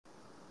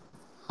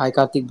Hi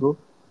Karthik bro.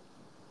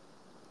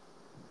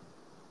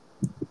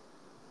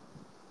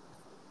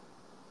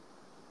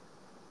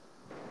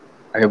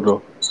 Hi bro.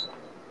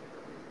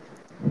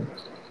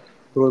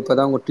 Bro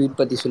இப்பதான் உங்க tweet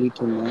பத்தி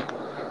சொல்லிட்டு இருந்தேன்.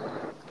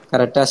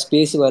 கரெக்டா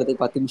ஸ்பேஸ்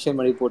வரதுக்கு 10 நிமிஷம்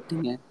முன்னாடி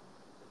போட்டீங்க.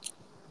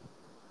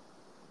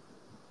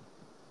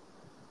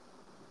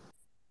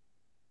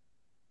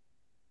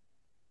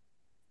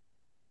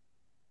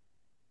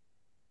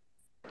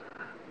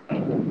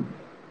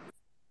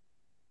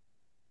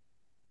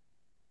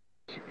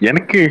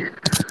 எனக்கு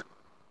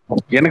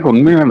எனக்கு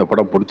உண்மையிலே அந்த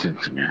படம்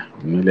பிடிச்சிருச்சுங்க.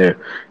 உண்மையிலே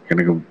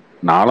எனக்கு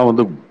நானும்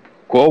வந்து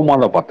கோபமா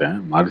தான் பார்த்தேன்.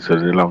 மாரி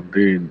எல்லாம்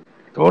வந்து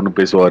ஒன்று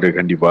பேசுவாரு,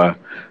 கண்டிப்பா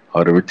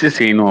அவரை வச்சு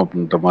செய்யணும்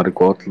அப்படின்ற மாதிரி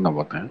கோபத்துல தான்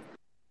பார்த்தேன்.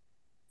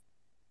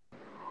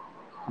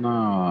 ஆனா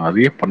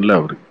அதையே பண்ணல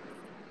அவரு.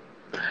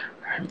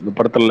 இந்த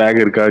படத்துல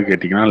லேக் இருக்கா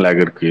கேட்டீங்கன்னா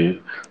லேக் இருக்கு,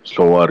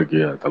 ஸ்லோவா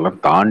இருக்கு.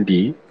 அதெல்லாம்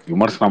தாண்டி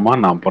விமர்சனமா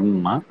நான்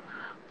பண்ணா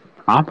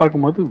நான்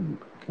பார்க்கும்போது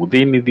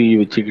உதயநிதி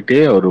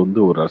வச்சுக்கிட்டே அவர்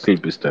வந்து ஒரு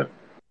அரசியல் பேசிட்டார்.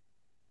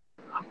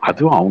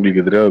 அதுவும்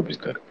அவங்களுக்கு எதிராக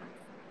பேசிட்டார்.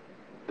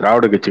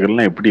 திராவிட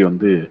கட்சிகள்லாம் எப்படி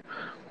வந்து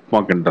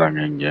உப்புமாக்கின்றாங்க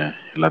இங்க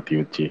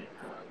எல்லாத்தையும் வச்சு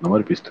அந்த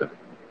மாதிரி பேசிட்டாரு.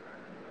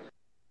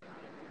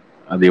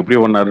 அது எப்படி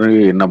பண்ணாரு,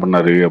 என்ன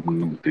பண்ணாரு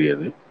அப்படின்னு நமக்கு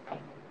தெரியாது.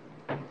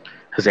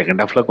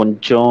 செகண்ட் ஹாஃப்ல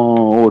கொஞ்சம்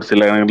ஒரு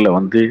சில இடங்கள்ல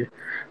வந்து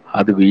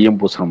அதுக்கு ஈயம்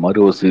பூசுற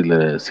மாதிரி ஒரு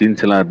சில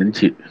சீன்ஸ் எல்லாம்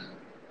இருந்துச்சு.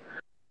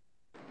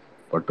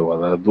 பட்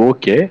அதாவது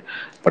ஓகே.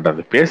 பட்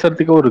அது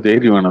பேசுறதுக்கு ஒரு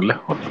தைரியம் வேணும்ல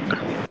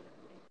ஒருத்தங்க.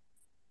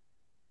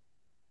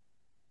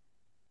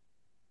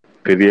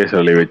 பெரிய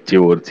சிலை வச்சு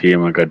ஒரு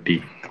சிஎம் கட்டி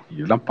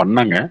இதெல்லாம்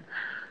பண்ணாங்க.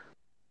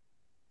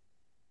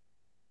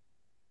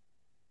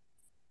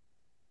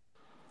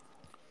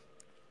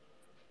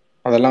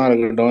 அதெல்லாம்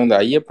இருக்கட்டும். இந்த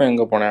ஐயப்பன்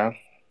எங்க போனேன்?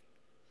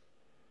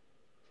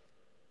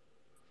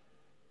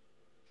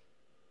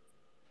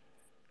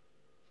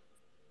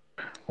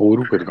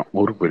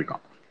 ஊருக்கு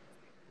போயிருக்கான்.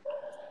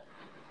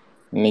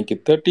 இன்னைக்கு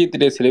 30th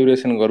டே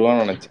செலிப்ரேஷனுக்கு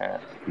வருவான்னு நினைச்சேன்.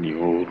 நீ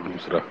ஒரு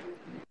லூசுரா.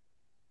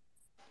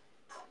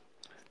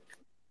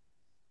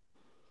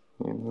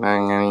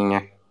 என்னங்க நீங்க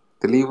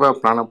தெளிவா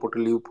பிளானை போட்டு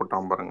லீவ்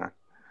போட்டான் பாருங்க.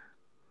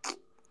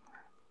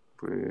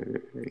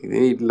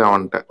 இதே இல்லை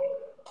அவன்கிட்ட.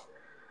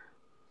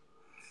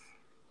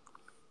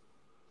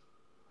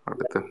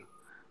 அடுத்து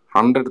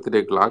 100th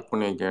டேக்கு லாக்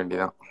பண்ணி வைக்க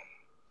வேண்டியதான்.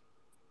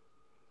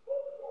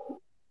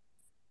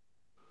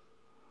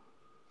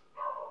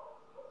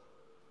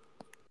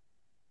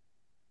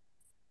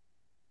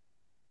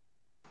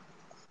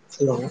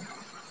 ஹலோ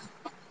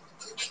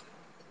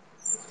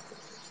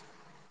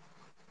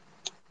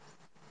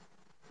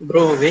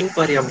ப்ரோ,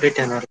 வேல்பாரி அப்டேட்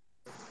என்ன இருக்கு?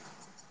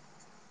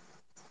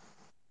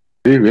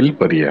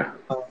 வெல்பரியா?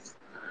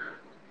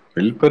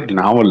 வெல்பரி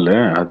நாவல்ல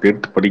அது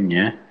எடுத்து படிங்க.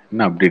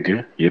 என்ன அப்டேட்டு?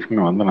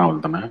 ஏற்கனவே வந்த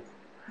நாவல் தானே.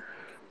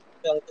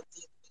 அதை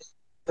பத்தி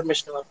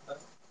இன்ஃபர்மேஷன் வரல.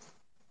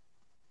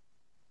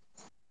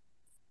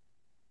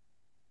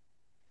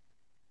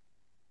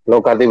 Hello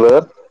Karthik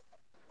brother,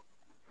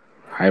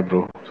 hi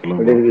bro,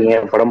 சொல்லுங்க எப்படி ப்ரோ. இருக்கீங்க?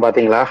 படம்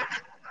பாத்தீங்களா?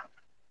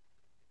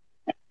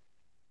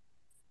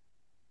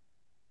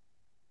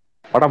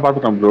 படம்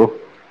பார்த்துட்டேன் ப்ரோ.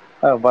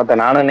 பார்த்தேன்.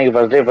 நானும் இன்னைக்கு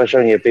ஃபர்ஸ்ட் டே ஃபர்ஸ்ட் ஷோ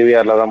இங்கே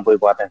பிவிஆர்ல தான் போய்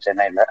பார்த்தேன்,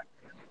 சென்னையில.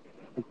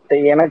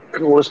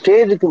 எனக்கு ஒரு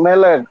ஸ்டேஜுக்கு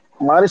மேல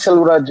மாரி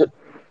செல்வராஜ்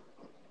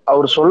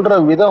அவர் சொல்ற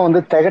விதம் வந்து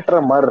திகட்டுற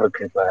மாதிரி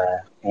இருக்கு. இப்ப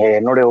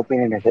என்னுடைய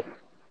ஒப்பீனியன் இது.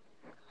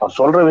 அவர்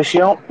சொல்ற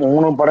விஷயம்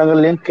 3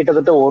 படங்கள்லயும்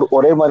கிட்டத்தட்ட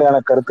ஒரே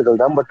மாதிரியான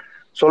கருத்துக்கள் தான். பட்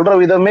சொல்ற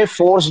விதமே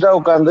ஃபோர்ஸ்டா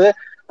உட்காந்து,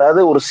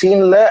 அதாவது ஒரு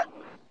சீன்ல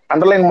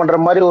அண்டர்லைன் பண்ற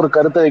மாதிரி ஒரு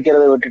கருத்தை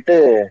வைக்கிறத விட்டுட்டு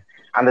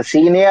அந்த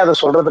சீனே அதை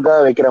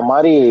சொல்றதுக்காக வைக்கிற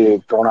மாதிரி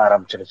தோண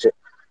ஆரம்பிச்சிருச்சு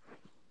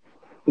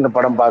இந்த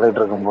படம் பார்த்துட்டு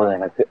இருக்கும்போது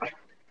எனக்கு.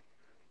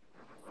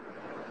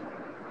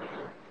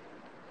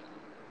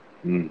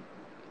 ம்.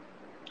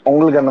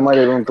 உங்களுக்கு அந்த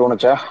மாதிரி எதுவும்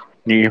தோணுச்சா?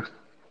 நீங்க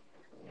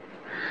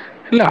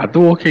இல்ல அது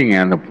ஓகேங்க.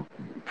 அந்த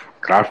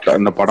கிராஃப்ட்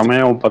அந்த படமே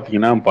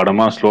பார்த்தீங்கன்னா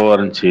படமா ஸ்லோவா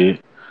இருந்துச்சு.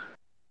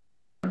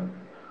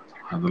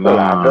 அதெல்லாம்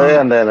அது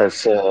அந்த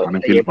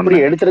நானும் ஃபீல் எப்படி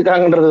பண்ணேன்.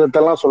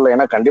 எடுத்திருக்காங்கன்றதெல்லாம் சொல்ல.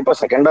 ஏன்னா கண்டிப்பா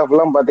செகண்ட் ஹாஃப்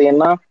எல்லாம்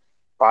பாத்தீங்கன்னா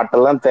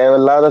பாட்டெல்லாம்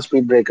தேவையில்லாத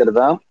ஸ்பீட் பிரேக்கர்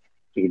தான்.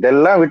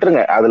 இதெல்லாம்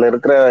விட்டுருங்க, அதுல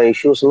இருக்கிற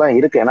இஷ்யூஸ் எல்லாம்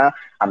இருக்கு. ஏன்னா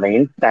அந்த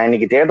நான்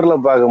இன்னைக்கு தியேட்டர்ல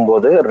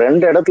பார்க்கும்போது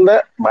 2 இடத்துல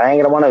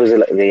பயங்கரமான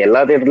விசில். இது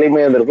எல்லா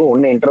தியேட்டர்லயுமே இருந்திருக்கும்.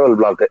 ஒன்னு இன்டர்வல்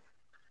பிளாக்.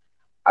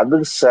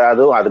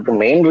 அதுக்கு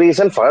மெயின்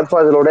ரீசன் ஃபஹத்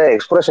ஃபாசிலோட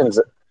எக்ஸ்பிரஷன்ஸ்.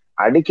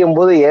 அடிக்கும்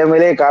போது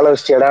ஏமேலே காலை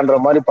வச்சு இடான்ற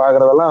மாதிரி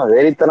பாக்குறதெல்லாம்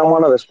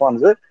வெறித்தனமான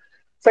ரெஸ்பான்ஸ்.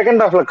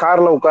 செகண்ட் ஹாஃப்ல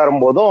கார்ல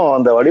உட்காரும் போதும்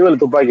அந்த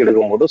வடிவேல் துப்பாக்கி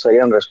எடுக்கும் போதும்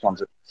சரியான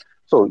ரெஸ்பான்ஸ்.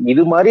 ஸோ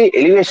இது மாதிரி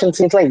எலிவேஷன்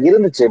சீன்ஸ்லாம்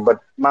இருந்துச்சு.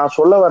 பட் நான்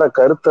சொல்ல வர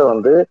கருத்தை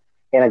வந்து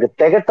எனக்கு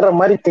திகட்டுற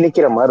மாதிரி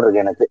திணிக்கிற மாதிரி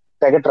இருக்கு. எனக்கு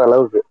திகட்டுற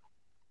அளவுக்கு.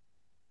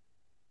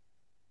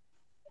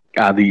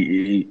 அது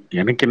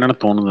எனக்கு என்னென்ன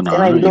தோணுதுன்னா,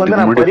 ஏன்னா இது வந்து இதுக்கு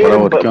நான் முன்னாடி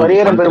படம் வரைக்கும் அது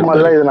பரியரும் பண்ணிட்டு இருந்தாரு.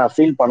 பெருமாள்ல இது நான்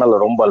ஃபீல் பண்ணல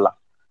ரொம்பலாம்.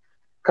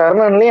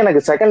 கர்ணன்லயும்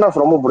எனக்கு செகண்ட் ஹாஃப்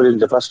ரொம்ப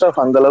பிடிச்சிருந்துச்சு. ஃபர்ஸ்ட்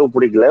ஹாஃப் அந்த அளவுக்கு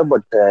பிடிக்கல.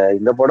 பட்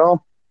இந்த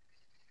படம்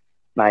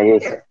நான்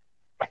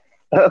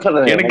அதான்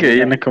சொல்றேன், எனக்கு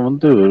எனக்கு எனக்கு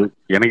வந்து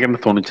எனக்கு என்ன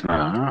தோணுச்சுன்னா,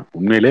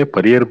 உண்மையிலே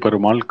பரியர்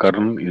பெருமாள்,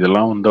 கருண்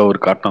இதெல்லாம் வந்து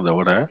அவர் காட்டினதை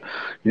விட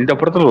இந்த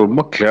படத்துல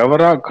ரொம்ப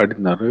கிளவரா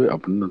காட்டினாரு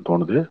அப்படின்னு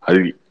தோணுது. அது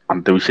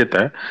அந்த விஷயத்த.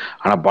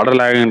 ஆனா படம்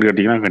லேகுன்னு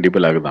கேட்டீங்கன்னா கண்டிப்பா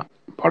லேகு தான்.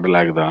 படம்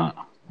லேகு தான்.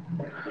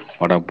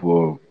 படம்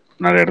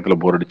நிறைய இடத்துல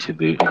போர்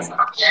அடிச்சுது.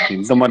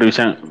 இந்த மாதிரி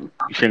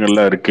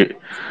விஷயங்கள்லாம் இருக்கு.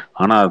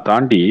 ஆனா அதை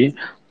தாண்டி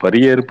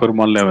பரியேறு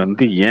பெருமாள்ல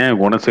வந்து ஏன்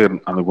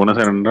குணசேகரன், அந்த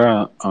குணசேகரன்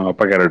அவங்க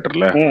அப்பா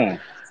கேரக்டர்ல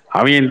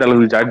அவன் இந்த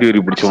அளவுக்கு ஜாதி வரி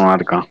பிடிச்சவனா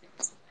இருக்கான்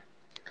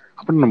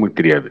அப்படின்னு நமக்கு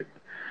தெரியாது.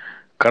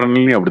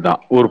 கடன்லையும்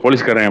அப்படிதான், ஒரு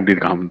போலீஸ்காரன் எப்படி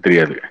இருக்கான்னு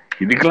தெரியாது.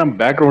 இதுக்கெல்லாம்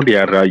பேக்ரவுண்ட்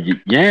யாரா,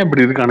 ஏன்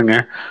இப்படி இருக்கானுங்க,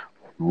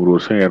 100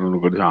 வருஷம்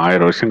 200 வருஷம்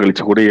 1000 வருஷம்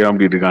கழிச்சு கூட ஏன்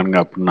அப்படி இருக்கானுங்க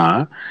அப்படின்னா,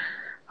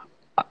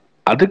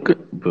 அதுக்கு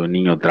இப்போ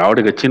நீங்க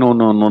திராவிட கட்சின்னு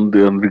ஒண்ணு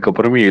வந்ததுக்கு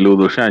அப்புறமே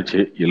 70 வருஷம்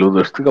ஆச்சு. 70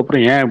 வருஷத்துக்கு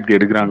அப்புறம் ஏன் இப்படி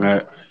எடுக்கிறாங்க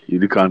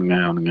இருக்கானுங்க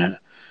அவனுங்க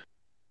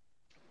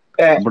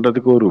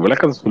பண்றதுக்கு ஒரு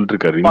விளக்கத்தை சொல்லிட்டு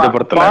இருக்காரு இந்த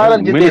படத்துல.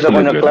 பாரஞ்சித் இதை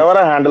கொஞ்சம்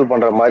கிளவரா ஹேண்டில்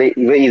பண்ற மாதிரி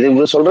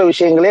இது சொல்ற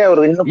விஷயங்களே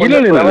அவர் இன்னும்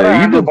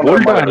இது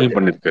போல்டா ஹேண்டில்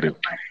பண்ணிருக்காரு.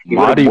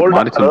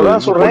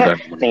 அதான் சொல்றேன்,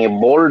 நீங்க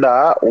போல்டா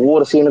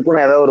ஒவ்வொரு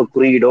சீனுக்கும் ஏதாவது ஒரு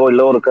குறியீடோ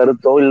இல்ல ஒரு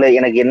கருத்தோ இல்ல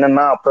எனக்கு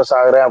என்னன்னா அப்ரஸ்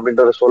ஆகுறேன்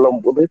அப்படின்றத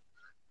சொல்லும் போது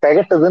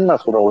திகட்டுதுன்னு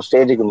நான் சொல்றேன் ஒரு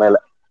ஸ்டேஜுக்கு மேல.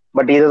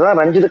 பட் இதுதான்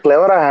ரஞ்சித்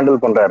கிளவரா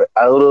ஹேண்டில் பண்றாரு.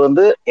 அவரு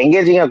வந்து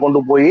எங்கேஜிங்கா கொண்டு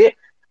போய்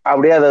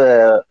அப்படியே அதை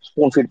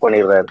ஸ்பூன் ஃபீட்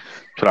பண்ணிடுறாரு.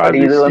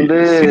 இது வந்து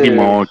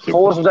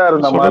ஃபோர்ஸ்டா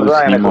இருந்த மாதிரி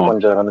தான் எனக்கு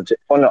கொஞ்சம் இருந்துச்சு.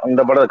 கொஞ்சம்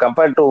இந்த படம்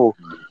கம்பேர்ட் டு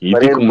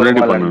இதுக்கு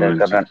முன்னாடி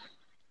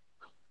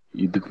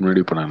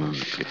பண்ண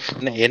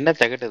என்ன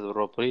திகட்டது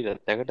ப்ரோ? புரியல.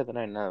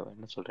 திகட்டதுன்னா என்ன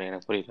சொல்றீங்க?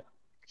 எனக்கு புரியல.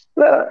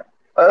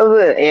 அதாவது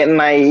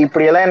நான்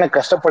இப்படி எல்லாம் எனக்கு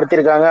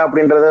கஷ்டப்படுத்திருக்காங்க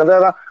அப்படின்றது வந்து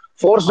அதான்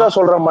ஃபோர்ஸ்டா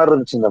சொல்ற மாதிரி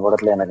இருந்துச்சு இந்த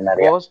படத்துல எனக்கு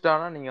நிறைய.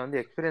 ஃபோர்ஸ்டானா நீங்க வந்து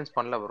எக்ஸ்பீரியன்ஸ்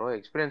பண்ணல ப்ரோ,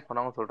 எக்ஸ்பீரியன்ஸ்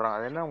பண்ணாம சொல்றாங்க.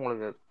 அது என்ன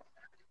உங்களுக்கு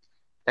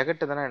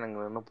திகட்டதுன்னா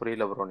எனக்கு இன்னும்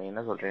புரியல ப்ரோ, நீங்க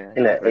என்ன சொல்றீங்க?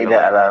 இல்ல இது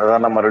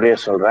அதான் நான்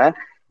மறுபடியும் சொல்றேன்,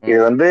 இது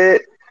வந்து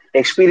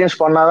எக்ஸ்பீரியன்ஸ்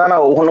பண்ணாதான்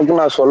நான்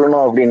ஒவ்வொன்றுக்கும் நான்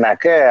சொல்லணும்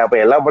அப்படின்னாக்க அப்ப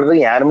எல்லா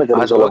படத்துக்கும் யாருமே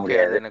கருத்து சொல்ல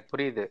முடியாது. எனக்கு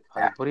புரியுது,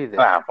 அது புரியுது.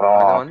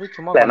 அப்புறம்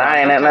சும்மா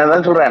நான் என்ன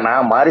சொல்றேன்,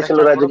 நான் மாரி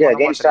செல்வராஜுக்கு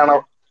அகேன்ஸ்டான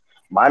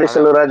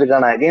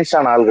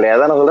அகேன்ஸ்டான ஆள்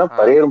கிடையாது. அதான் சொல்றேன்,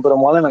 பரியேறும்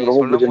பெருமாள் எனக்கு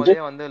ரொம்ப பிடிச்சிருந்துச்சு.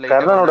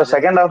 கர்ணனோட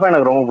செகண்ட் ஹாஃப்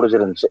எனக்கு ரொம்ப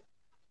பிடிச்சிருந்துச்சு.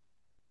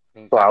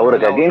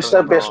 அவருக்கு அகேன்ஸ்டா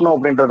பேசணும்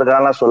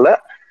அப்படின்றதுக்காக சொல்ல,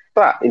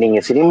 நீங்க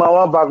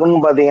சினிமாவா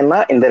பாக்கணும்னு பாத்தீங்கன்னா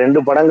இந்த 2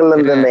 படங்கள்ல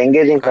இந்த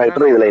எங்கேஜிங்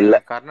ஃபேக்டர் இதுல இல்ல.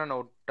 கர்ணன்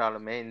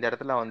விட்டாலுமே இந்த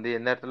இடத்துல வந்து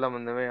எந்த இடத்துல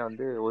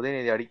வந்து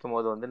உதயநிதி அடிக்கும்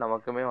போது வந்து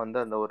நமக்குமே வந்து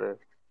அந்த ஒரு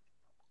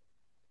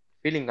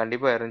ஃபீலிங்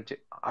கண்டிப்பா இருந்துச்சு,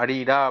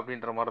 அடிடா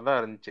அப்படின்ற மாதிரி தான்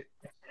இருந்துச்சு.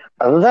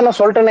 அதுதான் நான்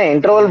சொல்லிட்டேனே,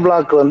 இன்டர்வல்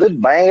பிளாக் வந்து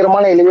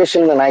பயங்கரமான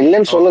எலிவேஷன், நான்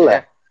இல்லைன்னு சொல்லல.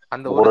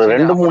 அந்த ஒரு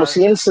 2-3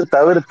 சீன்ஸ்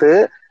தவிர்த்து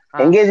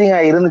எங்கேஜிங்கா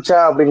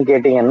இருந்துச்சா அப்படின்னு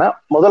கேட்டீங்கன்னா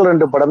முதல்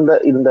 2 படம்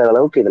இருந்த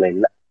அளவுக்கு இதுல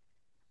இல்ல,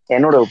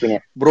 என்னோட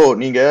ஒப்பீனியன். ப்ரோ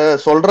நீங்க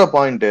சொல்ற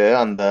பாயிண்ட்,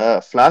 அந்த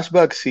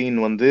பிளாஷ்பேக் சீன்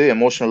வந்து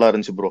எமோஷனலா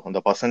இருந்துச்சு ப்ரோ. அந்த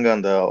பசங்க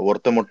அந்த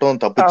ஒருத்த மட்டும்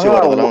தப்பிச்சு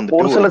வரதெல்லாம் வந்துட்டு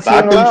ஒரு சில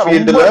பேட்டில்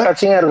ஃபீல்ட்ல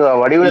டச்சிங்கா இருக்கு.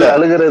 வடிவேல்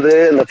அழுகுறது,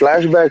 இந்த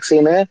பிளாஷ்பேக்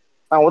சீன்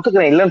நான்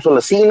ஒத்துக்கிறேன், இல்லன்னு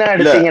சொல்ல. சீனா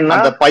எடுத்தீங்கன்னா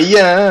அந்த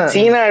பையன்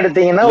சீனா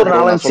எடுத்தீங்கன்னா ஒரு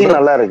 4 சீன்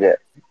நல்லா இருக்கு.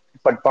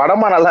 பட்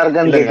படமா நல்லா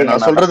இருக்கான்னு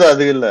நான் சொல்றது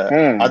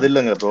அது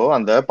இல்லங்க ப்ரோ.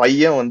 அந்த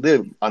பையன் வந்து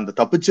அந்த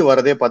தப்பிச்சு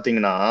வரதே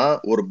பாத்தீங்கன்னா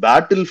ஒரு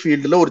பேட்டில்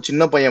ஃபீல்ட்ல ஒரு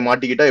சின்ன பையன்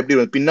மாட்டிக்கிட்டா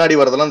எப்படி பின்னாடி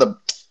வரதெல்லாம்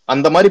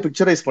அந்த மாதிரி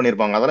பிக்சரைஸ்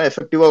பண்ணிருப்பாங்க. அதெல்லாம்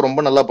எஃபெக்டிவா ரொம்ப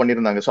நல்லா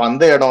பண்ணிருந்தாங்க. சோ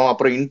அந்த இடம்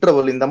அப்புறம்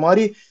இன்டர்வல் இந்த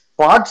மாதிரி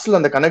பார்ட்ஸ்ல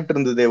அந்த கனெக்ட்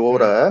இருந்ததே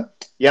ஓவர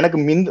எனக்கு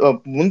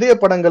முந்தைய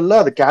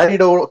படங்கள்ல அது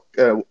கேரிட்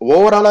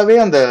ஓவராலாவே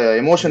அந்த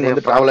எமோஷன்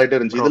வந்து டிராவல் ஆயிட்டே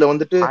இருந்துச்சு. இதுல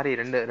வந்துட்டு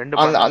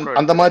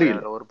அந்த மாதிரி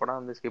ஒரு படம்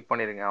வந்து ஸ்கிப்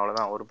பண்ணிருங்க,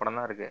 அவ்வளவுதான். ஒரு படம்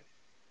தான் இருக்கு.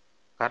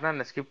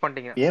 கர்ணன் ஸ்கிப்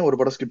பண்ணிட்டீங்க. ஏன் ஒரு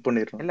படம் ஸ்கிப்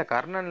பண்ணிடுறோம்? இல்ல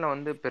கர்ணன்ல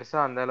வந்து பெருசா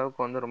அந்த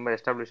அளவுக்கு வந்து ரொம்ப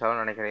எஸ்டாப்லிஷ்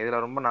ஆகும்னு நினைக்கிறேன். இதுல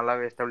ரொம்ப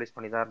நல்லாவே எஸ்டாப்லிஷ்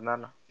பண்ணி தான்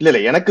இருந்தாரு.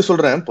 இல்ல எனக்கு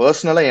சொல்றேன்,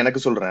 பர்சனலா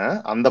எனக்கு சொல்றேன்,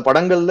 அந்த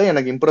படங்கள்ல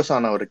எனக்கு இம்ப்ரெஸ்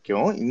ஆன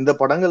வரைக்கும் இந்த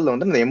படங்கள்ல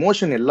வந்து இந்த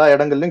எமோஷன் எல்லா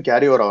இடங்கள்லயும்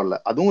கேரி ஓவர்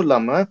ஆகல. அதுவும்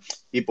இல்லாம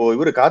இப்போ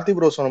இவரு கார்த்தி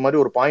ப்ரோ சொன்ன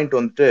மாதிரி ஒரு பாயிண்ட்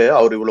வந்துட்டு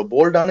அவர் இவ்வளவு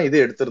போல்டான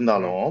இது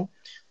எடுத்திருந்தாலும்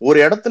ஒரு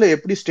இடத்துல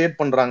எப்படி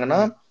ஸ்டேட்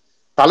பண்றாங்கன்னா,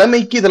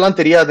 தலைமைக்கு இதெல்லாம்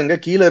தெரியாதுங்க,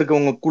 கீழே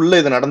இருக்கவங்களுக்குள்ள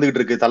இது நடந்துகிட்டு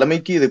இருக்கு,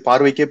 தலைமைக்கு இது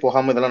பார்வைக்கே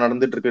போகாம இதெல்லாம்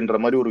நடந்துட்டு இருக்குன்ற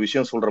மாதிரி ஒரு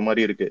விஷயம் சொல்ற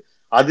மாதிரி இருக்கு.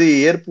 அது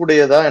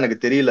ஏற்புடையதா எனக்கு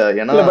தெரியல.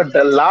 ஏன்னா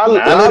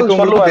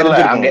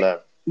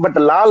பட்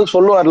லால்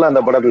சொல்லுவார்ல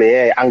அந்த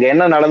படத்துலயே, அங்க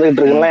என்ன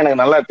நடந்துகிட்டு இருக்குன்னா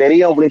எனக்கு நல்லா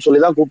தெரியும் அப்படின்னு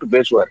சொல்லிதான் கூப்பிட்டு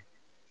பேசுவார்.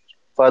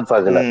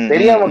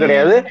 தெரியாம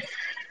கிடையாது,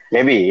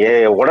 மேபி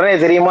உடனே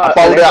தெரியுமா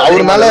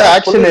அவர் மேல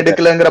ஆக்ஷன்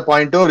எடுக்கலங்கிற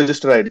பாயிண்ட்டும்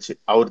ரெஜிஸ்டர் ஆயிடுச்சு.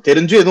 அவர்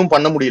தெரிஞ்சு எதுவும்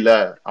பண்ண முடியல,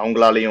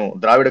 அவங்களாலையும்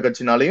திராவிட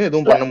கட்சினாலையும்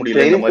எதுவும் பண்ண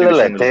முடியல.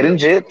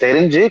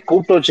 தெரிஞ்சு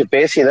கூப்பிட்டு வச்சு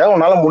பேசிதான்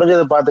உன்னால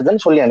முடிஞ்சதை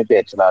பாத்துக்கன்னு சொல்லி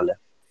அனுப்பியாச்சு.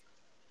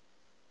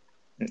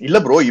 இல்ல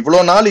ப்ரோ,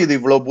 இவ்வளவு நாள் இது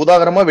இவ்வளவு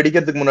பூதாகரமா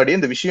வெடிக்கிறதுக்கு முன்னாடியே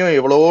இந்த விஷயம்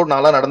எவ்வளவோ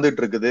நாளா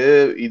நடந்துட்டு இருக்குது.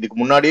 இதுக்கு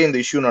முன்னாடியே இந்த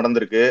இஷ்யூ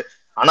நடந்திருக்கு.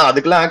 ஆனா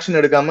அதுக்கெல்லாம் ஆக்ஷன்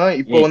எடுக்காம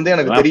இப்ப வந்து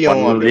எனக்கு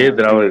தெரியும்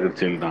திராவிட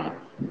கட்சியில் தான்.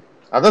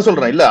 அதான்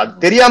சொல்றேன், இல்ல அது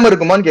தெரியாம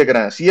இருக்குமான்னு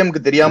கேக்குறேன். சிஎம்க்கு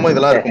தெரியாம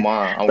இதெல்லாம் இருக்குமா?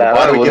 அவங்க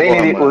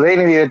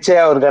உதயநிதி வச்சே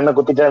அவர் கண்ணை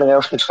குத்திட்டானுங்க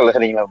அப்படின்னு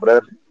சொல்றீங்களா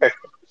பிரதர்?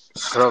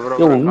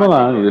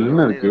 உண்மைதான். இதுல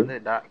என்ன இருக்கு?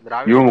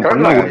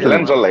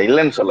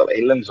 இல்லன்னு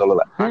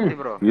சொல்லல.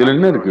 இதுல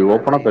என்ன இருக்கு?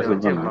 ஓப்பனா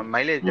பேசுறது.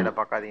 மைலேஜ் தேட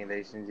பாக்காதீங்க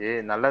தயவு செஞ்சு.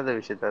 நல்லது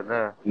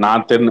விஷயத்த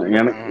நான்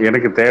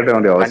எனக்கு தேட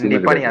வேண்டிய அவசியம்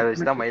கண்டிப்பா நீங்க அதை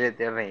வச்சுதான்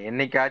மைலேஜ் தேடுறேன்.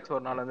 என்னைக்காச்சும்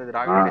ஒரு நாள் வந்து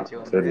திராவிட கட்சி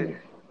வந்து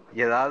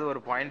ஏதாவது ஒரு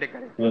பாயிண்ட்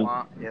கிடைக்குமா,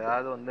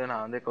 ஏதாவது வந்து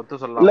நான் வந்து கொத்து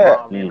சொல்லலாமா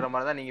அப்படின்ற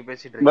மாதிரிதான் நீங்க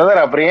பேசிட்டு இருக்கீங்க.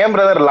 பிரதர் அப்புறம் ஏன்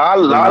பிரதர்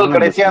லால்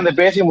கடைசியா அந்த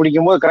பேசி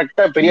முடிக்கும் போது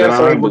கரெக்டா பெரியார்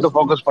சிலை போட்டு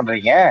ஃபோக்கஸ்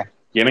பண்றீங்க?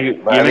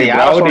 எனக்கு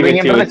யார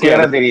சொல்றீங்கன்றது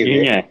கிளியரா தெரியுது.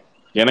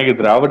 எனக்கு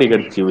திராவிட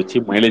கட்சி வச்சு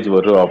மைலேஜ்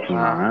வரும்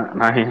அப்படின்னா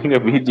நான் எங்க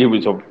பிஜேபி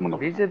சப்போர்ட் பண்ண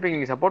பிஜேபி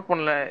நீங்க சப்போர்ட்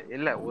பண்ணல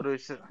இல்ல ஒரு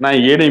நான்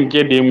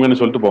ஏடிஎம்கே டிஎம்கேன்னு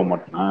சொல்லிட்டு போக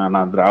மாட்டேன்.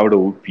 நான் திராவிட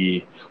ஊப்பி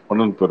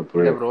பொருப்பு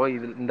இல்ல ப்ரோ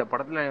இது இந்த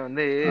படத்துல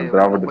வந்து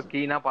திராவிட ரொம்ப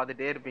கீனா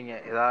பாத்துட்டே இருப்பீங்க,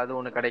 ஏதாவது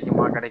ஒண்ணு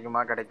கிடைக்குமா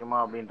கிடைக்குமா கிடைக்குமா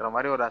அப்படின்ற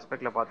மாதிரி ஒரு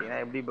ஆஸ்பெக்ட்ல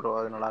பாத்தீங்கன்னா எப்படி ப்ரோ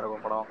அது நல்லா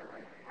இருக்கும் படம்?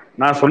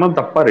 நான் சொன்ன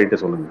தப்பா ரைட்டை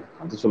சொல்லுங்க,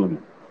 அது சொல்லுங்க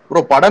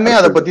ப்ரோ. படமே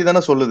அதை பத்தி தானே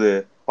சொல்லுது,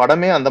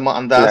 படமே அந்த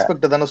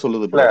ஆஸ்பெக்ட் தானே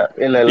சொல்லுது ப்ரோ.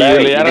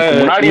 இதுக்கு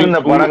முன்னாடி இருந்த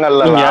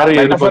படங்கள்ல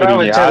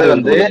வச்சது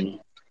வந்து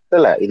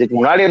இல்ல இதுக்கு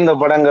முன்னாடி இருந்த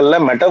படங்கள்ல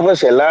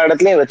மெட்டாபர்ஸ் எல்லா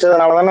இடத்துலயும்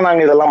வச்சதுனாலதானே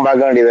நாங்க இதெல்லாம்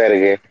பார்க்க வேண்டியதா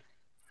இருக்கு.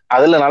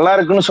 அதுல நல்லா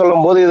இருக்குன்னு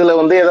சொல்லும் போது இதுல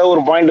வந்து ஏதோ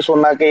ஒரு பாயிண்ட்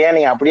சொன்னாக்க ஏன்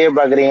நீங்க அப்படியே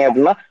பாக்குறீங்க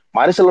அப்படின்னா,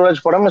 மாரி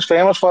செல்வராஜ் படம் இஸ்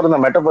ஃபேமஸ் ஃபார் இந்த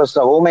மெட்டாபர்ஸ்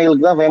தான்,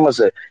 ஓமைகளுக்கு தான்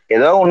ஃபேமஸ்.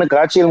 ஏதோ ஒண்ணு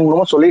காட்சிகள்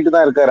மூலமா சொல்லிட்டு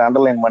தான் இருக்காரு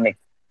அண்டர்லைன் பண்ணி.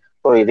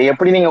 ஸோ இதை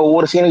எப்படி நீங்க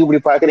ஒவ்வொரு சீனுக்கு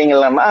இப்படி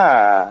பாக்குறீங்கன்னா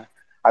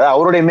அது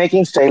அவருடைய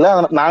மேக்கிங் ஸ்டைல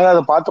நாங்க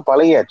அதை பார்த்து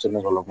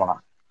பழகியாச்சுன்னு சொல்ல போனா.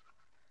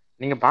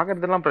 நீங்க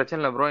பாக்குறதுலாம் பிரச்சனை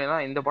இல்லை ப்ரோ, ஏன்னா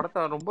இந்த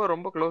படத்தை ரொம்ப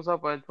ரொம்ப க்ளோஸா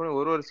பார்த்து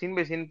ஒரு சீன்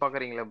பை சீன்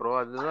பாக்குறீங்களா ப்ரோ,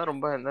 அதுதான்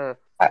ரொம்ப எந்த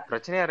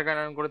பிரச்சனையா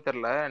இருக்கான்னு கூட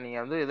தெரியல. நீங்க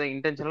வந்து ஏதோ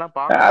இன்டென்ஷனலா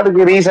பாக்க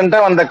அதுக்கு ரீசெண்டா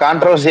வந்த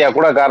கான்ட்ரோவர்சியா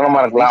கூட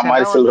காரணமா இருக்கலாம்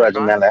மாரி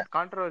செல்வராஜ் மேல.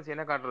 கான்ட்ரோவர்சி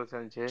என்ன கான்ட்ரோவர்சி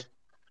இருந்துச்சு?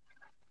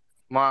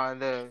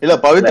 இல்ல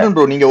பவித்ரன்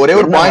ப்ரோ, நீங்க ஒரே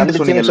ஒரு பாயிண்ட்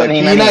சொன்னீங்கல்ல,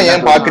 கீனா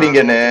ஏன்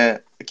பாக்குறீங்கன்னு.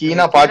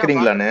 கீனா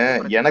பாக்குறீங்களான்னு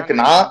எனக்கு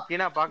நான்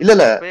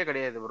இல்ல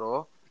கிடையாது ப்ரோ.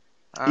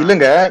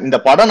 இல்லங்க, இந்த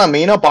படம் நான்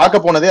மெயினா பார்க்க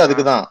போனதே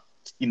அதுக்குதான்.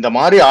 இந்த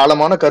மாதிரி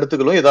ஆழமான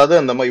கருத்துக்களும் ஏதாவது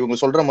அந்த மாதிரி இவங்க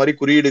சொல்ற மாதிரி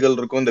குறியீடுகள்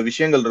இருக்கும், இந்த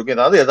விஷயங்கள் இருக்கும்,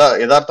 ஏதாவது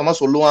யதார்த்தமா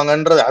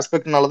சொல்லுவாங்கன்ற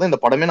ஆஸ்பெக்ட்னாலதான் இந்த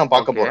படமே நான்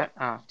பார்க்க போறேன்.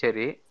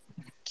 சரி,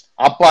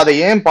 அப்ப அதை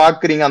ஏன்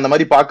பாக்குறீங்க, அந்த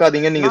மாதிரி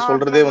பாக்காதீங்கன்னு நீங்க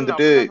சொல்றதே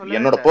வந்துட்டு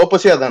என்னோட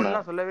பர்பஸே அதானே.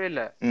 சொல்லவே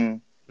இல்ல,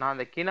 நான்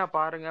அந்த கீனா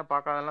பாருங்க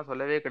பாக்காதெல்லாம்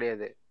சொல்லவே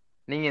கிடையாது.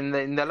 நீங்க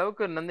இந்த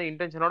அளவுக்கு வந்து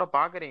இன்டென்ஷனோட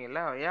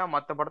பாக்குறீங்கல்ல, ஏன்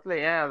மத்த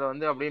படத்துல ஏன் அதை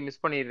வந்து அப்படியே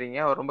மிஸ்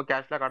பண்ணிடுறீங்க, ரொம்ப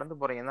கேஷுவலா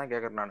கடந்து போறீங்கன்னு தான்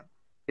கேக்குறேன் நான்.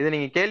 இது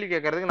நீங்க கேள்வி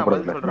கேட்கறதுக்கு நான்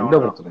பதில்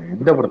சொல்றேன்.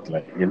 எந்த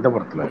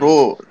படத்துல ப்ரோ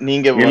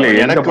நீங்க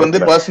எனக்கு வந்து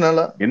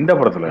பர்சனலா எந்த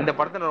படத்துல இந்த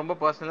படத்தை ரொம்ப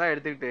பர்சனலா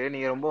எடுத்துக்கிட்டு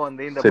நீங்க ரொம்ப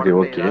வந்து இந்த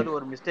படத்துல ஏதாவது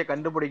ஒரு மிஸ்டேக்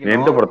கண்டுபிடிக்கணும்.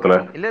 எந்த படத்துல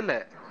இல்ல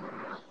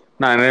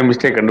நான் என்ன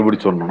மிஸ்டேக்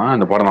கண்டுபிடிச்சு சொன்னா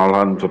இந்த படம் நல்லா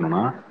இருந்துன்னு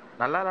சொன்னா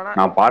நல்லா இல்லனா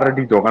நான்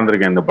பாராட்டிட்டு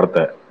உட்காந்துருக்கேன்.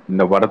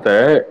 இந்த படத்தை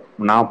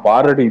நான்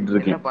பாராட்டிட்டு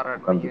இருக்கேன்.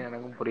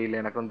 எனக்கும் புரியல,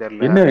 எனக்கும்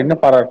தெரியல என்ன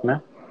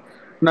பாராட்டினேன்.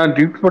 நான்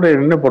ட்விட் போட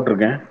என்ன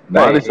போட்டிருக்கேன்,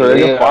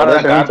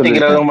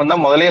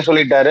 முதலே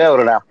சொல்லிட்டாரு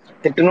அவரோட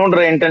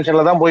திட்டணுன்ற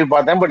இன்டென்ஷன்ல தான் போய்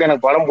பார்த்தேன். பட்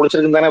எனக்கு படம்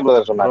பிடிச்சிருக்குன்னு தானே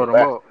பிரதர்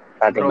சொன்னாரு.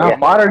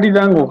 நான் பாராட்டி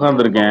தான்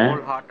உட்காந்துருக்கேன்.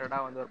 ஹார்ட்டடா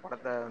வந்து ஒரு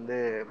படத்தை வந்து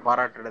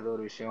பாராட்டுறது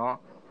ஒரு விஷயம்.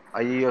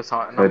 ஐயோ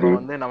நம்ம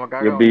வந்து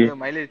நமக்காக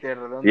வந்து மைலேஜ்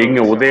தேடுறது வந்து எங்க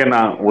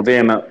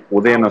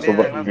உதயனா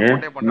சூப்பர்.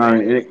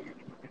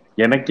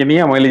 எனக்கு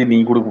என்னையா மைலேஜ்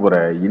நீங்க கொடுக்க போற?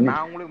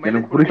 நான் உங்களுக்கு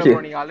மைலேஜ் கொடுக்கல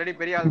ப்ரோ, நீங்க ஆல்ரெடி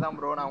பெரிய ஆள் தான்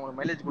ப்ரோ, நான் உங்களுக்கு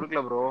மைலேஜ்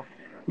கொடுக்கல ப்ரோ.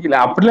 இல்ல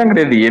அப்படிலாம்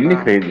கிடையாது, என்ன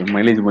கிடையாது.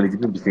 மைலேஜ்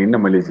என்ன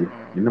மைலேஜ்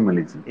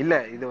இல்ல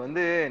இது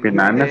வந்து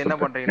நான் என்ன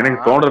பண்றேன், எனக்கு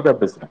தோன்றத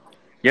பேசுறேன்.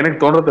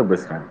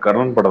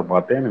 கர்ணன் படம்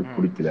பார்த்தேன், எனக்கு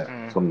பிடிக்கல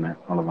சொன்னேன்,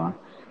 அவ்வளவுதான்.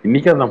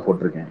 இன்னைக்கு அதான்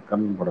போட்டிருக்கேன்,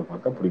 கர்ணன் படம்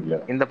பார்த்தா பிடிக்கல.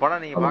 இந்த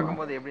படம் நீங்க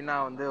பார்க்கும்போது எப்படின்னா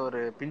வந்து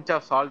ஒரு பிஞ்ச்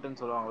ஆஃப் சால்ட்னு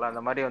சொல்லுவாங்களா,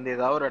 அந்த மாதிரி வந்து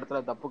ஏதாவது ஒரு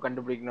இடத்துல தப்பு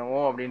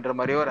கண்டுபிடிக்கணும் அப்படின்ற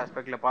மாதிரி ஒரு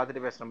ஆஸ்பெக்ட்ல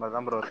பாத்துட்டு பேசுற மாதிரி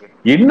தான் ப்ரோ இருக்கு.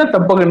 என்ன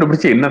தப்ப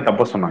கண்டுபிடிச்சு என்ன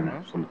தப்ப சொன்னாங்க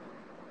சொல்லு.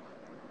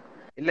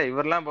 இல்ல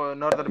இவரெல்லாம்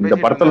இன்னொருத்தர் இந்த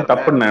படத்துல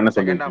தப்பு நான் என்ன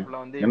சொல்றேன்,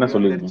 என்ன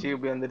சொல்லிருச்சு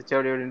இப்படி வந்துருச்சு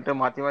அப்படி அப்படின்ட்டு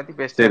மாத்தி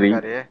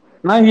பேசிட்டாரு.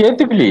 நான்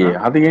ஏத்துக்கலையே,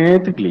 அதை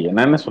ஏத்துக்கலையே.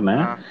 நான் என்ன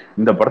சொன்னேன்,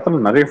 இந்த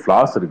படத்துல நிறைய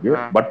ஃபிளாஸ் இருக்கு,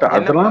 பட்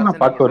அதெல்லாம்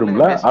நான் பார்க்க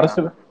வரும்ல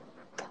அரசியல்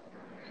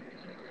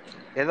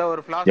ஏதோ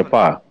ஒரு ஃபிளாஸ்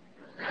எப்பா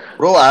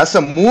ப்ரோ ஆஸ்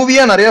a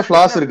மூவியா நிறைய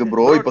ஃபிளாஸ் இருக்கு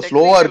ப்ரோ. இப்ப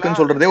ஸ்லோவா இருக்குன்னு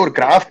சொல்றதே ஒரு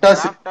கிராஃப்டா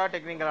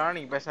டெக்னிக்கலா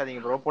நீங்க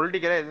பேசாதீங்க ப்ரோ.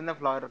 பொலிட்டிக்கலா என்ன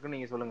ஃப்ளா இருக்குன்னு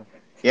நீங்க சொல்லுங்க.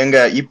 எங்க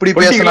இப்படி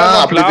பேசினா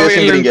அப்படி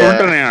பேசுறீங்க.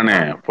 நானு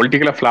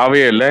பொலிட்டிக்கலா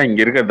ஃப்ளாவே இல்ல.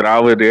 இங்க இருக்க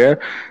திராவிட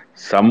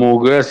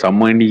சமூக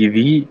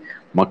சமநீதி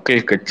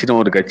மக்கள் கட்சின்னு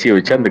ஒரு கட்சியை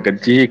வச்சு அந்த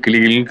கட்சியை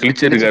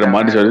கிழிச்சிருக்காரு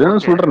மாதிரி சொல்லி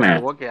சொல்றேன்.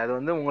 ஓகே, அது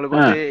வந்து உங்களுக்கு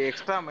வந்து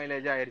எக்ஸ்ட்ரா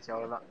மைலேஜ் ஆயிருச்சு,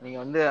 அவ்வளவுதான். நீங்க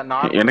வந்து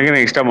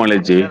எனக்கு எக்ஸ்ட்ரா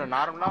மைலேஜ்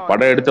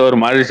படம் எடுத்த ஒரு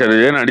மாதிரி சார்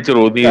நடிச்ச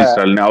ஒரு உதவி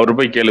ஸ்டாலின் அவரு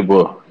போய் கேளு போ,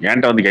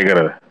 ஏன்ட்ட வந்து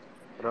கேக்குறது.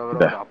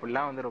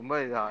 அப்படிலாம் வந்து ரொம்ப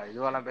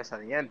இதுவெல்லாம்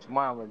பேசாதீங்க,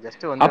 சும்மா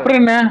ஜஸ்ட் வந்து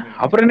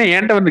அப்புறம் என்ன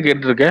ஏன்ட்ட வந்து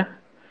கேட்டு இருக்க.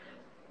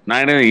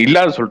 நான் என்ன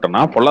இல்லாத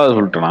சொல்லிட்டேனா பொல்லாத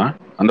சொல்லிட்டேனா?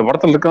 அந்த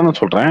படத்துல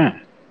இருக்கான்னு சொல்றேன்.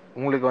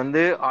 உங்களுக்கு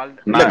வந்து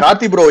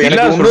கார்த்தி ப்ரோ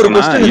எனக்கு இன்னொரு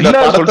क्वेश्चन இல்ல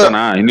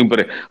சொல்றேனா, இன்னும்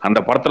பேரு அந்த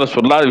படத்துல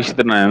சொல்லாத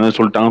விஷயத்தை நான் என்ன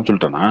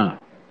சொல்லிட்டேனா?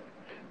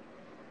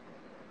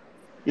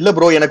 இல்ல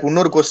ப்ரோ எனக்கு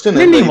இன்னொரு क्वेश्चन.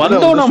 நீ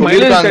வந்தோன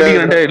மைலேஜ்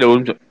கட்டிக்கிறேன்டா. இல்ல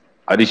கொஞ்சம்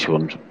ஹரிஷ்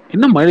கொஞ்சம்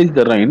என்ன மைலேஜ்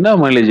தர்றேன், என்ன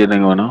மைலேஜ்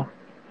எனக்கு வேணும்,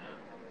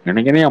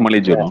 எனக்கு என்ன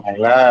மைலேஜ் வரும்?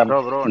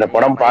 இந்த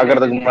படம்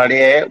பாக்குறதுக்கு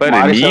முன்னாடியே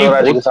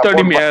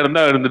கொத்தடிமையா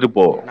இருந்தா இருந்துட்டு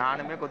போ.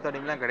 நானுமே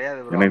கொத்தடிமைலாம் கிடையாது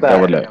ப்ரோ, எனக்கு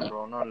தேவையில்ல,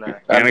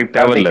 எனக்கு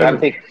தேவையில்ல.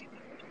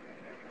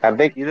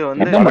 கார்த்திக் இது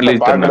வந்து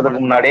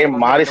பாக்குறதுக்கு முன்னாடியே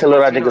மாரி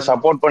செல்வராஜுக்கு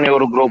சப்போர்ட் பண்ணி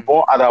ஒரு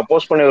குரூப்பும் அதை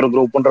அப்போஸ் பண்ணி ஒரு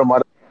குரூப்ன்ற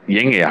மாதிரி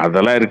ஏங்க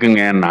அதெல்லாம்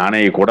இருக்குங்க. நானே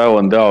கூட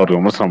வந்து அவர்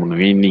விமர்சனம்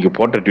பண்ணுவேன். இன்னைக்கு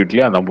போட்ட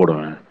ட்வீட்லயே அதான்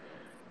போடுவேன்.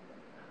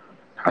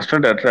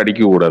 அசிஸ்டன்ட் டைரக்டர்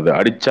அடிக்க கூடாது,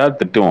 அடிச்சா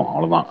திட்டுவோம்,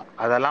 அவ்வளவுதான்.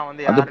 அதெல்லாம்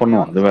வந்து அது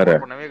பண்ணுவோம், அது வேற.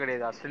 பண்ணவே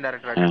கிடையாது. அசிஸ்டன்ட்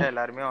டைரக்டர் அடிச்சா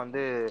எல்லாருமே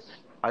வந்து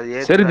அது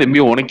சரி ஏத்துதான். தம்பி,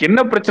 உனக்கு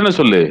என்ன பிரச்சனை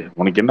சொல்லு.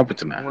 உனக்கு என்ன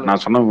பிரச்சனை? உங்களுக்கு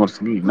நான் சொன்ன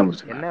விமர்சனம் என்ன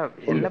பிரச்சனை என்ன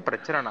சொல்லு. என்ன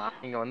பிரச்சனைனா,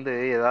 நீங்க வந்து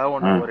ஏதாவது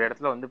ஒண்ணு ஒரு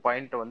இடத்துல வந்து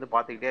பாயிண்ட் வந்து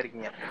பாத்துக்கிட்டே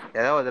இருக்கீங்க.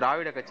 ஏதாவது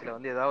திராவிட கட்சியில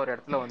வந்து ஏதாவது ஒரு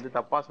இடத்துல வந்து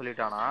தப்பா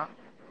சொல்லிட்டானா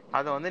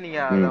அத வந்து நீங்க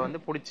அத வந்து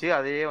புடிச்சு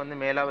அதையே வந்து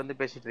மேலா வந்து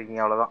பேசிட்டு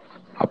இருக்கீங்க. அவ்வளவுதான்.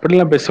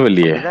 அப்படிலாம்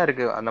பேசவில்லையே. அப்படிதான்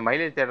இருக்கு. அந்த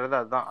மைலேஜ் தேடுறது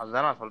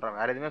அதுதான் நான் சொல்றேன்.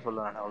 வேற எதுவுமே சொல்ல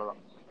வேண்டாம். அவ்வளவுதான்.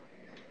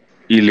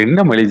 இதுல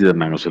என்ன மைலேஜ்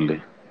தருனாங்க சொல்லு.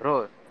 ப்ரோ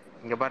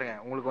இங்க பாருங்க,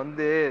 உங்களுக்கு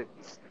வந்து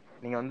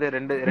நீங்க வந்து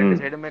ரெண்டு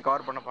சைடுமே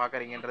கவர் பண்ண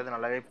பாக்குறீங்கன்றது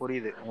நல்லாவே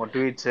புரியுது. உங்க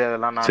ட்வீட்ஸ்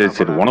அதெல்லாம் சரி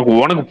சரி,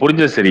 உனக்கு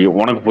புரிஞ்சது சரி,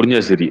 உனக்கு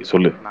புரிஞ்சது சரி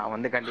சொல்லு. நான்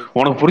வந்து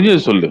உனக்கு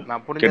புரிஞ்சது சொல்லு.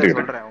 நான் புரிஞ்சதை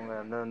கேட்டுக்கிறேன். சொல்றேன்.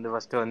 உங்க வந்து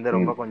ஃபர்ஸ்ட் வந்து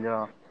ரொம்ப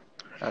கொஞ்சம்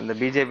அந்த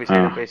பிஜேபி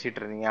சைடு பேசிட்டு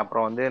இருந்தீங்க.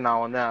 அப்புறம் வந்து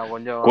நான் வந்து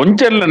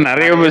கொஞ்சம் இல்ல,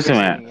 நிறைய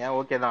பேசுவேன்.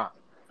 ஓகே தான்,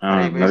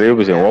 நிறைய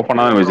பேசுவேன்.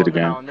 ஓப்பனா தான்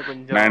பேசிருக்கேன். நான் வந்து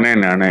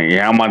கொஞ்சம் நான்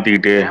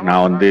ஏமாத்திக்கிட்டு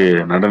நான் வந்து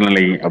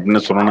நடுநிலை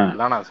அப்படின்னு சொன்னேன்.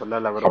 அப்படிலாம் நான்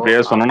சொல்லல ப்ரோ. அப்படியே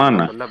சொன்னா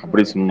என்ன?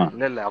 அப்படி சொன்னா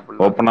இல்ல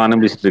ஓப்பனா தானே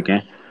பேசிட்டு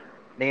இருக்கேன்.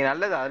 நீங்க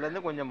நல்லது அதுல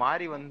இருந்து கொஞ்சம்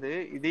மாறி வந்து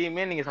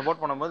இதையுமே நீங்க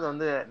சப்போர்ட் பண்ணும்போது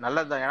வந்து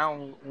நல்லதுதான். ஏன்னா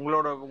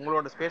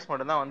உங்களோட ஸ்பேஸ்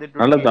மட்டும் தான்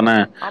வந்து நல்லது தானே.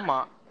 ஆமா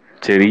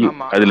சரி,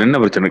 அதுல என்ன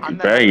பிரச்சனை?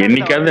 இப்ப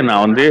என்னைக்காவது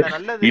நான் வந்து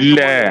இல்ல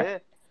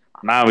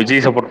நான்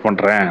விஜய் சப்போர்ட்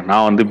பண்றேன்,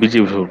 நான் வந்து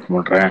பிஜேபி சப்போர்ட்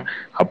பண்றேன்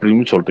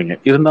அப்படின்னு சொல்றீங்க.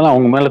 இருந்தாலும்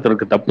அவங்க மேல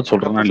இருக்க தப்பு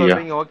சொல்றேன்னா இல்லையா?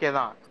 ஓகே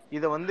தான்.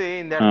 இத வந்து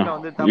இந்த இடத்துல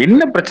வந்து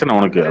என்ன பிரச்சனை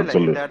உனக்கு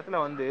சொல்லு. இந்த இடத்துல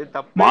வந்து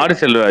மாரி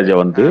செல்வராஜா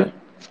வந்து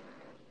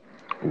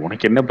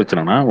உனக்கு என்ன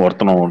பிரச்சனைனா,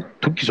 ஒருத்தனை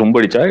தூக்கி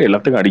சொம்படிச்சா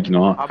எல்லாத்துக்கும்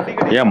அடிக்கணும்,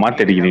 ஏன்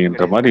மாத்தி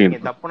அடிக்கிறீங்கன்ற மாதிரி.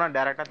 தப்புனா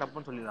டைரக்டா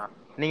தப்புன்னு சொல்லிடலாம்.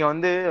 நீங்க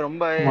வந்து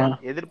ரொம்ப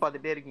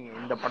எதிர்பார்த்துட்டே இருக்கீங்க,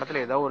 இந்த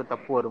படத்துல ஏதாவது ஒரு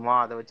தப்பு வருமா,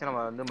 அதை வச்சு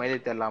நம்ம வந்து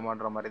மைலேஜ்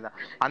தரலாமான்ற மாதிரி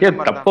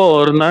தான். தப்பா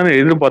வரும்னு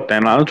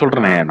எதிர்பார்த்தேன். நான்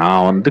சொல்றேனே,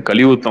 நான் வந்து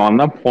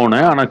கழிவுத்தலாம் தான்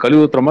போனேன். ஆனா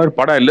கழிவுத்துற மாதிரி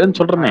படம் இல்லைன்னு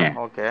சொல்றேனே.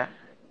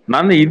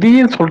 நான்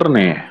இதையும்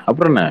சொல்றேனே.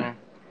 அப்புறம் என்ன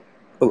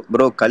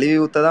ப்ரோ, கழுவி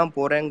ஊத்த தான்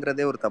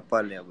போறேங்கிறதே ஒரு தப்பா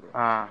இல்லையா ப்ரோ?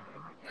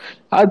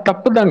 அது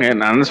தப்பு தாங்க.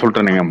 நான் என்ன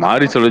சொல்றேன்,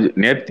 மாறி சொல்லு.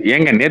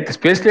 நேத்து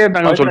ஸ்பேஸ்லயே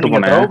தாங்க சொல்லிட்டு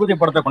போனேன். திரௌபதி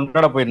படத்தை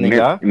கொண்டாட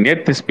போயிருந்தீங்க.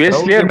 நேத்து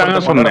ஸ்பேஸ்லயே தாங்க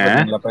சொன்னேன்.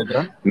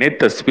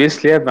 நேத்து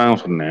ஸ்பேஸ்லயே தாங்க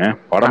சொன்னேன்.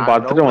 படம்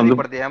பார்த்துட்டு வந்து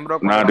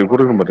நான்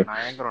கொடுக்க மாட்டேன்.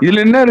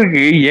 இதுல என்ன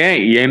இருக்கு? ஏன்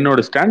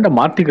என்னோட ஸ்டாண்ட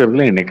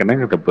மாத்திக்கிறதுல எனக்கு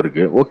என்னங்க தப்பு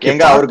இருக்கு? ஓகே,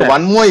 அவருக்கு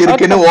வன்மம்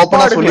இருக்குன்னு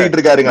ஓபனா சொல்லிட்டு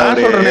இருக்காருங்க.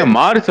 நான் சொல்றேன்,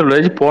 மாறி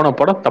செல்வராஜ் போன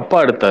படம்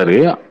தப்பா எடுத்தாரு.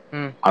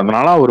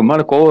 அதனால அவர்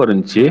மேல கோவம்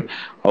இருந்துச்சு.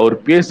 அவர்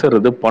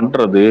பேசுறது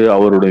பண்றது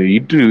அவரோட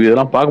இன்டர்வியூ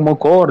இதெல்லாம்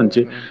பார்க்கும்போது கோவம்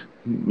இருந்துச்சு.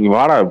 நீ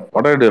வாடா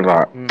படம் எடுறா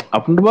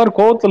அப்படின்ற மாதிரி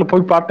கோவத்துல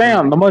போய் பார்த்தேன்.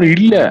 அந்த மாதிரி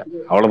இல்ல,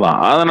 அவ்வளவுதான்.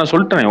 அதை நான்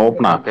சொல்லிட்டேன்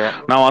ஓப்பனா.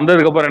 நான்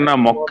வந்ததுக்கு அப்புறம் என்ன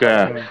மொக்க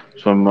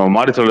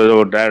மாறி சொல்றது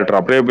ஒரு டைரக்டர்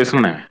அப்படியே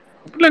பேசுனேன்?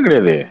 அப்படிலாம்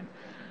கிடையாது.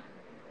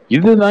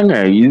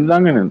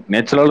 இதுதாங்க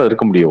நேச்சுரலா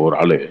இருக்க முடியும் ஒரு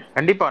ஆளு.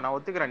 கண்டிப்பா நான்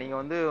ஒத்துக்கிறேன். நீங்க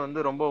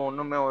வந்து ரொம்ப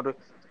ஒண்ணுமே ஒரு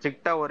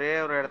ஸ்ட்ரிக்டா ஒரே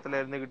ஒரு இடத்துல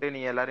இருந்துகிட்டு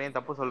நீங்க எல்லாரையும்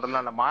தப்பு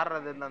சொல்றதுலாம் இல்ல.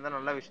 மாறுறதுல இருந்தா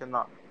நல்ல விஷயம்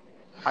தான்.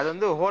 அது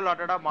வந்து ஹோல்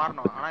ஹார்ட்டடா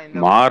மாறணும். ஆனா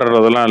இந்த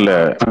மாறுறதெல்லாம் இல்ல.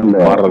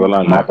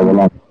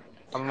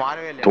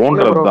 மாறவே இல்ல.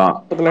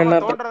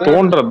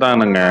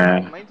 தோன்றதுதானுங்க.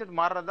 மைண்ட் செட்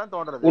மாறறதுதான்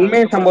தோன்றது.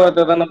 உண்மை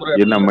சம்பவத்தை தான ப்ரோ.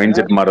 என்ன மைண்ட்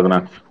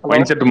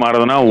செட்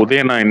மாறுதுன்னா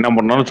உதயனா என்ன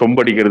பண்ணாலும்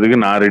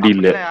சொம்படிக்கிறதுக்கு நான் ரெடி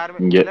இல்ல.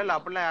 இங்க இல்ல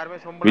அப்படிலாம் யாருமே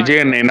சொம்ப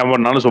விஜய் என்ன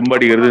பண்ணாலும்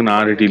சொம்படிக்கிறதுக்கு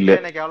நான் ரெடி இல்ல.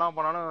 என்ன கேவலம்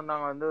பண்ணாலும்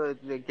நாங்க வந்து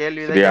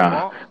கேள்விதான்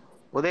கேட்போம்.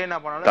 உதய என்ன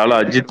பண்ணாலும்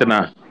தல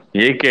அஜித்னா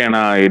ஏகேனா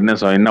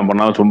என்ன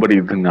பண்ணாலும்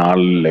சொம்படிக்கிறதுக்கு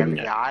ஆள் இல்லைங்க.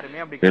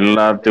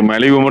 எல்லாத்து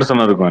மேலேயும்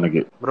விமர்சனம் இருக்கும்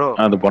எனக்கு.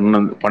 அது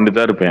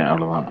பண்ணிதான் இருப்பேன்.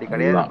 அவ்வளவுதான். அப்படி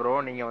கிடையாது ப்ரோ.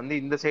 நீங்க வந்து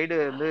இந்த சைடு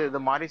வந்து இது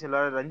மாறி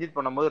செல்வ ரஞ்சித்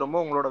பண்ணும்போது ரொம்ப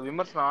உங்களோட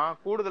விமர்சனம்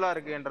கூடுதலா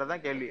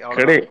இருக்குன்றதான் கேள்வி.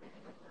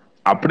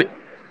 அப்படி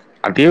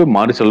அதே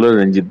மாறி செல்வ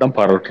ரஞ்சித் தான்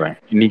பாராட்டுறேன்.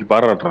 இன்னைக்கு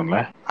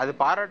பாராட்டுறேன்ல. அது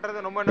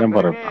பாராட்டுறது ரொம்ப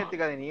பெருமையா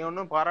ஏத்துக்காது. நீ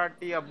ஒன்னும்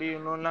பாராட்டி அப்படி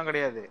ஒன்னும்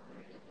கிடையாது.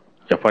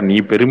 எப்ப நீ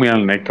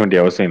பெருமையால நினைக்க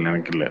வேண்டிய அவசியம்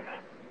இல்லை.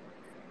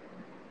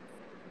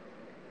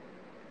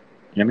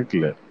 எனக்கு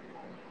இல்ல.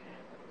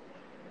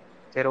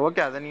 சரி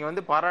ஓகே, அத நீங்க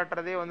வந்து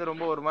பாராட்டுறதே வந்து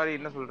ரொம்ப ஒரு மாதிரி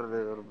என்ன சொல்றது,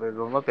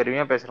 ரொம்ப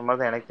பெருமையா பேசுற மாதிரி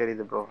தான் எனக்கு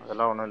தெரியுது ப்ரோ.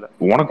 அதெல்லாம் ஒண்ணும் இல்ல.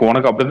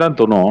 உனக்கு அப்படிதான்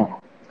தோணும்.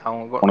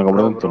 உனக்கு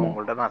அப்படிதான் தோணும்.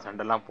 உங்கள்ட்ட நான்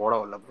சண்டை எல்லாம் போட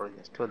வரல ப்ரோ.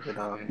 ஜஸ்ட்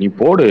வந்து நீ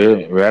போடு,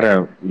 வேற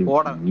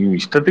நீ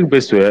இஷ்டத்துக்கு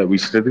பேசுவே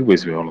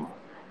அவ்வளவு.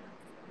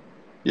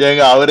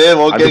 ஏங்க அவரே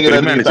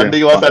ஓகேங்கறாரு,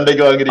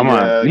 சண்டைக்கு வாங்குறீங்க.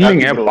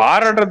 இல்லங்க,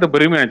 பாராட்டுறது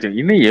பெருமை நினைச்சேன்.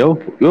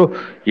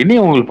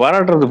 இன்னும் உங்களுக்கு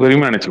பாராட்டுறது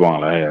பெருமை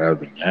நினைச்சுக்குவாங்களா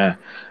யாராவதுங்க?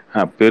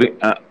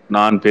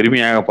 நான்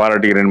பெருமையாக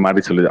பாராட்டுகிறேன்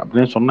மாதிரி சொல்லுது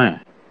அப்படின்னு சொன்னேன்.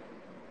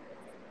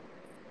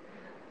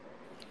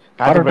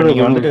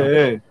 நீங்க வந்துட்டு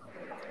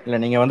இல்ல,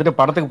 நீங்க வந்துட்டு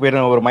படத்துக்கு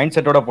போயிரு ஒரு மைண்ட்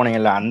செட்டோட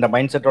போனீங்கல்ல, அந்த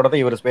மைண்ட் செட்டோட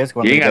தான் இவர்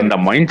ஸ்பேஸ்க்கு வந்தீங்க. அந்த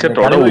மைண்ட்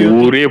செட்டோட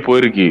ஊரே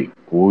போயிருக்கு.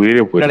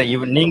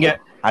 நீங்க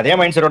அதே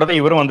மைண்ட் செட்டோட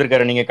தான் இவரும்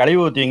வந்திருக்காரு. நீங்க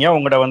கழிவு ஊத்தீங்க,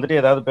 உங்கள்கிட்ட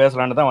வந்துட்டு ஏதாவது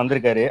பேசலான்னு தான்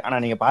வந்திருக்காரு.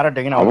 ஆனா நீங்க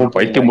பாராட்டுவீங்கன்னு அவன்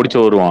பைத்தியம்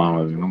முடிச்சு வருவான்.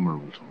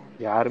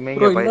 யாருமே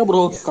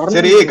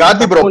சரி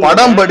கார்த்தி ப்ரோ,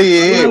 படம் படி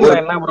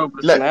என்ன ப்ரோ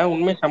பிரச்சனை?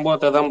 உண்மை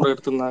சம்பவத்தை தான் ப்ரோ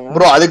எடுத்துட்டாங்க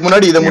ப்ரோ. அதுக்கு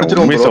முன்னாடி இத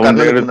முடிச்சிருவோம்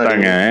ப்ரோ.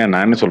 எடுத்தாங்க.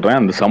 நான் என்ன சொல்றேன்,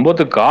 அந்த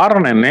சம்பவத்துக்கு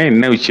காரணம்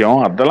என்ன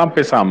விஷயம் அதெல்லாம்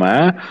பேசாம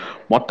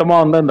மொத்தமா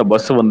வந்து அந்த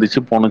பஸ்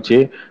வந்துச்சு போனுச்சு.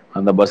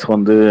 அந்த பஸ்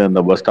வந்து அந்த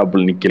பஸ்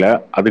ஸ்டாப்ல நிக்கல,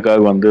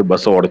 அதுக்காக வந்து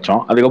பஸ்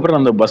உடைச்சோம். அதுக்கப்புறம்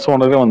அந்த பஸ்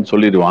ஓனரே வந்து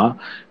சொல்லிடுவான்,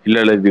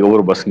 இல்ல இதுக்கு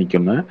ஒரு பஸ்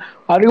நிக்கும்னு.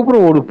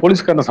 அதுக்கப்புறம் ஒரு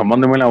போலீஸ்காரன்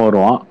சம்பந்தமே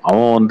வருவான்.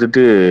 அவன்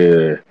வந்துட்டு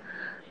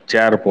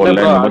சேர் இல்ல போடல,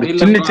 ப்ரோ இந்த அது மாதிரி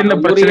இல்ல சின்ன ப்ரோ, சின்ன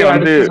அந்த பிரச்சனை ஊரையே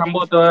வந்து அடிச்ச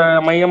சம்பவத்தை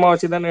மையமா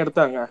வச்சுதானே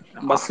எடுத்தாங்க.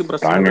 பஸ்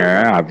பிரச்சனை தாங்க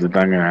தானே.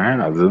 அதுதாங்க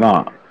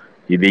அதுதான்.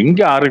 இது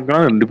எங்க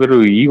ஆரம்பிக்கும், 2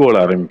 பேரும் ஈகோல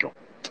ஆரம்பிக்கும்.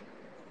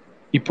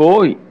 இப்போ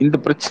இந்த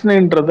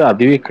பிரச்சனைன்றது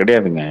அதுவே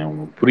கிடையாதுங்க.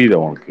 உங்களுக்கு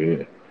புரியுதா உங்களுக்கு?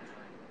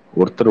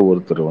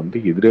 ஒருத்தர் வந்து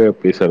எதிரே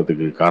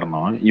பேசுறதுக்கு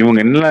காரணம் இவங்க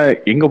என்ன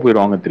எங்க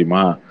போயிடுவாங்க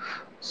தெரியுமா?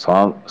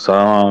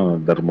 சனாதன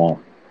தர்மம்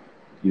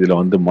இதுல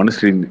வந்து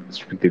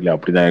மனுஸ்மிருதியில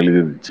அப்படிதான்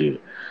எழுதிருந்துச்சு,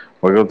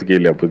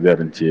 பகவத்கீதையில அப்படிதான்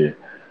இருந்துச்சு,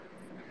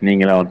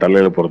 நீங்களாம்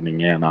தலையில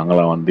பிறந்தீங்க,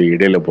 நாங்களாம் வந்து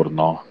இடையில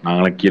பிறந்தோம்,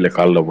 நாங்களாம் கீழே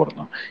காலில்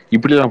பிறந்தோம்,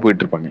 இப்படிலாம்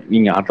போயிட்டு இருப்பாங்க.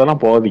 நீங்க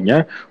அதெல்லாம் போகாதீங்க.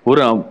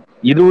 ஒரு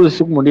 20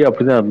 வருஷத்துக்கு முன்னாடி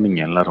அப்படிதான்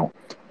இருந்தீங்க எல்லாரும்.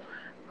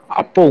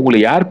 அப்போ உங்களை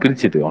யார்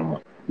பிரிச்சது? அவங்க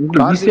உங்களுக்கு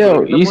கார்த்தி ஈஸியா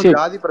ப்ரோ, இன்னமும் ஈஸியா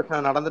ஜாதி பிரச்சனை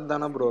நடந்துட்டு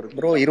தானே ப்ரோ இருக்கு.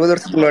 ப்ரோ 20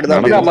 வருஷத்துக்கு முன்னாடி தான்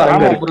அப்படி ஆமா இருந்துச்சு.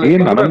 நடந்ததுதாங்க ஆமா ப்ரோ, இருக்கு,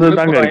 இப்ப கூட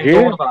நடந்ததுதாங்க திருப்பூர் இருக்கு.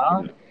 எங்க ஊர்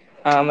தான்.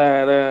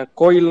 அந்த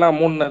கோயில்லாம்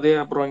மூடினது,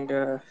 அப்புறம் இங்க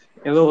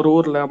ஏதோ ஒரு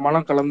ஊர்ல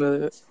மனம்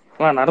கலந்தது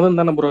நடந்து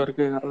தானே ப்ரோ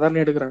இருக்கு.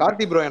 அதானே எடுக்கிறாங்க.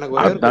 கார்த்தி ப்ரோ, எனக்கு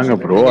ஒரே ஒரு அதாங்க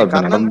கொஸ்டின். ப்ரோ, நீங்க அது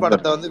கர்ணன் நடந்துதான் படத்தை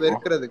இருக்கு வந்து ப்ரோ.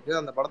 வெறுக்கிறதுக்கு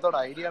அந்த படத்தோட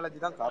ஐடியாலஜி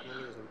தான் காரணம்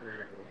நீங்க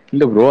சொல்றீங்களா ப்ரோ?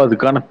 இல்ல ப்ரோ,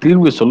 அதுக்கான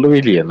தீர்வு சொல்லவே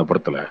இல்லையே அந்த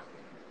படத்துல.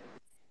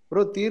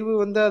 ப்ரோ தீர்வு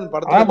வந்து அந்த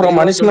படத்துல அதான் ப்ரோ,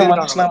 தெளிவா மனுஷனா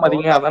சொல்லியிருக்காங்கல்ல மனுஷனா ப்ரோ.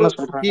 மதிங்க தப்பு அதானே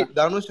சொல்றாங்க.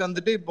 தனுஷ்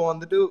வந்துட்டு இப்போ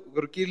வந்துட்டு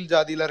ஒரு கீழ்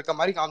ஜாதியில இருக்க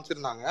மாதிரி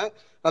காமிச்சிருந்தாங்க.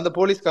 அந்த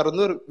போலீஸ்கார்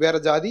வந்து ஒரு வேற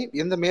ஜாதி,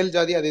 எந்த மேல்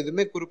ஜாதி அது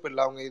எதுவுமே குறிப்பு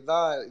இல்லை, அவங்க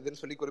இதுதான்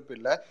இதுன்னு சொல்லி குறிப்பு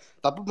இல்லை.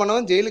 தப்பு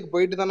பண்ணவன் ஜெயிலுக்கு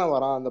போயிட்டு தானே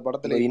வரான் அந்த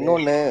படத்துலயுமே.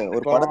 இன்னொன்னு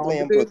ஒரு இப்போ அவன் படத்துல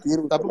ஏன் வந்துட்டு ப்ரோ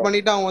தீர்வு தப்பு சொல்லணும்?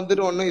 பண்ணிட்டு அவன்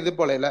வந்துட்டு ஒன்னும் இது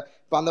போல இல்ல.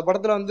 இப்ப அந்த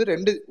படத்துல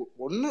வந்து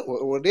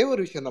ஒரே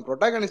ஒரு விஷயம் தான்,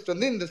 ப்ரொட்டாகனிஸ்ட்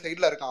வந்து இந்த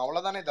சைட்ல இருக்கான்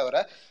அவ்வளவுதானே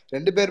தவிர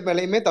 2 பேர்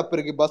மேலயுமே தப்பு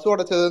இருக்கு. பஸ்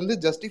உடைச்சது வந்து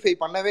ஜஸ்டிஃபை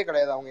பண்ணவே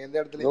கிடையாது அவங்க எந்த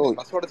இடத்துலயுமே.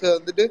 பஸ் உடைச்சது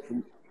வந்துட்டு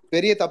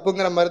பெரிய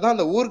தப்புங்கிற மாதிரி தான்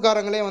அந்த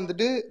ஊர்க்காரங்களே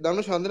வந்துட்டு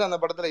தனுஷ் வந்துட்டு அந்த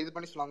படத்துல இது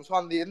பண்ணி சொல்லுவாங்க. சோ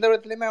அந்த எந்த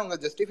இடத்துலயுமே அவங்க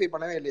ஜஸ்டிஃபை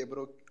பண்ணவே இல்லையே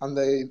ப்ரோ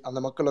அந்த அந்த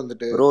மக்கள்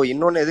வந்துட்டு. ப்ரோ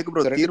இன்னொன்னு எதுக்கு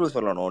ப்ரோ தீர்வு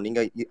சொல்லணும்? நீங்க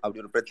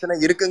அப்படி ஒரு பிரச்சனை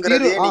தீர்வு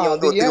இருக்குங்கிறதே நீங்க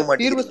வந்து அது ஒத்துக்க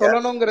ஏன் தீர்வு மாட்டேங்கிறீங்க.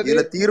 சொல்லணுங்கிறது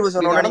இதுல தீர்வு இப்படி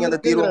சொன்னோம்னா நீங்க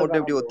அந்த தீர்வை மட்டும்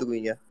நடந்திருக்குங்கிறது எப்படி ப்ரோ.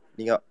 ஒத்துக்குவீங்க?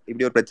 நீங்க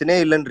இப்படி ஒரு பிரச்சனையே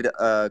இல்லைன்ற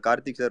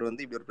கார்த்திக் சார்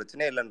வந்து இப்படி ஒரு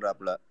பிரச்சனையே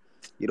இல்லைன்றாப்ல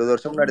 20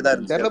 வருஷம் முன்னாடி தான்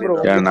இருந்துச்சு தெரியல ப்ரோ,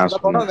 அப்படின்றாப்ல. உங்களுக்கு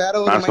அந்த படம் வேற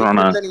ஒரு மைண்ட்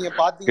சொன்னா செட்ல நீங்க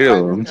பாத்தீங்களா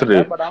ஒரு என்னன்னு நிமிஷம்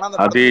தெரியல. பட் ஆனா அந்த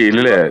அது படத்துல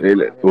இல்ல தெளிவா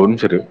இல்ல சொல்லியிருக்காங்க. ஒரு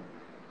நிமிஷம்.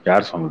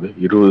 யார் சொன்னது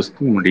 20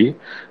 வருஷத்துக்கு முன்னாடி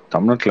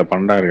தமிழ்நாட்டுல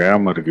 12,000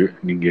 கிராமம் இருக்கு,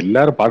 நீங்க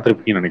எல்லாரும்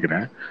பார்த்துருப்பீங்கன்னு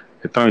நினைக்கிறேன்.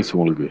 எத்தனை வயசு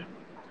உங்களுக்கு?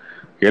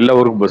 எல்லா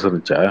ஊருக்கும் பஸ்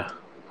இருந்துச்சா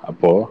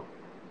அப்போ?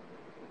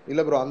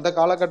 இல்ல ப்ரோ, அந்த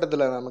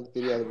காலகட்டத்துல நமக்கு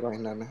தெரியாது ப்ரோ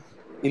என்னன்னு.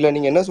 இல்ல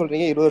நீங்க என்ன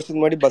சொல்றீங்க, 20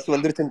 வருஷத்துக்கு முன்னாடி பஸ்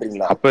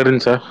வந்துருச்சுன்றீங்களா? அப்ப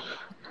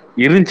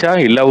இருந்துச்சா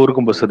எல்லா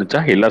ஊருக்கும் பஸ்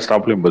இருந்துச்சா? எல்லா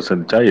ஸ்டாப்லயும் பஸ்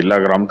இருந்துச்சா? எல்லா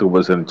கிராமத்துக்கும்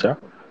பஸ் இருந்துச்சா?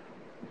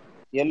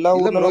 எல்லா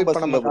இல்ல ப்ரோ, ஊர்லலாம் இப்ப பஸ்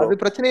இல்ல நமக்கு ப்ரோ. அது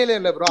பிரச்சனையே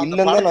இல்ல ப்ரோ. அந்த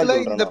இல்லன்னு தான் நான் படத்துல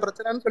சொல்றேன் இந்த நான்.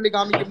 பிரச்சனைன்னு சொல்லி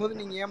காமிக்கும் போது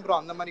நீங்க ஏன் ப்ரோ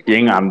அந்த மாதிரி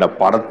ஏங்க கொண்டு அந்த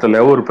போறீங்க?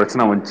 படத்துல ஒரு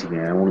பிரச்சனை வந்துச்சுங்க,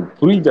 உங்களுக்கு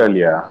புரியுதா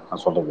இல்லையா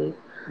நான் சொல்றது?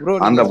 ப்ரோ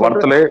அந்த நீங்க சொல்ற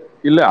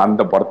படத்துல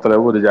அந்த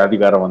படத்துல ஒரு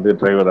ஜாதிகாரன் வந்து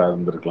டிரைவரா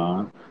இருந்திருக்கலாம்,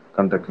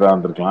 கண்டக்டரா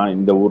இருந்திருக்கலாம்,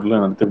 இந்த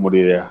ஊர்ல நடத்த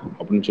முடியாது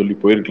அப்படின்னு சொல்லி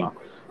போயிருக்கலாம்.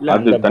 இல்ல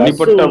அது அந்த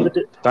பஸ்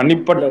வந்துட்டு இல்ல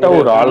தனிப்பட்ட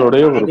ஒரு அது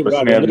ஆளுடைய ஒரு அது bro, அது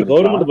பிரச்சனையா வந்துட்டு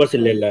இருந்திருக்கலாம். கவர்மெண்ட் பஸ்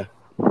இல்ல.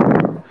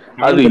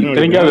 அது நானும்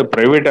திருநெல்வேலி இத்தனைக்கும் தான். அது அது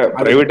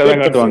பிரைவேட்டா தான் ஸ்டேட்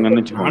பஸ். காட்டுவாங்கன்னு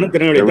வச்சுக்கோங்க. நானும்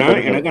திருநெல்வேலி பிரைவேட்டா தான்.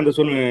 தான் எனக்கு காட்டுவாங்க. அந்த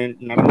சூழ்நிலை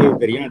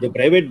நடந்தது தெரியும். அது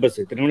பிரைவேட் பஸ்.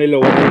 திருநெல்வேலியில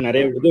ஓடுறது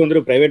நிறைய இது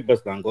வந்து பிரைவேட்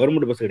பஸ் தான்,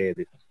 கவர்மெண்ட் பஸ்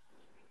கிடையாது.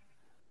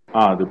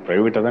 அது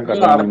பிரைவேட்டா தான்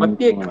இல்ல அதை காட்டுவாங்கன்னு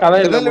பத்தி வச்சுக்கோங்களேன்.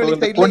 கதை இல்ல ப்ரோ. திருநெல்வேலி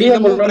இந்த சைட்ல இன்னமும்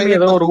கொடியம்பலம்னு பிரைவேட்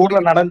ஏதோ பஸ் ஒரு ஊர்ல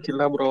ஓடிட்டு நடந்துச்சு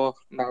இல்ல ப்ரோ,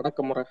 இந்த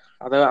அடக்குமுறை.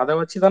 அதை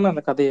வச்சுதானே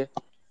அந்த கதையை,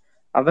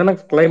 அதானே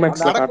அந்த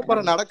கிளைமேக்ஸ்ல அடக்குமுறை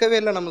காட்டுறாங்க. நடக்கவே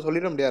இல்லை நம்ம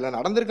சொல்லிட முடியாது.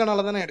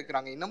 நடந்திருக்கனால தானே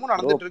எடுக்கிறாங்க, இன்னமும் ப்ரோ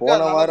நடந்துட்டு இருக்கு. போன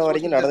அதனால வாரம் அது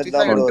வரைக்கும் சோஷியல் நடந்துட்டு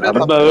ஜஸ்டிஸா தான் ப்ரோ எடுக்கிறது இருக்கு.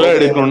 தப்பு நடந்ததெல்லாம் கிடையாது. போதைய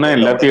எடுக்கணும்னா பொருட்கள்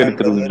எல்லாத்தையும் அவ்வளவுதான்றது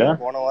எடுத்துருவீங்களா?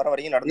 போன வாரம்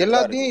வரைக்கும் நடந்துட்டு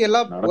தான் இருக்கு.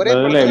 எல்லாத்தையும் ஒரே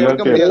நடந்ததுல படத்துல எடுக்க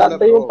எல்லாத்தையும் முடியாதுல்ல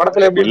ப்ரோ. எல்லாத்தையும்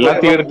படத்துல எப்படி ப்ரோ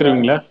எல்லாத்தையும் சொல்ல முடியும்?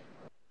 எடுத்துருவீங்களா?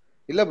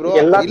 இல்ல ப்ரோ,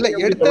 இல்ல எல்லாத்தையும்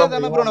எப்படி சொல்ல எடுத்தா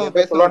தானே முடியும்? ப்ரோ அது நம்ம எதை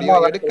பேச சொல்லணுமோ முடியும்.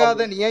 அதானே சொல்ல எடுக்காத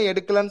முடியும். நீ ஏன்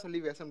எடுக்கலன்னு சொல்லி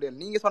பேச முடியாது.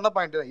 நீங்க சொன்ன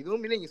பாயிண்ட் தான்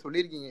இதுவும் நீங்க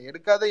சொல்லியிருக்கீங்க.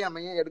 எடுக்காத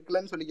நம்ம ஏன்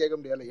எடுக்கலன்னு சொல்லி கேட்க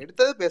முடியாது.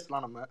 எடுத்தது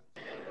பேசலாம் நம்ம.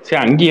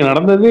 சரி, அங்கேயே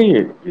நடந்தது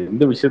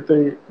எந்த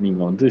விஷயத்த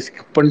நீங்க வந்து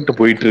ஸ்கிப் பண்ணிட்டு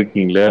போயிட்டு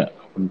இருக்கீங்களே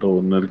அப்படின்ற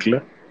ஒண்ணு இருக்குல்ல.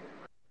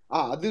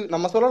 அது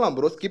நம்ம சொல்லலாம்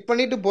ப்ரோ, ஸ்கிப்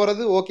பண்ணிட்டு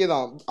போறது ஓகே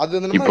தான்.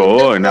 அது நம்ம இப்போ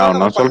இன்டென்ஷனலா நம்ம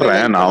நான் பண்ணல.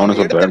 சொல்றேன், இப்ப நான் நம்ம ஒண்ணு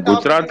எடுத்த சொல்றேன்.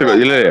 குஜராத்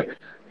டாபிக்கும் இல்ல அதுதான்.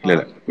 இல்ல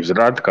இல்ல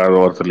குஜராத்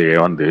கலவரத்திலேயே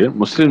வந்து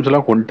முஸ்லிம்ஸ்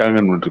எல்லாம்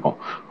கொண்டுட்டாங்கன்னு இருக்கோம்.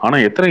 ஆனா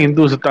எத்தனை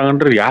இந்து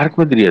செத்தாங்கன்றது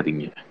யாருக்குமே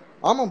தெரியாதுங்க.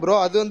 ஆமா ப்ரோ,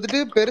 அது வந்துட்டு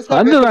பெருசா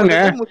அதுதாங்க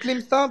பேசப்பட்டது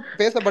முஸ்லிம்ஸ் தான்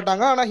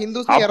பேசப்பட்டாங்க. ஆனா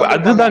ஹிந்துஸும்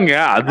இறந்திருப்பாங்க.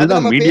 அது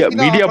அதுதான் நம்ம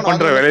பேசிதான் மீடியா ஆகணும்.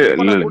 பண்ற அது நம்ம வேலை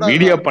ஸ்கிப் பண்ண இல்ல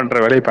மீடியா கூடாதுதான்.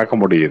 பண்ற வேலையை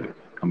பார்க்க முடியுது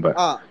நம்ம.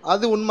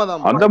 அது உண்மைதான்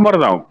ப்ரோ. அந்த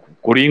மாதிரிதான்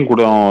கொடியும்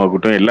கூட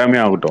ஆகட்டும், எல்லாமே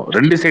ஆகட்டும்,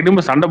 2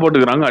 சைடுமே சண்டை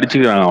போட்டுக்கிறாங்க,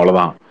 அடிச்சுக்கிறாங்க,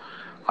 அவ்வளவுதான்.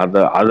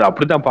 அது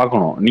அப்படித்தான்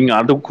பார்க்கணும். நீங்க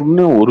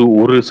அதுக்குன்னு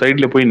ஒரு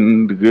சைடுல போய்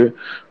நின்றுக்கு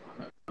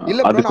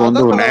இல்ல ப்ரோ, அதுக்கு நான் வந்து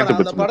அதான் ஒரு சொல்ல நியாயத்தை வரேன்.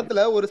 அந்த படுத்த முடியும்.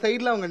 படத்துல ஒரு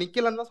சைடுல அவங்க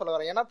நிக்கலன்னு தான் சொல்ல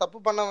வரேன். ஏன்னா தப்பு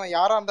பண்ணவன்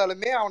யாரா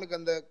இருந்தாலுமே அவனுக்கு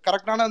அந்த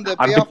கரெக்டான அந்த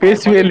பே அது ஆஃப் அவன்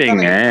பேசவே பண்ணிட்டு தானே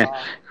இல்லைங்க.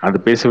 இருக்கான். அது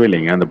பேசவே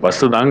இல்லைங்க. அந்த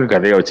பஸ் தாங்க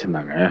கதையா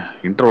வச்சிருந்தாங்க.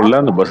 இன்ட்ரோல்ல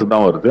அந்த பஸ்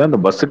தான் வருது. அந்த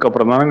பஸ்ஸுக்கு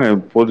அப்புறம் தானங்க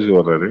போலீஸ்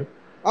வர்றாரு.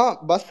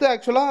 பஸ்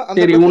ஆக்சுவலா அந்த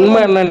சரி, பிரச்சனை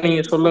உண்மை எல்லாம் என்ன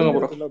நீங்க சொல்லுங்க ப்ரோ.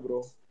 முடிஞ்சிருச்சுல ப்ரோ.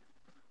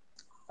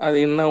 அது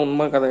என்ன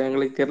உண்மை கதை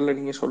எங்களுக்கு தெரியல,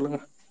 நீங்க சொல்லுங்க.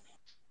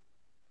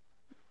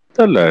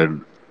 தெரியல.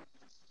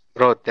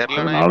 ப்ரோ அது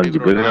தெரிலனா எப்படி 4-5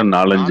 ப்ரோ? பேர்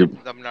 4-5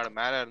 நார்த் தமிழ்நாடு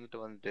மேல இருந்துட்டு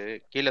வந்துட்டு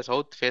கீழே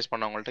சவுத் ஃபேஸ்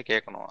பண்ணவங்கள்ட்ட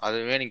கேட்கணும்.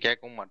 அதுவே நீங்க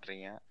கேட்கவும்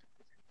மாட்டீங்க.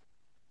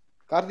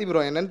 கார்த்தி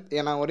ப்ரோ,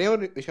 என்னன்னு நான் ஒரே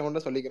ஒரு விஷயம்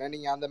மட்டும் சொல்லிக்கிறேன்.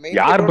 நீங்க அந்த மெயின்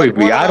யார் செட்டோட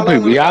போனனால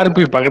உங்களுக்கு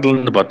போய் பக்கத்துல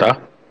இருந்து பார்த்தா?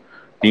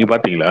 நீங்க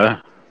பாத்தீங்களா?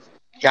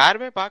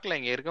 யாருமே பார்க்கல,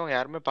 இங்க இருக்கவங்க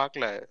யாருமே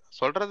பார்க்கல.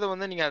 சொல்றது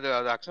வந்து நீங்க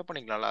அதை அக்செப்ட்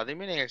பண்ணிக்கலாம்ல.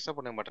 அதையுமே நீங்க அக்செப்ட்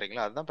பண்ண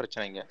மாட்டீங்களா? அதுதான்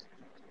பிரச்சனைங்க.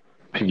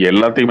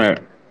 எல்லாத்தையுமே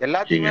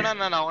எல்லாத்தையுமே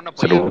நான் ஒன்னும்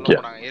சரி பொய்யா சொல்ல ஓகே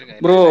போறாங்க. இருங்க,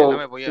 இல்ல ப்ரோ இல்ல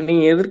எல்லாமே பொய்யா.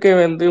 நீங்க எதிர்க்க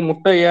வந்து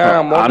முட்டையா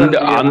அந்த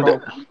மோகன்ஜியா அந்த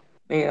ப்ரோ?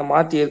 நீங்க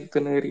மாத்தி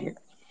எதிர்த்துனுறீங்க.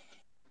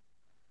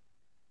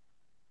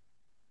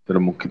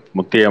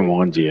 முத்தையா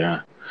மோகன்ஜியா?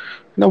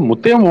 இல்ல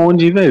முத்தையா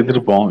மோகன்ஜி தான்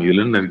எதிர்ப்போம்.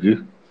 இதுல என்ன இருக்கு?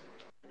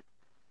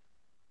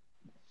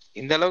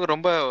 இந்த அளவுக்கு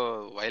ரொம்ப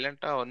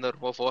வயலண்டா வந்து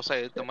ரொம்ப ஃபோர்ஸா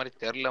எதிர்த்த மாதிரி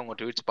தெரியல உங்க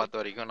ட்வீட்ஸ் பார்த்த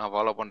வரைக்கும், நான்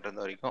ஃபாலோ பண்றது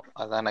வரைக்கும்.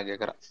 அதான் நான்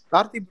கேக்குறேன்.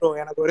 கார்த்திக் ப்ரோ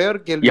எனக்கு ஒரே ஒரு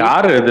கேள்வி,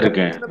 யாரு இந்த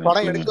எதிர்க்கேன் பிரச்சனை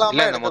படம் சொல்லுங்க. எடுக்கலாமா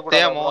இல்ல இந்த எடுக்க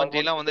முத்தையா கூடாதா ப்ரோ?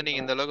 மோகன்ஜி எல்லாம் வந்து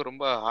நீங்க இந்த அளவுக்கு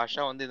ரொம்ப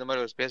ஹாஷா வந்து இந்த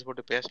மாதிரி ஒரு ஸ்பேஸ்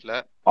போட்டு பேசல.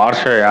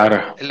 ஆர்ஷா யாரு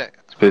இல்ல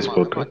ஸ்பேஸ் ஆமா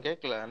போட்டு? ஆமா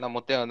கேட்கல. நான்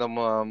முத்தையா அந்த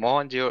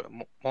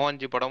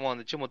மோகன்ஜி படமும்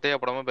வந்துச்சு, முத்தையா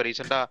படமும் இப்ப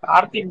ரீசெண்டா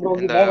கார்த்திக்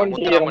ப்ரோக்கு இந்த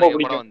மோகன்ஜியை ரொம்ப முத்துராமலிங்க படம்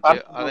பிடிக்கும். வந்துச்சு.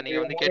 கார்த்திக் அதை நீங்க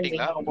ப்ரோக்கு வந்து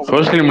கேட்டீங்களா? மோகன்ஜினா ரொம்ப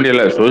சோசியல்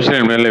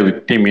பிடிக்கும். மீடியால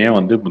விக்டிமே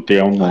வந்து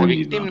முத்தையாவும் அது மோகன்ஜி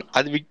விக்டிம், தான்.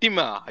 அது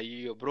விக்டிமா?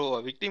 ஐயோ ப்ரோ,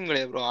 விக்டிம்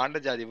கிடையாது ப்ரோ, ஆண்ட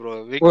ஜாதி ப்ரோ.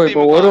 ப்ரோ இப்போ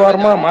விக்டிமுக்கும் ஒரு ஆண்ட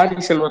வாரமா ஜாதி,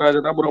 மாரி செல்வராஜ்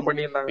தான் ப்ரோ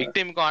பண்ணியிருந்தாங்க.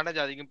 விக்டிமுக்கும் ஆண்ட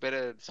ஜாதிக்கும் பேரு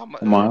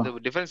ஆமா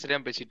இது டிஃபரன்ஸ்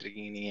தெரியாம பேசிட்டு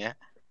இருக்கீங்க நீங்க.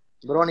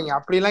 ப்ரோ நீங்க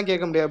அப்படி எல்லாம்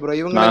கேட்க முடியாது ப்ரோ.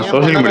 இவங்களை நான் ஏன்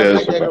சோசியல் மீடியாவில்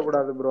பண்ணாதெல்லாம் கேட்க சொல்றேன்.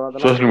 கூடாது ப்ரோ.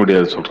 அதெல்லாம் சோசியல்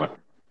மீடியாவில் சொல்றேன்.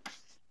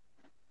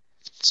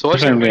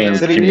 சோசியல் மீடியா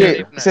சரி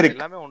சரி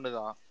எல்லாமே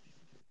ஒண்ணுதான்.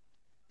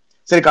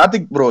 சரி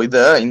கார்த்திக் ப்ரோ,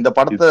 இந்த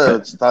படத்தை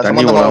தண்ணி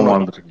சம்பந்தமா உழாம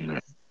வாழ்ந்துருக்கீங்க.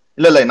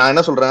 இல்ல நான்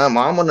என்ன சொல்றேன்,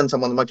 மாமன்னன்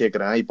சம்பந்தமா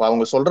கேக்குறேன். இப்ப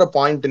அவங்க சொல்ற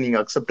பாயிண்ட் நீங்க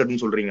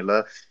அக்செப்டட்னு சொல்றீங்கல்ல.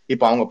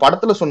 இப்ப அவங்க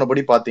படத்துல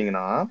சொன்னபடி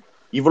பாத்தீங்கன்னா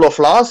இவ்வளவு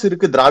ஃபிளாஸ்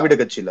இருக்கு திராவிட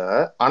கட்சியில,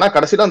 ஆனா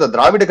கடைசியில அந்த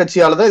திராவிட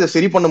கட்சியாலதான் இதை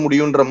சரி பண்ண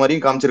முடியும்ன்ற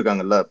மாதிரியும்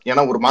காமிச்சிருக்காங்கல்ல.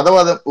 ஏன்னா ஒரு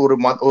மதவாத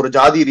ஒரு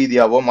ஜாதி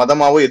ரீதியாவோ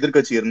மதமாவோ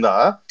எதிர்கட்சி இருந்தா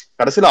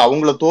கடைசியில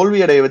அவங்கள தோல்வி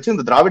அடைய வச்சு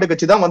இந்த திராவிட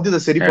கட்சி தான் வந்து இதை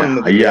சரி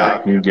பண்ணுது ஐயா, இல்லையா?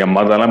 இங்க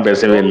மதெல்லாம்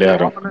பேசவே இல்லை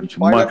யாரும்.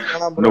 சும்மா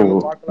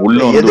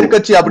உள்ள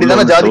எதிர்கட்சி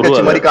அப்படிதானே ஜாதி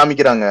கட்சி மாதிரி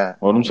காமிக்கிறாங்க.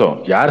 ஒரு நிமிஷம்,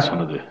 யார்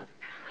சொன்னது?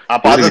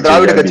 அப்ப அது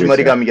திராவிட கட்சி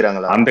மாதிரி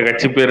காமிக்கிறாங்களா? அந்த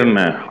கட்சி பேர்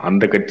என்ன?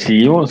 அந்த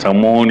கட்சியும்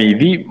சமூக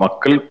நீதி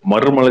மக்கள்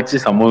மறுமலர்ச்சி,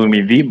 சமூக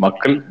நீதி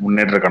மக்கள்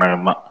முன்னேற்ற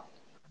கழகம் தான்.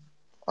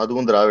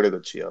 அதுவும் திராவிட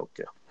கட்சியா?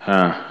 ஓகே,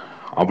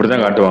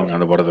 அப்படிதான் காட்டுவாங்க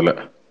அந்த படத்துல.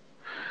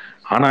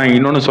 ஆனா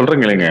இன்னொன்னு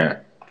சொல்றேங்க இல்லைங்க,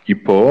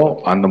 இப்போ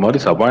அந்த மாதிரி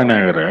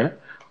சபாநாயகரை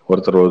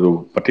ஒருத்தர் ஒரு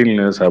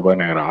பட்டியலின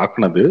சபாநாயகரை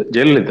ஆக்குனது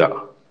ஜெயலலிதா.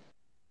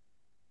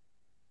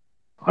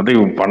 அது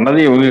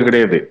பண்ணதே இவங்க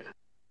கிடையாது.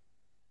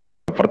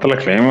 படத்துல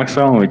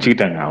கிளைமேக்ஸா அவங்க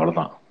வச்சுக்கிட்டாங்க,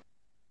 அவ்வளவுதான்.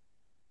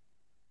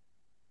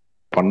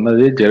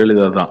 பண்ணதே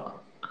ஜெயலலிதா தான்.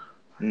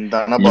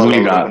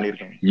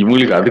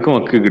 இவங்களுக்கு அதுக்கும்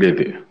வக்கு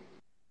கிடையாது.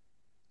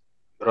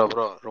 ப்ரோ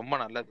ப்ரோ ரொம்ப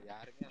நல்லது,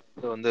 யாருமே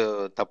வந்து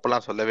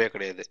தப்புலாம் சொல்லவே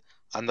கிடையாது.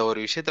 அந்த ஒரு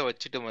விஷயத்த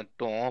வச்சுட்டு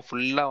மட்டும்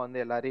ஃபுல்லா வந்து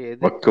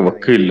எல்லாரையும்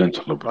வக்கு இல்லைன்னு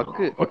சொல்ல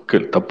வக்கு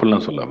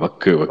தப்புலாம் சொல்ல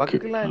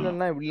வக்குலாம்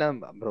இல்லைன்னா இப்படிலாம்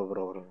ப்ரோ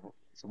ப்ரோ ப்ரோ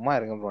சும்மா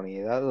இருங்க ப்ரோ. நீங்க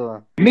ஏதாவது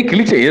என்ன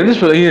கிழிச்ச எது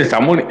சொல்றீங்க?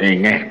 சமூக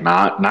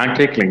நான்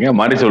கேட்கலைங்க,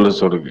 மாரி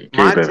சொல்லுங்க.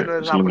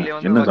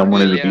 என்ன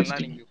சமூக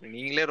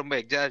நீங்களே ரொம்ப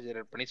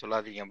எக்ஸாஜரேட் பண்ணி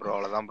சொல்லாதீங்க ப்ரோ,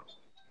 அவ்வளவுதான் ப்ரோ.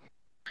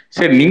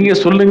 சரி நீங்க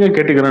சொல்லுங்க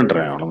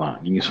கேட்டுக்கிறேன்றேன், அவ்வளவுதான்.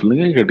 நீங்க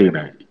சொல்லுங்க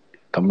கேட்டுக்கிறேன்.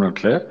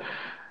 தமிழ்நாட்டுல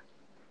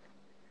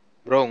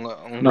ப்ரோ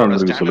உங்களோட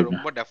ஸ்டாண்ட்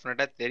ரொம்ப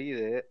டெஃபினட்டா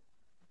தெரியுது,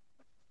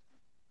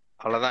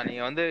 அவ்வளவுதான்.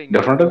 நீங்க வந்து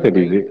டெஃபினட்டா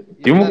தெரியுது.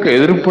 திமுக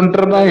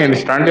எதிர்ப்புன்றதா என்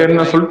ஸ்டாண்ட்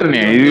என்ன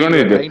சொல்லிட்டேன்.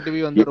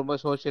 இது வந்து ரொம்ப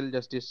சோஷியல்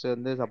ஜஸ்டிஸ்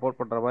வந்து சப்போர்ட்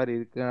பண்ற மாதிரி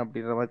இருக்கு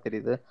அப்படின்ற மாதிரி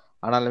தெரியுது.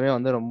 ஆனாலுமே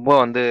வந்து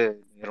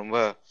ரொம்ப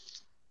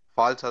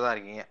ஃபால்ஸா தான்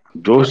இருக்கீங்க.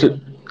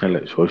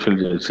 சோஷியல்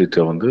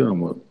ஜஸ்டிஸை வந்து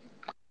நம்ம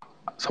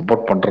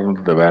சப்போர்ட்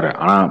பண்றது வேற,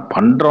 ஆனா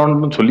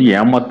பண்றோம்னு சொல்லி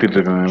ஏமாத்திட்டு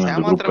இருக்காங்க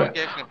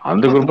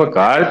அந்த குரூப்பை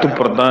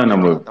காயத்துப்புறத்தான்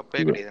நம்ம. தப்பே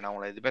கிடையாது, நான்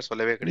உங்களை எதுவுமே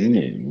சொல்லவே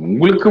கிடையாது.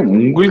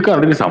 உங்களுக்கு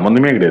அதுக்கு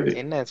சம்பந்தமே கிடையாது.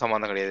 என்ன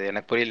சம்பந்தம் கிடையாது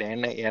எனக்கு புரியல.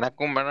 என்ன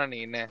எனக்கும் வேணா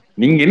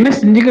நீங்க என்ன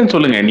செஞ்சீங்கன்னு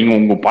சொல்லுங்க. நீங்க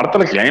உங்க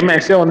படத்துல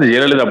கிளைமேக்ஸே வந்து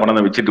ஜெயலலிதா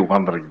படம் வச்சுட்டு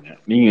உட்காந்துருக்கீங்க.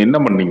 நீங்க என்ன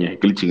பண்ணீங்க?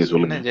 கிழிச்சிங்க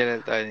சொல்லுங்க.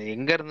 ஜெயலலிதா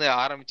எங்க இருந்து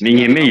ஆரம்பிச்சு?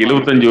 நீங்க என்ன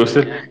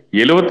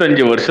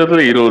 75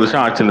 வருஷத்துல 20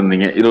 வருஷம் ஆட்சியில்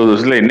இருந்தீங்க. 20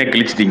 வருஷத்துல என்ன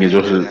கிழிச்சிட்டீங்க?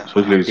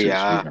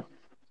 சோசியலிஸ்ட்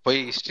போய்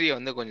ஹிஸ்டரிய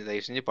வந்து கொஞ்சம்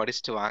தயவு செஞ்சு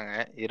படிச்சுட்டு வாங்க.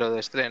 20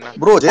 வருஷத்துல என்ன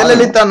ப்ரோ?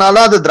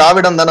 ஜெயலலிதானால அது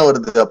திராவிடம் தானே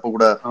வருது அப்ப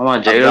கூட. ஆமா,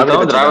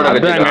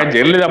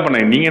 ஜெயலலிதா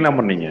பண்ண நீங்க என்ன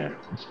பண்ணீங்க?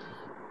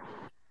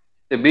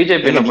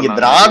 பிஜேபி நீங்க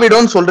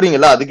திராவிடம்னு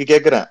சொல்றீங்கல்ல, அதுக்கு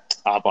கேக்குறேன்.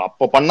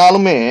 அப்ப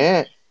பண்ணாலுமே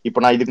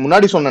இப்ப நான் இதுக்கு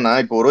முன்னாடி சொன்னேன்னா,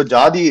 இப்போ ஒரு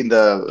ஜாதி இந்த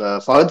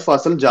ஃபஹத்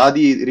ஃபாசில்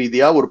ஜாதி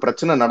ரீதியா ஒரு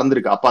பிரச்சனை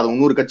நடந்திருக்கு. அப்ப அது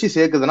இன்னொரு கட்சி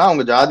சேர்க்குதுன்னா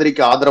அவங்க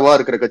ஜாதிக்கு ஆதரவா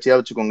இருக்கிற கட்சியா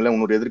வச்சுக்கோங்களேன்,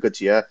 இன்னொரு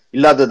எதிர்கட்சியா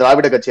இல்லாத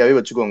திராவிட கட்சியாவே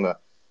வச்சுக்கோங்க.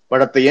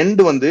 பட் அட்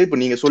எண்ட் வந்து இப்ப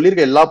நீங்க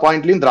சொல்லியிருக்க எல்லா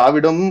பாயிண்ட்லயும்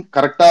திராவிடம்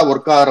கரெக்டா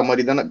ஒர்க் ஆகிற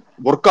மாதிரி தானே,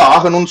 ஒர்க்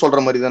ஆகணும்னு சொல்ற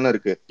மாதிரி தானே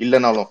இருக்கு.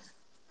 இல்லைனாலும்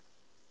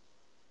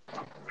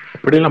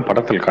இப்படியெல்லாம்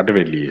படத்தில்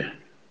காட்டவே இல்லையே.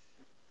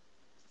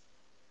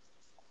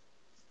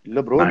 இல்ல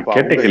ப்ரோ,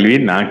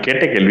 நான்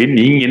கேட்ட கேள்வி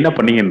நீங்க என்ன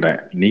பண்ணீங்கன்ற.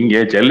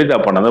 நீங்க ஜெயலலிதா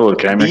பண்ணத ஒரு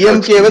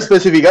டிஎம்கேவை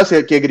ஸ்பெசிபிக்கா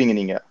கேக்குறீங்க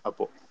நீங்க.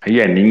 அப்போ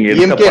ஐயா நீங்க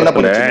என்ன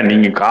படத்துல,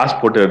 நீங்க காசு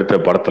போட்டு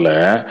எடுத்த படத்துல,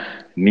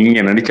 நீங்க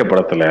நடிச்ச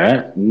படத்துல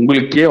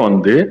உங்களுக்கே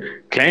வந்து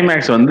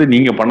கிளைமேக்ஸ் வந்து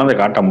நீங்க பண்ணதை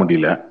காட்ட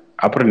முடியல.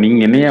 அப்புறம் நீங்க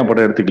என்னையா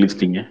படம் எடுத்து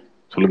கிழிச்சிட்டீங்க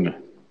சொல்லுங்க.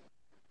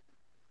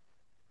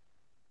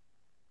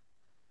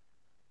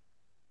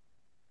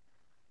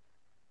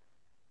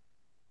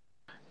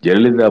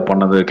 ஜெயலலிதா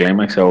பண்ணதை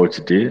கிளைமேக்ஸா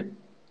வச்சுட்டு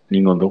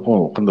நீங்க வந்து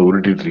உட்காந்து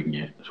உருட்டிட்டு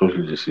இருக்கீங்க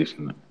சோசியல் ஜஸ்டிஸ்.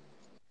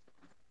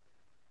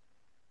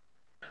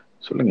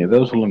 சொல்லுங்க,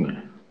 ஏதாவது சொல்லுங்க.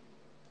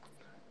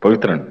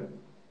 பவித்ரன்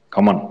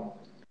கமான்.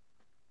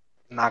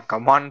 நான்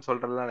கமான்னு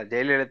சொல்றேன்ல,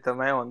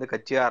 ஜெயலலிதாமே வந்து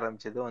கட்சி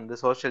ஆரம்பிச்சது வந்து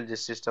சோசியல்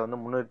ஜஸ்டிஸ வந்து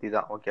முன்னிறுத்தி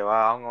தான். ஓகேவா?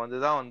 அவங்க வந்து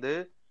தான் வந்து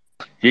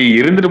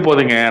இருந்துட்டு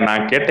போதுங்க.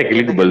 நான் கேட்ட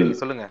கேள்விக்கு பதில்.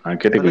 சொல்லுங்க. நான்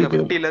கேட்ட சொல்லுங்க. கேள்விக்கு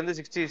பதில். 50ல இருந்து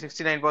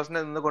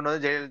 69% வந்து கொண்டு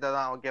வந்து ஜெயலலிதா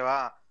தான். ஓகேவா?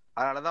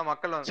 அதனாலதான்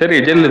மக்கள் வந்து சரி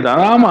ஜெயலலிதா.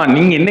 ஆமா,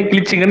 நீங்க என்ன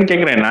கிழிச்சிங்கன்னு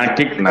கேக்குறேன். நான்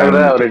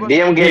கேக்குறது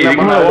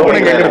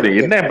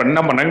என்ன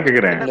பண்ணாங்கன்னு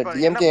கேக்குறேன். இல்ல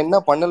டிஎம்கே என்ன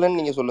பண்ணலன்னு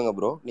நீங்க சொல்லுங்க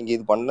ப்ரோ. நீங்க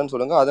இது பண்ணலன்னு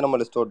சொல்லுங்க, அதை நம்ம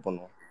லிஸ்ட் அவுட்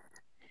பண்ணுவோம்.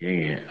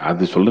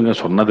 அது சொல்லுங்க,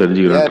 சொன்னா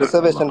தெரிஞ்சுக்கிறேன்.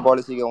 ரிசர்வேஷன்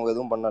பாலிசிக்கு அவங்க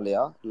எதுவும்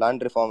பண்ணலையா?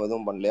 லேண்ட் ரிஃபார்ம்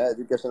எதுவும் பண்ணலையா?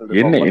 எஜுகேஷன்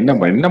என்ன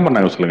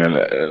பண்ணாங்க சொல்லுங்க.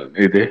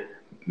 இது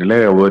நில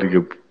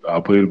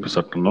அபகரிப்பு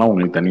சட்டம்லாம்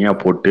உங்களுக்கு தனியா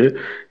போட்டு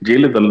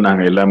ஜெயிலு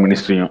தள்ளினாங்க எல்லா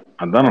மினிஸ்ட்ரியும்.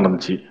 அதான்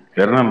நடந்துச்சு.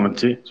 வேற என்ன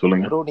நடந்துச்சு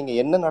சொல்லுங்க ப்ரோ. நீங்க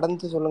என்ன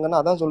நடந்துச்சு சொல்லுங்கன்னா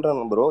அதான்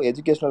சொல்றேன் ப்ரோ.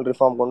 எஜுகேஷனல்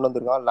ரிஃபார்ம் கொண்டு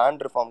வந்திருக்கான்,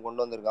 லேண்ட் ரிஃபார்ம்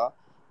கொண்டு வந்திருக்கான்,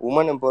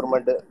 உமன்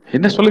எம்பவர்மெண்ட்.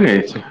 என்ன சொல்லுங்க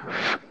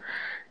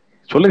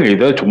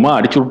இதை சும்மா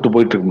அடிச்சு விட்டு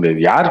போயிட்டு இருக்க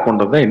முடியாது. யார்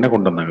கொண்டு வந்தா, என்ன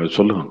கொண்டு வந்தாங்க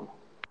சொல்லுங்க.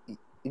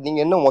 நீங்க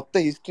என்ன மொத்த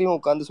ஹிஸ்டரியும்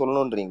உட்கார்ந்து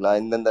சொல்லணும்ன்றீங்களா?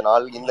 இந்த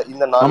நாள்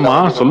இந்த நாள் ஆமா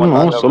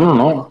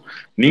சொல்லணும்.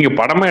 நீங்க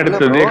படமா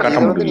எடுத்ததே காட்ட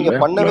முடியல. நீங்க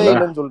பண்ணவே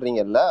இல்லைன்னு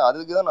சொல்றீங்கல்ல,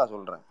 அதுக்குதான் நான்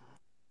சொல்றேன்.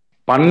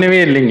 பண்ணவே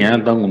இல்லைங்க,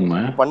 அதான்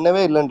உண்மை.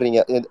 பண்ணவே இல்லைன்றீங்க.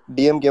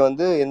 டிஎம்கே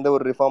வந்து எந்த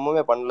ஒரு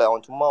ரிஃபார்முமே பண்ணல.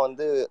 அவன் சும்மா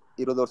வந்து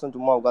 20 வருஷம்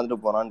சும்மா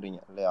உட்காந்துட்டு போறான்றீங்க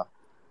இல்லையா?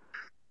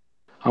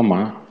 ஆமா,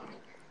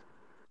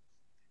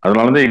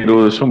 அதனாலதான் 20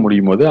 வருஷம்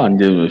முடியும் போது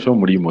 5 வருஷம்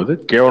முடியும் போது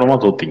கேவலமா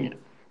தோத்தீங்க.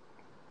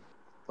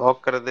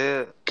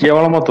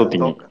 கேவலமா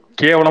தோத்தீங்க.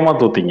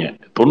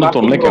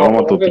 91ல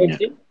கேவலமா தோத்தீங்க.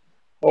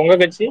 உங்க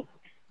கட்சி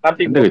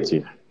எந்த கட்சி?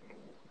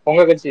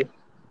 உங்க கட்சி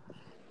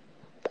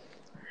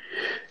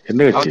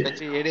எந்த கட்சி?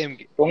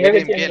 உங்க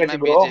கட்சி என்ன கட்சி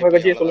ப்ரோ? உங்க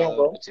கட்சியை சொல்லுங்க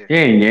ப்ரோ.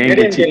 என்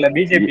கட்சி இல்ல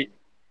பிஜேபி.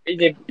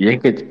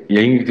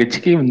 எங்க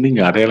கட்சிக்கு வந்து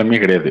இங்க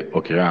அடையாளமே கிடையாது.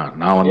 ஓகேவா?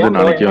 நான் வந்து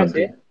நாளைக்கே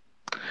வந்து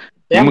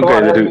திமுக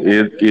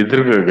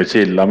எதிர்க்கிற கட்சி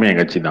எல்லாமே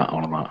என் கட்சி தான்.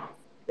 அவ்வளவுதான்.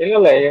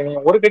 இல்ல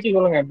நீங்க ஒரு கட்சி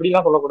சொல்லுங்க. இப்படி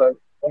எல்லாம் சொல்லக்கூடாது.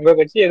 உங்க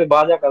கட்சி எது?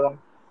 பாஜக தான்.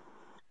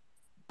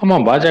 ஆமா,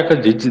 பாஜக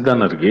ஜெயிச்சு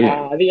தானே இருக்கு.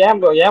 அது ஏன்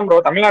ப்ரோ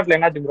தமிழ்நாட்டுல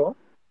என்னாச்சு ப்ரோ?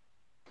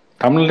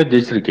 தமிழ்நாட்டுல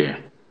ஜெயிச்சிருக்கேன்.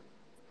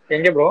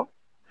 எங்க ப்ரோ?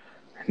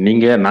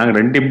 நாங்க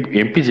 2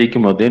 எம்பி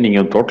ஜெயிக்கும் போதே நீங்க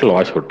டோட்டல்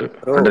வாஷ் அவுட்.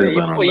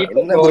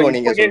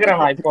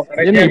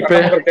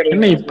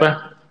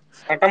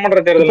 சட்டமன்ற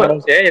தேர்தல்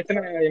நடந்துச்சு.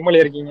 எத்தனை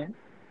எம்எல்ஏ இருக்கீங்க?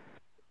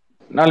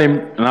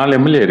 4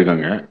 எம்எல்ஏ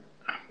இருக்காங்க.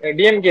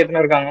 டிஎம்கே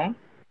எத்தனை இருக்காங்க?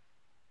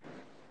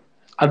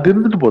 அது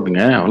இருந்துட்டு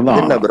போதுங்க,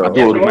 அவ்வளவுதான்.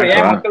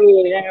 ஏன் மக்கள்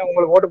ஏன்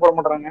உங்களுக்கு ஓட்டு போட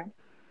மாட்டாங்க?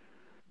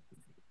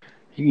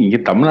 இங்க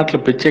தமிழ்நாட்டுல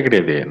பேச்சே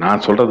கிடையாது.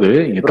 நான் சொல்றது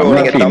இங்க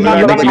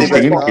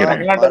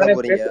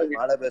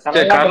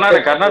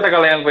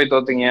கர்நாடகால ஏன் போய்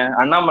தோத்தீங்க?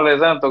 அண்ணாமலை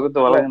தான் தொகுத்து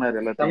வழங்கினாரு.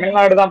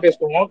 தமிழ்நாடு தான்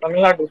பேசுவோம்.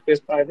 தமிழ்நாட்டு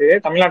பேசுறாரு.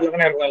 தமிழ்நாட்டுல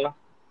தானே இருக்கும் எல்லாம்.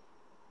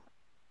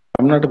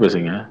 தமிழ்நாட்டு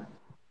பேசுங்க.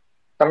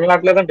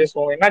 தமிழ்நாட்டுல தான்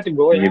பேசுவோம். என்னாச்சு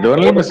ப்ரோ?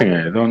 இது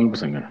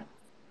பேசுங்க.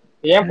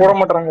 ஏன் போட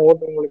மாட்டாங்க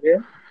ஓட்டு உங்களுக்கு?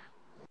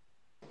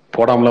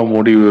 போடாமல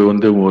மோடி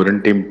வந்து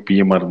 2 டைம்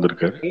பிஎம்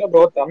இருந்திருக்காரு. இல்ல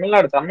ப்ரோ,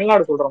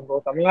 தமிழ்நாடு சொல்றேன் ப்ரோ.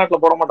 தமிழ்நாட்டுல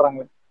போட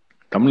மாட்டாங்க.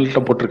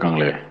 தமிழ்நாட்டுல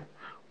போட்டிருக்காங்களே,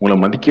 உங்களை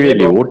மதிக்கவே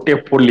இல்லையே, ஓட்டே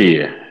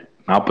போடலையே.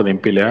 40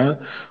 எம்பில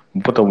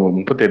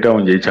 38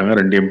 அவங்க ஜெயிச்சாங்க,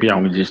 2 எம்பி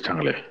அவங்க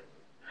ஜெயிச்சிட்டாங்களே.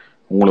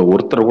 உங்களை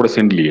ஒருத்தரை கூட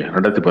சேர்ந்தலையே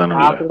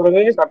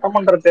 2014.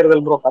 சட்டமன்ற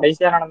தேர்தல் ப்ரோ,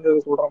 கடைசியா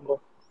நடந்தது சொல்றேன் ப்ரோ.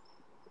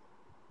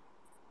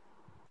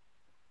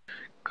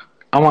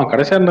 ஆமா,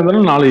 கடைசியா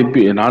இருந்ததுல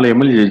 4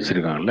 எம்எல்ஏ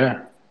ஜெயிச்சிருக்காங்கல்ல.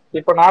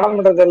 இப்ப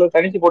நாடாளுமன்ற தேர்தல்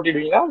தனிச்சு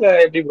போட்டிடுவீங்களா இல்ல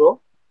எப்படி ப்ரோ?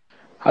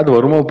 அது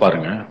வருமா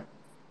பாருங்க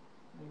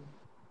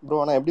ப்ரோ.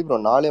 ஆனா எப்படி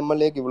ப்ரோ 4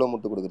 எம்எல்ஏக்கு இவ்வளவு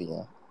முட்டு கொடுக்குறீங்க?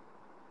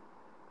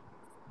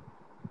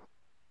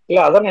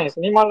 இல்ல அதானே,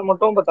 சினிமால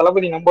மட்டும் இப்ப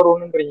தளபதி நம்பர்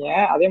 1ன்றீங்க.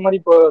 அதே மாதிரி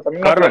இப்போ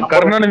தமிழ்நாட்டுல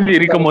கருணாநிதி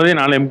இருக்கும் போதே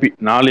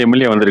 4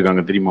 எம்எல்ஏ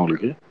வந்திருக்காங்க தெரியுமா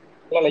உங்களுக்கு?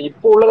 இல்ல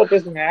இப்போ உள்ளத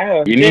பேசுங்க.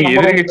 நீங்க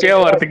எதிர்கட்சியா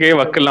வரதுக்கே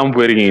வக்கு இல்லாம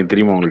போயிருக்கீங்க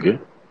தெரியுமா உங்களுக்கு?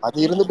 அது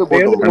இருந்துட்டு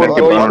போகும்.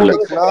 2014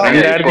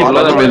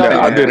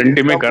 அது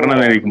 2மே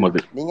கருணாநிதி இருக்கும்போது.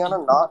 நீங்க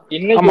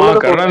ஆமா,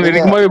 கருணாநிதி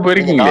இருக்கும்போது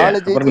போயிருக்கீங்க.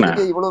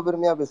 இவ்வளவு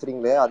பெருமையா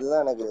பேசுறீங்களே,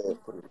 அதுதான் எனக்கு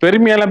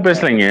பெருமையெல்லாம்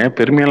பேசலைங்க.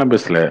 பெருமையெல்லாம்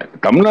பேசல.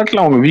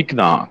 தமிழ்நாட்டுல அவங்க வீக்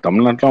தான்.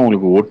 தமிழ்நாட்டுல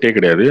அவங்களுக்கு ஓட்டே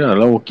கிடையாது.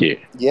 அதெல்லாம் ஓகே.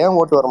 ஏன்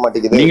ஓட்டு வர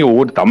மாட்டேங்குது? நீங்க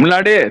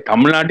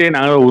தமிழ்நாடே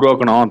நாங்க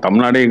உருவாக்கணும்,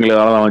 தமிழ்நாடே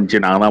எங்களாலதான்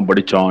வந்துச்சு, நாங்க தான்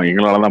படிச்சோம்,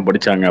 எங்களாலதான்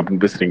படிச்சாங்க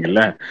அப்படின்னு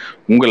பேசுறீங்கல்ல.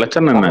 உங்க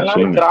லட்சணம் என்ன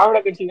சொல்லுங்க? திராவிட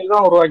கட்சிகள்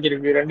தான் உருவாக்கி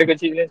இருக்கு. 2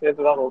 கட்சிகளையும்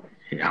சேர்த்துதான்.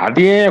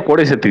 அதையே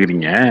கூட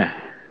சேர்த்துக்கிறீங்க.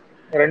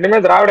 2மே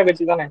திராவிட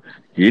கட்சி தானே.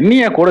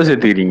 என்னையா கூட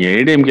சேர்த்துக்கிறீங்க?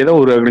 ஏடிஎம்கே தான்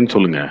உருவாக்குன்னு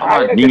சொல்லுங்க.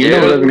 நீங்க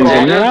என்ன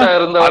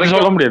உருவாக்குறீங்க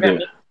சொல்ல முடியாது.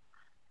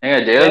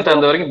 ஜெயலலிதா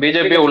இருந்த வரைக்கும்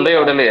பிஜேபி உள்ளே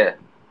விடலையே.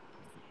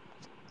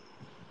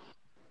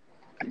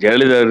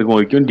 ஜெயலலிதா இருக்கும்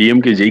வரைக்கும்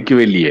டிஎம்கே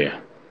ஜெயிக்கவே இல்லையே.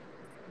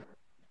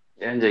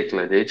 ஏன்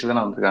ஜெயிக்கல?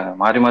 ஜெயிச்சுதானே வந்திருக்காங்க.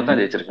 மாறி மாறி தான்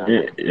ஜெயிச்சிருக்காங்க.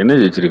 என்ன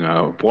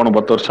ஜெயிச்சிருக்காங்க போன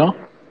 10 வருஷம்?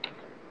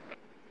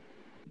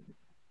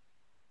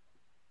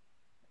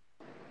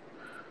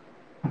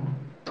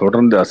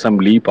 தொடர்ந்து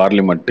அசம்பிளி,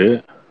 பார்லிமெண்ட்,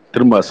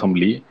 திரும்ப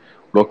அசம்பிளி,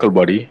 லோக்கல்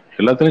பாடி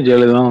எல்லாத்துலயும்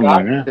ஜெயலலிதா தான்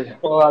வந்தாங்க.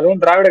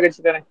 அதுவும் திராவிட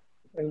கட்சி தானே.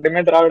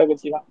 2மே திராவிட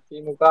கட்சி தான்.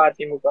 திமுக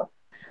அதிமுக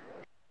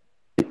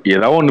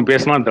ஏதாவது ஒண்ணு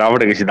பேசினா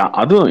திராவிட கட்சி தான்.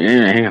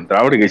 அதுவும்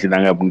திராவிட கட்சி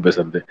தாங்க அப்படின்னு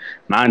பேசுறது.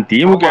 நான்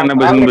திமுக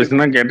என்ன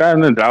பேசுனா கேட்டா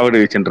திராவிட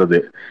கட்சின்றது.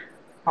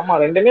 ஆமா,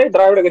 2மே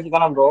திராவிட கட்சி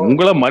தானே ப்ரோ.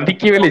 உங்களை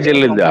மதிக்கவே இல்லை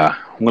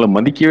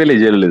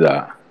ஜெயலலிதா.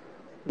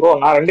 ப்ரோ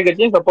நான் 2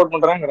 கட்சியும் சப்போர்ட்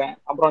பண்றேங்கிறேன்.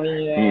 அப்புறம்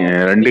நீங்க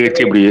ரெண்டு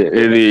கட்சி இப்படி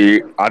இது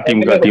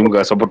அதிமுக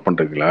திமுக சப்போர்ட்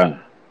பண்றீங்களா?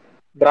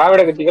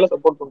 திராவிட கட்சிகளை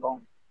சப்போர்ட் பண்றோம்.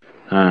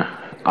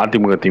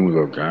 அதிமுக திமுக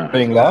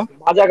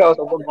பாஜகவை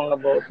சப்போர்ட் பண்ணல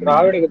ப்ரோ,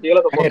 திராவிட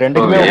கட்சிகளை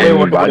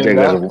சப்போர்ட்.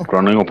 பாஜக சப்போர்ட்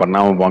பண்ணவங்க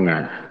பண்ணாம போங்க,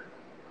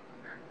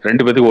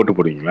 2 பேத்துக்கு ஓட்டு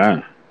போடுவீங்களா?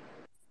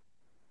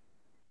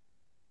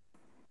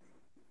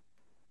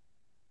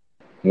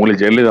 உங்களை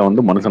ஜெயலலிதா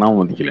வந்து மனுஷனாவும்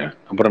மதிக்கல,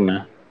 அப்புறம் என்ன?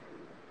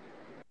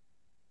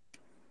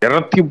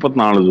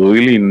 234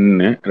 தொகுதியில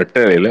நின்று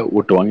ரெட்டை இலையில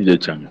ஓட்டு வாங்கி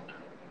ஜெயிச்சாங்க.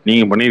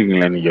 நீங்க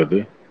பண்ணிருக்கீங்களா இன்னைக்கு? அது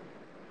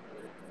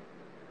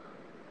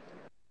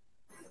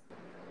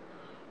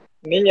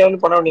நீங்க வந்து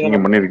பண்ண வேண்டியது. நீங்க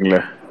பண்ணிருக்கீங்களா?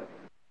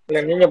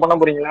 இல்ல நீங்க பண்ண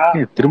போறீங்களா?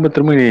 திரும்ப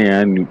திரும்ப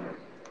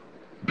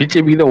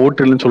பிஜேபி தான்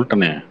ஓட்டு இல்லைன்னு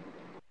சொல்லிட்டேனே.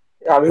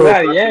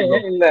 அதுதான் ஏன்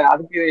இல்ல,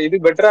 அதுக்கு இது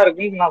பெட்டரா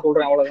இருக்குன்னு நான்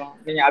சொல்றேன், அவ்வளவுதான்.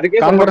 நீங்க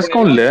அதுக்கே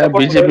காங்கிரஸ்க்கும் இல்ல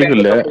பிஜேபிக்கும்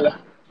இல்ல.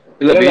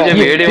 இல்ல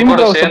பிஜேபி ஏடிஎம்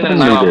கூட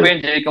சேர்ந்து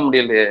அப்பயும் ஜெயிக்க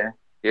முடியலையே.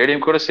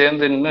 ஏடிஎம் கூட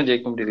சேர்ந்து இன்னும்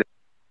ஜெயிக்க முடியல.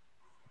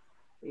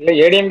 இல்ல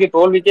ஏடிஎம்கே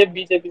தோல்விக்கே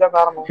பிஜேபி தான்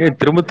காரணம்.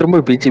 திரும்ப திரும்ப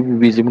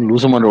பிஜேபி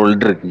லூசமான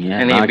ரோல்ல இருக்கீங்க.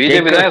 நீங்க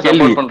பிஜேபி தான்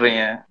சப்போர்ட்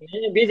பண்றீங்க.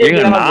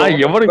 நான்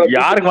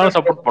யாருக்கு வேணாலும்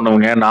சப்போர்ட்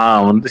பண்ணுவேங்க.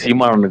 நான் வந்து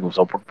சீமானுக்கு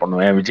சப்போர்ட்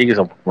பண்ணுவேன், விஜய்க்கு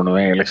சப்போர்ட்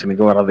பண்ணுவேன்,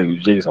 எலெக்ஷனுக்கு வராத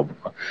விஜய்க்கு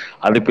சப்போர்ட் பண்ணுவேன்.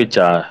 அது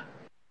பேச்சா?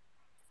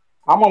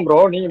 ஆமா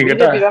ப்ரோ, நீங்க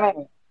பிஜேபி தானே.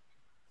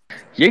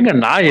 ஏங்க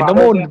நான்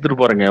என்னமோ எடுத்துட்டு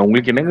போறேங்க,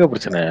 உங்களுக்கு என்னங்க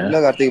பிரச்சனை? இல்ல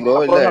கார்த்திக் ப்ரோ,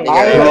 இல்ல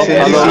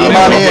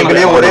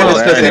ஒரே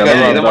லிஸ்ட்ல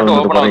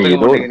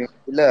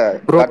இல்ல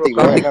கார்த்திக்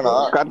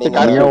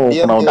ப்ரோ,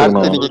 என்னன்னா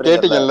நீங்க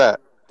கேட்டீங்கல்ல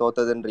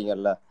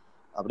தோத்ததுன்றீங்கல்ல,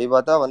 அப்படி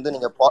பார்த்தா வந்து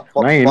நீங்க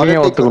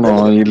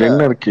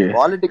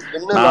பாலிடிக்ஸ்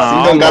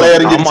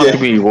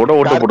கூட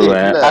ஓட்டு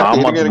போடுவேன்,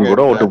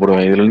 கூட ஓட்டு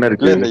போடுவேன். இதுல என்ன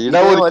இருக்கு?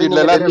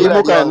 இடஒதுக்கீடுல எல்லாம்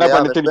திமுக என்ன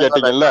பண்ணுச்சுன்னு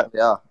கேட்டீங்கல்ல.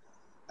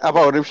 அப்ப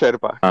ஒரு நிமிஷம்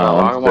இருப்பா.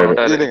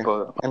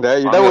 இந்த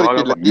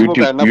இடஒதுக்கீடுல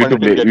திமுக என்ன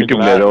பண்ணுச்சு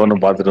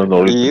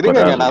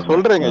இருங்க, நான்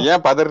சொல்றேங்க.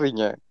 ஏன்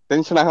பதறீங்க?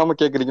 டென்ஷன் ஆகாம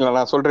கேக்குறீங்களா?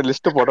 நான் சொல்ற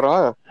லிஸ்ட்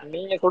போடுறோம்.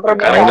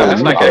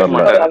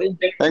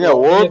 ஏங்க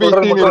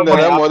ஓபிசின்னு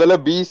இருந்தத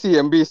முதல்ல பிசி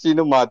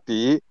எம்பிசின்னு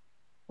மாத்தி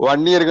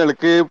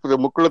வன்னியர்களுக்கு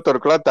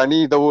முக்குளத்தோருக்கெல்லாம் தனி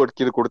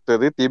இடஒதுக்கீடு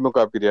கொடுத்தது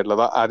திமுக பீரியட்ல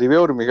தான். அதுவே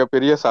ஒரு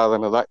மிகப்பெரிய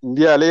சாதனை தான்.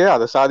 இந்தியாலேயே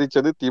அதை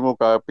சாதிச்சது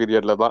திமுக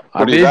பீரியட்ல தான்.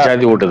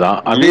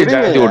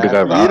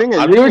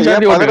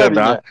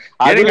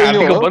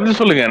 பதில்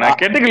சொல்லுங்க, நான்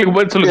கேட்டகளுக்கு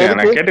பதில் சொல்லுங்க,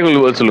 நான்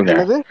கேட்டகளுக்கு பதில் சொல்லுங்க.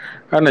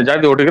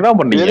 ஜாதி ஓட்டுக்கு தான்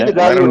பண்ணீங்க.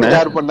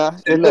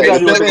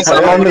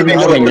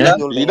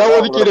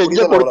 இடஒதுக்கீடு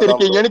எங்க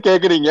கொடுத்திருக்கீங்கன்னு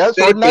கேக்குறீங்க,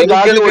 சொன்னா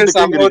ஜாதி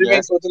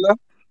ஓட்டுக்கு.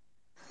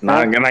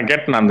 நான்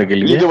கேட்டேன் அந்த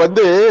கேள்வி. இது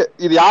வந்து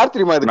இது யார்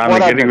தெரியுமா? இது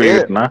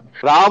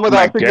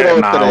ராமதாஸுங்கிற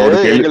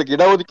எங்களுக்கு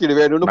இடஒதுக்கீடு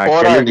வேணும்னு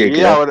போராடி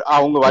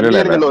அவங்க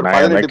வன்னியர்கள் ஒரு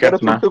 18 பேரை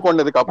சுட்டு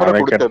கொண்டதுக்கு அப்புறம்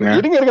கொடுத்தது.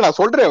 இருங்க நான்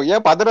சொல்றேன்,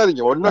 ஏன்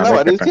பதறாதீங்க, ஒன்னொன்னா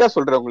வரிசையா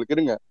சொல்றேன் உங்களுக்கு.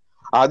 இருங்க,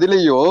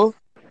 அதுலயும்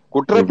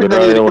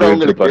குற்றப்பின்னணி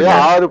இருக்கிறவங்களுக்கு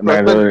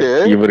 6%.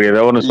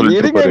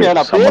 இருங்க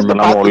நான்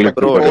பேசுறேன்.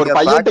 ஒரு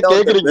பையன்ட்ட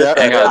கேக்குறீங்க,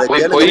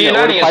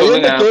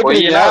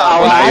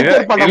 அவன்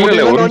ஆன்சர் பண்ண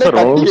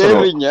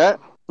முடியல,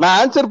 நான்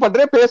ஆன்சர்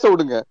பண்றேன், பேச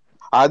விடுங்க.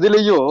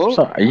 அதுலயும்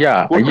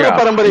குற்ற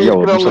பரம்பரை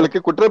இருக்கிறவங்களுக்கு,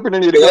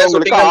 குற்றப்பின்னணி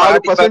இருக்கிறவங்களுக்கு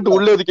 6%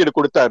 உள்ளொதுக்கீடு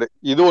கொடுத்தாரு.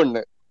 இது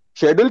ஒண்ணு.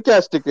 ஷெட்யூல்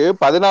காஸ்டுக்கு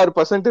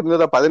 16%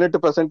 இருந்ததை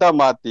 18%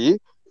 மாத்தி,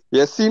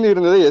 எஸ்சின்னு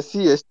இருந்ததை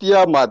எஸ்சி எஸ்டியா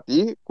மாத்தி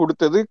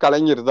கொடுத்தது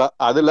கலைஞர் தான்.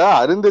 அதுல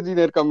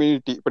அருந்ததியினர்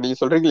கம்யூனிட்டி, இப்ப நீங்க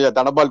சொல்றீங்க இல்லையா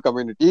தனபால்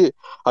கம்யூனிட்டி,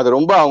 அது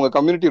ரொம்ப அவங்க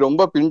கம்யூனிட்டி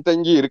ரொம்ப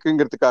பின்தங்கி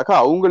இருக்குங்கிறதுக்காக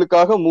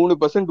அவங்களுக்காக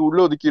 3%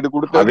 உள்ளொதுக்கீடு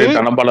கொடுத்தது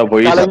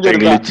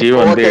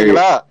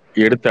கலைஞர் தான்.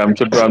 எடுத்து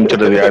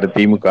அனுப்பிச்சுட்டு யாரு?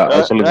 திமுக.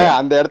 சொல்லுங்க,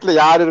 அந்த இடத்துல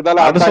யாரு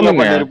இருந்தாலும் அது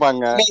சொல்லுங்க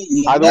இருப்பாங்க.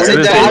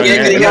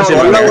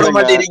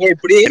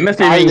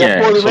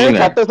 எப்போதுமே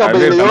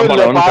சட்டசபையிலயோ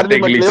இல்ல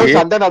பார்லிமெண்ட்லயோ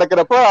சண்டை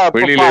நடக்கிறப்ப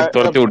வெளியில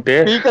துரத்தி விட்டு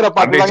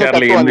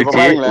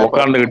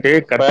உட்கார்ந்துகிட்டு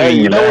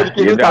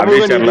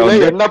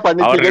என்ன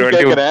பண்ணிட்டு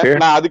கேக்குறேன்,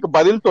 நான் அதுக்கு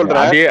பதில்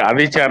சொல்றேன்.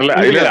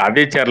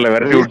 அதே சேர்ல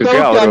விரட்டி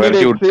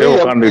விட்டு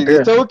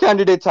ரிசர்வ்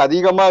கேண்டிடேட்ஸ்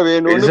அதிகமா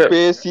வேணும்னு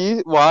பேசி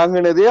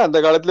வாங்கினதே அந்த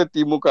காலத்துல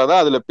திமுக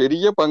தான். அதுல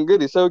பெரிய பங்கு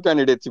ரிசர்வ்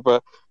கேண்டிடேட்ஸ். இப்ப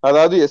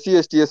அதாவது எஸ்சி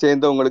எஸ்டியை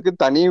சேர்ந்தவங்களுக்கு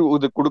தனி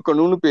இது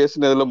கொடுக்கணும்னு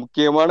பேசினதுல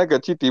முக்கியமான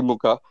கட்சி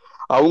திமுக.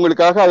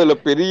 அவங்களுக்காக அதுல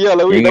பெரிய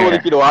அளவு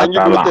இடஒதுக்கீடு வாங்கி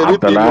கொடுத்தது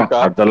திமுக.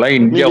 அதெல்லாம்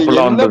இந்தியா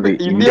ஃபுல்லா வந்தது.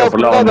 இந்தியா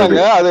ஃபுல்லா வந்தது.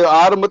 அது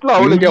ஆரம்பத்துல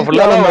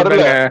அவ்வளவு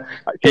வரல.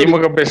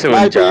 திமுக பேச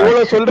வச்சா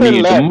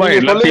சும்மா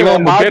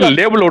எல்லாத்தையும் பேர்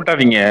லேபிள்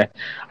ஓட்டாதீங்க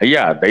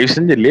ஐயா, தயவு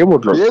செஞ்சு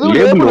லேபிள்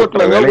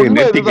ஓட்டுற வேலையை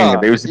நிறுத்திக்கங்க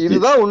தயவு செஞ்சு.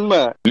 இதுதான்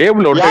உண்மை.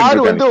 லேபிள் யாரு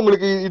வந்து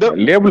உங்களுக்கு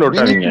லேபிள்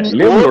ஓட்டாதீங்க,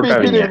 லேபிள்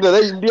ஓட்டாதீங்க.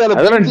 இருந்ததை இந்தியால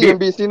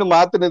எம்பிசின்னு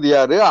மாத்துனது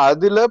யாரு?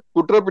 அதுல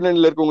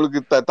குற்றப்பின்னணியில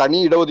இருக்கவங்களுக்கு தனி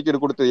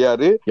இடஒதுக்கீடு கொடுத்தது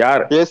யாரு?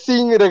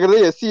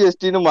 எஸ்சிங்கிறது எஸ்சி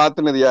எஸ்டின்னு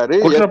மாத்துனது யாரு?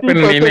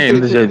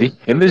 எந்த ஜாதி?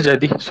 எந்த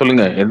ஜாதி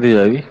சொல்லுங்க, எந்த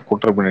ஜாதி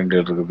குற்றப்பின்னணி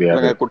இருக்குது?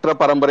 யாரு? குற்ற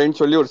பரம்பரைன்னு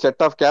சொல்லி ஒரு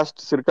செட் ஆஃப்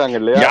காஸ்ட்ஸ் இருக்காங்க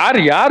இல்லையா?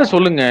 யாரு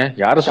சொல்லுங்க,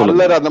 யாரு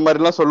சொல்லுங்க. அந்த மாதிரி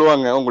எல்லாம்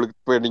சொல்லுவாங்க உங்களுக்கு.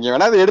 நீங்க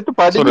வேணா அதை எடுத்து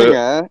படிங்க.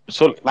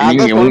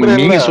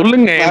 நீங்க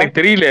சொல்லுங்க, எனக்கு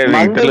தெரியல,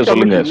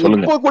 சொல்லுங்க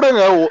சொல்லுங்க. இப்ப கூட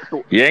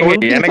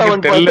எனக்கு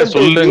தெரியல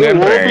சொல்லுங்க,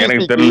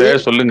 எனக்கு தெரியல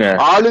சொல்லுங்க.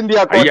 ஆல்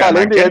இந்தியா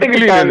கோட்டால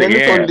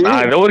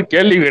ஏதோ ஒரு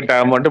கேள்வி கேட்டா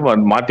மட்டும்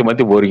மாத்தி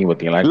மாத்தி போறீங்க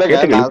பாத்தீங்களா?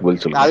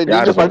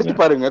 நீங்க படிச்சு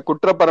பாருங்க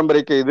குற்ற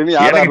பரம்பரைக்கு இதுன்னு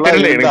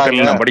எனக்கு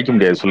பண்றாங்க. நான் படிக்க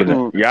முடியாது, சொல்லுங்க.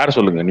 யார்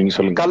சொல்லுங்க, நீங்க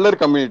சொல்லுங்க.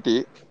 கல்லர் கம்யூனிட்டி.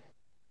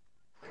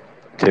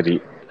 சரி,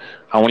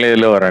 அவங்களே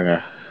இதுல வராங்க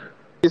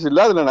இல்ல,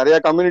 அதுல நிறைய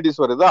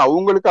கம்யூனிட்டிஸ் வருது.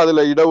 அவங்களுக்கு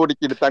அதுல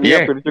இடஒதுக்கீடு தனியா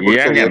பிரிச்சு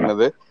கொடுத்தது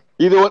என்னது?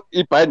 இது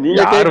இப்ப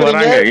நீங்க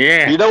கேக்குறீங்க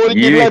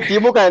இடஒதுக்கீடுல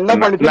திமுக என்ன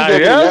பண்ணுச்சுன்னு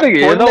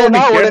கேக்குறீங்க.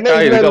 உடனே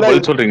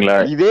சொல்றீங்களா?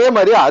 இதே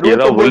மாதிரி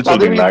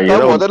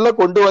 69% முதல்ல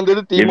கொண்டு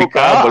வந்தது திமுக.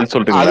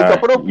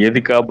 அதுக்கப்புறம்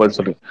எதுக்கா பதில்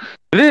சொல்றீங்க?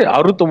 இது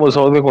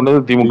 69% கொண்டு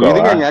வந்து திமுக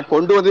இதுங்க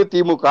கொண்டு வந்தது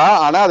திமுக.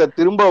 ஆனா அதை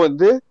திரும்ப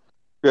வந்து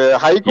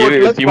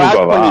ஹைகோர்ட்ல திமுக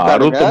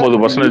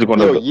 69%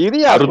 கொண்டு வந்து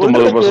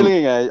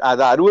 69%.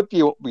 அது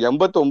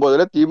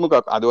 89ல திமுக.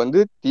 அது வந்து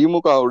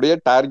திமுகவுடைய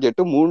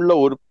டார்கெட் 3ல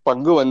ஒரு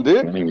பங்கு வந்து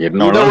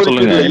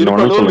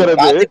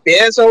இருக்கணும்ங்கிறது.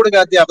 பேச விடுங்க,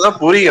 அப்பதான்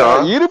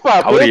புரியும். இருப்பா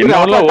ஹைகோர்ட்ல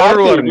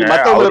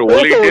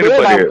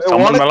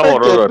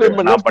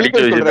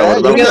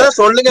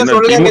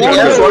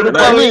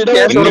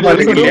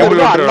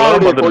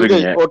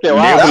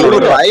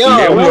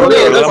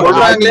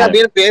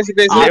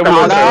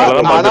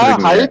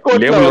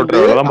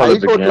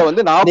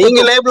வந்து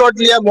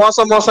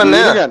 49%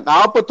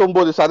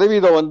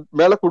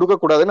 மேல கொடுக்க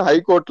கூடாதுன்னு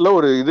ஹைகோர்ட்ல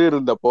ஒரு இது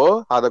இருந்தப்போ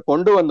அதை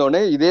கொண்டு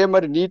வந்தோடனே இதே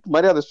மாதிரி நீட்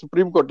மாதிரி அதை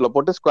சுப்ரீம் கோர்ட்ல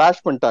போட்டு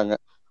ஸ்குவாஷ் பண்ணிட்டாங்க.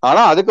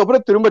 ஆனா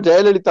அதுக்கப்புறம் திரும்ப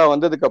ஜெயலலிதா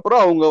வந்ததுக்கு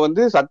அப்புறம் அவங்க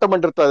வந்து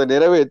சட்டமன்றத்தை அதை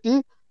நிறைவேற்றி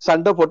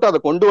சண்டை போட்டு அதை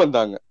கொண்டு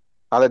வந்தாங்க.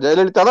 அதை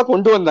ஜெயலலிதா தான்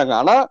கொண்டு வந்தாங்க.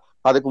 ஆனா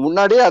அதுக்கு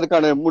முன்னாடியே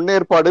அதுக்கான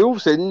முன்னேற்பாடும்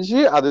செஞ்சு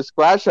அது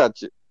ஸ்குவாஷ்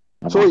ஆச்சு.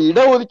 சோ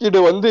இடஒதுக்கீடு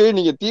வந்து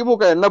நீங்க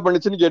திமுக என்ன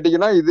பண்ணுச்சுன்னு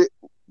கேட்டீங்கன்னா இது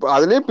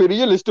அதுலயே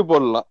பெரிய லிஸ்ட்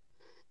போடலாம்.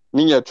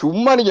 நீங்க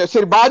சும்மா நீங்க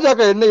சரி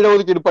பாஜக என்ன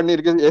இடஒதுக்கீடு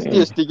பண்ணிருக்கு, எஸ்டி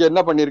எஸ்டிக்கு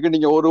என்ன பண்ணிருக்கு,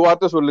 நீங்க ஒரு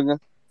வார்த்தை சொல்லுங்க.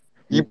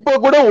 இப்ப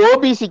கூட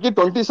ஓபிசிக்கு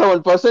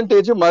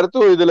 27%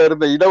 மருத்துவ இதுல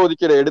இருந்த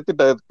இடஒதுக்கீடை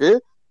எடுத்துட்டதுக்கு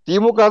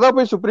திமுக தான்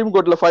போய் சுப்ரீம்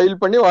கோர்ட்ல ஃபைல்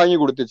பண்ணி வாங்கி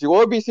கொடுத்துச்சு.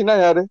 ஓபிசினா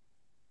யாரு?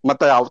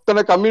 மத்த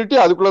அத்தனை கம்யூனிட்டி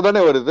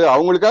அதுக்குள்ளதானே வருது.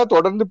 அவங்களுக்காக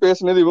தொடர்ந்து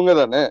பேசுனது இவங்க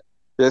தானே.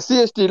 எஸ்சி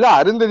எஸ்டில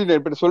அருந்ததி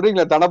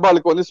சொல்றீங்களா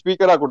தனபாலுக்கு வந்து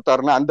ஸ்பீக்கரா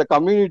கொடுத்தாருன்னா அந்த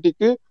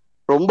கம்யூனிட்டிக்கு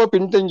ரொம்ப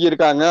பின்தங்கி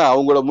இருக்காங்க,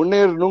 அவங்கள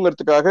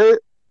முன்னேறணுங்கிறதுக்காக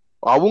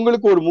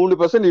அவங்களுக்கு ஒரு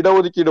 3%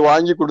 இடஒதுக்கீடு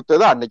வாங்கி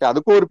கொடுத்தது. அன்னைக்கு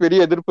அதுக்கு ஒரு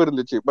பெரிய எதிர்ப்பு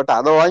இருந்துச்சு. பட்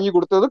அதை வாங்கி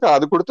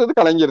கொடுத்தது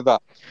கலைஞர்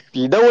தான்.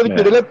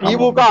 இடஒதுக்கீடுல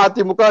திமுக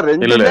அதிமுக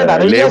ரெண்டுமே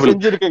நிறைய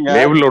செஞ்சிருக்குங்க.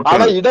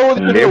 ஆனா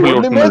இடஒதுக்கீடு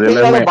ஒண்ணுமே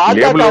செய்யாத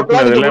பாஜக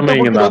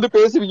வந்து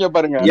பேசுவீங்க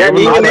பாருங்க.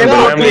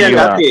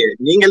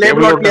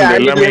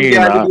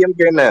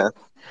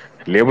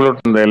 லேபிள்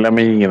ஓட்டுனது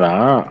எல்லாமே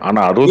இங்கதான். ஆனா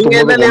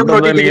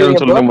 69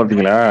 சொல்லுங்க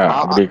பாத்தீங்களா?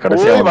 அப்படி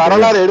கடைசியா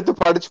வரலாறு எடுத்து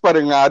படிச்சு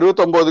பாருங்க.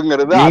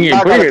 69ங்கிறது அண்ணா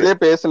காலத்திலே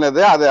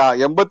பேசுனது. அது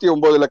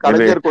 89ல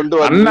கலைஞர் கொண்டு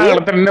வந்து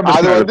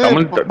அது வந்து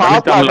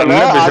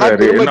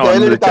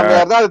ஜெயலலிதா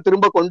தான் அதை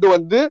திரும்ப கொண்டு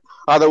வந்து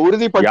அதை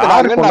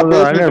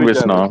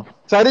உறுதிப்படுத்தினாங்க.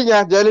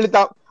 சரிங்க,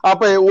 ஜெயலலிதா.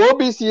 அப்ப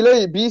ஓபிசில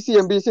பிசி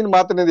எம்பிசின்னு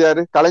மாத்தினது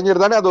யாரு?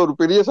 கலைஞர் தானே. அது ஒரு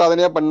பெரிய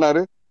சாதனையா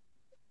பண்ணாரு.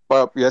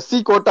 எஸ்சி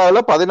கோட்டாவில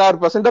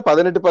 16%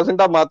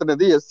 18%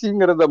 மாத்தினது.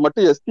 எஸ்சிங்கிறத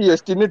மட்டும் எஸ்டி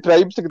எஸ்டின்னு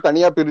ட்ரைப்ஸுக்கு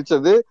தனியா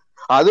பிரிச்சது.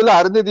 அதுல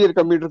அருந்ததியர்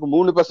கம்யூனிட்டிக்கு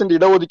 3%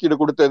 இடஒதுக்கீடு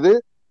கொடுத்தது.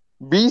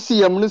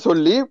 பிசிஎம்னு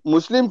சொல்லி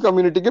முஸ்லீம்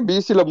கம்யூனிட்டிக்கு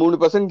பிசில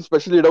 3%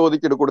 ஸ்பெஷல்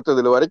இடஒதுக்கீடு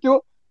கொடுத்ததுல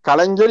வரைக்கும்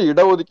கலைஞர்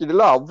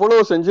இடஒதுக்கீடுல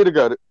அவ்வளவு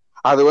செஞ்சிருக்காரு.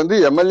 அது வந்து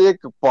எம்எல்ஏ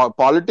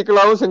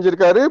பாலிட்டிக்கலாவும்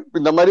செஞ்சிருக்காரு,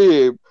 இந்த மாதிரி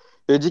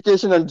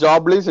எஜுகேஷன் அண்ட்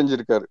ஜாப்லயும்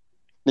செஞ்சிருக்காரு.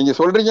 நீங்க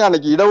சொல்றீங்க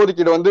அன்னைக்கு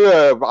இடஒதுக்கீடு வந்து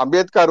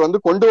அம்பேத்கர் வந்து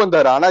கொண்டு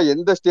வந்தாரு. ஆனா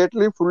எந்த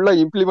ஸ்டேட்லயும் ஃபுல்லா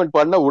இம்ப்ளிமெண்ட்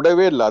பண்ண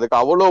விடவே இல்லை. அதுக்கு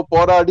அவ்வளவு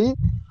போராடி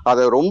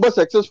அதை ரொம்ப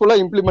சக்சஸ்ஃபுல்லா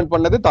இம்ப்ளிமெண்ட்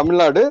பண்ணது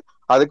தமிழ்நாடு.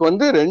 அதுக்கு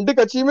வந்து ரெண்டு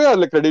கட்சியுமே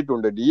அதுல கிரெடிட்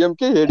உண்டு.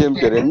 டிஎம்கே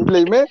ஏடிஎம்கே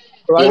ரெண்டுலயுமே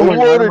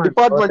ஒவ்வொரு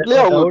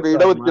டிபார்ட்மெண்ட்லயும் அவங்களுக்கு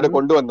இடஒதுக்கீடு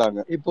கொண்டு வந்தாங்க.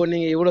 இப்போ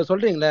நீங்க இவ்வளவு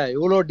சொல்றீங்களா,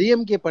 இவ்வளவு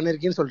டிஎம்கே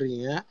பண்ணிருக்கீன்னு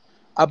சொல்றீங்க.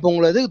 அப்ப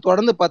உங்களுக்கு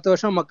தொடர்ந்து 10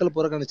 வருஷம் மக்கள்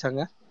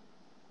புறக்கணிச்சாங்க.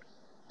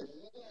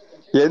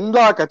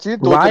 எல்லா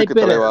கட்சியும் தோத்துருக்கு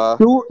தலைவா.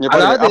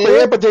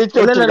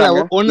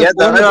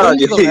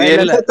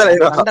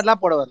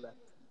 போட வரல.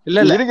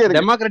 இல்ல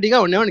டெமோக்ராட்டிக்கா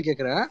ஒண்ணு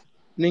கேக்குறேன்.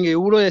 நீங்க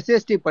இவ்வளவு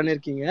எஸ்எஸ்டி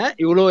பண்ணிருக்கீங்க,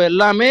 இவ்வளவு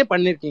எல்லாமே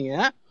பண்ணிருக்கீங்க.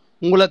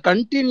 உங்களை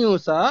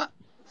கண்டினியூஸா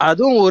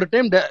அதுவும் ஒரு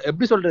டைம்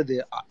எப்படி சொல்றது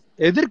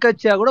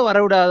எதிர்கட்சியா கூட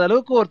வரவிடாத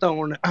அளவுக்கு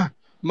ஒருத்தவங்க ஒண்ணு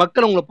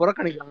மக்கள் உங்களை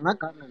புறக்கணிக்கிறாங்கன்னா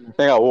காரணம்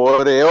என்ன?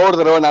 ஒரே ஒரு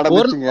தடவை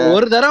நடந்துச்சுங்க.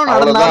 ஒரு தடவை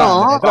நடந்தாலும்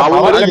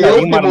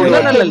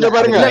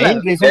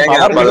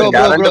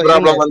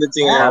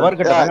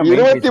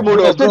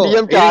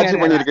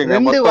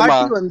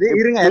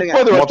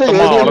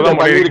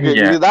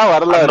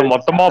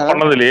மொத்தமா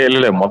பண்ணதுலயே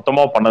இல்ல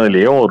மொத்தமா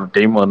பண்ணதுலயே ஒரு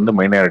டைம் வந்து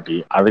மைனாரிட்டி.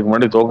 அதுக்கு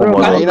முன்னாடி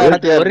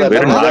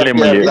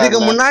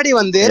இதுக்கு முன்னாடி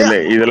வந்து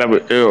இதெல்லாம்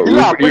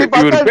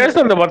இவர்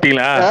பேசுறத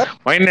பாத்தீங்களா?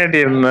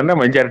 மைனாரிட்டி இருந்தா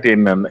மெஜாரிட்டி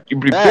என்ன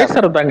இப்படி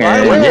பேசுறதாங்க.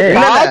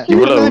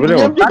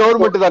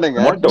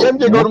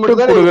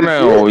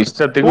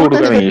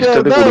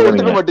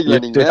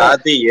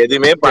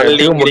 எதுவுமே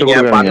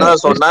பண்ணல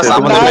சொன்னா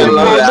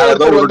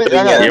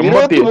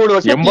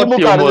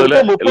 89ல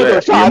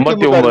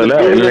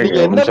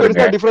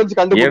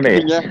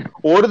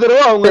ஒரு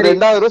தடவை அவங்க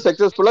ரெண்டாவது தடவை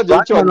சக்சஸ்ஃபுல்லா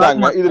ஜெயிச்சு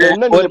வந்தாங்க. இதுல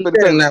என்ன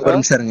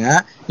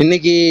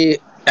இன்னைக்கு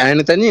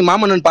எனக்கு தெரிஞ்சு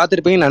மாமன்னன்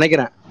பாத்துருப்பீங்கன்னு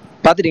நினைக்கிறேன்.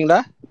 பாத்துட்டீங்களா?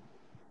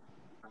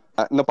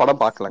 இந்த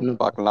படம் பார்க்கலாம்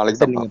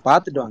நாளைக்கு நீங்க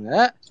பாத்துட்டு வாங்க.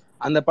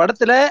 அந்த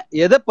படத்துல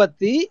எதை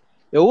பத்தி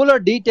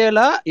எவ்வளவு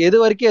டீட்டெயிலா எது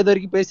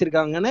வரைக்கும்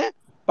பேசியிருக்காங்கன்னு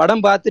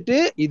படம் பார்த்துட்டு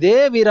இதே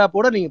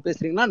வீராப்போட நீங்க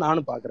பேசுறீங்களா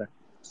நானும் பாக்குறேன்.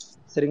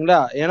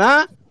 சரிங்களா? ஏன்னா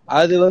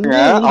அது வந்து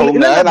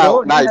அவங்க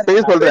நான்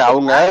இப்பயே சொல்றேன்,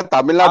 அவங்க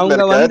தமிழ்நாட்டுல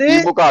இருக்க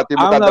திமுக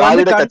அதிமுக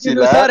திராவிட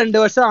கட்சியில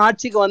 2 வருஷம்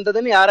ஆட்சிக்கு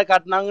வந்ததுன்னு யாரை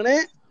காட்டினாங்கன்னு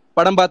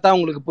படம் பார்த்தா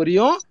உங்களுக்கு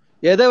புரியும்.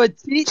 எதை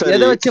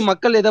வச்சு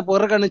மக்கள் எதை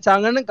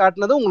புறக்கணிச்சாங்கன்னு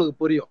காட்டினதும் உங்களுக்கு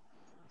புரியும்.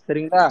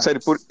 சரிங்களா? சரி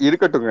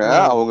இருக்கட்டுங்க.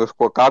 அவங்க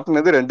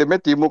காட்டுனது ரெண்டுமே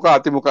திமுக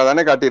அதிமுக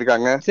தானே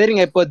காட்டியிருக்காங்க.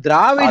 சரிங்க. இப்போ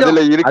திராவிடம்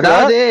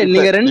அதாவது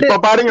நீங்க ரெண்டு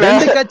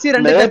கட்சி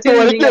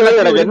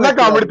எனக்கு என்ன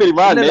காமெடி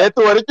தெரியுமா,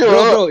 நேத்து வரைக்கும்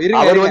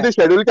அவர் வந்து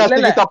ஷெட்யூல்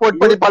காஸ்டுக்கு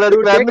சப்போர்ட் பண்ணி பல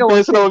எடுக்கிறாருன்னு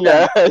பேசுறவங்க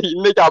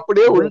இன்னைக்கு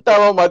அப்படியே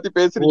உல்டாவா மாத்தி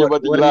பேசுறீங்க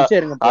பாத்தீங்களா?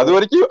 அது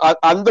வரைக்கும்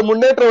அந்த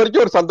முன்னேற்றம்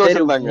வரைக்கும் ஒரு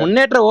சந்தோஷம் தாங்க.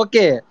 முன்னேற்றம்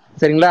ஓகே.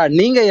 சரிங்களா?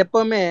 நீங்க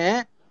எப்பவுமே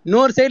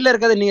இன்னொரு சைடுல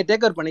இருக்கிறத நீங்க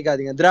டேக் ஓவர்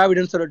பண்ணிக்காதீங்க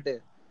திராவிடன்னு சொல்லிட்டு.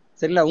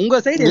 சரிங்களா? உங்க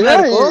சைடு என்ன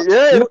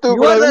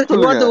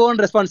இருக்கோ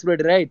ஓன்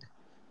ரெஸ்பான்சிபிலிட்டி, ரைட்?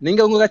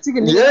 நீங்க உங்க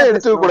கட்சிக்கு நீங்க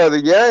எடுத்துக்க கூடாது.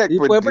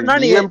 இப்போ எப்படின்னா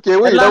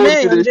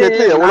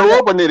எவ்வளவோ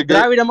பண்ணிருக்கு.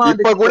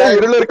 இப்ப கூட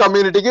இருளர்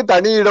கம்யூனிட்டிக்கு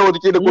தனி இட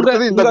ஒதுக்கீடு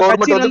கொடுத்தது இந்த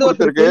கவர்மெண்ட் வந்து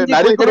கொடுத்திருக்கு.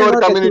 நரிக்குறவர்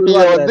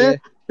கம்யூனிட்டியை வந்து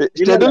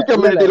ஷெட்யூல்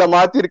கம்யூனிட்டில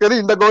மாத்தி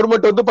இருக்கிறது இந்த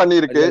கவர்மெண்ட் வந்து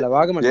பண்ணிருக்கு.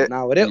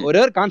 நான் ஒரே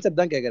ஒரு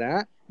கான்செப்ட் தான் கேக்குறேன்.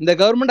 இந்த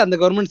கவர்மெண்ட் அந்த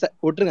கவர்மெண்ட்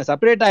விட்டுருங்க,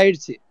 செப்பரேட்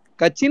ஆயிடுச்சு.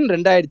 கட்சின்னு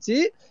 2 ஆயிடுச்சு,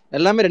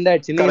 எல்லாமே 2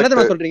 ஆயிடுச்சு. நீங்க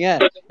என்ன சொல்றீங்க?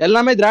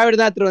 எல்லாமே திராவிட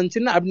தான் எடுத்துட்டு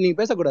வந்துச்சுன்னு அப்படி நீங்க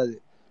பேசக்கூடாது.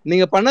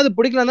 நீங்க பண்ணது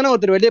பிடிக்கல தானே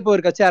ஒருத்தர் வெளியே போய்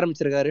ஒரு கட்சி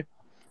ஆரம்பிச்சிருக்காரு.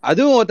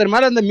 அதுவும் ஒருத்தர்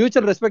மேல அந்த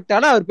மியூச்சுவல்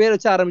ரெஸ்பெக்டால அவர் பேர்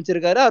வச்சு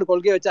ஆரம்பிச்சிருக்காரு, அவர்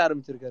கொள்கையை வச்சு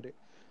ஆரம்பிச்சிருக்காரு.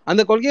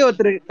 அந்த கொள்கையை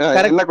ஒருத்தர்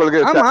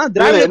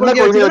திராவிட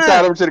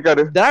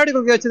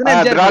கொள்கை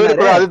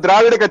வச்சுதான் அது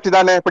திராவிட கட்சி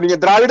தானே. இப்ப நீங்க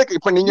திராவிட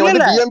இப்ப நீங்க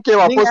வந்து டிஎம்கே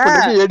அப்போஸ்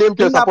பண்றீங்க,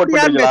 ஏடிஎம்கே சப்போர்ட்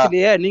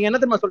பண்றீங்க. நீங்க என்ன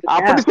தெரியுமா சொல்றீங்க?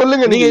 அப்படி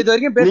சொல்லுங்க. நீங்க இது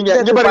வரைக்கும் நீங்க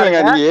இங்க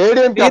பாருங்க, நீங்க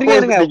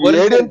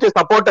ஏடிஎம்கே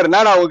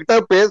சப்போர்ட்டர்னா நான்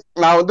உங்ககிட்ட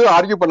நான் வந்து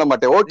ஆர்கியூ பண்ண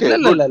மாட்டேன். ஓகே,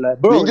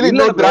 நீங்க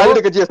இன்னொரு திராவிட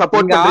கட்சியை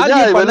சப்போர்ட்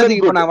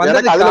பண்றீங்க,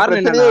 எனக்கு அதுல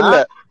பிரச்சனையே இல்ல.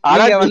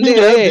 ஆனா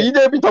நீங்க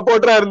பிஜேபி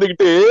சப்போர்ட்டரா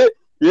இருந்துகிட்டு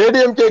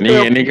ஏடிஎம்கே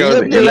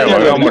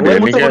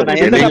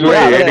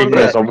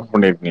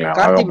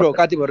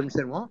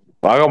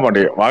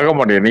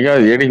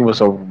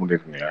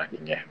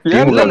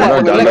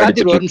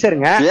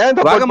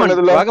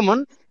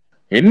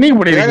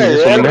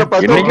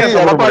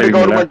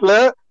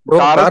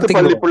அரசு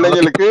பள்ளி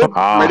பிள்ளைங்களுக்கு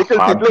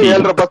மெடிக்கல் சீட்ல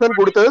 7.5%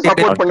 கொடுத்தது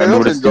சப்போர்ட்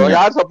பண்ணது.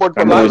 யார் சப்போர்ட்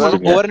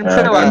பண்ணாங்க? ஒரு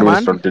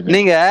நிமிஷம்.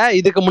 நீங்க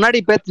இதுக்கு முன்னாடி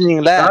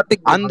பேசுனீங்கல்ல,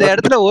 அந்த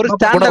இடத்துல ஒரு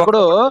ஸ்டாண்ட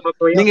கூட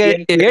நீங்க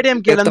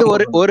ஏடிஎம்கேல இருந்து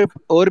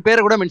ஒரு பேரை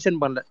கூட மென்ஷன்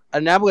பண்ணல.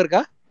 அது ஞாபகம்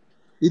இருக்கா?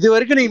 இது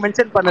வரைக்கும் நீங்க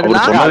மென்ஷன்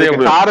பண்ணதுன்னா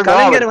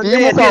கலைஞர்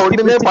வந்து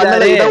ஒண்ணுமே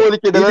பண்ணல,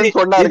 இடஒதுக்கீடு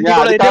சொன்னாருங்க,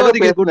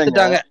 இடஒதுக்கீடு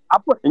கொடுத்துட்டாங்க.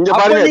 அப்ப இங்க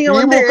பாருங்க,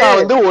 திமுக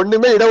வந்து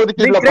ஒண்ணுமே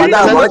இடஒதுக்கீடுல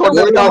பண்ணாத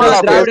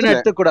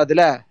எடுத்துக்க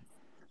கூடாதுல.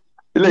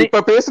 இல்ல இப்ப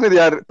பேசுனது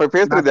யாரு? இப்ப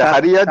பேசுறது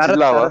ஹரியா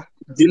ஜில்லாவா?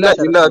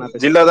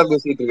 ஜில்லா தான்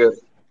பேசிட்டு இருக்காரு.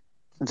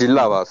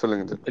 ஜில்லாவா?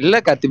 சொல்லுங்க. இல்ல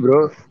கார்த்தி ப்ரோ,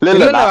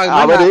 இல்ல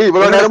அவரு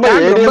இவ்வளவு நேரமா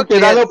ஏடிஎம்கே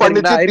தான்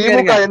பண்ணுச்சு,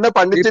 திமுக என்ன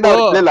பண்ணுச்சுன்னு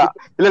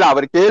இல்ல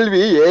அவர்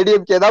கேள்வி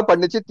ஏடிஎம்கே தான்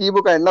பண்ணுச்சு,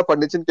 திமுக என்ன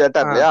பண்ணுச்சுன்னு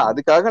கேட்டார் இல்லையா?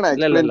 அதுக்காக நான்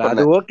எக்ஸ்பிளைன்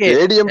பண்ணேன்.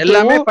 ஏடிஎம்கே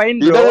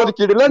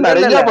இடஒதுக்கீடுல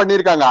நிறைய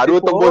பண்ணிருக்காங்க.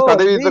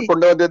 69%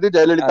 கொண்டு வந்தது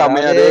ஜெயலலிதா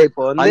அம்மையாரு,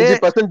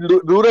 5%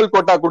 ரூரல்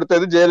கோட்டா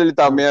கொடுத்தது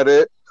ஜெயலலிதா அம்மையாரு.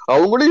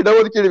 அவங்களும்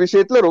இடஒதுக்கீடு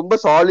விஷயத்துல ரொம்ப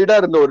சாலிடா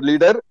இருந்த ஒரு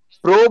leader,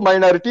 bro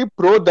minority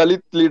bro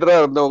Dalit லீடரா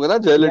இருந்தவங்க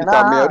தான் ஜெயலலிதா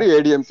அம்மையாரு,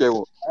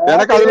 ஏடிஎம்கேவும்.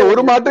 எனக்கு அதுல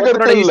ஒரு மாற்று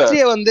கருத்து இல்ல.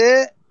 வந்து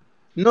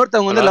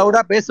இன்னொருத்தவங்க வந்து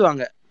லவுடா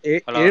பேசுவாங்க.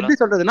 எப்படி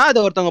சொல்றதுன்னா, அது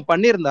ஒருத்தவங்க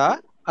பண்ணிருந்தா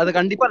அது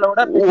கண்டிப்பா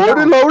லவுடா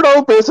ஒரு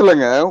லவுடாவும்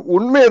பேசலங்க.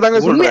 உண்மையதாங்க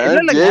சொல்றேன்.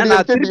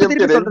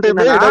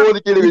 ரெண்டுமே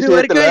இடஒதுக்கீடு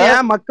விஷயத்துல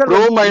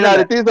bro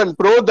minorities and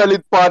bro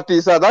Dalit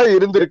பார்ட்டிஸா தான்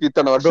இருந்திருக்கு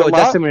இத்தனை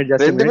வருஷமா.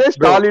 ரெண்டுமே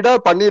சாலிடா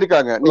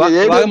பண்ணிருக்காங்க. நீங்க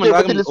ஏடிஎம்கே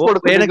பத்தி லிஸ்ட்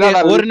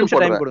போடுங்க. ஒரு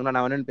நிமிஷம் டைம் கொடுங்க,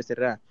 நான் என்னன்னு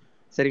பேசுறேன்.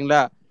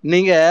 சரிங்களா?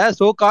 நீங்க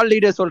சோ கால்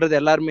லீடர் சொல்றது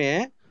எல்லாருமே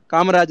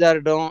காமராஜா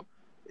இருக்கட்டும்,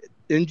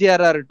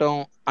 எம்ஜிஆரா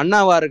இருக்கட்டும்,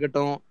 அண்ணாவா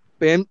இருக்கட்டும்,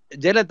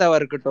 ஜெயலலிதாவா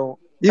இருக்கட்டும்,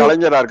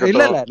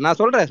 இல்ல நான்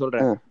சொல்றேன்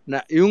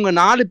இவங்க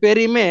 4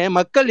 பேரையுமே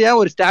மக்கள் ஏன்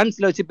ஒரு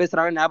ஸ்டாண்ட்ஸ்ல வச்சு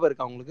பேசுறாங்க ஞாபகம்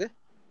இருக்கா உங்களுக்கு?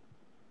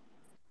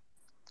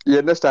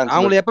 என்ன ஸ்டாண்ட்?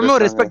 அவங்க எப்பவுமே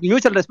ஒரு ரெஸ்பெக்ட்,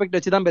 மியூச்சுவல் ரெஸ்பெக்ட்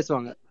வச்சு தான்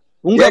பேசுவாங்க.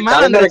 உங்க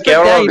மேல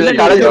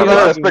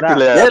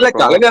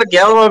கலைஞர்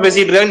கேவலமா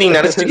பேசிட்டு இருக்காங்க நீங்க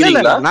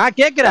நினைச்சிட்டீங்களா? நான்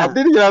கேக்குறேன்,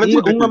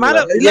 உங்க மேல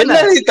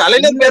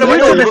கலைஞர் பேரை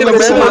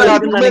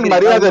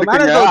மரியாதை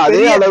இருக்குங்க,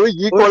 அதே அளவு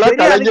ஈக்குவலா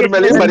கலைஞர்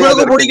மேலே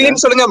மரியாதை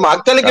பிடிக்கலன்னு சொல்லுங்க.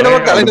 மக்களுக்கு என்னவோ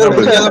கலைஞர்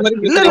பிடிக்காத மாதிரி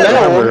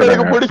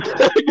உங்களுக்கு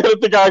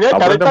பிடிக்கிறதுக்காக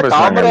கரெக்டா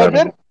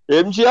காமராஜர்,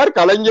 எம்ஜிஆர்,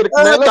 கலைஞருக்கு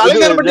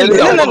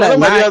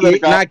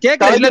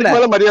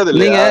மரியாதை.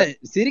 நீங்க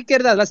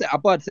சிரிக்கிறது அதெல்லாம்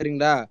அப்பா.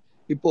 சரிங்களா?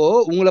 இப்போ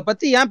உங்களை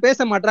பத்தி ஏன் பேச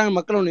மாட்டாங்க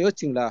மக்கள் ஒண்ணு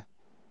யோசிச்சிங்களா?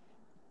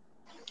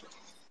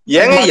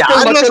 ஏங்க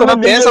யாருமே சொன்னா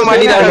பேச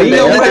மாட்டீங்க.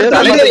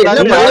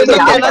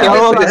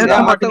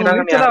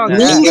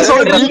 நீங்க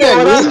சொல்றீங்க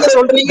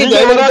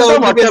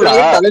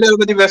தலைவர்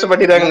பத்தி பேச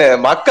மாட்டீங்கன்னு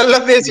மக்கள்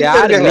எல்லாம்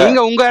பேசிட்டு. நீங்க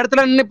உங்க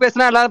இடத்துல நின்னு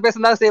பேசினா எல்லாரும்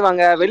பேசதான்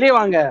செய்வாங்க. வெளியே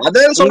வாங்க.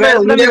 அதான் சொல்றேன்,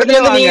 உங்க இடத்துல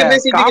நீங்க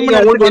பேசிட்டு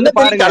உங்களுக்கு என்ன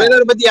பாருங்க,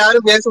 தலைவர் பத்தி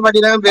யாரும் பேச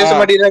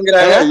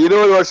மாட்டீங்கிறாங்க.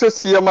 20 வருஷம்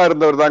சிஎம்மா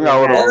இருந்தவர் தாங்க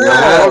அவரும்.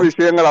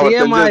 விஷயங்கள் அவர்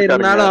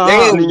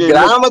செஞ்சிருக்காரு.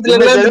 கிராமத்துல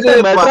இருந்து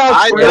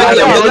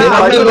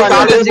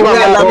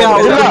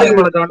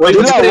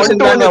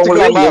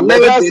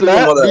மெட்ராஸ்ல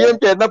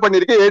டிஎம்கே என்ன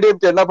பண்ணிருக்கு,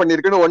 ஏடிஎம்கே என்ன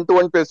பண்ணிருக்குன்னு 1 to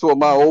 1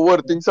 பேசுவோமா,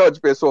 ஒவ்வொரு திங்ஸா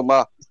வச்சு பேசுவோமா?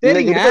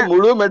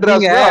 முழு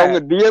மெட்ராஸ்ல அவங்க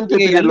டிஎம்கே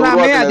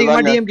எல்லாமே அதிகமா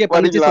டிஎம்கே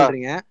பண்ணிச்சு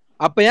சொல்றீங்க.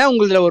 அப்ப ஏன்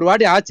உங்களதுல ஒரு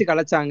வாட்டி ஆட்சி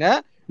கலைச்சாங்க,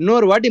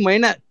 இன்னொரு வாட்டி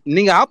மைனர்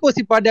நீங்க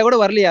ஆப்போசிட் பார்ட்டியா கூட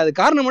வரலையா? அது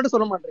காரணம் மட்டும்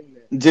சொல்ல மாட்டீங்க.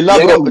 ஜில்லா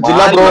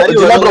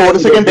ப்ரோ ஒரு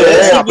செகண்ட்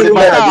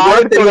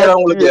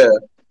உங்களுக்கு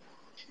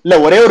இல்ல,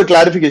 ஒரே ஒரு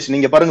கிளாரிபிகேஷன்.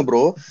 நீங்க பாருங்க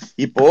ப்ரோ,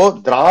 இப்போ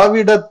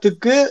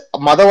திராவிடத்துக்கு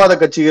மதவாத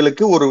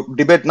கட்சிகளுக்கு ஒரு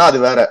டிபேட்னா அது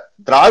வேற,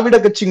 திராவிட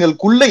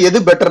கட்சிகளுக்குள்ள எது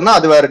பெட்டர்னா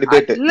அது வேற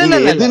டிபேட். நீங்க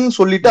எதுன்னு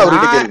சொல்லிட்டு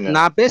அவர்கிட்ட கேளுங்க.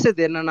 நான்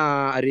பேசுறது என்னன்னா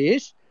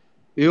ஹரீஷ்,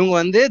 இவங்க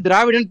வந்து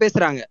திராவிடன்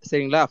பேசுறாங்க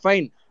சரிங்களா,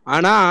 ஃபைன்.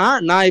 ஆனா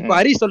நான் இப்ப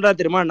ஹரீஷ் சொல்றா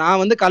தெரியுமா,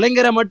 நான் வந்து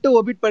கலைஞரை மட்டும்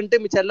ஒபிட் பண்ணிட்டு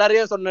மிச்சம்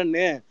எல்லாரையும்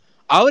சொன்னேன்னு.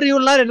 அவர்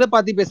இவ்வளவு நேரம் எதை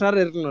பாத்தி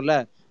பேசினாரு இருக்கணும்ல.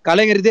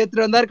 கலைஞர் இதே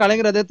எடுத்துட்டு வந்தாரு,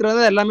 கலைஞர் அதை எடுத்துட்டு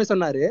வந்தாரு, எல்லாமே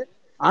சொன்னாரு.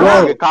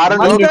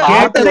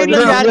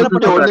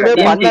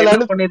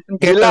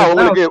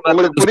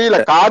 உங்களுக்கு புரியல,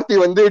 கார்த்தி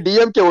வந்து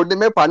டிஎம்கே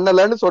ஒண்ணுமே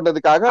பண்ணலன்னு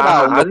சொன்னதுக்காக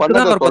நான் உங்க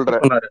பண்ணத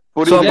சொல்றேன்,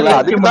 புரியுதுங்களா?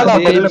 அதுக்குதான்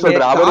நான் பதில்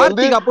சொல்றேன். அவர்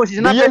வந்து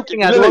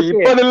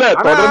இப்ப இல்ல,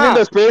 தொடர்ந்து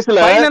இந்த ஸ்பேஸ்ல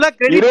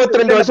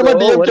 22 வருஷமா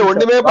டிஎம்கே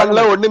ஒண்ணுமே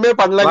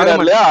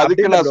பண்ணலங்கிறாரு இல்லையா?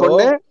 அதுக்கு நான்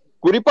சொன்னேன்,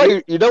 குறிப்பா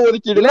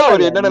இடஒதுக்கீடுல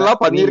அவர்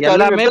என்னென்னலாம்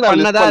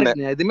பண்ணிருக்காரு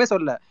எதுவுமே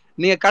சொல்ல.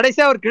 நீங்க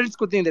கடைசியா ஒரு கிரெடிட்ஸ்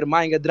குடுத்தீங்க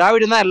தெரியுமா, இங்க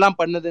திராவிடம் தான் எல்லாம்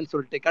பண்ணதுன்னு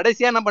சொல்லிட்டு.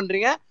 கடைசியா என்ன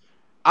பண்றீங்க,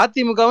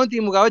 அதிமுகவும்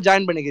திமுகவும்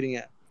ஜாயின் பண்ணிக்கிறீங்க.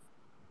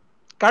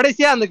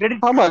 கடைசியா அந்த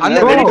கிரெடிட் அந்த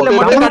கிரெடிட்ல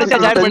மட்டும் கடைசியா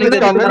ஜாயின்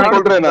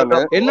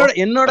பண்ணிக்கிறீங்க.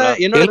 என்னோட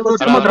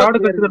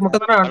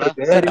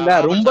சரிங்களா,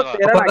 ரொம்ப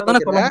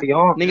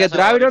நீங்க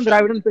திராவிடம்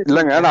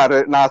இல்லங்க.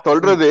 நான்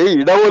சொல்றது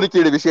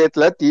இடஒதுக்கீடு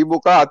விஷயத்துல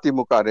திமுக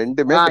அதிமுக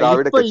ரெண்டுமே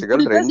திராவிட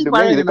கட்சிகள்,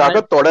 ரெண்டுமே இதுக்காக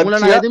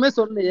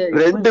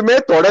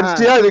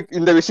தொடர்ச்சியா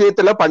இந்த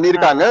விஷயத்துல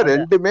பண்ணிருக்காங்க.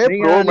 ரெண்டுமே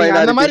ப்ரோ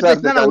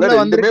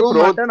மைனாரிட்டி.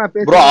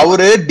 ப்ரோ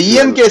அவரு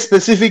டிஎம்கே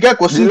ஸ்பெசிபிக்கா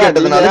क्वेश्चन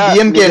கேட்டதுனால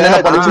டிஎம்கே என்ன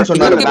பண்ணுச்சுன்னு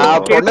சொன்னாரு.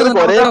 நான்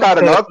சொன்னதுக்கு ஒரே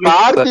காரணம்,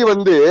 கார்த்தி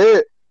வந்து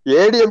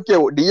ஏடிஎம்கே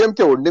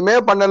டிஎம்கே ஒண்ணுமே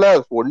பண்ணல,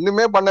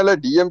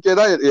 டிஎம்கே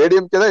தான்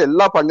ஏடிஎம்கே தான்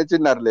எல்லாம்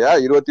பண்ணுச்சுன்னாரு இல்லையா?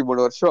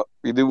 23 வருஷம்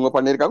இது இவங்க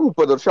பண்ணிருக்காங்க,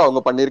 30 வருஷம்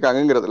அவங்க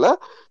பண்ணிருக்காங்கங்கிறதுல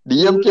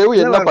டிஎம்கேவும்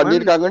என்ன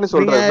பண்ணிருக்காங்கன்னு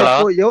சொல்றாங்க.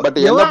 பட்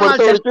என்ன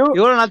பொறுத்த வரைக்கும்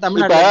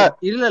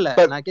இல்ல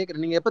நான்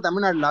கேக்குறேன், நீங்க எப்ப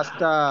தமிழ்நாடு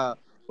லாஸ்டா?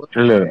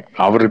 இல்ல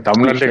அவரு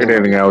தமிழ்நாட்டிலே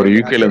கிடையாதுங்க, அவரு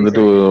யூகேல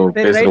இருந்துட்டு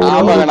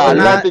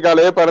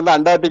அண்டார்டிகாலே பிறந்து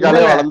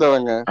அண்டார்டிகாலே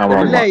வளர்ந்தவங்க.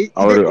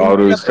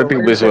 அவரு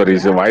இஷ்டத்துக்கு பேசுவாரு,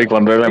 வாய்க்கு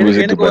வந்ததெல்லாம்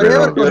பேசிட்டு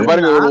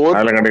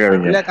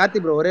இல்ல. கார்த்தி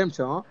ப்ரோ ஒரே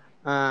நிமிஷம்.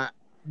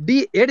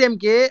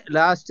 ஏடிஎம்கே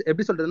லாஸ்ட்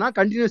எப்படி சொல்றதுன்னா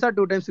கண்டினியூஸா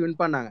 2 times வின்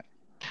பண்ணாங்க.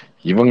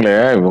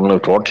 இவங்கள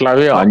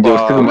டோட்டலாவே 5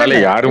 வருஷத்துக்கு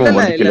மேல யாருமே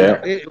மதிக்கல.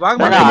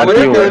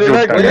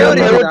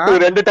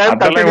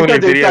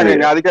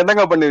 அதுக்கு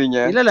என்னங்க பண்ணுவீங்க?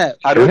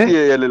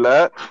 67ல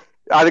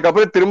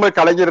அதுக்கப்புறம் திரும்ப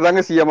கலைஞர்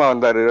தாங்க சிஎம்மா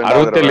வந்தாரு.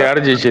 67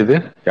 யாரு ஜெயிச்சது?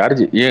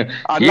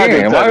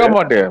 வாங்க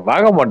மாட்டேன்.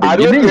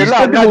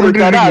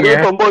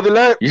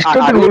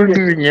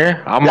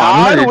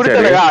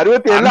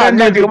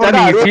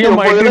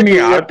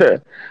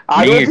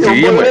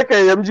 67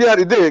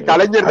 எம்ஜிஆர் இது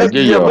கலைஞர்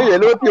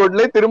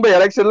 71 திரும்ப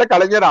எலெக்ஷன்ல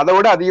கலைஞர் அதை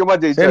விட அதிகமா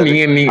ஜெயிச்சாரு.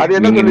 அது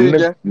என்ன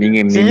சொல்லுவீங்க?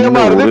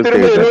 சிஎம்மா இருந்து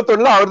திரும்ப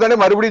 71 அவர் தானே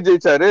மறுபடியும்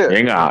ஜெயிச்சாரு.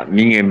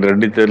 நீங்க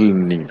 2 தேர்தல்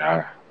இருந்தீங்களா?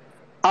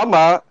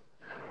 ஆமா.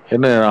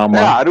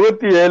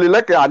 67ல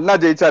அண்ணா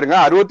ஜெயிச்சாருங்க,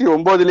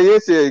 69லயே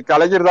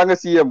கலைஞர் தாங்க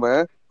சிஎம்.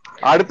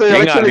 அடுத்த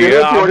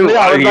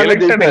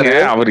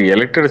அவர்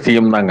எலெக்டட்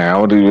சிஎம் தாங்க.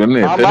 அவரு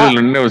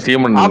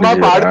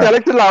அடுத்த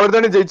எலெக்ஷன்ல அவர்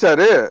தானே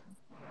ஜெயிச்சாரு.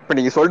 இப்ப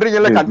நீங்க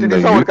சொல்றீங்கல்ல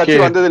கண்டினியூஸா ஒரு கட்சி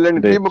வந்தது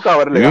இல்லன்னு, திமுக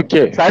வரல.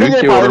 சரிங்க,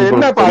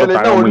 என்ன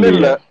ஒண்ணு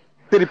இல்ல.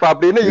 சரிப்பா,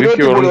 அப்படின்னு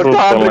 23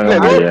 வருஷம்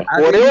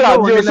ஒரே ஒரு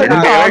 5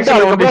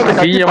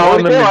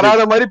 வருஷம்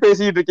வராத மாதிரி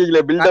பேசிட்டு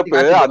இருக்கீங்களே பில்டப்,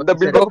 அந்த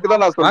பில்டப்புக்கு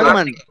தான் நான்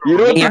சொல்றேன்.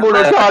 23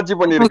 வருஷம் ஆட்சி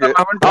பண்ணிருக்கு.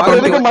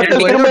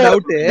 மக்கள்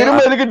திரும்ப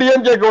எதுக்கு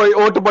டிஎம்கே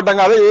ஓட்டு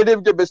போட்டாங்க? அதை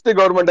ஏடிஎம்கே பெஸ்ட்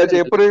கவர்மெண்ட்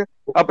ஆச்சு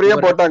அப்படியே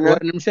போட்டாங்க.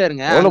 ஒரு நிமிஷம்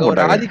இருங்க,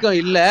 ஒரு ஆதிக்கம்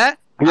இல்ல.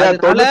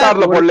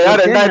 96ல போடலையா,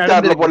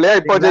 2006ல போடலையா,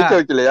 இப்போ ஜெயிக்க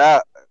வைக்கலையா?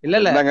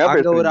 இல்ல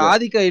ஒரு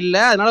ஆதிக்கம் இல்ல,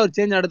 அதனால ஒரு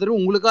சேஞ்ச் நடத்துறது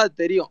உங்களுக்கா அது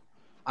தெரியும்.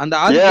 அந்த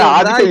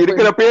ஆதிக்கம்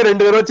இருக்கிறப்பே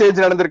 2 தடவை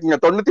சேஞ்ச் நடந்திருக்குங்க.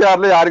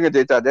 96ல யாருங்க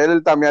ஜெயிச்சா?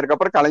 ஜெயலலிதா அம்மையாருக்கு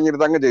அப்புறம்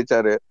கலைஞர் தாங்க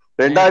ஜெயிச்சாரு.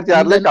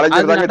 2006ல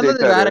கலைஞர் தாங்க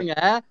ஜெயிச்சாரு.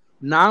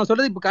 நான்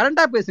சொல்றது இப்ப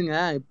கரண்டா பேசுங்க,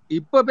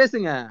 இப்ப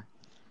பேசுங்க.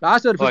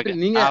 லாஸ்ட் ஒரு 50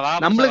 நீங்க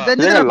நம்மளுக்கு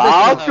தெரிஞ்ச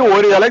லாஸ்ட்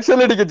ஒரு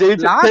எலெக்ஷன்ல நீங்க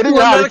ஜெயிச்சீங்க.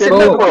 சரிங்க, அதுக்கு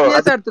என்ன இப்போ?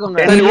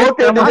 சரி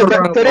ஓகே,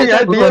 சரிங்க,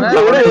 டிஎம்கே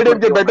ஓட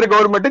ADMK better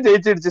government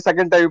ஜெயிச்சிடுச்சு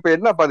second time. இப்போ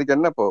என்ன அதுக்கு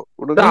என்ன இப்போ?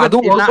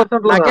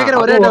 நான் கேக்குற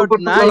ஒரே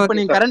டவுட்னா, இப்போ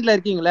நீங்க கரண்ட்ல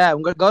இருக்கீங்களே,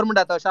 உங்க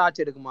கவர்மெண்ட் 10 வருஷம்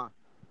ஆட்சி எடுக்குமா?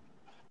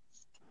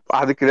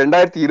 அதுக்கு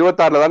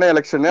 2026ல தானே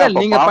எலெக்ஷன்.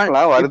 நீங்க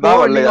வருதா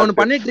வரலையா? ஒன்னு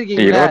பண்ணிட்டு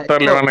இருக்கீங்க.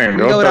 26ல தானே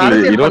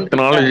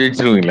 24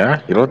 ஜெயிச்சிருவீங்களா?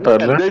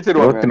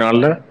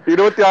 26ல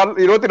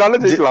 24ல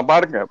ஜெயிக்கலாம்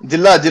பாருங்க.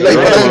 ஜில்லா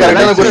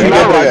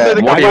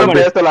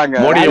பேசலாங்க.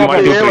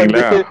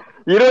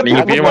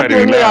 நீங்க பிஎம்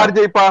ஆயிருவீங்களா? யார்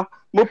ஜெயிப்பா?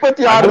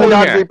 36ல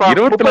யார் ஜெயிப்பா?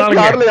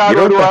 24ல யார்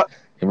வருவா?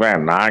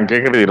 இவன் நான்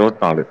கேக்குறது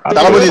 24.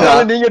 தளபதி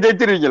தான். நீங்க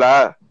ஜெயிச்சிருவீங்களா?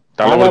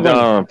 தளபதி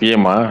தான்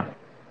பிஎம்மா?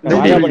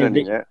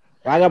 நீங்க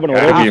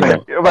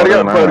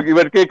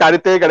இவருக்கு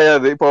கருத்தே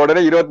கிடையாது. இப்ப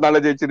உடனே 24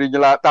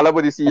 ஜெயிச்சிருக்கீங்களா?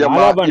 தளபதி சிஎம்,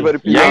 இவர்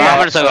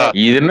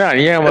இது என்ன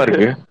அநியாயமா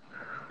இருக்கு?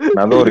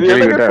 நான் ஒரு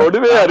கேள்வி கேட்டேன்.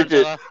 கொடுமையா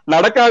இருக்கு.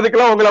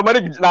 நடக்காதுக்கெல்லாம் உங்களை மாதிரி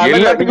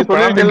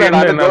எல்லாத்துக்கும்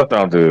என்ன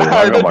அர்த்தம்? அது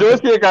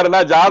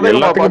ஜோசியக்காரனா ஜாதகம்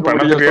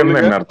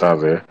எல்லாத்துக்கும் என்ன அர்த்தம்?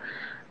 அது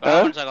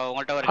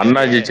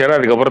அண்ணா ஜெயிச்சாரு,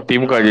 அதுக்கப்புறம்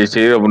திமுக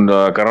ஜெயிச்சு,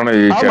 கரோனா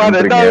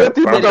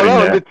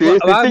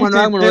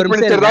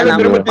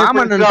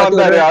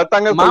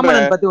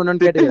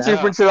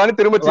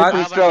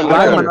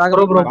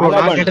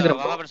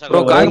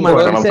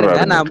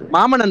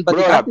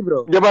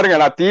பாருங்க.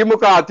 நான்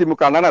திமுக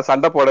அதிமுக நான்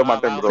சண்டை போட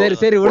மாட்டேன்.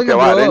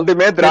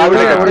 ரெண்டுமே திராவிட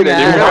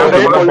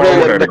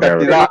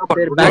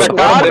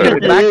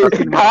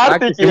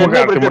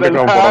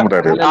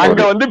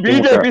அங்க வந்து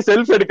பிஜேபி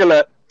செல்ஃப் எடுக்கல.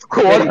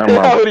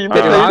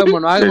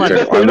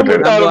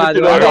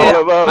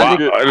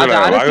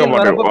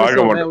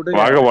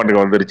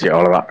 வாகமாட்டுக்கு வந்துருச்சு,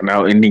 அவ்வளவுதான்.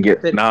 இன்னைக்கு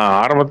நான்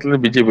ஆரம்பத்துல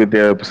இருந்து பிஜேபி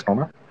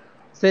பேசணும்னா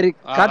சரி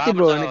கார்த்தி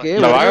ப்ரோ எனக்கு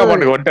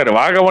வாகமாட்டுக்கு வந்துட்டாரு.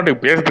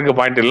 வாகமாட்டுக்கு பேசுறதுக்கு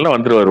பாயிண்ட் எல்லாம்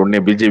வந்துருவாரு.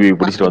 உடனே பிஜேபி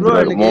பிடிச்சிட்டு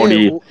வந்துருவாரு. மோடி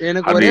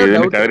அது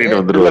கதறிட்டு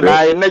வந்துருவாரு.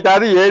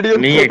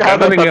 நீங்க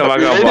கதறுங்க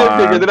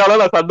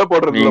வாகமா, சண்டை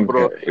போடுறது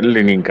இல்ல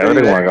நீங்க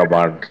கதறுங்க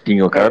வாகமா,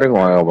 நீங்க கதறுங்க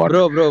வாகமா.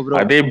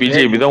 அதே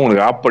பிஜேபி தான்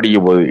உங்களுக்கு ஆப்படிக்க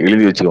போகுது,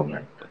 எழுதி வச்சுக்கோங்க.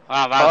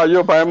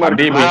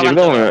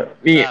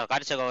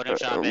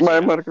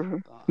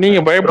 நீங்க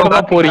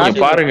பயப்படதான் போறீங்க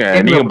பாருங்க.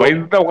 நீங்க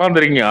பயந்துதான்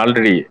உட்காந்துருக்கீங்க,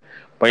 ஆல்ரெடி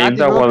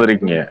பயந்துதான்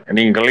உட்காந்துருக்கீங்க.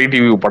 நீங்க கலை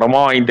டிவி படமா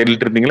வாங்கி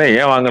தள்ளிட்டு இருந்தீங்களா,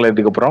 ஏன் வாங்கல?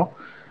 இதுக்கப்புறம்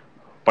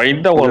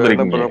பயந்துதான்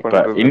உட்காந்துருக்கீங்க.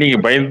 இன்னைக்கு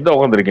பயந்துதான்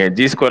உட்காந்துருக்கேன்.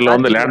 ஜி ஸ்கொயர்ல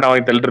வந்து லேண்டா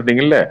வாங்கி தள்ளிட்டு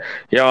இருந்தீங்கல்ல,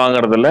 ஏன்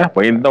வாங்குறதுல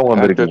பயந்துதான்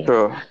உட்காந்துருக்கீங்க.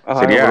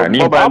 சரியா?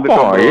 நீங்க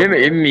பாப்போம்,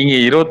 நீங்க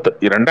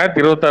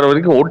 2026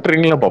 வரைக்கும்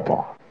ஓட்டுறீங்களா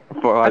பாப்போம்.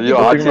 ஐயோ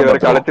ஆட்சி வர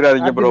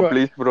கலத்திராதீங்க ப்ரோ,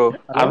 ப்ளீஸ் ப்ரோ.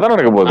 அதான்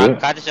நடக்க போகுது.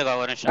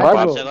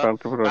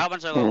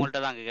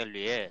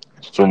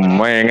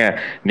 சும்மா ஏங்க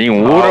நீங்க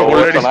ஊரை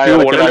கொள்ளடிச்சு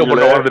உடனே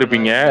போட்டு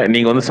உட்காந்துருப்பீங்க.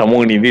 நீங்க வந்து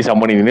சமூக நீதி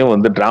சமூக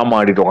வந்து டிராமா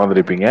ஆடிட்டு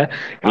உட்காந்துருப்பீங்க.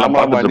 எல்லாம்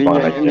பார்த்துட்டு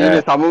இருப்பாங்க.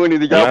 சமூக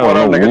நீதிக்காக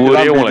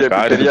ஊரே உங்களை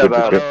காரி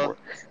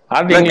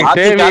அது எங்களுக்கு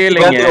தேவையே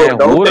இல்லைங்க.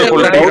 ஊரை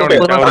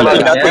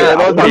கொள்ளடிக்கிறவனுக்கு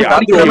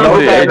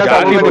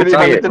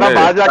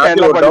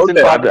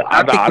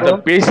அத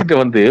பேசிட்டு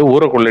வந்து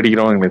ஊரை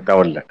கொள்ளடிக்கிறவங்க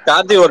தேவையில்ல.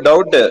 கார்த்தி ஒரு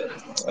டவுட்,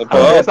 இப்போ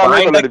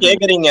பாயிண்டா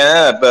கேக்குறீங்க,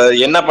 இப்ப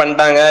என்ன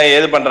பண்ணிட்டாங்க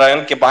ஏது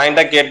பண்றாங்கன்னு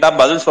பாயிண்டா கேட்டா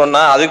பதில்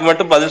சொன்னா அதுக்கு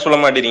மட்டும் பதில் சொல்ல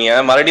மாட்டேறீங்க.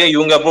 மறுபடியும்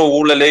இவங்க அப்போ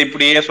ஊழல்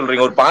இப்படியே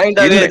சொல்றீங்க. ஒரு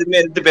பாயிண்டாவே எதுவுமே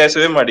எடுத்து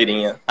பேசவே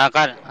மாட்டேறீங்க.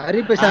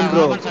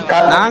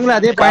 நாங்களும்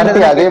அதே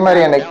பாயிண்ட், அதே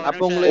மாதிரி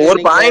எனக்கு ஒரு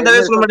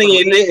பாயிண்டாவே சொல்ல மாட்டீங்க.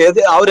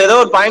 அவர் ஏதோ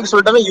ஒரு பாயிண்ட்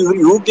சொல்லிட்டாங்க,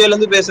 யூகேல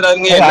இருந்து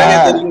பேசுறாங்க என்னங்க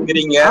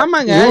தெரியுங்கிறீங்க.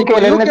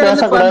 யூகேல இருந்து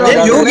பேசக்கூடாது.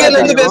 யூகேல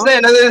இருந்து பேசுனா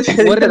என்னது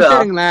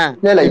தெரியுங்களா?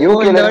 இல்ல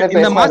யூகேல இருந்து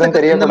பேசுறது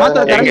தெரியும்.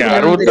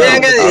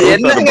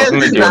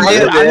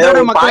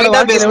 பாயிண்டா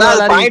பேசினா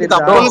பாயிண்ட்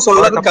தப்புன்னு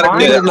சொல்றது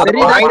கரெக்ட்.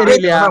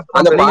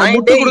 அந்த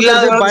பாயிண்டே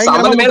இல்லாத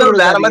சம்பந்தமே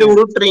வேற மாதிரி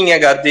உருட்டுறீங்க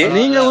கார்த்தி.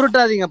 நீங்க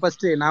உருட்டாதீங்க.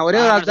 ஃபர்ஸ்ட் நான் ஒரே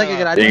ஒரு ஆள் தான்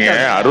கேக்குறேன்.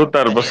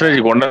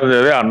 66% கொண்டு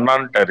வந்ததே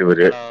அண்ணான்ட்டாரு,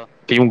 இவரு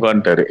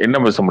திமுகன்ட்டாரு. என்ன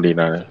பேச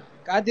முடியும் நானு?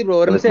 கார்த்தி ப்ரோ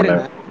ஒரு நிமிஷம்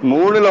இருங்க.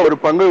 3ல ஒரு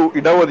பங்கு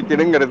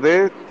இடஒதுக்கீடுங்கிறது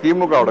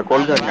திமுகவோட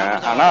கொள்கைங்க.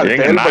 ஆனா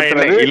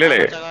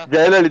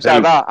ஜெயலலிதா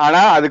தான்.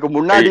 ஆனா அதுக்கு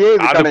முன்னாடியே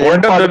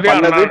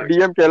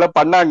டிஎம்கேல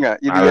பண்ணாங்க.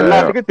 இது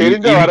எல்லாத்துக்கும்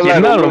தெரிஞ்ச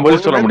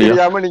வரலாறு. சொல்ல முடியும்.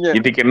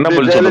 இதுக்கு என்ன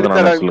பதில் சொல்லுங்க?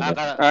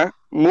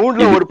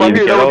 3ல ஒரு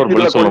பங்கு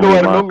இடஒதுக்கீடுல கொண்டு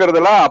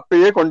வரணுங்கிறதெல்லாம்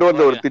அப்பயே கொண்டு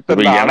வந்த ஒரு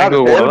திட்டம் தான். ஆனா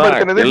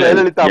செயல்படுத்தினது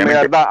ஜெயலலிதா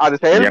அம்மையார் தான்.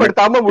 அது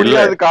செயல்படுத்தாம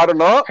முடியாத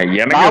காரணம்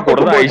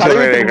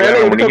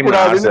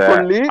எடுக்கக்கூடாதுன்னு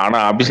சொல்லி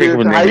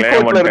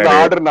ஹைகோர்ட்ல இருக்க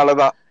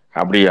ஆர்டர்னாலதான்.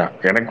 அப்படியா?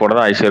 எனக்கு கூட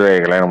தான் ஐஸ்வர்யா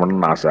கல்யாணம்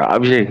பண்ணணும்னு ஆசை.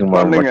 அபிஷேக்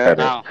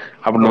பண்ணாரு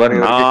அப்படின்னு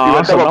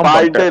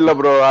இல்ல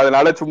ப்ரோ.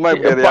 அதனால சும்மா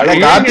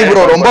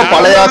ரொம்ப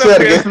பழைய ஆசையா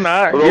இருக்கு.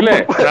 இல்ல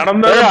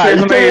நடந்தது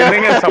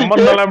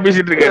சம்பந்தம் எல்லாம்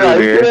பேசிட்டு இருக்காரு.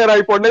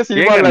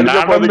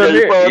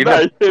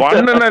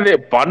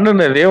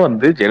 பண்ணுனதே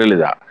வந்து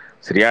ஜெயலலிதா.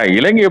 சரியா?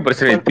 இலங்கை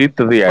பிரச்சனை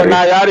தீர்த்தது யாரு?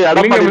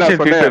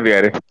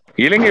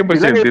 இலங்கை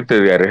பிரச்சனை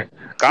தீர்த்தது யாரு?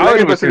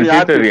 காவிரி பிரச்சனை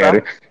தீர்த்தது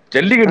யாரு?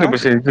 ஜல்லிக்கட்டு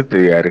பிரச்சனை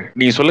தீர்த்தது யாரு?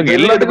 நீங்க சொல்லுங்க.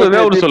 எல்லாத்துக்கும்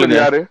ஏதாவது சொல்லுங்க.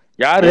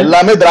 யாரு?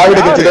 எல்லாமே திராவிட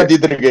கட்சி தான்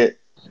தீர்த்திருக்கு.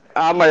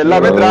 ஆமா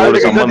எல்லாமே திராவிட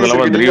சம்பந்தம்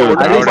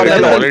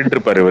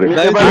இருப்பாரு இவரு.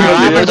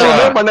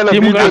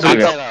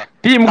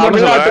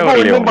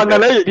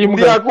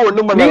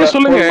 நீங்க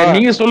சொல்லுங்க,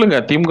 நீங்க சொல்லுங்க.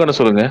 திமுக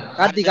சொல்லுங்க,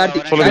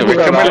 சொல்லுங்க.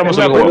 வெக்கமே இல்லாம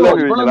சொல்லுங்க,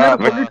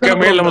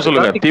 வெக்கமே இல்லாம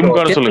சொல்லுங்க. திமுக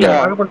சொல்லுங்க.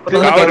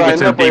 காவிரி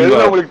பிரச்சனை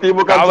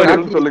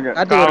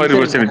காவிரி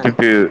பிரச்சனை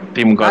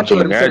திமுக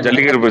சொல்லுங்க.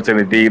 ஜல்லிக்கட்டு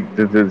பிரச்சனை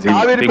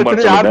திமுக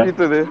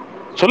சொல்லுங்க.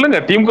 சொல்லுங்க.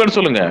 திமுக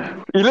சொல்லுங்க.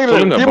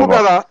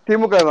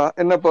 திமுக தான்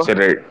என்னப்போ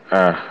சரி.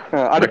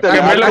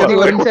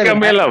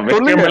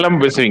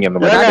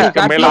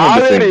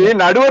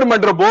 நடுவர்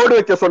மன்ற போர்டு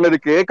வைக்க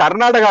சொன்னதுக்கு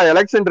கர்நாடகா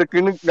எலெக்ஷன்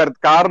இருக்குன்னு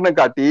காரணம்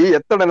காட்டி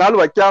எத்தனை நாள்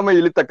வைக்காம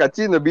இழுத்த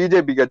கட்சி இந்த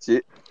பிஜேபி கட்சி.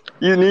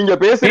 இது நீங்க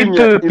பேசுறீங்க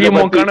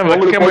பிஜேபி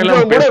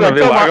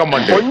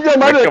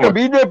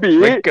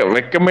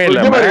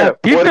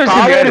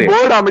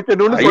போர்டு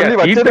அமைக்கணும்னு சொல்லி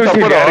வச்சதுக்கு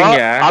அப்புறம்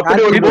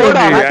அப்படி ஒரு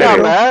போர்டு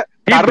அமைக்காம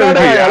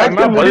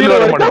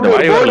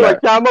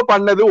வைக்காம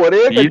பண்ணது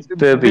ஒரே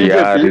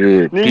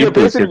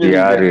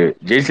யாரு?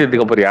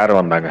 ஜெயிச்சதுக்கு அப்புறம் யாரு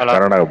வந்தாங்க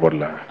கர்நாடகா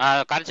போர்ல?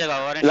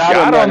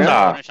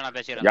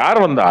 யார்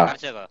வந்தா?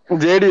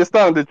 ஜேடிஎஸ்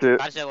தான் வந்துச்சு.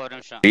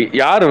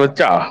 யாரு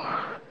வச்சா?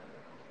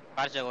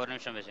 ஒரு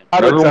நிமிஷம் பேசுங்க.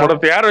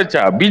 நடுவர் யார்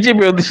வச்சா?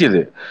 பிஜேபி வந்துச்சு.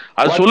 இது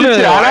அது சொல்லுங்க,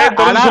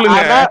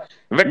 சொல்லுங்க.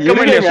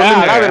 வெக்கமே இல்லையா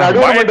சொல்லுங்க.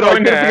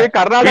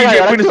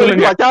 பிஜேபி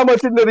சொல்லுங்க.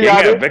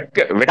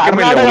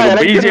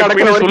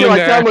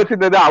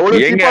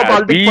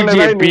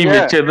 பிஜேபி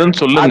வச்சதுன்னு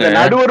சொல்லுங்க.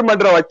 நடுவர்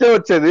மன்றம்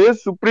வச்சது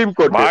சுப்ரீம்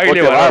கோர்ட்,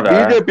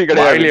 பிஜேபி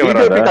கிடையாது.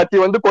 பிஜேபி கட்சி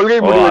வந்து கொள்கை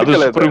முடிவு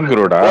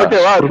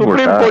ஓகேவா?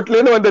 சுப்ரீம் கோர்ட்ல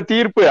இருந்து வந்த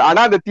தீர்ப்பு. ஆனா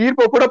அந்த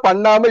தீர்ப்பை கூட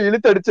பண்ணாம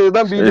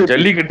இழுத்தடிச்சதுதான் பிஜேபி.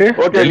 ஜல்லிக்கட்டு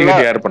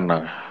ஜல்லிக்கட்டு யார் பண்ணா?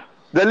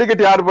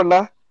 ஜல்லிக்கட்டு யார் பண்ணா?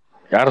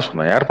 யார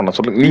சொன்னா? யார் பண்ண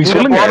சொல்லுங்க. நீங்க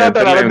சொல்லுங்க.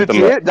 போராட்டம்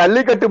நடந்துச்சு.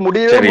 ஜல்லிக்கட்டு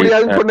முடியவே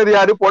முடியாதுன்னு சொன்னது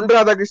யாரு? பொன்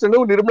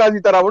ராதாகிருஷ்ணனும் நிர்மலா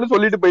சீதாராமனும்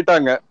சொல்லிட்டு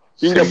போயிட்டாங்க.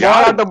 இங்க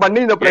போராட்டம் பண்ணி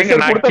இந்த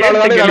பிரஷர் கொடுத்தனால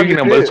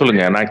பதில்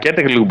சொல்லுங்க. நான் கேட்ட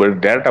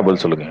கேள்விக்கு டைரக்டா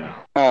பதில் சொல்லுங்க.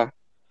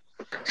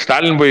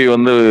 ஸ்டாலின் போய்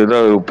வந்து ஏதோ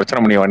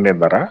பிரச்சனை பண்ணி வண்டி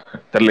இருந்தாரா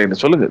தெரியல.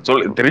 சொல்லுங்க,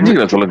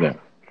 தெரிஞ்சுக்கிறேன் சொல்லுங்க.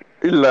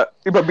 இல்ல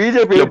இப்ப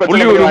பிஜேபி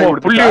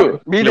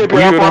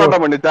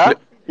போராட்டம் பண்ணிட்டா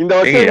இந்த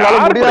வருஷம் எங்களால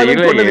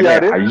முடியாதுன்னு சொன்னது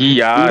யாரு?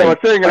 இந்த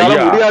வருஷம் எங்களால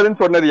முடியாதுன்னு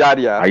சொன்னது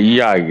யாரியா?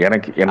 ஐயா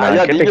எனக்கு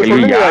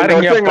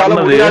எங்களால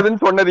முடியாதுன்னு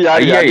சொன்னது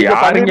யாரியா?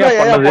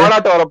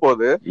 போராட்டம்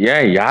வரப்போகுது.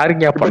 ஏன்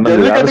யாருங்க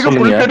பண்ணது?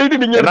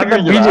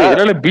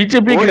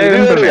 BJP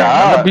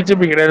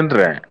BJP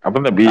கிடையாதுன்றேன்.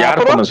 அப்ப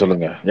யார் பண்ண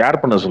சொல்லுங்க,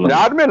 யார் பண்ண சொல்லுங்க?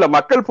 யாருமே இல்ல,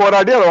 மக்கள்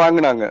போராடி அதை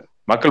வாங்கினாங்க.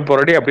 மக்கள்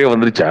போராடி அப்படியே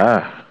வந்துருச்சா?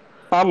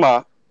 ஆமா,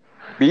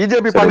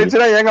 பிஜேபி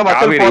பண்ணிச்சுன்னா ஏங்க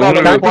மக்கள்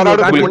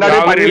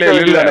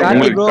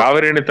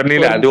காவிரி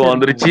தண்ணியில அதுவும்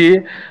வந்துருச்சு,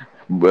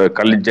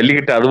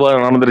 ஜல்லிக்கட்டு அதுவா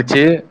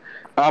நடந்துருச்சு,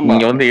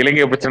 இங்க வந்து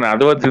இலங்கை பிரச்சனை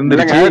அதுவா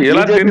திருந்துருச்சு,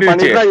 இதெல்லாம்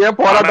திருந்துருச்சு.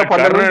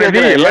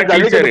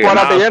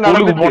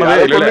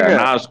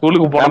 நான்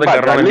ஸ்கூலுக்கு போனது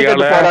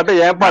கருணாநிதியால,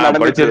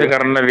 படிச்சது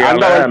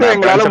கருணாநிதியால.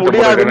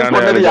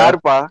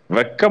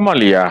 வெக்கமா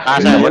இல்லையா?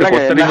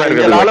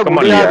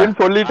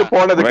 சொல்லிட்டு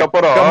போனதுக்கு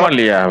அப்புறம்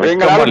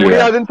எங்களால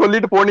முடியாதுன்னு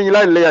சொல்லிட்டு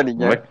போனீங்களா இல்லையா?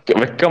 நீங்க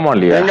வெக்கமா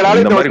இல்லையா?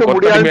 இந்த மாதிரி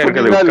கொத்தடிமையா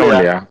இருக்கிறது வெக்கமா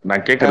இல்லையா?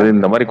 நான் கேக்குறது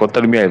இந்த மாதிரி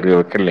கொத்தடிமையா இருக்கு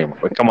வெக்கலையா?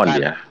 வெக்கமா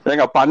இல்லையா?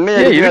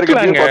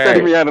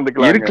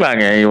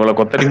 இருக்கலாங்க, இவ்வளவு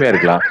கொத்தடிமையா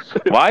இருக்கலாம்.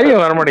 வாயே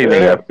வர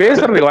மாட்டேங்குதுங்க,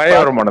 பேசுறதுக்கு வாயே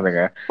வர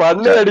மாட்டேங்குதுங்க.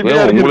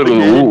 உங்களுக்கு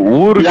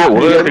ஊருக்கு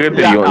உலகத்துக்கு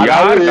தெரியும்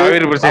யார்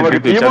காவிரி பிரச்சனை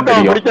தீர்த்து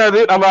வச்சா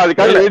தெரியும்.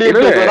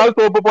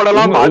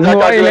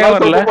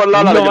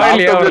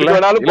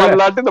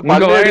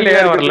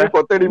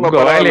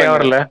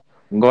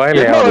 உங்க வாயில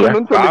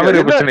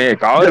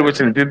காவிரி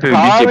பிரச்சனை தீர்த்து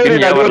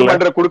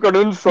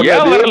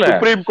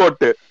சுப்ரீம்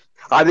கோர்ட்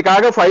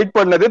அதுக்காக ஃபைட்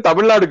பண்ணது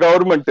தமிழ்நாடு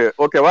கவர்மெண்ட்.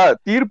 ஓகேவா?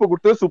 தீர்ப்பு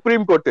கொடுத்து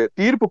சுப்ரீம் கோர்ட்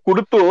தீர்ப்பு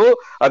கொடுத்தும்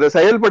அதை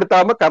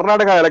செயல்படுத்தாம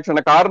கர்நாடகா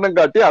எலெக்ஷனை காரணம்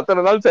காட்டி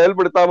அத்தனை நாள்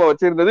செயல்படுத்தாம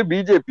வச்சிருந்தது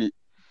பிஜேபி.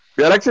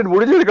 எலெக்ஷன்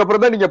முடிஞ்சதுக்கு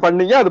அப்புறம் தான் நீங்க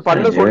பண்ணீங்க. அது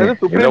பண்ண சொன்னது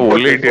சுப்ரீம்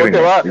கோர்ட்.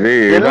 ஓகேவா?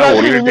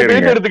 எல்லாத்தையும் நீங்க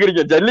பேச்சு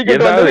எடுத்துக்கிறீங்க.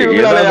 ஜல்லிக்கட்டு வந்து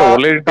இவங்களால,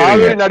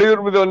 காவிரி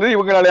நடுவுரிமை வந்து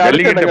இவங்களால,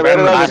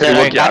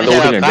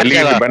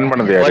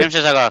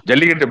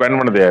 ஜல்லிக்கட்டு பேன்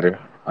பண்ணது யாரு?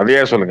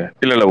 அதையே சொல்லுங்க.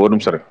 இல்ல ஒரு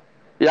நிமிஷம்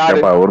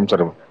ஒரு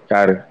நிமிஷம்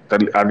யாரு?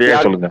 அதையே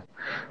சொல்லுங்க.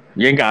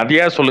 ஏங்க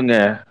அதையா சொல்லுங்க.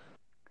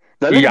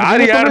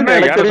 யாரு யாருன்னு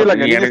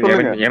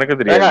எனக்கு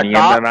தெரியாது.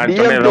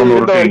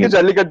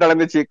 ஜல்லிக்கட்டு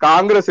நடந்துச்சு,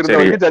 காங்கிரஸ் இருந்த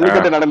வரைக்கும்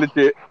ஜல்லிக்கட்டு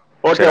நடந்துச்சு.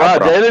 ஓகேவா?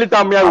 ஜெயலலிதா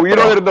அம்மையார்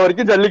உயிரோடு இருந்த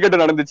வரைக்கும் ஜல்லிக்கட்டு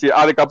நடந்துச்சு.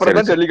 அதுக்கப்புறம்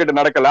தான் ஜல்லிக்கட்டு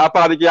நடக்கல. அப்ப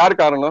அதுக்கு யாரு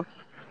காரணம்?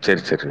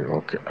 சரி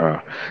ஓகே.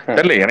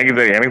 தெரியல, எனக்கு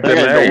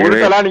தெரியல.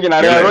 ஊருக்கெல்லாம் நீங்க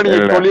நிறைய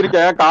நீங்க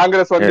சொல்லிருக்கேன்.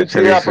 காங்கிரஸ்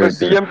வந்துச்சு, அப்புறம்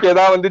டிஎம்கே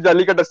தான் வந்து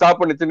ஜல்லிக்கட்டை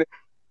ஸ்டாப் பண்ணுச்சுன்னு.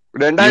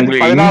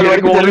 2014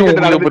 வரைக்கும்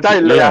ஜல்லிக்கட்டு நடந்துச்சா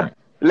இல்லையா?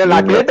 இல்ல,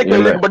 நான் கேட்ட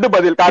கேள்விக்கு மட்டும்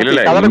பதில்.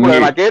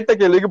 நான் கேட்ட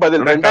கேள்விக்கு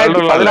பதில்.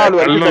 2014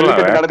 வரைக்கும்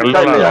ஜல்லிக்கட்டு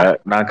நடந்துச்சா இல்லையா?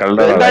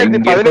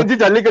 2015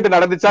 ஜல்லிக்கட்டு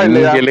நடந்துச்சா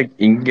இல்லையா?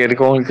 இங்க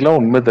இருக்கவங்களுக்கு எல்லாம்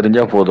உண்மை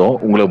தெரிஞ்சா போதும்.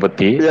 உங்களை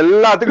பத்தி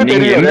எல்லாத்துக்கும்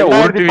தெரியும்.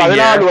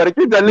 2014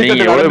 வரைக்கும்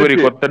ஜல்லிக்கட்டு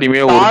நடந்துச்சு.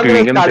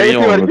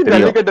 கடைசி வரைக்கும்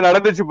ஜல்லிக்கட்டு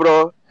நடந்துச்சு ப்ரோ.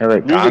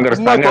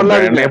 காங்கிரஸ்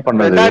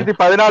 2014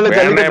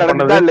 ஜல்லிக்கட்டு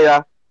நடந்துச்சா இல்லையா?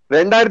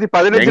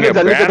 2015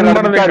 ஜல்லிக்கட்டு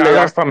நடந்துச்சா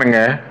இல்லையா?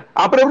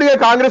 அப்புறம் எப்படி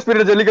காங்கிரஸ்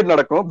பீரியட் ஜல்லிக்கட்டு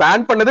நடக்கும்?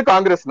 பேன் பண்ணது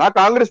காங்கிரஸ்.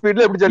 காங்கிரஸ்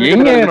பீரியட்ல எப்படி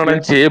ஜல்லிக்கட்டு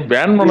நடந்துச்சு?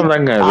 பேன்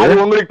பண்ணதாங்க. அது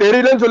உங்களுக்கு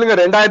தெரியலன்னு சொல்லுங்க.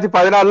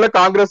 2014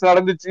 காங்கிரஸ்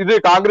நடந்துச்சு. இது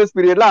காங்கிரஸ்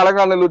பீரியட்ல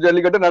அலங்காநல்லூர்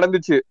ஜல்லிக்கட்டு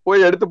நடந்துச்சு.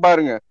 போய் எடுத்து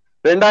பாருங்க.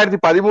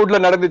 2013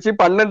 நடந்துச்சு,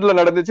 12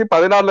 நடந்துச்சு,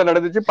 14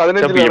 நடந்துச்சு,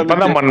 15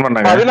 நடந்துச்சு,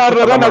 16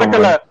 தான்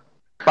நடக்கல.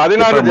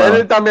 16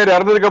 ஜெயலலிதா அம்மையார்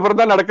இறந்ததுக்கு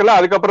அப்புறம் தான் நடக்கல.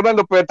 அதுக்கப்புறம் தான்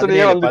இந்த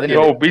பிரச்சனையே வந்துச்சு.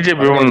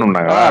 பிஜேபி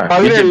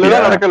 17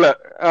 தான் நடக்கல.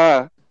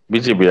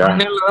 பிஜேபியா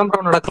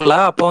நடக்கல.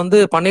 அப்ப வந்து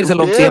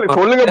பன்னீர்செல்வம்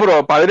சொல்லுங்க ப்ரோ.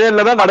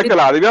 17 தான்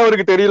நடக்கல. அதுவே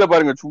அவருக்கு தெரியல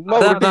பாருங்க. சும்மா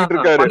ஊட்டிட்டு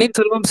இருக்காரு.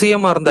 பன்னீர்செல்வம்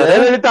சிஎம் இருந்தாரு.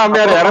 ஜெயலலிதா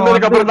அம்மையார்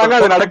இறந்ததுக்கு அப்புறம் தாங்க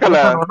அது நடக்கல.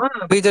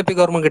 பிஜேபி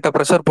கவர்மெண்ட் கிட்ட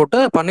பிரஷர் போட்டு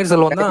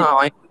பன்னீர்செல்வம் தான்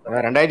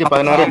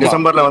 2016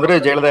 டிசம்பர்ல வந்து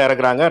ஜெயலலிதா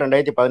இறக்குறாங்க.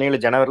 2017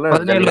 ஜனவரில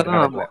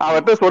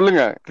அவர்கிட்ட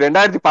சொல்லுங்க.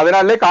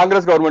 2014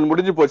 காங்கிரஸ் கவர்மெண்ட்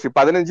முடிஞ்சு போச்சு.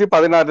 15,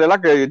 16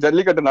 எல்லாம்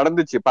ஜல்லிக்கட்டு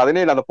நடந்துச்சு.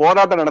 17 அந்த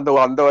போராட்டம் நடந்த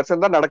அந்த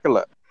வருஷம் தான்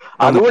நடக்கல.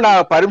 அதுவும்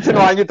நான்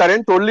பர்மிஷன் வாங்கி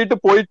தரேன்னு சொல்லிட்டு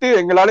போயிட்டு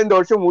எங்களால இந்த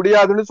வருஷம்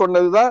முடியாதுன்னு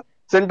சொன்னதுதான்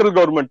சென்ட்ரல்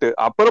கவர்மெண்ட்.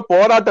 அப்புறம்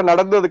போராட்டம்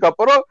நடந்ததுக்கு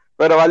அப்புறம்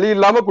வேற வழி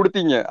இல்லாம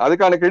கொடுத்தீங்க.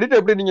 அதுக்கான கிரெடிட்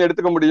எப்படி நீங்க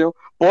எடுத்துக்க முடியும்?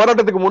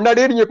 போராட்டத்துக்கு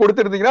முன்னாடியே நீங்க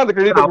கொடுத்திருந்தீங்கன்னா அந்த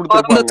கிரெடிட்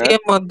கொடுத்துருப்பாங்க.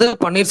 வந்து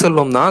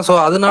பன்னீர்செல்வம் தான். சோ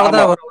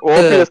அதனாலதான் அவர்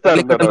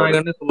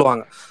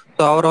சொல்லுவாங்க.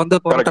 அவர் வந்து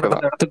போராட்ட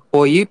இடத்துக்கு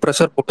போய்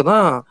பிரஷர் போட்டு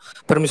தான்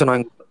பெர்மிஷன்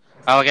வாங்கி.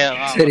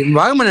 சரி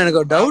வாகமன்,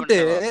 எனக்கு ஒரு டவுட்டு.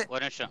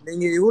 ஒரு நிமிஷம்.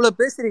 நீங்க இவ்வளவு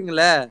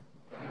பேசுறீங்களே,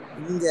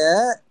 இங்க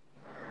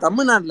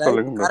தமிழ்நாட்டுல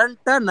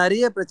கரண்டா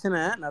நிறைய பிரச்சனை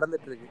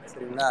நடந்துட்டு இருக்கு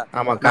சரிங்களா?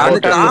 ஆமா,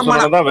 கரண்ட்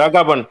தான்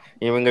வேகாபன்.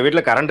 இவங்க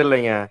வீட்டுல கரண்ட்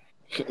இல்லைங்க.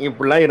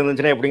 இப்படிலாம்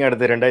இருந்துச்சுன்னா எப்படிங்க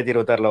அடுத்து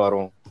 2026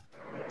 வரும்?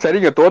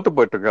 சரிங்க, தோத்து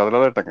போயிட்டு இருக்கு.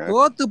 அதனால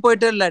தோத்து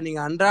போயிட்டு இல்ல, நீங்க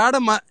அன்றாட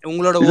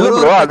உங்களோட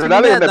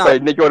அதனால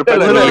இன்னைக்கு ஒரு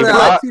பிரச்சனை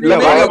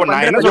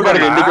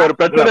இன்னைக்கு ஒரு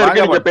பிரச்சனை இருக்கு,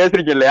 நீங்க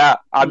பேசுறீங்க இல்லையா?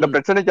 அந்த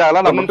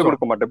பிரச்சனைக்காக நான் முட்டு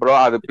கொடுக்க மாட்டேன் ப்ரோ.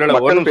 அது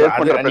மக்கள் பேஸ்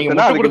பண்ற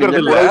பிரச்சனை,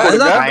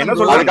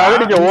 அதுக்காக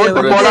நீங்க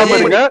ஓட்டு போடாம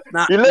இருங்க.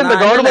 இல்ல இந்த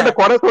கவர்மெண்ட்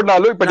குறை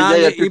சொன்னாலும், இப்ப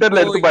நீங்க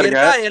ட்விட்டர்ல எடுத்து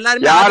பாருங்க,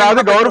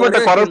 யாராவது கவர்மெண்ட்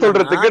குறை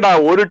சொல்றதுக்கு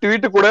நான் ஒரு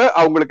ட்வீட் கூட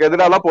அவங்களுக்கு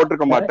எதிராலாம்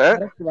போட்டிருக்க மாட்டேன்.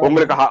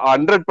 உங்களுக்கு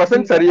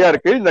 100% சரியா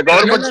இருக்கு. இந்த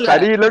கவர்மெண்ட்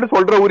சரியில்லைன்னு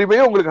சொல்ற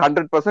உரிமையும் உங்களுக்கு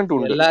 100%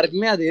 உண்டு.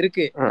 எல்லாருக்குமே அது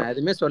இருக்கு, நான்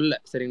எதுவுமே சொல்ல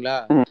சரிங்களா?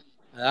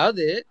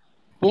 அதாவது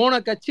போன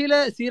கட்சியில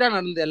சீரா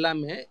நடந்தது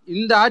எல்லாமே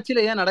இந்த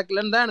ஆட்சியில ஏன்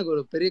நடக்கலன்னு தான் எனக்கு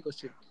ஒரு பெரிய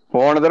கொஸ்டின்.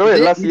 போன தடவை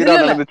எல்லாம் சீரா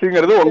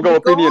நடந்துச்சுங்கிறது உங்க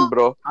ஒப்பீனியன்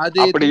ப்ரோ.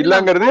 அப்படி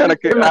இல்லங்கிறது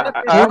எனக்கு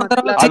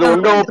அது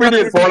உங்க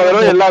ஒப்பீனியன். போன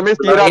தடவை எல்லாமே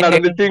சீரா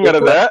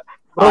நடந்துச்சுங்கிறத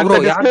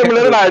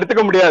நான்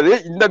எடுத்துக்க முடியாது.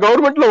 இந்த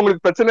கவர்மெண்ட்ல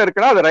உங்களுக்கு பிரச்சனை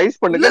இருக்குன்னா அதை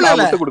ரைஸ் பண்ணுங்க, நான்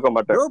விட்டு கொடுக்க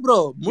மாட்டேன் ப்ரோ.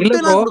 முட்டை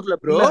கொடுக்கல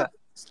ப்ரோ.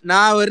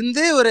 நான்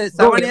வந்து ஒரு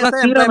 7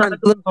 இயர்ஸா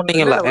எம்ப்ளாய்மென்ட்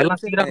சொன்னீங்கல,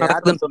 எல்லாம் சீரா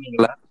நடக்குதுன்னு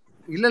சொன்னீங்கல.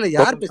 இல்ல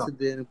யார்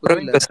பேசுறது?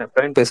 பிரவீன்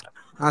பேசுறேன்.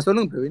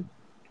 சொல்லுங்க பிரவீன்.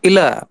 இல்ல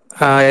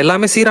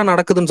எல்லாமே சீரா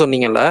நடக்குதுன்னு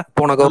சொன்னீங்கல்ல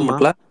போன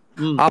கவர்மெண்ட்ல,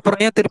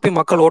 அப்புறம் ஏன் திருப்பி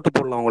மக்கள் ஓட்டு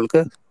போடலாம்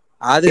உங்களுக்கு?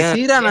 அது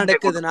சீரா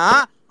நடக்குதுன்னா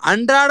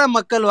அன்றாட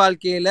மக்கள்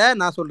வாழ்க்கையில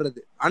நான் சொல்றது.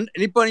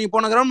 இப்ப நீங்க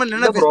போன கவர்மெண்ட்ல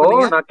என்ன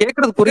பேசுறீங்க? நான்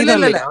கேக்குறது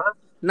புரியல. இல்ல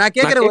நான்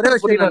கேக்குற ஒரே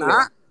விஷயம் என்னன்னா,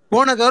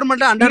 போன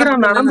கவர்மெண்ட்ல அன்றாட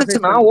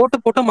நடந்துச்சுன்னா ஓட்டு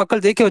போட்டு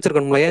மக்கள் ஜெயிக்க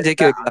வச்சிருக்கணும்ல, ஏன்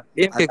ஜெயிக்க வைக்கல?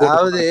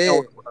 அதாவது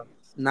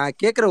நான்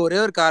கேக்குற ஒரே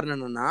ஒரு காரணம்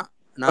என்னன்னா,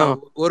 நான்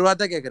ஒரு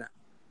வார்த்தை கேக்குறேன்,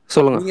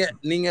 சொல்லுங்க.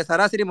 நீங்க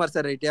சராசரி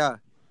மனுஷன் ரைட்டியா?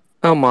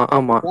 ஆமா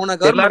ஆமா,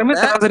 எல்லாருமே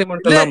சராசரி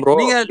மனுஷன் தான் ப்ரோ.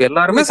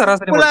 எல்லாருமே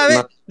சராசரி மனுஷன்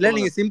தான். இல்ல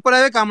நீங்க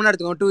சிம்பிளாவே காமனா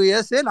எடுத்துக்கோங்க. 2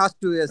 இயர்ஸ், லாஸ்ட்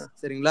 2 இயர்ஸ்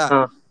சரிங்களா?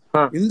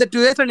 இந்த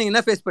 2 இயர்ஸ்ல நீங்க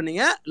என்ன ஃபேஸ்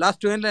பண்ணீங்க?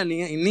 லாஸ்ட் 2 இயர்ஸ்ல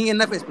நீங்க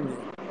என்ன ஃபேஸ்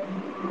பண்ணீங்க?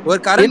 ஒரு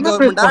கரண்ட்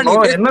கவர்மெண்டா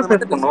நீங்க என்ன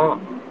ஃபேஸ் பண்ணோம்?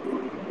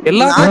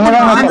 எல்லா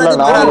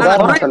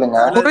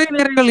குறை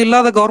நிறைகள்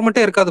இல்லாத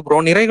கவர்மெண்டே இருக்காது ப்ரோ.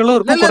 நிறைகளும்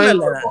இருக்கும்,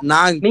 குறைகளும் இருக்கும்.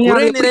 நான்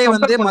குறை நிறை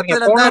வந்து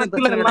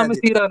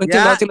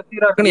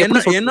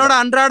என்னோட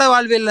அன்றாட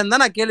வாழ்வியல்ல இருந்தா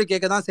நான் கேள்வி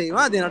கேட்க தான்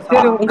செய்வேன். அது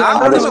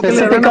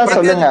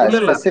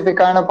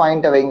ஸ்பெசிபிக்கான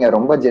பாயிண்ட் வைங்க.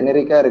 ரொம்ப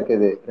ஜெனரிக்கா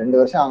இருக்குது. 2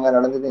 வருஷம் அங்க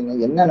நடந்தது,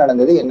 என்ன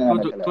நடந்தது, என்ன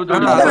நடக்கல,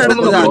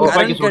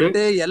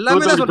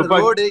 எல்லாமே தான்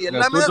சொல்றேன். ரோடு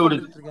எல்லாமே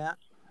சொல்லிருக்கேன்.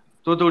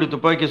 தூத்துக்குடி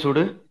துப்பாக்கி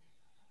சூடு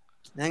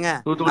ஏங்க,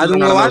 அது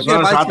உங்க வாழ்க்கைய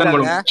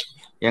பாதிச்சுட்டாங்க.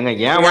 ஏங்க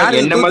ஏன்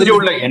என்ன மாதிரி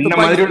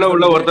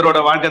உள்ள ஒருத்தரோட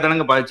வாழ்க்கை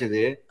தானங்க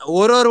பாதிச்சது.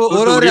 ஒரு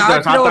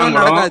ஆட்சியில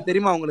நடக்காது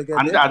தெரியுமா உங்களுக்கு?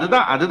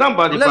 அதுதான்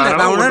பாதிப்பு.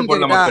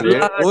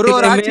 ஒரு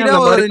ஆட்சியில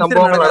ஒரு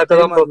சம்பவம்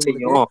நடக்கதான்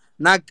செய்யும்.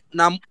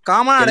 நான்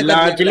காமனா எல்லா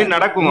ஆட்சியிலும்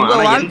நடக்கும்.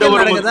 எந்த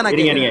ஒரு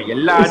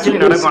எல்லா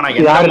ஆட்சியிலும் நடக்கும். ஆனா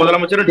எந்த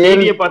முதலமைச்சரும்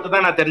டிவியை பார்த்து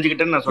தான் நான்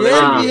தெரிஞ்சுக்கிட்டேன்னு நான்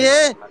சொல்லுவேன்.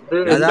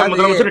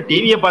 முதலமைச்சர்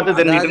டிவியை பார்த்து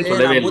தெரிஞ்சுக்கிட்டேன்னு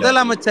சொல்லவே இல்லை.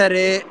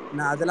 முதலமைச்சரு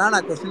அதெல்லாம்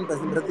நான் கொஸ்டின்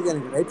பேசுறதுக்கு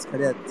எனக்கு ரைட்ஸ்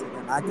கிடையாது.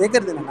 நான்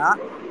கேக்குறது என்னன்னா,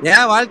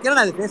 என் வாழ்க்கையில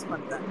நான் அதை ஃபேஸ்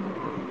பண்றேன்.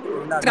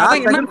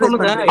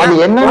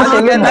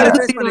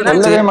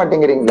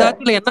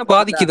 என்ன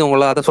பாதிக்குது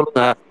உங்களை அதை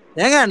சொல்லுங்க.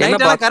 ஏங்க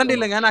நைட் எல்லாம் கரண்ட்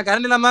இல்லங்க, நான்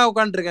கரண்ட் இல்லாம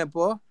உட்கார்ந்து இருக்கேன்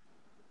இப்போ.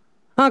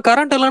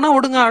 கரண்ட் இல்லனா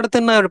விடுங்க, அடுத்து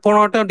என்ன போன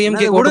வட்டம்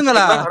டிஎம்கே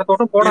விடுங்களா? அடுத்த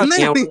வட்டம்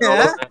போடாதீங்க.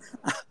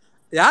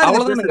 யார்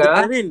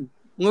பிரவீன்,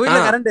 உங்க வீட்ல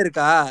கரண்ட்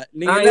இருக்கா?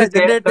 நீங்க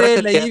ஜெனரேட்டர்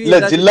இல்ல ஈவி?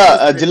 இல்ல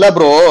ஜில்லா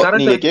ப்ரோ,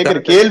 நீங்க கேக்குற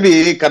கேள்வி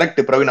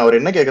கரெக்ட் பிரவீன். அவர்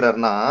என்ன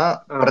கேக்குறாருன்னா,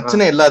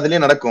 பிரச்சனை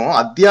எல்லாத்துலயும் நடக்கும்,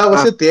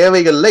 அத்தியாவசிய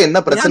தேவைகள்ல என்ன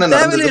பிரச்சனை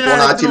நடந்துச்சு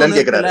போன ஆட்சியிலன்னு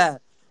கேக்குறாரு.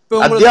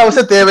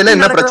 அத்தியாவசிய தேவையில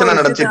என்ன பிரச்சனை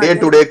நடந்துச்சு டே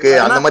டு டேக்கு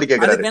அந்த மாதிரி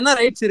கேக்குறாரு. என்ன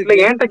ரைட்ஸ் இருக்கு?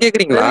 ஏன்ட்ட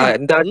கேக்குறீங்களா?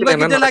 இந்த ஆட்சியில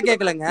என்ன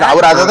கேக்கலங்க,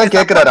 அவர் அத தான்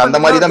கேக்குறாரு. அந்த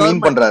மாதிரி தான்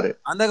மீன் பண்றாரு.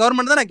 அந்த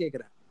கவர்மெண்ட் தான் நான்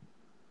கேக்குறேன்.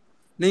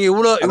 நீங்க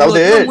இவ்வளவு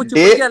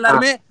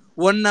எல்லாரும்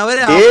 1 hour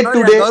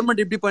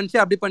கவர்மெண்ட் இப்படி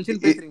பண்ணி அப்படி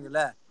பண்ணின்னு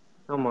பேசுறீங்கல்ல.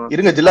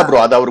 இருங்க ஜில்லா ப்ரோ,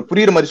 அது அவர்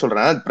புரியுற மாதிரி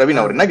சொல்றேன். பிரவீன்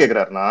அவர் என்ன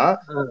கேக்குறாருன்னா,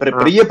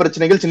 பெரிய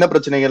பிரச்சனைகள் சின்ன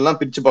பிரச்சனைகள் எல்லாம்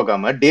பிரிச்சு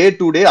பார்க்காம டே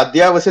டு டே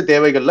அத்தியாவசிய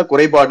தேவைகள்ல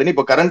குறைபாடுன்னு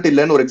இப்ப கரண்ட்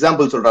இல்லன்னு ஒரு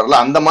எக்ஸாம்பிள் சொல்றாருல,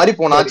 அந்த மாதிரி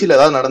போன ஆட்சியில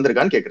ஏதாவது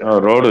நடந்திருக்கான்னு கேக்குறேன்.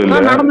 ரோடு இல்ல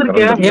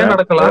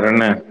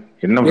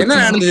என்ன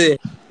நடந்தது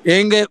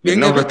எங்க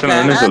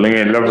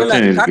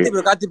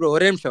கார்த்தி ப்ரோ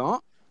ஒரே நிமிஷம்.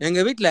 எங்க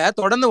வீட்டுல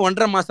தொடர்ந்து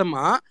 1.5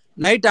 மாசமா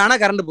நைட்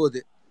ஆனா கரண்ட்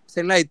போகுது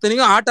சரிங்களா?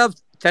 இத்தனைக்கும் ஆட் ஆஃப்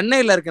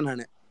சென்னையில இருக்கேன்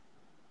நானு.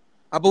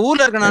 அப்ப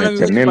ஊர்ல இருக்க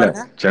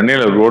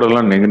சென்னையில ரோடு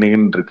எல்லாம்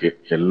நெகுன்னு இருக்கு.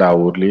 எல்லா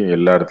ஊர்லயும்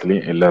எல்லா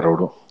இடத்துலயும் எல்லா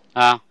ரோடும்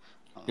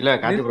இல்ல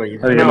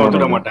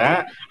கார்த்தி மாட்டேன்.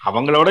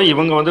 அவங்களோட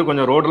இவங்க வந்து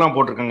கொஞ்சம் ரோடு எல்லாம்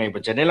போட்டிருக்காங்க. இப்ப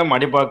சென்னையில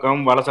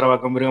மடிப்பாக்கம்,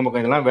 வலசரவாக்கம்,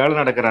 விருகம்பாக்கம் இதெல்லாம் வேலை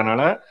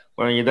நடக்கிறதுனால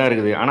இதா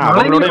இருக்குது. ஆனா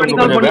அவங்களோட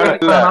இவங்க கொஞ்சம்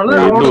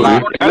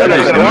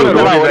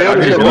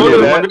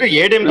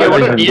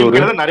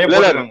நிறைய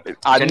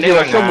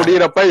வருஷம்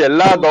முடியறப்ப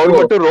எல்லா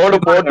கவர்மெண்ட்டும் ரோடு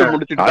போட்டு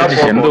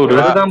முடிச்சுட்டு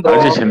ஓட்டுறேன்.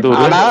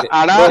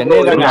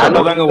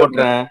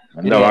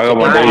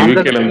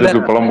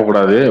 புலம்ப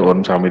கூடாது.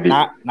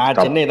 நான்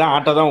சென்னை தான்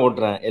ஆட்டோ தான்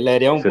ஓட்டுறேன், எல்லா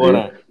ஏரியாவும்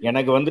போறேன்.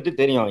 எனக்கு வந்துட்டு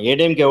தெரியும்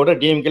ஏடிஎம்கேவோட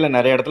டிஎம்கேல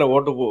நிறைய இடத்துல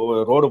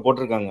ரோடு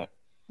போட்டிருக்காங்க.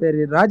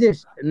 சரி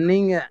ராஜேஷ்,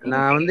 நீங்க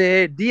நான் வந்து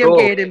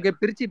டிஎம்கே ஏடிஎம்கே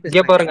பிரிச்சு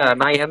பேசுறேன் பாருங்க.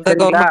 நான் எந்த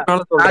சரிங்களா? கவர்மெண்ட்னாலும்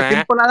நான் சொல்றேன்.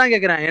 சிம்பிளா தான்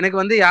கேக்குறேன். எனக்கு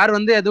வந்து யார்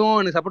வந்து எதுவும்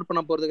எனக்கு சப்போர்ட்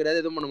பண்ண போறது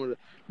கிடையாது, எதுவும் பண்ண முடியாது.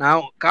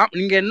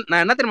 நீங்க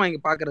நான் என்ன தெரியுமா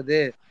இங்க பாக்குறது,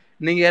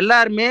 நீங்க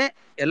எல்லாருமே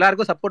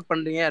எல்லாருக்கும் சப்போர்ட்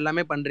பண்றீங்க,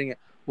 எல்லாமே பண்றீங்க.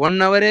 1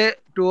 hour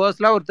 2 hours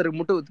ஒருத்தருக்கு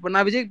முட்டு. இப்ப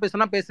நான் விஜய்க்கு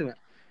பேசினா பேசுவேன்,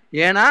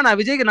 ஏன்னா நான்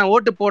விஜய்க்கு நான்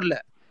ஓட்டு போடல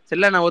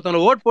சரிங்களா. நான்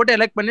ஒருத்தவங்களை ஓட் போட்டு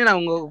எலெக்ட் பண்ணி நான்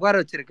உங்க உட்கார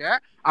வச்சிருக்கேன்.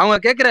 அவங்க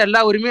கேட்கிற எல்லா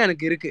உரிமையும்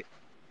எனக்கு இருக்கு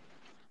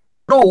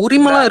ப்ரோ.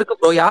 உரிமைலாம் இருக்கு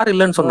ப்ரோ, யார்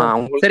இல்லன்னு சொன்னா?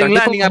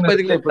 சரிங்களா. நீங்க அப்ப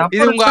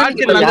இது உங்க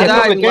ஆட்சியில் நடக்குதா,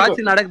 உங்க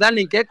ஆட்சியில் நடக்குதா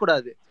நீங்க கேட்க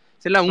கூடாது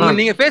சரிங்களா.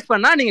 நீங்க ஃபேஸ்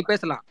பண்ணா நீங்க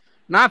பேசலாம்,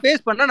 நான்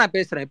ஃபேஸ் பண்ணா நான்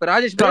பேசுறேன். இப்ப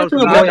ராஜேஷ்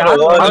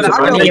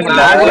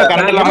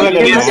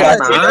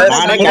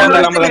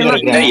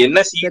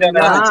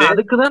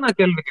அதுக்குதான் நான்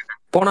கேள்வி கேட்டேன்.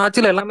 போன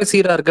ஆட்சியில எல்லாமே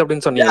சீரா இருக்கு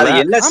அப்படின்னு சொன்னீங்க.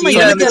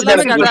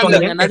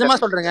 நிஜமா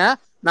சொல்றேங்க,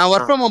 நான்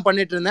ஒர்க் ஃப்ரம் ஹோம்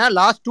பண்ணிட்டு இருந்தேன்.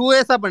 லாஸ்ட் 2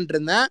 years பண்ணிட்டு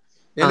இருந்தேன்.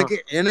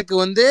 எனக்கு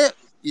வந்து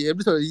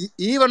எப்படி சொல்றது,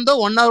 ஈவன் தோ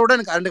 1 hour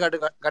எனக்கு கரண்ட்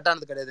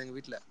கட்டானது கிடையாது எங்க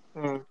வீட்டுல.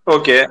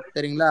 ஓகே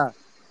சரிங்களா.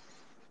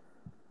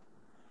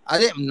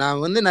 அதே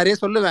நான் வந்து நிறைய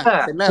சொல்லுவேன்.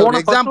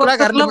 எக்ஸாம்பிளா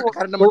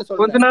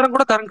கொஞ்ச நேரம்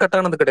கூட கரண்ட் கட்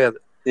ஆனது கிடையாது.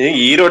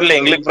 ஈரோட்ல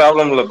எங்களுக்கு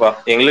ப்ராப்ளம் இல்லப்பா,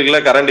 எங்களுக்கு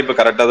எல்லாம் கரண்ட் இப்ப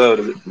கரெக்டா தான்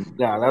வருது.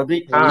 அதாவது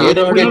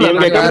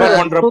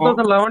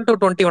 2011 to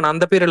 21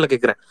 அந்த பீரியட்ல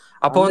கேக்குறேன்.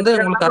 அப்ப வந்து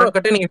உங்களுக்கு கரண்ட்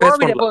கட்டே நீங்க ஃபேஸ்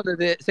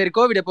பண்ணல. சரி,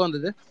 கோவிட் எப்போ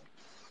வந்தது?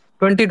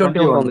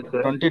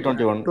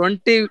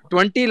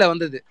 2020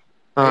 வந்தது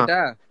ரைட்டா?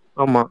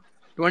 ஆமா,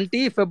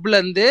 20 Febல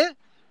இருந்து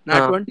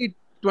நான்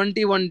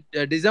 2021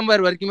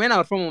 டிசம்பர் வரைக்குமே நான்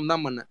ஒர்க் ஃப்ரம் ஹோம்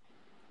தான் பண்ணேன்.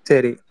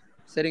 சரி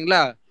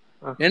சரிங்களா.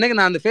 எனக்கு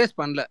நான் அந்த ஃபேஸ்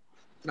பண்ணல,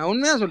 நான்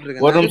உண்மையா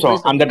சொல்றேன். ஒரு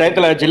நிமிஷம், அந்த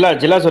டயத்துல ஜில்லா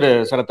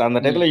சரத், அந்த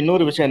டயத்துல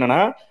இன்னொரு விஷயம் என்னன்னா,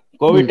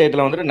 கோவிட்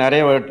டயத்துல வந்துட்டு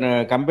நிறைய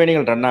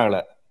கம்பெனிகள் ரன் ஆகல.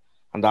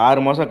 அந்த 6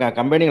 மாசம்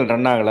கம்பெனிகள்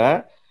ரன் ஆகல.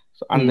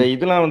 அந்த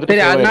இதெல்லாம்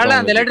வந்துட்டு அதனால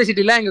அந்த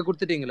எலக்ட்ரிசிட்டி எல்லாம் எங்க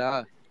கொடுத்துட்டீங்களா?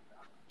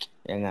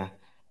 ஏங்க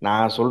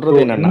நான் சொல்றது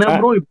என்னன்னா,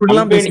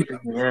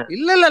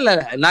 இல்ல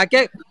நான்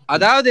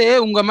அதாவது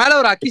உங்க மேல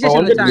ஒரு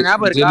அக்யூசேஷன் வச்சாங்க,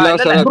 ஞாபகம் இருக்கா?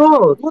 ப்ரோ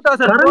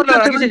 2004ல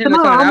அக்யூசேஷன்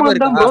வச்சாங்க, ஞாபகம்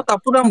இருக்கா? ப்ரோ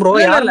தப்புதான் ப்ரோ.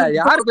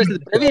 யார் பேசுது?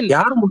 பிரவீன்,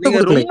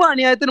 நீங்க ரொம்ப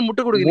அநியாயத்துல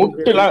முட்டு கொடுக்குறீங்க.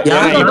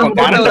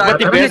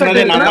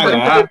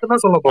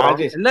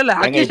 இல்ல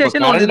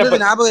அக்யூசேஷன்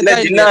வந்தது ஞாபகம்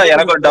இருக்கா?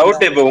 எனக்கு ஒரு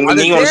டவுட். இப்போ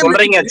நீங்க ஒன்னு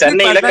சொல்றீங்க,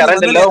 சென்னையில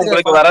கரண்ட் இல்ல,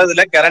 உங்களுக்கு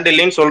வரதுல கரண்ட்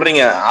இல்லன்னு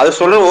சொல்றீங்க. அது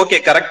சொல்றது ஓகே,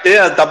 கரெக்ட்.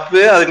 அது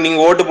தப்பு, அதுக்கு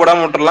நீங்க ஓட்டு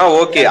போடாம விட்டுறலாம்,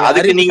 ஓகே.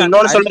 அதுக்கு நீங்க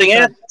இன்னொன்னு சொல்றீங்க,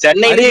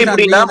 சென்னையிலே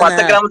எப்படின்னா மத்த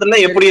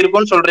கிராமத்துல எப்படி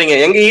இருக்கும்னு சொல்றீங்க.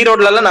 எங்க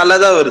ஈரோட்ல எல்லாம்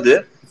நல்லாதான் வருது.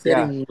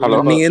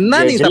 நீங்க என்ன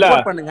நீங்க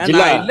சப்போர்ட் பண்ணுங்க.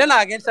 நான் இல்ல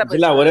நான் அகைன்ஸ்டா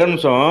பேசுறேன். ஒரே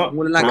நிமிஷம்,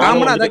 நான்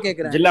காமனா அத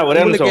கேக்குறேன்.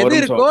 உங்களுக்கு எது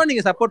இருக்கோ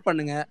நீங்க சப்போர்ட்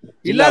பண்ணுங்க.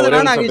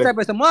 இல்லாதனா நான் அகைன்ஸ்டா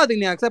பேசும்போது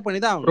அதுக்கு நீ அக்செப்ட் பண்ணி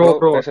தான் ஆகணும்.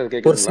 ப்ரோ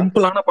ஒரு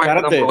சிம்பிளான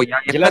பாயிண்ட் தான் ப்ரோ.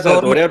 ஜில்லா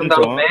சார் ஒரே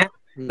நிமிஷம்,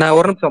 நான்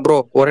ஒரு நிமிஷம் ப்ரோ,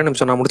 ஒரே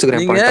நிமிஷம் நான்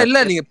முடிச்சுக்கிறேன். நீங்க இல்ல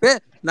நீங்க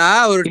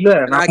நான் ஒரு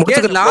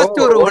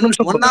லாஸ்ட் ஒரு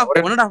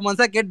 1.5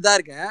 months கேட்டுதான்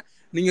இருக்கேன்.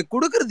 நீங்க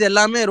குடுக்குறது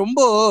எல்லாமே ரொம்ப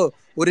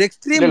ஒரு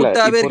எக்ஸ்ட்ரீம்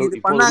முட்டாவே இருக்கு.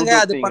 இது பண்ணாங்க,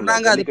 அது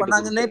பண்ணாங்க, அது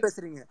பண்ணாங்கன்னே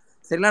பேசுறீங்க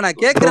சரிங்களா. நான்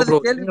கேக்குறது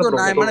கேள்விக்கு ஒரு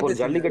நியாயமான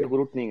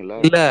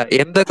பேசுறீங்க. இல்ல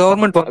எந்த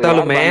கவர்மெண்ட்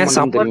வந்தாலுமே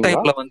சம்மர்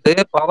டைம்ல வந்து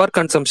பவர்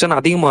கன்சம்ப்ஷன்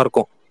அதிகமா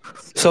இருக்கும்.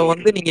 சோ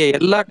வந்து நீங்க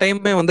எல்லா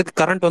டைமுமே வந்து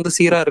கரண்ட் வந்து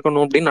சீரா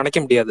இருக்கணும் அப்படின்னு நினைக்க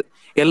முடியாது.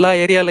 எல்லா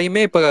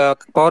ஏரியாலயுமே இப்ப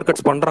பவர்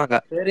கட்ஸ் பண்றாங்க.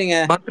 சரிங்க,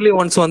 மந்த்லி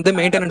ஒன்ஸ் வந்து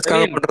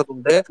மெயின்டெனன்ஸ்க்காக பண்றது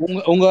உண்டு.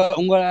 உங்க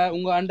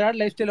அன்றாட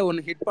லைஃப் ஸ்டைல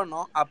ஒன்னு ஹிட்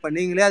பண்ணோம், அப்ப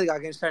நீங்களே அதுக்கு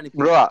அகைன்ஸ்டா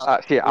ப்ரோ.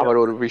 அவர்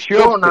ஒரு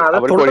விஷயம்,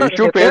 அவருக்கு ஒரு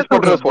இஷ்யூ பேஸ்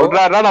பண்றது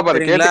சொல்றாருன்னா நம்ம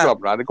அதை கேட்டுக்கலாம்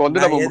ப்ரோ. அதுக்கு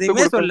வந்து நம்ம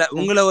எதுவுமே சொல்ல,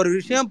 உங்களை ஒரு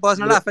விஷயம்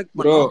பர்சனலா அஃபெக்ட்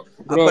பண்ணும்,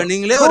 அப்ப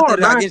நீங்களே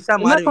ஒருத்தர் அகைன்ஸ்டா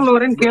மாறி சொல்ல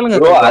வரேன்னு கேளுங்க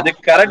ப்ரோ. அது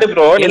கரெக்ட்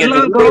ப்ரோ.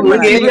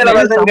 நீங்க ஏரியால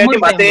வந்து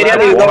மத்த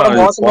ஏரியால இதோட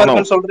மோசமா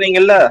இருக்குன்னு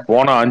சொல்றீங்கல்ல.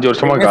 போன 5 வருஷமா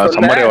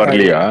சம்மரே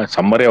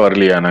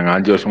வரலையா? நாங்க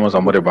 5 வருஷமா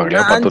சம்மரே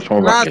பார்க்கலையா? 10 வருஷமா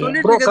பார்க்கலையா?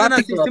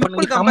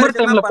 சம்மர்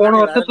டைம்ல போன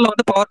வருஷத்துல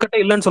வந்து பவர் கட்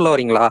இல்லன்னு சொல்ல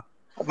வரீங்களா?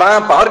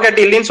 பவர் கட்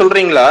இல்லன்னு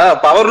சொல்றீங்களா?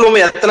 பவர் லூம்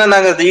எத்தனை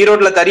நாங்க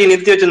ஈரோட்ல தறிய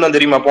நிறுத்தி வச்சிருந்தோம்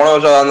தெரியுமா? போன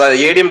வருஷம் அந்த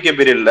ஏடிஎம்கே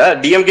பீரியட்ல,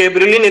 டிஎம்கே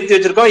பீரியட்லயும் நிறுத்தி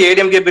வச்சிருக்கோம்,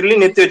 ஏடிஎம்கே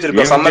பீரியட்லயும் நிறுத்தி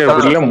வச்சிருக்கோம். சம்மர்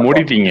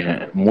மூடிட்டீங்க.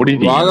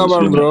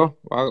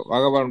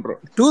 வாகபான் ப்ரோ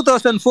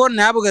 2004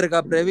 ஞாபகம்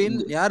இருக்கா பிரவீன்?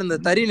 யார் இந்த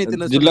தறி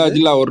நிறுத்தின?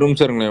 ஜில்லா ஒரு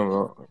நிமிஷம் இருங்களேன்,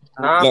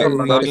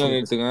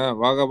 நிறுத்துங்க.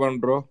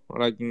 வாகபான் ப்ரோ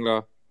நல்லா இருக்கீங்களா?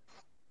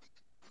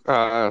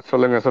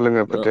 சொல்லுங்க.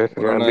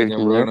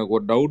 எனக்கு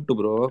ஒரு டவுட்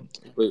ப்ரோ.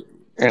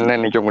 என்ன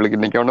இன்னைக்கு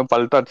ஒன்னும்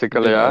பல்தாட்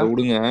சிக்கலையா?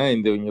 விடுங்க,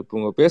 இந்த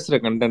உங்க பேசுற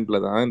கண்டென்ட்ல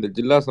தான் இந்த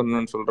ஜில்லா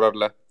சொன்னு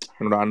சொல்றாருல,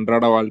 என்னோட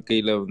அன்றாட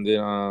வாழ்க்கையில வந்து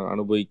நான்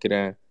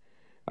அனுபவிக்கிறேன்,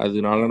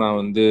 அதனால நான்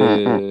வந்து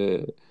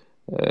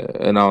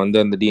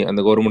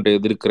அந்த கவர்மெண்ட்டை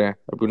எதிர்க்கிறேன்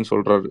அப்படின்னு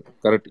சொல்றாரு.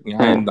 கரெக்ட்,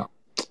 நியாயம்தான்.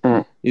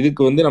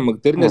 இதுக்கு வந்து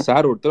நமக்கு தெரிஞ்ச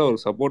சார் ஒருத்தர்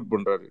அவருக்கு சப்போர்ட்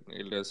பண்றாரு.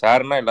 இல்ல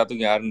சார்னா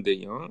எல்லாத்துக்கும் யாருன்னு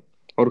தெரியும்,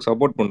 அவருக்கு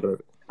சப்போர்ட்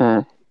பண்றாரு.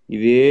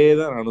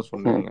 இதேதான் நானும்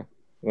சொன்னேங்க.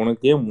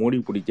 உனக்கே மோடி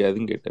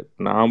பிடிக்காதுன்னு கேட்டார்.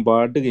 நான்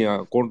பாட்டுக்கு என்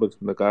அக்கௌண்ட்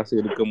வச்சிருந்த காசு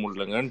எடுக்க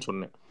முடியலங்கன்னு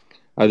சொன்னேன்.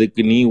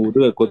 அதுக்கு நீ ஒரு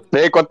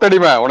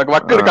கொத்தடிமை, உனக்கு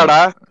வக்கு இருக்காடா?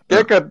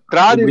 கேட்க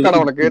திராணி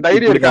இருக்காடா? உனக்கு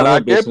தைரியம் இருக்காடா?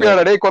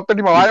 கேப்பியாடா? டேய்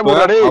கொத்தடிமை வாய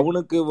மூடுடா.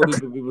 அவனுக்கு ஒரு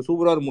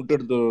சூப்பரா ஒரு முட்டை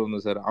எடுத்து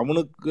வந்தேன் சார்.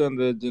 அவனுக்கு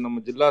அந்த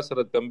நம்ம ஜில்லா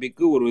சார்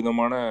தம்பிக்கு ஒரு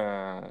விதமான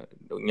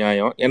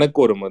நியாயம், எனக்கு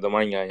ஒரு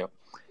விதமான நியாயம்.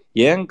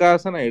 என்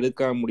காசை நான்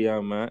எடுக்க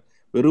முடியாம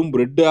வெறும்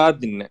பிரெட்டா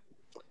தின்னேன்.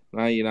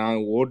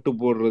 நான் ஓட்டு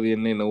போடுறது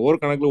என்ன ஒரு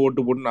கணக்குல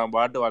ஓட்டு போட்டு நான்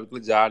பாட்டு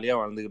வாழ்க்கையில ஜாலியா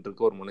வாழ்ந்துகிட்டு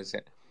இருக்க ஒரு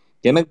மனுஷன்.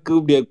 எனக்கு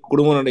இப்படி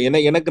குடும்பம்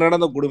எனக்கு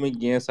நடந்த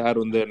கொடுமைக்கு ஏன் சார்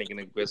வந்து அன்னைக்கு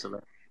எனக்கு பேசல?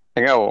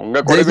 உங்க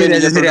கொடுமை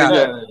நீங்க சொல்றீங்க.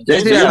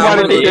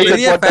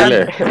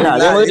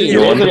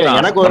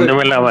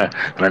 சம்பந்தமே இல்லாம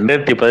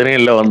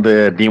 2017 வந்து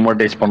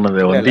டிமானிட்டைஸ்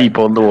பண்ணது வந்து இப்ப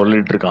வந்து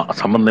ஒல்லிட்டு இருக்கான்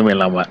சம்பந்தமே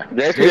இல்லாம.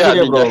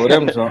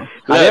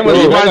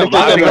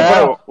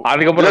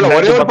 அதுக்கப்புறம்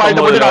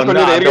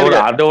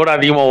அதோட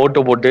அதிகமா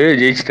ஓட்டு போட்டு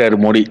ஜெயிச்சிட்டாரு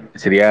மோடி.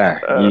 சரியா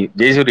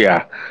ஜெயசூர்யா?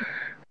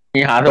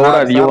 அதோட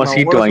அதிகமா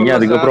சீட்டு வாங்கி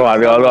அதுக்கப்புறம்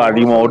அதோட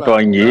அதிகமா ஓட்டு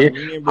வாங்கி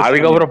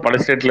அதுக்கப்புறம் பல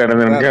ஸ்டேட்ல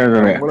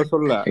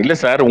இல்ல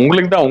சார்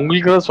உங்களுக்கு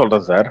தான்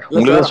சொல்றேன் சார்.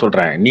 உங்களுக்கு தான்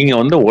சொல்றேன். நீங்க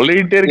வந்து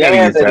ஒளரிட்டே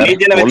இருக்காதீங்க சார்.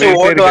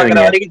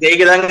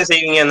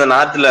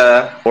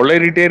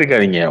 ஒளரிட்டே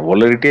இருக்காதீங்க.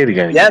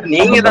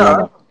 நீங்க தான்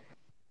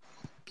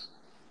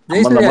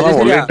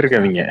ஒளரிட்டு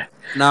இருக்காதீங்க.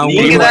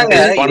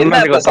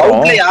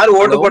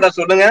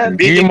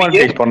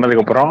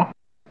 பண்ணதுக்கு அப்புறம்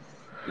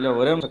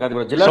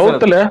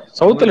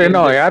சவுத்துல என்ன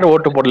யாரு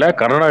ஓட்டு போடல?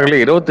 கர்நாடகால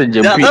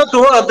 25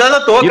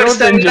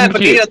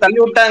 MP தள்ளி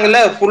விட்டாங்கல்ல.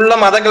 ஃபுல்லா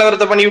மத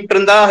கலவரத்தை பண்ணி விட்டு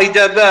இருந்தா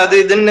ஹைஜாப் அது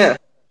இதுன்னு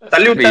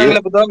தள்ளி விட்டாங்கல்ல.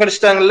 இப்ப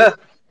கடிச்சிட்டாங்கல்ல.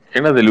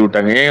 என்ன தள்ளி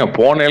விட்டாங்க? ஏன்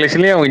போன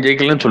எலெக்ஷன்லயே அவங்க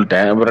ஜெயிக்கலன்னு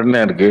சொல்லிட்டேன். அப்புறம்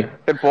என்ன இருக்கு?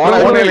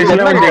 போன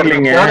எலெக்ஷன்ல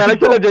ஜெயிக்கலீங்க.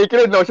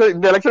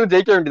 இந்த எலெக்ஷன்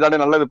ஜெயிக்க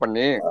வேண்டியதானே நல்லது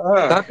பண்ணி.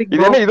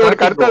 இது என்ன இது ஒரு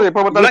கருத்து எப்ப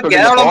பார்த்தாலும்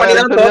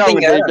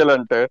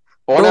ஜெயிக்கலன்ட்டு.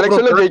 போன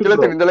எலெக்ஷன்ல ஜெயிக்கல,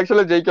 இந்த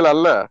எலெக்ஷன்ல ஜெயிக்கல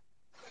அல்ல.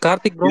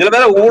 கார்த்திக் ப்ரோ இதுல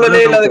வேற ஊழலே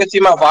இல்லாத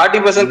கட்சிமா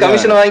 40%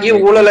 கமிஷன் வாங்கி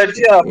ஊழல்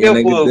அடிச்சு அப்படியே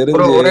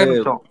ஒரே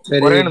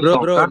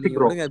நிமிஷம்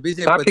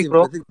கார்த்திக்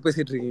ப்ரோ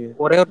பேசிட்டு இருக்கீங்க.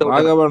 ஒரே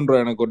ராகவன் ப்ரோ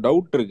எனக்கு ஒரு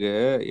டவுட் இருக்கு.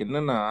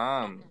 என்னன்னா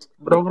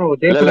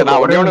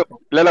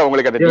இல்ல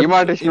உங்களுக்கு அந்த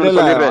டிமானிட்டைசேஷன்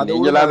சொல்லிடுறேன்.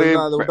 நீங்களாவது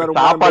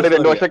சாப்பாடு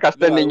 2 வருஷம்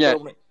கஷ்டம். நீங்க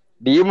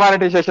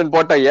டிமானிட்டைசேஷன்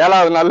போட்ட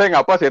 7வது நாள்ல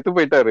எங்க அப்பா செத்து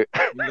போயிட்டாரு.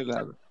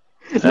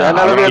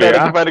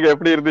 பாருங்க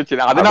எப்படி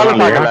இருந்துச்சு.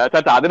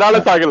 அதனால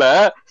சாகல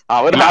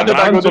அவர்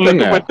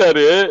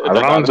போயிட்டாரு.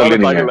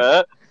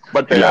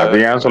 பட்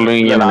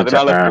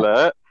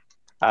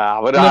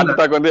அவர் ஹார்ட்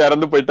அட்டாக் வந்து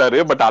இறந்து போயிட்டாரு.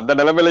 பட் அந்த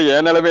நிலைமையில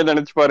என் நிலைமையை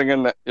நினைச்சு பாருங்க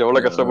என்ன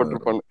எவ்வளவு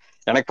கஷ்டப்பட்டிருப்பான்னு.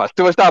 எனக்கு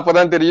ஃபர்ஸ்ட்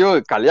அப்பதான் தெரியும்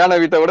கல்யாண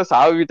வீட்டை விட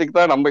சாவு வீட்டுக்கு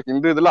தான் நம்ம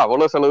ஹிந்து இதுல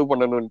அவ்வளவு செலவு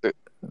பண்ணணும்ட்டு.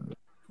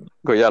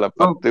 கொய்யால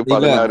 10,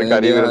 16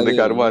 கறி விருந்து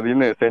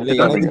கருமாதின்னு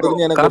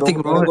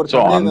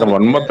அந்த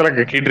வன்மத்துல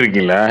கட்டிட்டு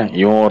இருக்கீங்களா?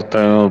 இவன்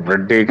ஒருத்தன்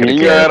பிரெட்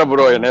நீங்க வேற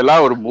ப்ரோ.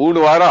 என்னெல்லாம் ஒரு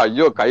 3 வாரம்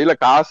ஐயோ கையில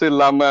காசு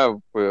இல்லாம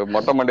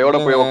மொட்டை மண்டையோட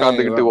போய்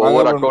உட்காந்துக்கிட்டு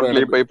ஒவ்வொரு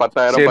அக்கௌண்ட்லயும் போய்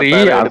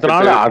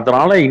 10,000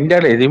 அதனால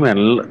இந்தியால எதுவுமே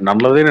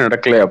நல்லதே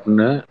நடக்கல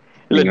அப்படின்னு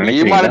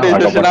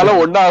டிமானிட்டைசேஷனால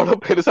ஒன்னும்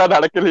அவ்வளவு பெருசா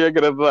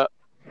நடக்கலையேங்கிறது தான்.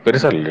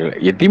 பெருசா இல்ல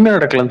எதுவுமே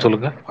நடக்கலன்னு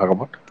சொல்லுங்க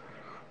ஆகமாட்.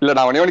 இல்ல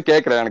நான் ஒண்ணே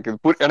கேக்குறேன்.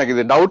 எனக்கு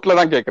இது டவுட்ல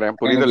தான் கேக்குறேன்.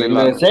 புரிதல்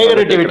இல்ல.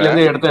 சேகரிட்டி வீட்ல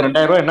இருந்து எடுத்த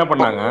 2000 ரூபாய் என்ன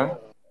பண்ணாங்க?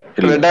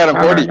 2000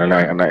 கோடி.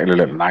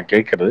 இல்ல நான்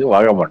கேக்குறது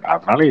வாகமாட்.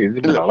 அதனால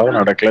இது நல்லது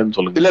நடக்கலன்னு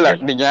சொல்லுங்க. இல்ல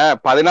நீங்க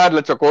 16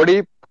 லட்சம் கோடி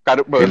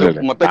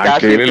மொத்த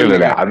கேஷ்.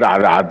 இல்ல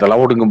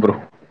அதெல்லாம் விடுங்க ப்ரோ.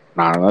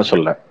 நான் தான்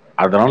சொல்ல.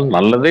 அதனால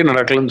நல்லதே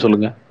நடக்கலன்னு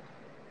சொல்லுங்க.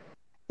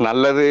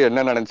 நல்லது என்ன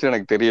நடந்துச்சு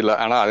எனக்கு தெரியல.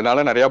 ஆனா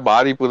அதனால நிறைய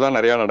பாதிப்பு தான்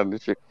நிறைய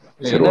நடந்துச்சு.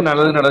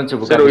 நல்லது நடந்துச்சு.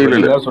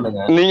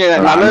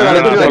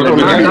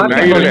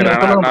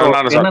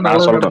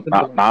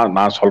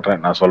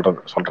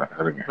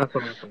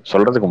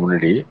 சொல்றதுக்கு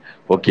முன்னாடி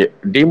ஓகே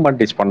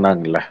டிமானிட்டைஸ்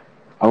பண்ணாங்கல்ல,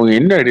 அவங்க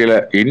என்ன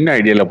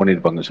ஐடியால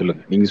பண்ணிருப்பாங்க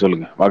சொல்லுங்க. நீங்க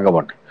சொல்லுங்க.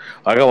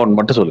 வாகவான்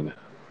மட்டும் சொல்லுங்க.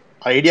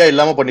 ஐடியா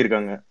இல்லாம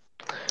பண்ணிருக்காங்க.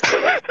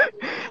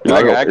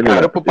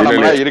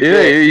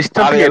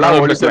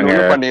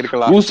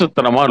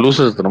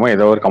 லூசுத்தனமா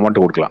ஏதோ ஒரு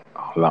கமெண்ட் கொடுக்கலாம்.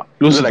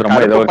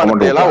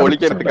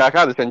 ஒழிக்கிறதுக்காக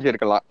அது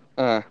செஞ்சிருக்கலாம்.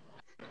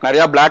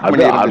 நிறைய பிளாக்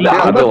மணி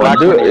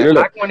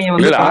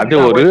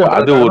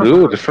அது ஒரு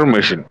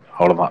ரிஃபர்மேஷன்.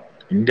 அவ்வளவுதான்.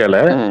 இந்தியால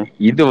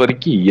இது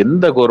வரைக்கும்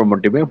எந்த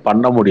கவர்மெண்ட்டுமே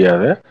பண்ண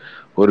முடியாத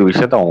ஒரு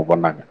விஷயத்த அவங்க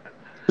பண்ணாங்க.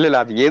 இல்ல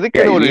அது எதுக்கு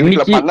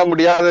பண்ண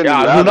முடியாது.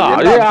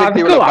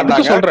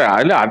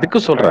 அதுக்கு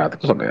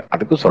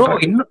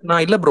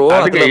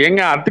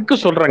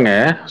சொல்றேங்க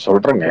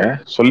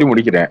சொல்லி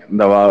முடிக்கிறேன்.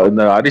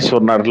 இந்த ஹரிஷ்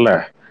சொன்னார்ல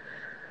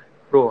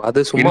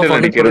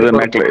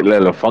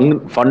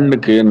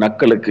ஃபன்னுக்கு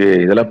நக்கலுக்கு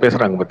இதெல்லாம்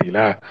பேசுறாங்க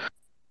பாத்தீங்களா?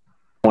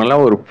 அவங்க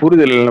எல்லாம் ஒரு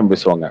புரிதல் எல்லாம்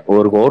பேசுவாங்க.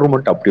 ஒரு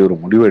கவர்மெண்ட் அப்படி ஒரு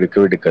முடிவு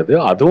எடுக்காது.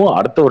 அதுவும்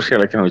அடுத்த வருஷம்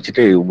எலெக்ஷன்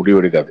வச்சுட்டு முடிவு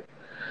எடுக்காது.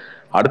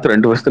 அடுத்த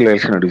 2 வருஷத்துல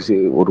எலெக்ஷன் அடிச்சு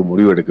ஒரு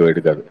முடிவு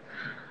எடுக்காது.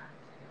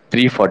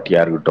 340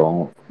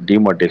 இருக்கட்டும்,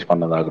 டிமானிட்டைஸ்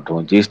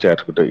பண்ணதாகட்டும், ஜிஎஸ்டி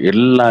இருக்கட்டும்,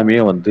 எல்லாமே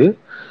வந்து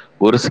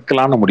ஒரு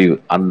சிக்கலான முடிவு.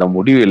 அந்த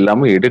முடிவு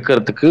எல்லாமே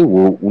எடுக்கிறதுக்கு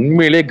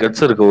உண்மையிலே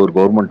கட்ஸ் இருக்க ஒரு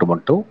கவர்மெண்ட்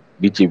மட்டும்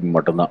பிஜேபி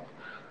மட்டும்தான்.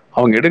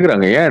 அவங்க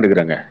எடுக்கிறாங்க. ஏன்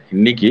எடுக்கிறாங்க?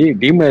 இன்னைக்கு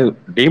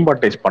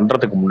டிமானிட்டைஸ்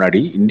பண்றதுக்கு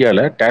முன்னாடி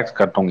இந்தியாவில டேக்ஸ்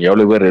கட்டவங்க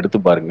எவ்வளவு பேர் எடுத்து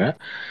பாருங்க.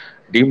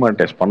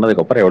 டிமானிட்டைஸ்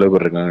பண்ணதுக்கு அப்புறம் எவ்வளவு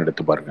பேர் இருக்காங்கன்னு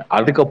எடுத்து பாருங்க.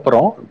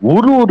 அதுக்கப்புறம்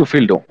ஒரு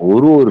ஃபீல்டும்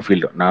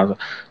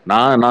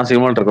நான்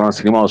சினிமாவில் இருக்கணும்,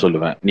 சினிமாவை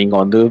சொல்லுவேன். நீங்க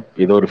வந்து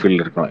ஏதோ ஒரு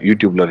ஃபீல்டு இருக்கலாம்,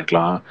 யூடியூப்ல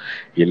இருக்கலாம்,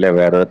 இல்ல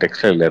வேற ஏதாவது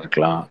டெக்ஸ்டைல்ல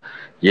இருக்கலாம்.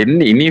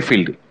 எனி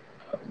ஃபீல்டு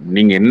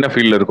நீங்க என்ன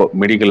ஃபீல்ட்ல இருக்கோ,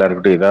 மெடிக்கலா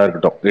இருக்கட்டும், இதா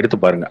இருக்கட்டும், எடுத்து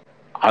பாருங்க.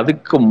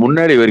 அதுக்கு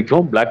முன்னாடி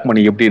வரைக்கும் பிளாக் மணி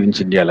எப்படி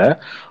இருந்துச்சு இந்தியால,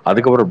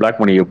 அதுக்கப்புறம்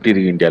பிளாக் மணி எப்படி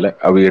இருக்கு இந்தியால,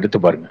 அப்படி எடுத்து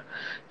பாருங்க.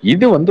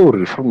 இது வந்து ஒரு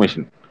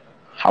ரிஃபர்மேஷன்.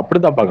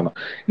 அப்படிதான் பார்க்கணும்.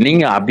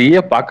 நீங்க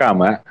அதையே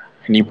பார்க்காம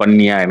நீ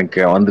பண்ணியா, எனக்கு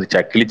வந்துருச்சா,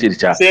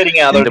 கிழிச்சிருச்சா,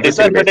 சரிங்க, அதோட இந்த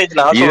பிரச்சனை டிஸ்அட்வான்டேஜ்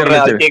நான்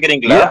சொல்றேன், அது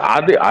கேக்குறீங்களா?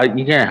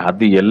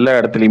 அது எல்லா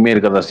இடத்துலயுமே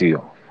இருக்கதான்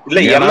செய்யும். இல்ல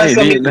ஏன்னா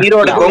இது MSME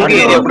Erode Kongu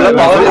ஏரியாக்குள்ள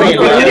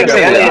power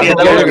Salem area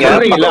தான் வருங்க.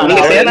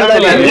 நீங்க சேலம் தான்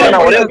இருக்கீங்க.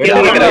 நான் ஒரே ஒரு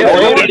கேள்வி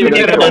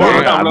கேக்குறேன்.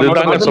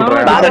 அதுதாங்க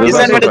சொல்றேன். அந்த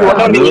டிஸ்அட்வான்டேஜ்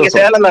ஒண்ணு நீங்க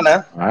சேலம் தானே?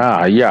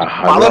 ஐயா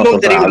பவர்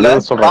லூம் தெரியுங்களா?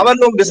 பவர்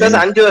லூம் பிசினஸ்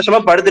 5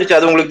 வருஷமா படுத்துருச்சு,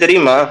 அது உங்களுக்கு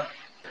தெரியுமா?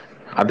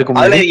 அதுக்கு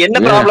அதுல என்ன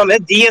problem?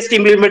 GST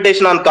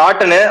implementation on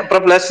cotton,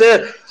 அப்புறம் பிளஸ்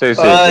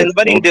இந்த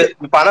மாதிரி இது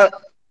பணம்.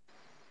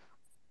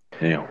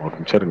 ஒரு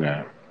நிமிஷம் இருங்க.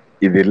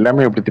 இது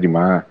எல்லாமே எப்படி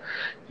தெரியுமா,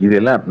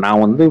 இதெல்லாம்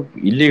நான் வந்து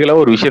இல்லீகலா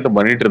ஒரு விஷயத்த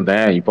பண்ணிட்டு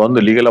இருந்தேன், இப்ப வந்து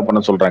லீகலா பண்ண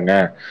சொல்றாங்க,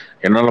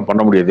 என்னால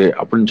பண்ண முடியாது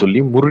அப்படின்னு சொல்லி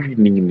முருகி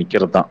நீங்க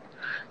நிக்கிறது தான்.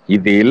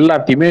 இது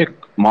எல்லாத்தையுமே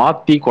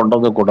மாத்தி கொண்டு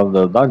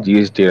வந்ததுதான்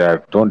ஜிஎஸ்டி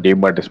ஆகட்டும்,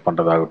 டிமானிட்டைஸ்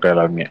பண்றதாகட்டும்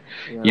எல்லாருமே.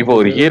 இப்போ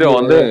ஒரு ஹீரோ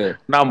வந்து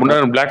நான்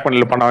முன்னாடி பிளாக்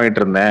மணில பணம்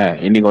வாங்கிட்டு இருந்தேன்,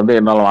 இன்னைக்கு வந்து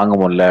என்னால வாங்க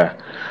முடியல,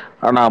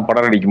 நான்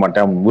படம் நடிக்க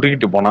மாட்டேன்,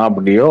 முருகிட்டு போனா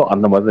அப்படியோ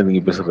அந்த மாதிரி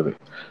நீங்க பேசுறது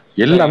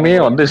எல்லாமே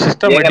வந்து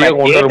சிஸ்டமேட்டிக்கா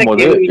கொண்டு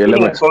வரும்போது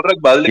எல்லாமே சொல்ற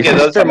பதிலுக்கு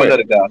ஏதாவது சம்மந்தம்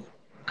இருக்கா?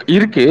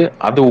 இருக்கு.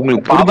 அது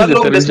உங்களுக்கு பவர்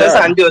லூம் பிசினஸ்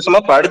 5 வருஷமா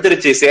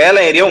படுத்துருச்சு,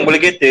 சேலம் ஏரியா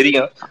உங்களுக்கே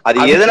தெரியும்.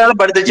 அது எதனால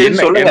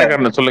படுத்துருச்சுன்னு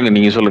சொல்லுங்க. சொல்லுங்க,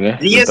 நீங்க சொல்லுங்க.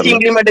 ஜிஎஸ்டி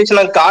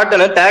இம்ப்ளிமெண்டேஷன்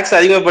காட்டணும், டாக்ஸ்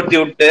அதிகப்படுத்தி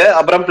விட்டு,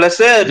 அப்புறம்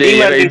பிளஸ்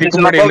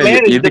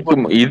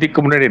இதுக்கு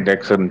முன்னாடி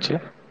டாக்ஸ் இருந்துச்சு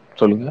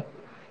சொல்லுங்க.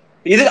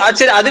 இது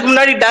சரி, அதுக்கு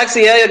முன்னாடி டாக்ஸ்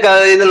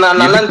இது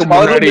நல்லா இருந்துச்சு,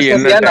 பவர் லூம்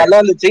பிசினஸ் நல்லா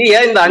இருந்துச்சு,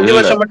 ஏன் இந்த 5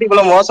 வருஷம் மட்டும்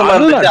இவ்வளவு மோசமா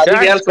இருந்துச்சு?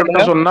 அது ஏன்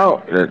சொல்லுங்க. சொன்னா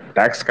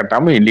டாக்ஸ்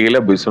கட்டாம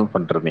இல்லீகலா பிசினஸ்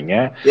பண்றீங்க.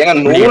 ஏங்க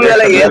நூல்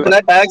விலை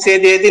ஏத்துனா டாக்ஸ்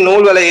ஏத்தி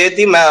நூல் விலை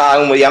ஏத்தி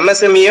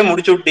எம்எஸ்எம்இயே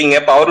முடிச்சு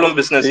விட்டீங்க, பவர் லூம்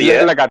பிசினஸ்.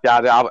 இல்ல கார்த்தி,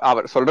 அது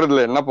அவர்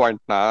சொல்றதுல என்ன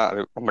பாயிண்ட்னா,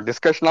 நம்ம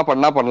டிஸ்கஷனா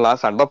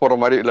பண்ணலாம், சண்டை போற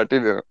மாதிரி இல்லாட்டி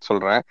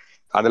சொல்றேன்.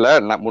 அதுல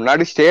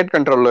முன்னாடி ஸ்டேட்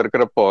கண்ட்ரோல்ல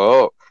இருக்கிறப்போ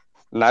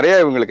நிறைய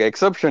இவங்களுக்கு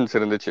எக்ஸப்ஷன்ஸ்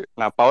இருந்துச்சு.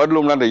 நான் பவர்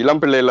லூம்ல அந்த இளம்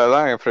பிள்ளையில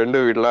தான் என் ஃப்ரெண்டு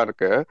வீடுலாம்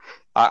இருக்கு,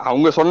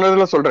 அவங்க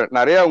சொன்னதுல சொல்றேன்,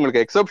 நிறைய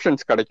உங்களுக்கு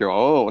எக்ஸப்ஷன்ஸ்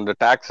கிடைக்கும் இந்த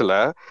டாக்ஸ்ல.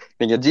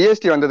 நீங்க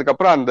ஜிஎஸ்டி வந்ததுக்கு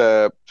அப்புறம் அந்த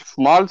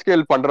ஸ்மால்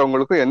ஸ்கேல்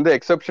பண்றவங்களுக்கும் எந்த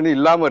எக்ஸப்ஷனும்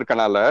இல்லாம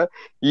இருக்கனால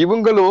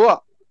இவங்களும்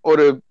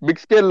ஒரு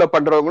பிக் ஸ்கேல்ல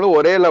பண்றவங்களும்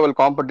ஒரே லெவல்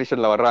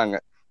காம்படிஷன்ல வர்றாங்க.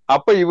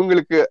 அப்ப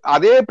இவங்களுக்கு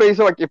அதே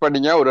பிரைஸ் இப்ப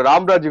நீங்க ஒரு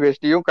ராம்ராஜ்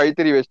வேஷ்டியும்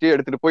கைத்தறி வேஷ்டியும்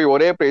எடுத்துட்டு போய்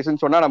ஒரே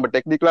பிரைஸ்ன்னு சொன்னா நம்ம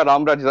டெக்னிக்கலா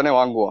ராம்ராஜ் தானே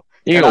வாங்குவோம்.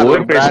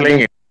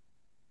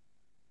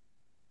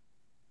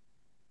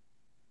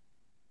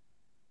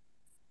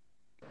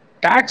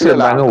 டாக்ஸ்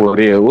இருந்தாங்க.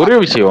 ஒரே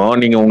விஷயம்,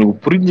 நீங்க உங்களுக்கு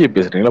புரிஞ்சு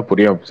பேசுறீங்களா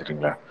புரியாம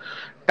பேசுறீங்களா?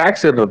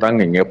 டாக்ஸ் இருந்தாங்க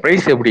இங்க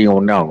பிரைஸ் எப்படிங்க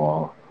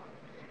ஒன்னாகும்?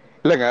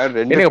 இல்லங்க,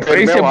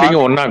 பிரைஸ் எப்படிங்க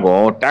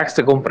ஒன்னாகும்?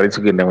 டாக்ஸுக்கும்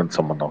பிரைஸுக்கும் என்ன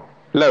சம்பந்தம்?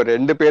 இல்ல,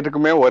 2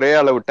 பேருக்குமே ஒரே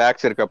அளவு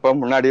டாக்ஸ் இருக்கப்ப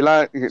முன்னாடி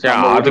எல்லாம்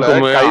அதுக்கு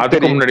முன்னாடி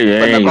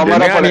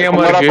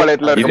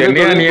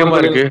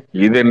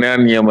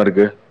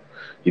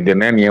இது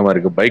என்ன நியமம்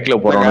இருக்கு? பைக்ல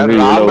போறவங்க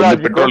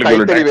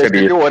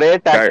ஒரே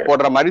டாக்ஸ்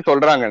போடுற மாதிரி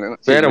சொல்றாங்க.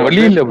 வேற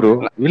வழி இல்ல ப்ரோ,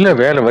 இல்ல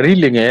வேற வழி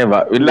இல்லைங்க.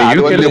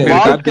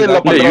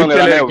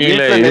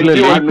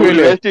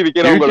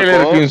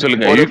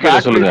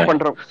 சொல்லுங்க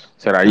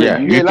சார் ஐயா,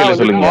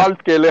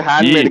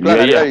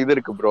 இது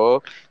இருக்கு ப்ரோ.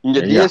 இங்க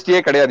ஜிஎஸ்டியே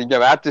கிடையாது, இங்க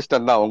வேட்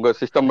சிஸ்டம் தான். உங்க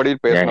சிஸ்டம் படி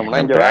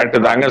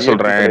பேசணும்னா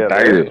சொல்றேன்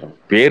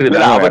பேரு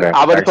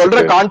அவர் சொல்ற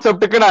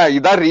கான்செப்டுக்கு நான்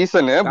இதான்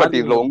ரீசன். பட்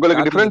இதுல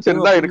உங்களுக்கு டிஃபரன்ஸ்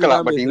இருந்தா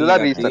இருக்கலாம், பட்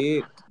இதுதான் ரீசன்.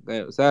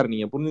 சார்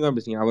நீங்க புரிஞ்சுதான்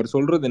பேசுங்க. அவர்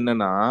சொல்றது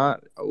என்னன்னா,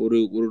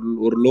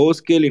 ஒரு லோ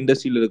ஸ்கேல்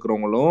இண்டஸ்ட்ரியில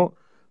இருக்கிறவங்களும்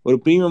ஒரு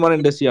பிரீமியமான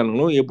இண்டஸ்ட்ரி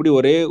ஆளுங்களும் எப்படி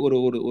ஒரே ஒரு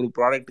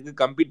ப்ராடக்ட்டுக்கு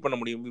கம்பீட் பண்ண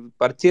முடியும்?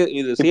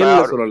 இது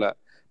சேல்ல சொல்லல,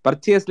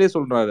 பர்ச்சேஸ்லயே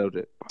சொல்றாரு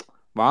அவரு.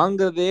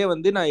 வாங்குறதே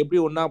வந்து நான்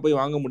எப்படி ஒன்னா போய்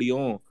வாங்க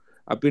முடியும்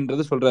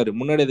அப்படின்றது சொல்றாரு.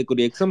 முன்னாடி அதுக்கு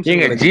ஒரு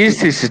எக்ஸம்ஷன்.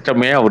 ஜிஎஸ்டி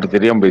சிஸ்டமே அவர்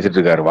தெரியாம பேசிட்டு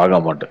இருக்காரு, வாங்க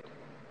மாட்டேன்.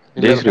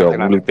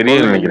 உங்களுக்கு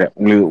தெரியும் நினைக்கிறேன்,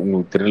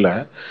 உங்களுக்கு தெரியல.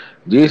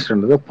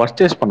 ஜிஎஸ்டின்றது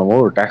பர்ச்சேஸ்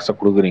பண்ணும்போது ஒரு டாக்ஸை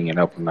கொடுக்குறீங்க,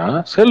 என்ன அப்படின்னா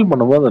சேல்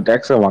பண்ணும்போது அந்த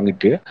டாக்ஸை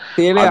வாங்கிட்டு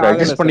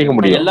அட்ஜஸ்ட் பண்ணிக்க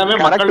முடியும்.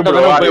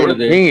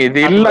 நீங்க இது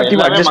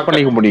எல்லாத்தையும் அட்ஜஸ்ட்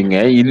பண்ணிக்க முடியுங்க.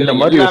 இந்த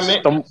மாதிரி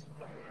சிஸ்டம்,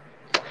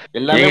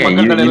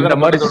 இந்த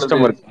மாதிரி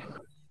சிஸ்டம் இருக்கு.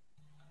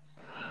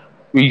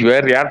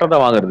 வேற யார்கிட்ட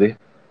தான் வாங்குறது?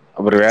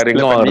 அப்புறம் வேற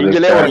எங்க வாங்குறது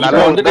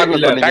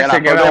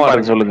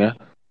சொல்லுங்க.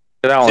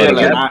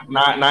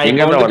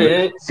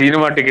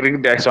 சினிமாட்டிக்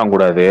டாக்ஸ்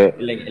வாங்கக்கூடாது,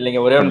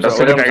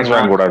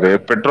 வாங்கக்கூடாது,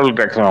 பெட்ரோல்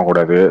டாக்ஸ்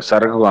வாங்கக்கூடாது,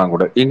 சரக்கு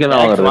வாங்கக்கூடாது. இங்க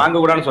தான்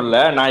வாங்கக்கூடாதுன்னு சொல்ல.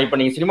 நான் இப்ப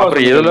நீங்க சினிமா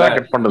எதெல்லாம்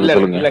கட் பண்றது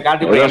சொல்லுங்க.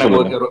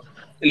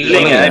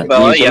 இல்லைங்க, இப்போ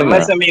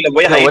எம்எஸ்எம்இல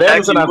போய் ஹை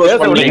டாக்ஸ்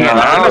இம்போஸ்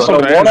பண்ணீங்கன்னா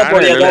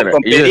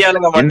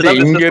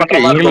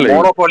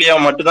மோனோபோலியா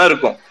மட்டும் தான்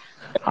இருக்கும்.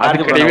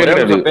 அது கிடையவே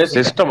கிடையாது.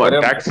 சிஸ்டம்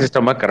டாக்ஸ்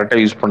சிஸ்டமா கரெக்டா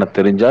யூஸ் பண்ண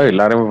தெரிஞ்சா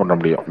எல்லாருமே பண்ண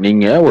முடியும்.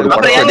 நீங்க ஒரு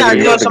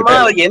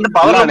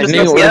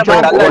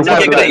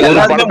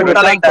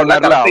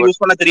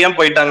தெரியாம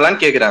போயிட்டாங்களான்னு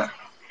கேக்குறேன்.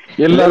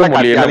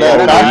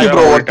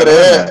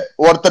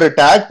 ஒருத்தர்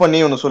டேக்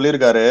பண்ணி ஒன்னு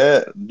சொல்லிருக்காரு,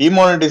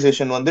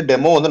 டிமானிட்டைசேஷன் வந்து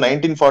டெமோ வந்து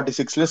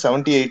 1946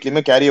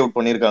 78 கேரி அவுட்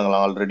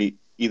பண்ணிருக்காங்களா ஆல்ரெடி.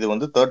 இது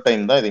வந்து 3rd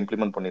டைம் தான் இதை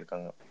இம்ப்ளிமெண்ட்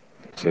பண்ணிருக்காங்க.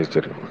 சரி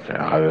சரி,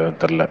 அது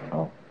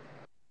தெரியலங்க.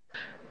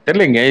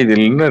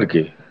 இதுல என்ன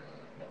இருக்கு?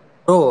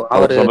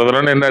 அவர்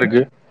சொல்றதுல என்ன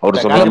இருக்கு? அவர்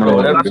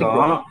சொல்றது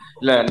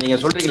இல்ல, நீங்க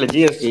சொல்றீங்கல்ல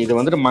ஜிஎஸ்டி, இது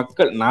வந்துட்டு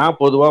மக்கள், நான்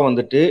பொதுவா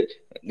வந்துட்டு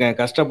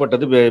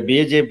கஷ்டப்பட்டது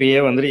பிஜேபியே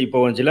வந்துட்டு இப்போ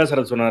ஜில்லா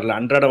சரத் சொன்னார்ல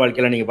அன்றாட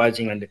வாழ்க்கையில நீங்க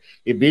பாய்ச்சிங்களான்னு.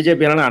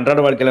 பிஜேபியால அன்றாட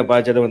வாழ்க்கையில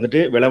பாய்ச்சது வந்துட்டு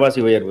விலைவாசி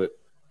உயர்வு.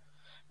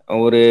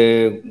 ஒரு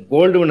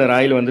கோல்டு வினர்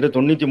ஆயில் வந்துட்டு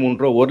 93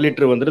 ரூபா, 1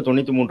 லிட்டர் வந்துட்டு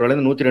 93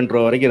 ரூபாயிலேருந்து 102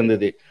 ரூபா வரைக்கும்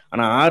இருந்தது.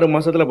 ஆனா 6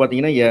 மாசத்துல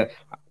பாத்தீங்கன்னா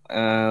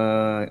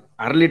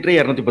 1/2 லிட்டரே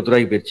 210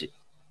 ரூபாய்க்கு போயிடுச்சு.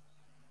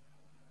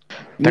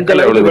 இந்த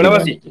அளவுக்கு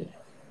விலைவாசி.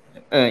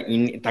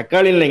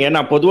 தக்காளி இல்லைங்க,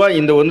 நான் பொதுவா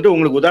இந்த வந்துட்டு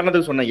உங்களுக்கு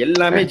உதாரணத்துக்கு சொன்னேன்.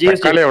 எல்லாமே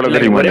ஜிஎஸ்டி. ஒரே ஒரு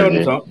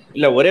நிமிஷம்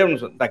இல்ல, ஒரே ஒரு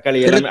நிமிஷம். தக்காளி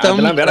எல்லாமே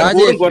அதெல்லாம் விலை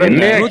கூடும் குறையும்.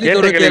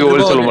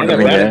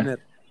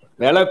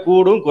 விலை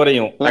கூடும்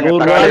குறையும். 100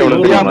 ரூபாய்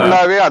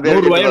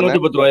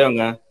 110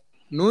 ரூபாயாங்க.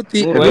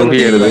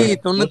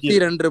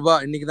 192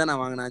 ரூபாய் இன்னைக்கு தான்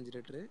நான் வாங்கினேன் 5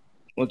 லிட்டர்.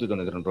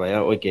 192 ரூபாயா?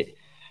 ஓகே,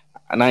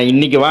 நான்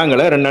இன்னைக்கு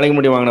வாங்கல, 2 நாளைக்கு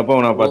முன்னாடி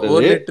வாங்கினப்போ நான்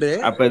பார்த்தது.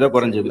 அப்ப ஏதோ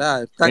குறைஞ்சது.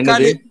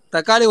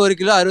 தக்காளி 1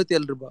 கிலோ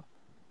 67 ரூபாய்.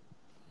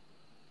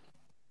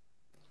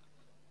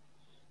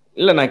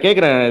 இல்ல நான்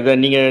கேக்குறேன், இதை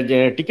நீங்க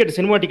டிக்கெட்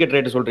சினிமா டிக்கெட்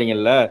ரேட்டு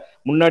சொல்றீங்கல்ல,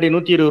 முன்னாடி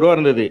 120 ரூபா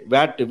இருந்தது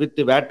வேட்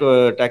வித் வேட்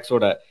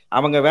டாக்ஸோட.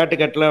 அவங்க வேட்டு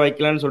கட்டல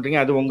வைக்கலான்னு சொல்றீங்க,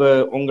 அது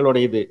உங்களோட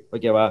இது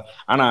ஓகேவா.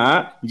 ஆனா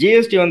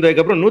ஜிஎஸ்டி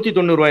வந்ததுக்கு அப்புறம்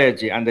 190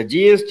 ரூபாயாச்சு. அந்த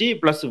ஜிஎஸ்டி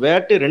பிளஸ்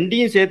வேட்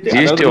ரெண்டையும் சேர்த்து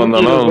ஜிஎஸ்டி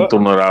வந்தாலும்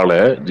 90 ஆகல,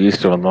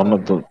 ஜிஎஸ்டி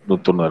வந்தாலும்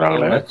 90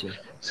 ஆகல.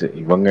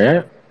 இவங்க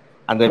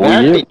அந்த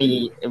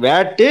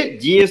வேட்டு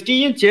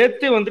ஜிஎஸ்டியும்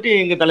சேர்த்து வந்துட்டு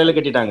எங்க தலையில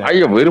கட்டிட்டாங்க.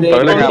 ஐயோ, வெறும்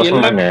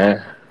 18%.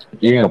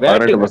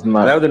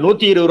 அதாவது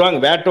 120 ரூபாங்க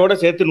வேட்டோட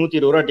சேர்த்து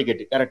 120 ரூபா டிக்கெட்.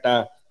 கரெக்டா?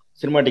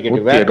 சினிமா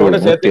டிக்கெட் வேட்டோட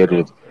சேர்த்து.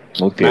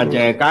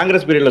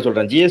 காங்கிரஸ் பீரியட்ல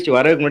சொல்றேன், ஜிஎஸ்டி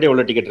வரதுக்கு முன்னாடி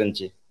எவ்வளவு டிக்கெட்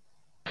இருந்துச்சு?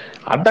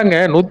 அதாங்க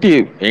 100.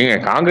 ஏங்க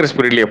காங்கிரஸ்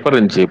பீரியட்ல எப்ப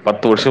இருந்துச்சு?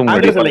 10 வருஷம்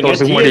முன்னாடி. 10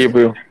 வருஷம் முன்னாடி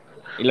எப்போ?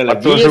 இல்ல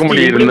 10 வருஷம்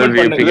முன்னாடி இருந்தது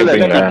எப்படி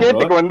கேப்பீங்க?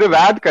 டிக்கெட்டுக்கு வந்து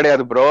வேட்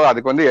கிடையாது ப்ரோ,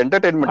 அதுக்கு வந்து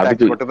என்டர்டெயின்மென்ட்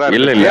டாக்ஸ் மட்டும் தான்.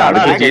 இல்ல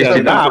அதுக்கு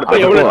ஜிஎஸ்டி தான்.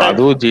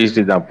 அதுவும்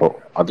ஜிஎஸ்டி தான். அப்போ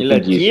அது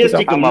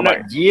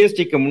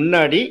ஜிஎஸ்டிக்கு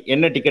முன்னாடி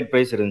என்ன டிக்கெட்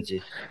பிரைஸ் இருந்துச்சு?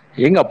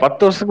 எங்க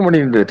 10 வருஷத்துக்கு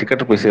முன்னாடி இந்த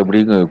டிக்கெட் பிரைஸ்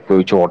எப்படிங்க இப்போ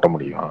வச்சு ஓட்ட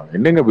முடியும்?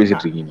 என்னங்க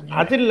பேசிட்டு இருக்கீங்க?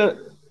 அது இல்ல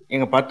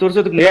எங்க 10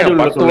 வருஷத்துக்கு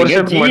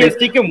முன்னாடி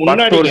ஜிஎஸ்டிக்கு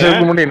முன்னாடி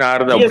நான்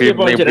இருந்தேன். அப்படி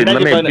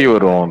எப்படி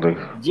வரும் அது?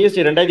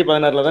 ஜிஎஸ்டி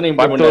 2016ல தான்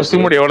 10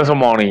 வருஷத்துக்கு முன்னாடி எவ்வளவு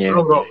சம்பளம் வாங்குனீங்க?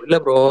 இல்ல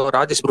ப்ரோ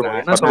ராஜேஷ் ப்ரோ,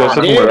 10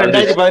 வருஷத்துக்கு முன்னாடி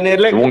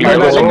 2017ல உங்களுக்கு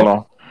எவ்வளவு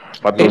சம்பளம்?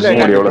 10 வருஷத்துக்கு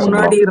முன்னாடி எவ்வளவு சம்பளம்?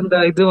 முன்னாடி இருந்த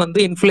இது வந்து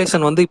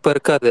இன்ஃப்ளேஷன் வந்து இப்ப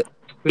இருக்காது.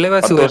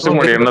 விலைவாசி 10 வருஷத்துக்கு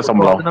முன்னாடி என்ன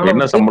சம்பளம்?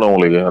 என்ன சம்பளம்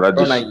உங்களுக்கு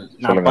ராஜேஷ்?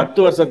 நான்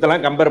 10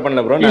 வருஷத்தெல்லாம் கம்பேர்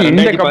பண்ணல ப்ரோ.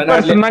 இந்த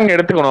கம்பேரிசன் தாங்க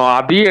எடுத்துக்கணும்.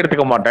 அதையே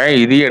எடுத்துக்க மாட்டேன்,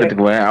 இதையே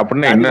எடுத்துக்குவேன்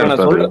அப்படின்னு என்ன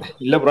அர்த்தம்?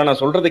 இல்ல ப்ரோ,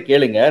 நான் சொல்றது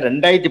கேளுங்க.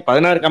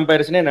 2016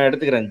 கம்பேரிசனே நான்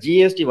எடுத்துக்கிறேன்.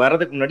 ஜிஎஸ்டி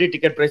வரதுக்கு முன்னாடி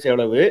டிக்கெட் பிரைஸ்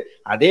எவ்வளவு,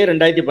 அதே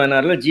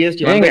 2016ல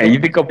ஜிஎஸ்டி வாங்க.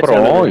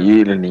 இதுக்கப்புறம்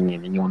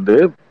நீங்க வந்து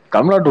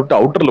தமிழ்நாட்டு விட்டு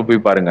அவுட்டர்ல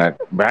போய் பாருங்க.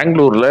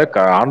 பெங்களூர்ல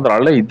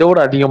ஆந்திரால இதோட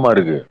அதிகமா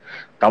இருக்கு.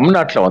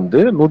 தமிழ்நாட்டுல வந்து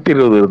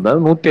 120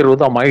 இருந்தாலும்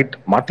 160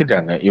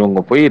 மாத்திட்டாங்க.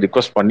 இவங்க போய்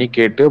ரிக்வஸ்ட் பண்ணி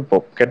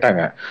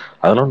கேட்டாங்க.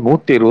 அதனால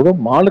 120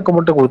 மாலுக்கு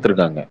மட்டும்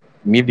கொடுத்துருக்காங்க.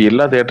 மீதி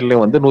எல்லா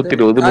தியேட்டர்லயும் வந்து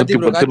 120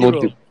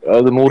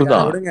 110 100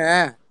 தான்.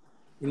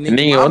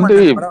 நீங்க வந்து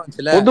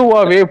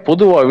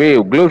பொதுவாவே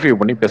குளோரிஃபை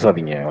பண்ணி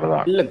பேசாதீங்க.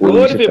 அவ்வளவுதான். இல்ல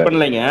குளோரிஃபை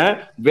பண்ணலைங்க,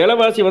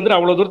 விலைவாசி வந்து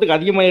அவ்வளவு தூரத்துக்கு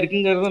அதிகமா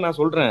இருக்குங்கறத நான்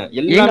சொல்றேன்.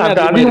 எல்லாமே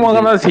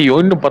அதிகமாக தான்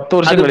செய்யும். இன்னும் 10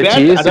 வருஷம்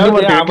கழிச்சு சினிமா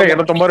டிக்கெட்ல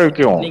 250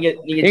 விற்கும்.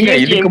 நீங்க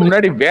இதுக்கு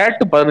முன்னாடி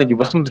வேட்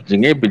 15%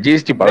 இருந்துச்சுங்க, இப்ப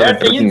ஜிஎஸ்டி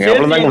 18 இருக்குங்க.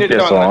 அவ்வளவுதான்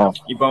வித்தியாசம்.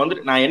 இப்ப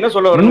வந்து நான் என்ன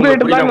சொல்ல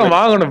வரேன்,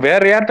 வாங்கணும்,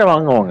 வேற யார்ட்ட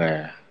வாங்குவாங்க?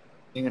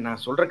 நீங்க நான்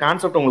சொல்ற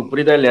கான்செப்ட் உங்களுக்கு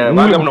புரியுதா இல்லையா?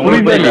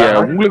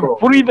 உங்களுக்கு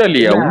புரியுதா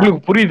இல்லையா? உங்களுக்கு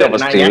புரியுதா?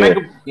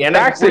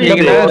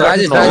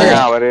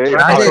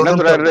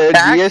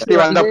 ஜிஎஸ்டி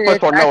வந்தப்ப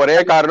சொன்ன ஒரே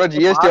காரணம்,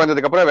 ஜிஎஸ்டி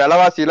வந்ததுக்கு அப்புறம்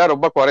விலைவாசி எல்லாம்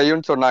ரொம்ப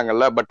குறையும்னு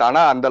சொன்னாங்கல்ல. பட்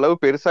ஆனா அந்த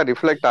அளவு பெருசா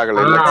ரிஃப்ளெக்ட்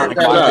ஆகல.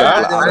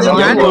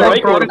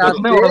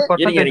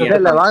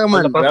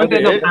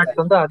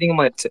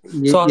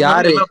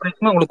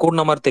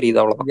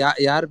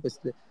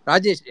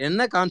 ராஜேஷ்,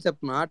 என்ன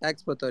கான்செப்ட்னா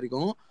டாக்ஸ் பொறுத்த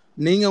வரைக்கும்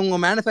நீங்க உங்க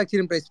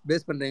மேனுஃபேக்சரிங் பிரைஸ்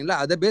பேஸ் பண்றீங்களா,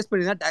 அதை பேஸ்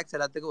பண்ணி தான் டாக்ஸ்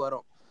எல்லாத்துக்கும்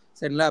வரும்.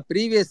 சரிங்களா?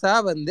 ப்ரீவியஸா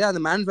வந்து அந்த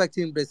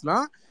மேனுஃபேக்சரிங்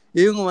பிரைஸ்லாம்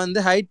இவங்க வந்து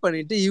ஹைட்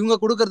பண்ணிட்டு இவங்க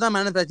கொடுக்கறது தான்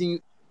மேனுஃபேக்சரிங்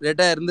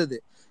ரேட்டா இருந்தது.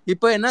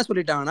 இப்போ என்ன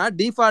சொல்லிட்டாங்கன்னா,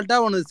 டிஃபால்ட்டா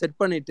ஒன்று செட்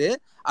பண்ணிட்டு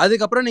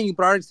அதுக்கப்புறம் நீங்க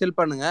ப்ராடக்ட் செல்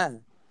பண்ணுங்க,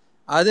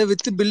 அதை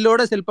வித்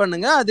பில்லோட செல்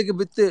பண்ணுங்க, அதுக்கு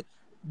வித்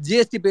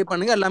ஜிஎஸ்டி பே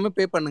பண்ணுங்க, எல்லாமே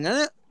பே பண்ணுங்க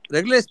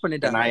ரெகுலைஸ்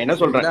பண்ணிட்டாங்க. நான் என்ன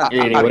சொல்றேன்,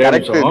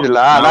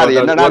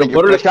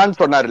 பிரசாந்த்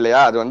சொன்னார்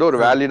இல்லையா, அது வந்து ஒரு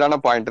வேலிடான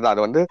பாயிண்ட் தான்.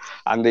 அது வந்து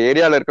அந்த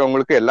ஏரியால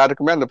இருக்கவங்களுக்கு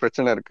எல்லாருக்குமே அந்த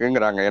பிரச்சனை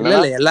இருக்குங்கிறாங்க.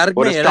 ஏன்னா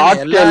ஒரு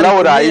ஸ்டார்ட்ல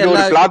ஒரு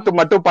 500 கிளாத்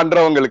மட்டும்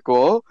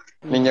பண்றவங்களுக்கும்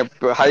நீங்க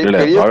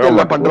பெரிய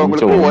ஸ்கேல்ல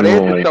பண்றவங்களுக்கும் ஒரே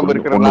சிஸ்டம்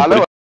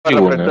இருக்கிறதுனால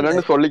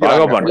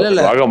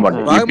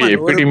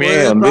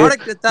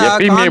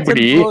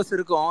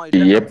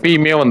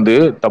எப்பயுமே வந்து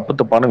தப்பு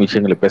தப்பான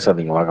விஷயங்களை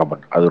பேசாதீங்க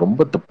வாகமன், அது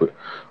ரொம்ப தப்பு.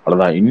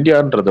 அவ்வளவுதான்.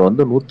 இந்தியான்றது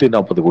வந்து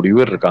 140 கோடி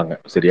பேர் இருக்காங்க.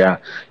 சரியா?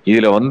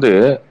 இதுல வந்து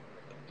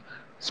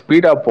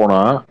ஸ்பீடா போனா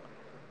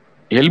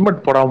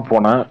ஹெல்மெட் போடாம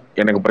போனா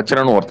எனக்கு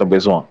பிரச்சனைன்னு ஒருத்தன்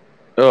பேசுவான்.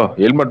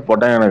 ஹெல்மெட்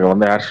போட்டா எனக்கு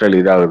வந்து ஹேர் ஸ்டைல்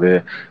இதாகுது,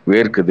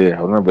 வேர்க்குது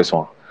அப்படின்னு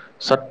பேசுவான்.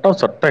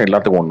 சட்டம்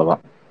எல்லாத்துக்கும்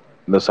ஒண்ணுதான்.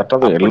 இந்த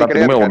சட்டம்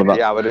எல்லாத்துக்குமே ஒண்ணுதான்.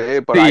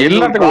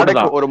 எல்லாத்துக்கும்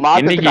ஒண்ணுதான். ஒரு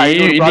மாசத்துக்கு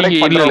 500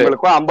 ப்ராடக்ட்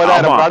பண்றவங்களுக்கும்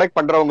 50,000 ப்ராடக்ட்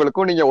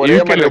பண்றவங்களுக்கும் நீங்க ஒரே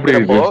மாதிரி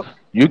இருக்கிறப்போ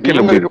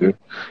யூகேல எப்படி இருக்கு?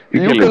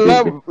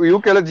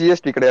 யூகேல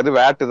ஜிஎஸ்டி கிடையாது,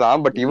 வேட்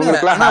தான். பட்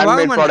இவங்களுக்கு ஆனா ஹேண்ட்மேட்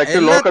வாங்கமேன் ப்ராடக்ட்,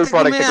 லோக்கல் எல்லாத்துக்குமே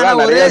ப்ராடக்ட்டுக்கு ஆனா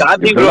ஒரே நிறைய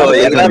கார்த்தி ப்ரோ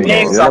எல்லாமே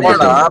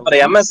சமம்னா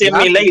அப்புறம்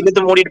எம்எஸ்எம்இ இல்ல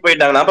இழுத்து மூடிட்டு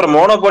போயிட்டாங்கன்னா அப்புறம்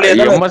மோனோபோலியா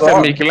தான் இருக்கும்.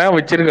 எம்எஸ்எம்இக்கெல்லாம்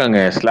வச்சிருக்காங்க,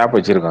 ஸ்லாப்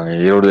வச்சிருக்காங்க.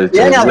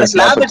 ஏங்க அந்த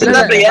ஸ்லாப்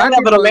வச்சிருந்தா அப்புறம் ஏங்க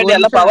அப்புறம் வேண்டிய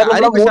எல்லாம் பவர்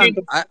ரூம்லாம்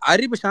மூடிட்டு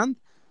ஹரிபிரசாந்த்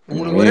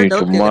உங்களுக்கு ஒரே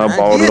டவுட் சும்மா கேக்குறேன்.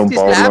 பவர் ஜிஎஸ்டி ரூம்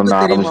ஸ்லாப் தெரியுமா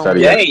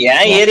ஆரம்பிச்சிட்டாரு. உங்களுக்கு?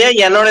 என் ஏரியா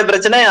என்னோட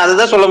பிரச்சனை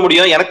அதுதான் சொல்ல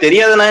முடியும். எனக்கு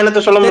தெரியாது, நான்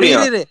என்னத்த சொல்ல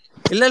முடியும்?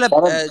 இல்ல இல்ல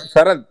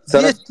சரத்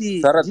சரத் ஜிஎஸ்டி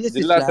சரத் ஜிஎஸ்டி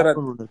ஜில்லா சரத்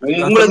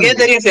உங்களுக்கே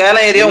தெரியும்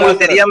சேலம் ஏரியா,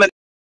 உங்களுக்கு தெரியாம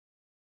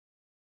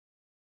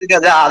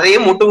இருக்காது.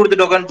 அதையும் முட்டு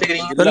கொடுத்துட்டு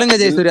உட்காந்துக்கிறீங்க. சொல்லுங்க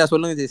ஜெயசூர்யா,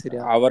 சொல்லுங்க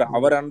ஜெயசூர்யா.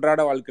 அவர் அன்றாட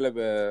வாழ்க்கையில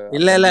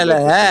இல்ல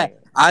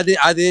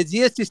அது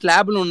ஜிஎஸ்டி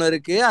ஸ்லாப்னு ஒண்ணு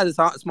இருக்கு. அது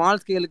ஸ்மால்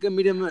ஸ்கேலுக்கு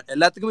மீடியம்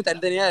எல்லாத்துக்குமே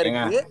தனித்தனியா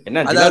இருக்கு.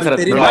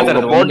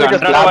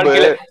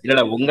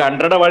 உங்க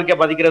அன்றாட வாழ்க்கை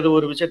பாதிக்கிறது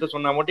ஒரு விஷயத்த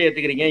சொன்னா மட்டும்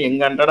ஏத்துக்கிறீங்க,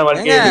 எங்க அன்றாட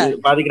வாழ்க்கை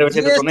பாதிக்கிற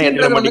விஷயத்த சொன்னா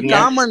ஏத்துக்க மாட்டீங்க.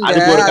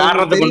 அதுக்கு ஒரு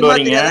காரணத்தை கொண்டு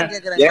வரீங்க.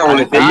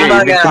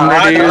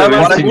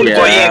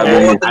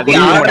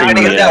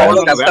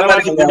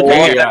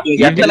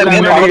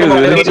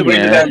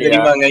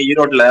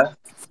 ஈரோட்ல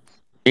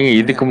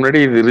இதுக்கு முன்னாடி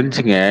இது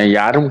இருந்துச்சுங்க,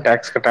 யாரும்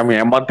டாக்ஸ் கட்டாம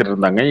ஏமாத்திட்டு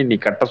இருந்தாங்க.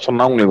 இன்னைக்கு கட்ட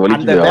சொன்னா உங்களுக்கு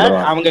வலிக்குது.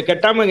 அவங்க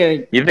கட்டாம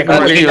இதுக்கு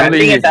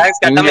முன்னாடி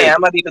டாக்ஸ் கட்டாம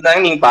ஏமாத்திட்டு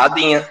இருந்தாங்க, நீங்க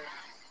பாத்தீங்க.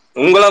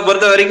 உங்களை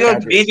பொறுத்த வரைக்கும்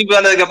பிஜேபி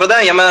வந்ததுக்கு அப்புறம்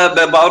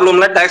தான் பவர்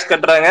ரூம்ல டாக்ஸ்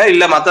கட்டுறாங்க,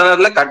 இல்ல மத்த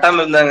நேரத்துல கட்டாம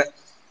இருந்தாங்க.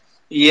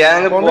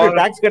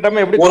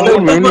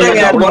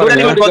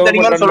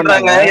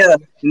 சொல்றாங்க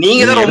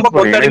நீங்க தான் ரொம்ப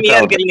கொத்தடிமையா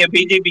இருக்கிறீங்க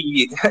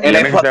பிஜேபிக்கு.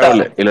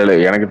 இல்ல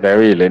எனக்கு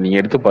தேவையில்லை. நீங்க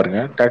எடுத்து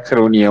பாருங்க, டாக்ஸ்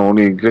ரெவன்யூ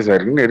ஒண்ணு இன்க்ரீஸ்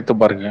ஆயிருக்குன்னு எடுத்து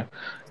பாருங்க.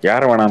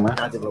 யார வேணாம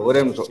ஒரே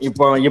நிமிஷம்.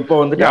 இப்போ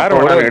வந்து யார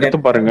வேணாம் எடுத்து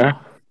பாருங்க.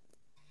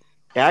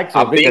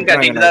 அப்பயும்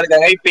கட்டிட்டு தான்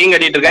இருக்காங்க, இப்பயும்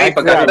கட்டிட்டு இருக்காங்க.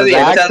 இப்ப கட்டுறது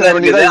எக்ஸ்ட்ரா தான்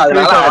இருக்குது.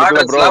 அதனால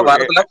ஆர்டர்ஸ்லாம்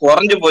வரதுல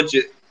குறைஞ்சு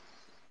போச்சு.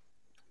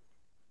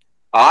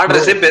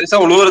 ஆர்டர்ஸே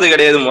பெருசா உழுவுறது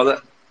கிடையாது.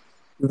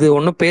 இது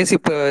ஒண்ணும் பேசி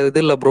இது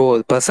இல்ல ப்ரோ,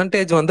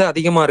 பெர்சன்டேஜ் வந்து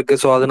அதிகமா இருக்கு.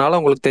 சோ அதனால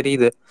உங்களுக்கு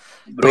தெரியுது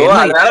ப்ரோ.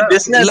 அதனால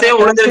பிசினஸே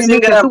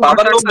உழுந்துருச்சுங்கறேன்,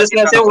 பவர் லூம்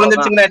பிசினஸே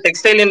உழுந்துருச்சுங்கறேன்,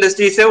 டெக்ஸ்டைல்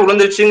இண்டஸ்ட்ரீஸே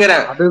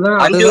உழுந்துருச்சுங்கறேன்.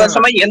 5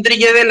 வருஷமா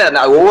எந்திரிக்கவே இல்ல.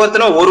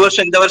 ஒவ்வொருத்தரும் ஒரு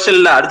வருஷம், இந்த வருஷம்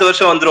இல்ல அடுத்த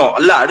வருஷம் வந்துரும்,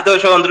 இல்ல அடுத்த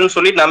வருஷம் வந்துரும்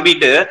சொல்லி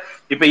நம்பிட்டு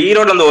இப்ப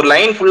ஈரோடு அந்த ஒரு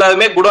லைன்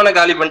ஃபுல்லாவே குடோனை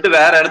காலி பண்ணிட்டு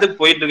வேற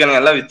இடத்துக்கு போயிட்டு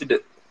இருக்காங்க எல்லாம் வித்துட்டு.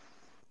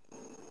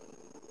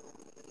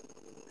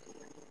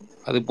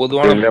 அது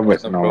பொதுவான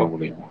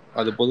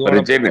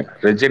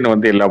ரெஜின்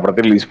வந்து எல்லா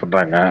படத்தையும் ரிலீஸ்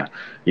பண்றாங்க.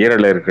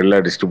 ஈரோட்ல இருக்க எல்லா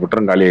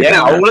டிஸ்ட்ரிபியூட்டரும் காலி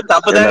ஆயிட்டாங்க. அவங்களும்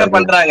தப்பு தாங்க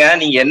பண்றாங்க.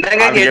 நீங்க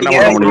என்னங்க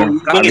கேட்டீங்க?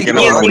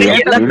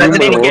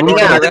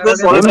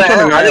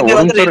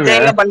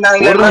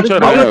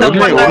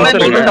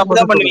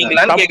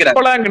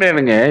 தப்பெல்லாம்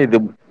கிடையாதுங்க. இது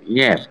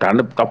ஏன்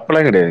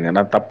தப்பெல்லாம் கிடையாதுங்க,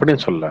 நான்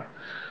தப்புன்னு சொல்ல.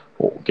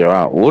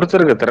 ஓகேவா,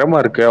 ஒருத்தருக்கு திறமை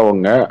இருக்கு,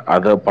 அவங்க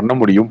அதை பண்ண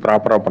முடியும்,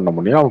 ப்ராப்பரா பண்ண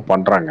முடியும், அவங்க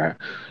பண்றாங்க.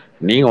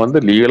 நீங்க வந்து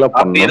லீகலா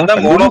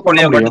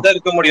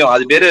இருக்க முடியும்.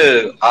 அது பேரு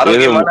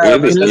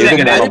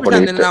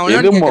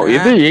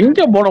இது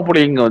எங்க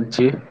மோனோபோலி இங்க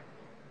வந்துச்சு?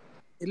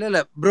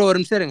 இல்ல ப்ரோ ஒரு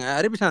நிமிஷம் இருங்க.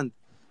 ஹரிபிசாந்த்,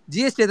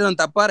 ஜிஎஸ்டி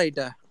எதுவும் தப்பா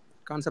ரைட்டா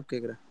கான்செப்ட்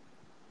கேக்குறேன்.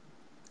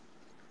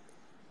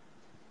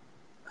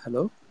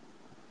 ஹலோ,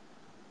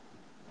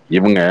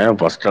 இவங்க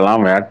ஃபர்ஸ்ட்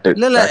எல்லாம் வேட்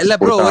இல்ல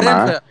ப்ரோ ஒரே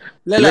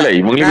இல்ல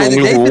இவங்களுக்கு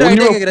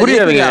உங்களுக்கு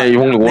புரியாதுங்க,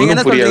 இவங்களுக்கு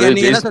ஒண்ணும் புரியாது.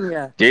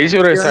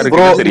 ஜெயசூர்யா சார்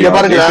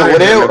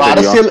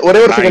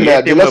ஒரே ஒரு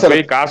செகண்ட்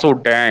போய் காசு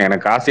விட்டேன்,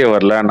 எனக்கு காசே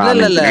வரல,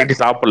 நான் நைட்டு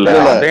சாப்பிடல,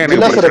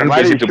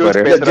 பேசிட்டு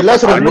இருப்பாரு.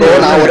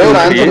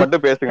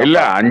 இல்ல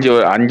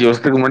 5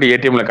 வருஷத்துக்கு முன்னாடி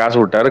ஏடிஎம்ல காசு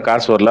விட்டாரு,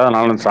 காசு வரல,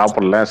 அதனால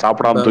சாப்பிடல,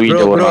 சாப்பிடாம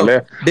தூங்கிட்டு ஒரு நாள்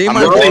 5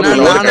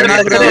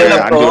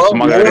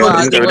 வருஷமா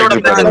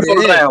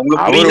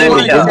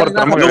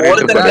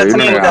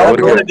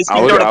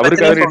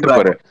அவருக்காக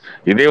இருப்பாரு.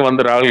 இதே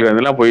வந்து ராகுல்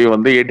காந்தி எல்லாம் போய்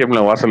வந்து ஏடிஎம்ல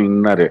வாசல்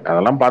நின்னாரு,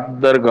 அதெல்லாம்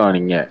பார்த்துட்டு தான் இருக்கோம்.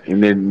 நீங்க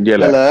இந்த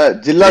இந்தியால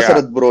ஜில்லா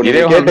சரத் ப்ரோ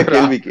நீங்க கேட்ட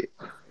கேள்விக்கு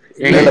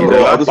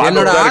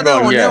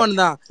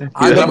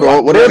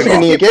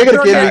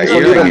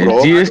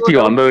ஜிஎஸ்டி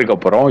வந்ததுக்கு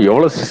அப்புறம்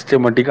எவ்வளவு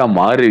சிஸ்டமேட்டிக்கா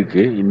மாறி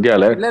இருக்கு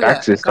இந்தியால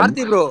டாக்ஸ் சிஸ்டம்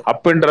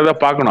அப்படின்றத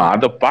பாக்கணும்.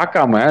 அத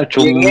பாக்காம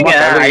சும்மா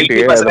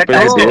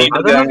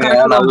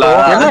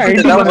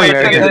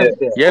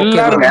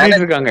எல்லாரும்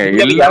கட்டிட்டு இருக்காங்க,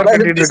 எல்லாரும்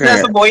கட்டிட்டு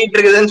இருக்காங்க, போயிட்டு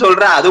இருக்குதுன்னு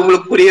சொல்றேன். அது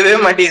உங்களுக்கு புரியவே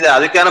மாட்டேங்குது,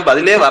 அதுக்கான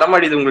பதிலே வர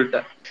மாட்டேங்குது உங்கள்கிட்ட.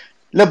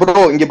 இல்ல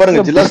ப்ரோ இங்க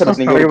பாருங்க ஜில்லா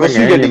சரத், நீங்க ஒரு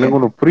क्वेश्चन கேட்டீங்க,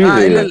 எனக்கு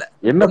புரியுது.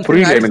 என்ன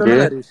புரியல எனக்கு,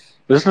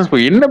 பிசினஸ்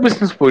என்ன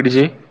பிசினஸ்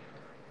போயிடுச்சு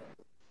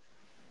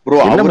ப்ரோ?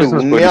 அவரு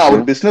உண்மையா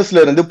அவர்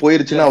பிசினஸ்ல இருந்து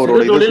போயிருச்சுன்னா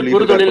அவரோட இது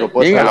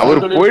சொல்லிட்டு அவர்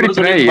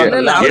போயிடுச்சுன்னா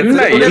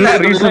என்ன என்ன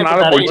ரீசனால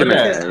போயிடுச்சுன்னு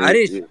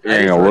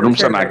ஒரு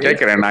நிமிஷம் நான்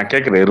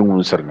கேட்கிறேன் இருங்க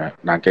நிமிஷம்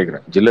நான்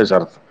கேட்கிறேன். ஜில்லா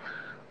சரத்,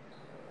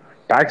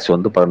 டாக்ஸ்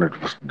வந்து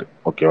 18%,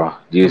 ஓகேவா,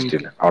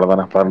 ஜிஎஸ்டில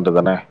அவ்வளவுதானே, 18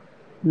 தானே?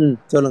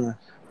 சொல்லுங்க.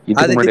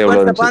 இதுக்கு முன்னாடி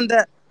எவ்வளவு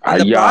இருந்துச்சு?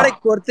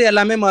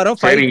 எல்லாமே மாறும்.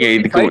 சரிங்க,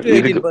 இதுக்கு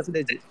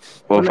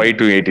 5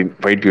 to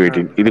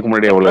 18 இதுக்கு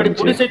முன்னாடி எவ்வளவு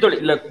இருந்துச்சு?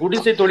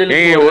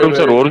 ஒரு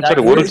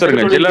நிமிஷம்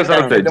ஜில்லா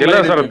சரத்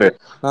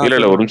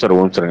இல்ல ஒரு நிமிஷம்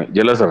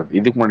ஜில்லா சரத்,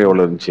 இதுக்கு முன்னாடி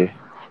எவ்வளவு இருந்துச்சு?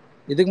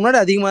 இதுக்கு முன்னாடி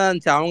அதிகமா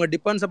இருந்துச்சு. அவங்க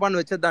டிபெண்ட்ஸ் அப்பான்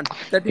வச்சதான்.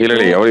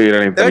 இல்ல எவ்வளவு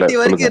 30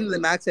 வரைக்கும்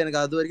இருந்தது மேக்ஸ்,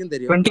 எனக்கு அது வரைக்கும்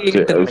தெரியும்.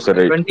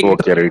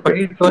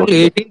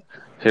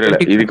 இல்ல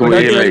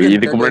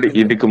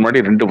இதுக்கு முன்னாடி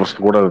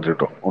 2% கூட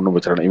இருக்கட்டும், ஒன்றும்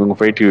பிரச்சனை இல்லை. இவங்க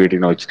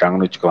 5-18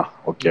 வச்சுட்டாங்கன்னு வச்சுக்கலாம்,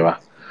 ஓகேவா?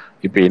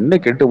 இப்ப என்ன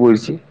கெட்டு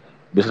போயிடுச்சு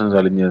பிசினஸ்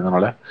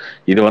அழிஞ்சதுனால?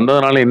 இது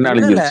வந்ததுனால என்ன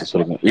அழிஞ்சிருச்சு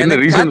சொல்லுங்க, என்ன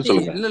ரீசன்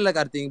சொல்லுங்க. இல்ல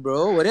கார்த்திக் ப்ரோ,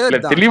 ஒரே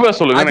ஒரு தெளிவா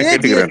சொல்லுங்க, நான்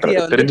கேட்டுக்கிறேன்,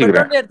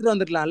 தெரிஞ்சுக்கிறேன். எடுத்துட்டு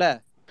வந்துக்கலாம்ல.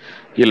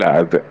 இல்ல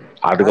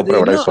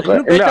அதுக்கப்புறம் விலை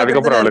சொல்றேன். இல்ல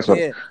அதுக்கப்புறம்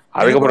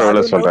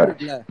விலை சொல்றேன்.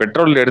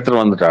 பெட்ரோல்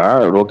எடுத்துட்டு வந்துட்டா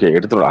ஓகே,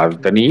 எடுத்துட்டு அது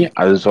தனி,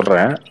 அது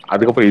சொல்றேன்.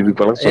 அதுக்கப்புறம்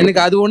இதுக்கு விலை சொல்றேன்.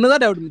 எனக்கு அது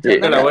ஒண்ணுதான் டவுட்.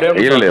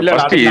 இல்ல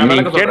ஃபர்ஸ்ட் நீ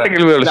கேட்ட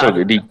கேள்வி விலை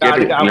சொல்லு. நீ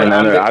கேட்டு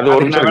அது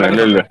ஒரு நிமிஷம்.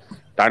 இல்ல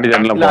தாண்டி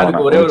போகணும்.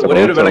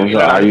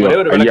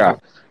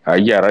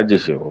 ஐயா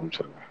ராஜேஷ் ஒரு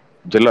நிமிஷம்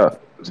ஜெல்லா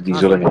நீங்க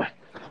சொல்லுங்க.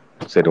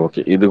 சரி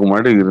ஓகே, இதுக்கு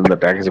முன்னாடி இருந்த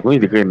டாக்ஸுக்கும்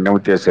இதுக்கு என்ன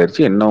வித்தியாசம்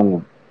ஆயிடுச்சு? என்ன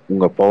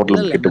உங்க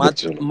பவர்ல கெட்டு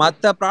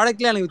மத்த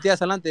ப்ராடக்ட்ல எனக்கு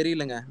வித்தியாசம் எல்லாம்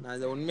தெரியலங்க. நான்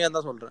இத உண்மையா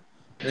தான் சொல்றேன்.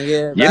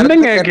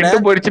 என்னங்க கெட்டு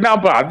போயிடுச்சுன்னா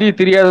அப்ப அது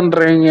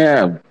தெரியாதுன்றீங்க?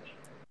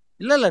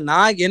 இல்ல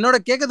நான் என்னோட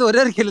கேக்குறது ஒரே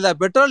ஒரு கேள்விதான்,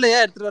 பெட்ரோல்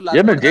ஏன் எடுத்துட்டு வரல?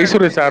 என்ன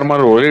ஜெயசூரிய சார்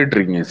மாதிரி ஒரேட்டு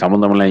இருக்கீங்க?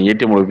 சம்பந்தம் இல்ல,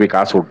 ஏடிஎம் போய்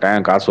காசு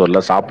விட்டேன், காசு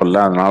வரல,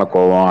 சாப்பிடல, அதனால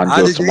கோவம் 5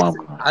 வருஷமா.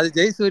 அது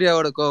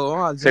ஜெயசூர்யாவோட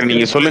கோவம். சரி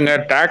நீங்க சொல்லுங்க,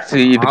 டாக்ஸ்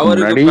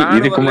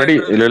இதுக்கு முன்னாடி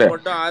இல்ல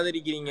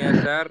ஆதரிக்கிறீங்க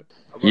சார்?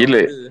 இல்ல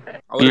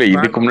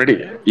இதுக்கு முன்னாடி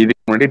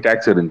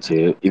டாக்ஸ் இருந்துச்சு,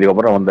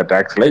 இதுக்கப்புறம் வந்த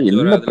டாக்ஸ்ல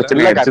என்ன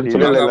பிரச்சனை ஆயிடுச்சுன்னு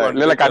சொல்லுங்க.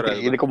 இல்ல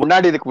கார்த்திக், இதுக்கு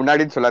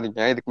முன்னாடின்னு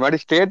சொல்லாதீங்க. இதுக்கு முன்னாடி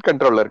ஸ்டேட்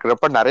கண்ட்ரோல்ல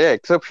இருக்கிறப்ப நிறைய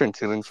எக்ஸெப்ஷன்ஸ்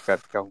இருந்துச்சு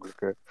கார்த்திக்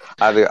உங்களுக்கு.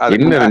 அது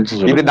என்ன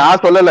இருந்துச்சு? இது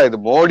நான் சொல்லல, இது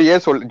மோடியே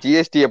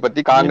ஜிஎஸ்டியை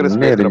பத்தி காங்கிரஸ்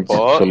பேசுறப்போ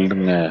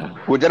சொல்லுங்க.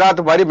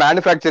 குஜராத் மாதிரி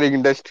மேனுஃபேக்சரிங்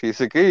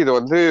இண்டஸ்ட்ரீஸுக்கு இது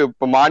வந்து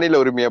இப்ப மாநில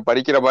உரிமையை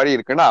பறிக்கிற மாதிரி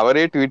இருக்குன்னு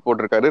அவரே ட்வீட்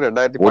போட்டிருக்காரு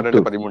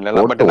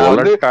 2012-13. பட் நான்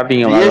வந்து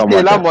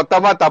ஜிஎஸ்டி எல்லாம்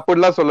மொத்தமா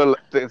தப்புலாம்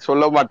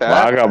சொல்ல மாட்டேன்.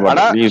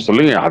 ஆனா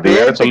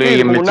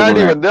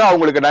முன்னாடி வந்து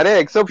அவங்களுக்கு நிறைய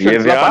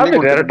எக்ஸெப்ஷன்ஸ்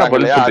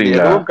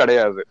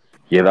கிடையாது.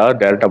 ஏதாவது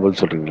டைரக்டா பதில்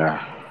சொல்றீங்களா?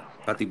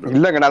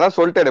 இல்லங்க, நான் தான்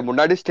சொல்லிட்டேன்,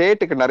 முன்னாடி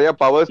ஸ்டேட்டுக்கு நிறைய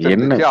பவர்ஸ்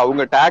இருந்துச்சு,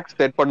 அவங்க டாக்ஸ்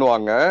செட்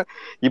பண்ணுவாங்க.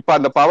 இப்ப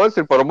அந்த பவர்ஸ்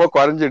இப்ப ரொம்ப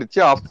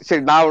குறைஞ்சிடுச்சு.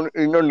 சரி நான்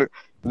இன்னொன்னு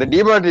இந்த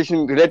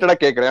டிமானிட்டேஷன் ரிலேட்டடா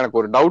கேக்குறேன்.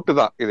 எனக்கு ஒரு டவுட்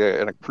தான், இது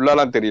எனக்கு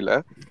ஃபுல்லாலாம் தெரியல.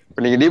 இப்ப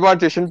நீங்க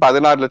டிமானிட்டேஷன்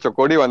 16 லட்சம்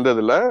கோடி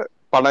வந்ததுல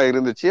பணம்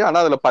இருந்துச்சு, ஆனா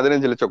அதுல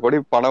 15 லட்சம் கோடி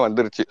பணம்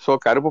வந்துருச்சு. சோ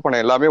கருப்பு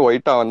பணம் எல்லாமே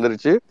ஒயிட்டா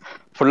வந்துருச்சு,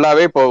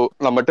 ஃபுல்லாவே இப்போ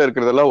நம்மகிட்ட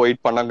இருக்கிறதெல்லாம்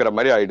ஒயிட் பணங்கிற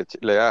மாதிரி ஆயிடுச்சு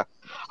இல்லையா?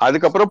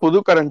 அதுக்கப்புறம் புது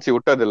கரன்சி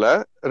விட்டதுல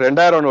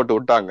 2000 நோட்டு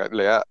விட்டாங்க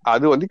இல்லையா?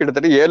 அது வந்து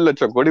கிட்டத்தட்ட 7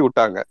 லட்சம் கோடி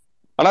விட்டாங்க.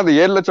 ஆனா அது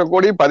 7 லட்சம்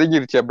கோடி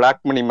பதுங்கிருச்சு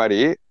பிளாக் மணி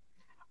மாதிரி.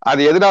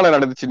 அது எதனால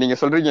நடந்துச்சு? நீங்க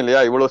சொல்றீங்க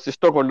இல்லையா, இவ்வளவு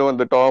சிஸ்டம் கொண்டு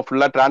வந்துட்டோம்,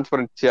 ஃபுல்லா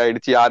டிரான்ஸ்பரன்சி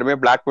ஆயிடுச்சு, யாருமே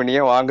பிளாக்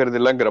மணியே வாங்குறது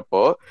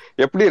இல்லங்கிறப்போ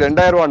எப்படி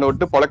 2000 ரூபாய்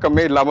நோட்டு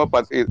புழக்கமே இல்லாம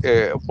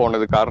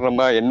போனது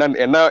காரணமா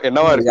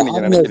என்னவா இருக்கு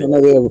நீங்க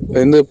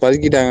நினைக்கிறீங்க?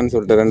 பதுக்கிட்டாங்கன்னு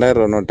சொல்லிட்டு 2000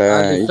 ரூபாய் நோட்டை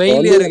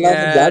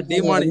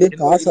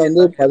காசை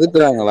வந்து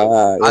பதுக்குறாங்களா?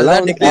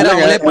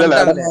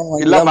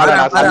 இல்ல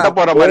நான் சண்டை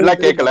போற மாதிரி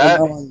எல்லாம் கேட்கல.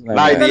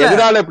 நான் இது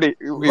எதனால இப்படி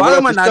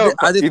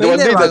இது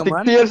வந்து இந்த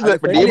 6 இயர்ஸ்ல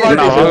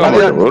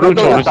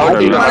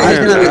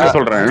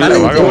சொல்றேன்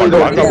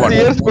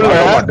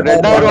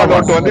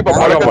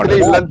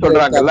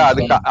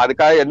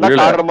அதுக்காக என்ன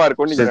காரணமா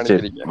இருக்கும் நீங்க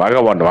நினைக்கிறீங்க?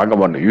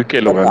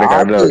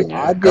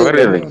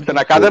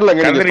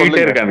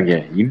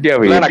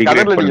 இந்தியாவை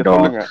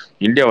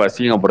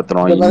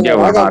அசிங்கப்படுத்தணும்,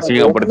 இந்தியாவை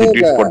அசிங்கப்படுத்தி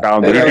ட்வீட் போட்டா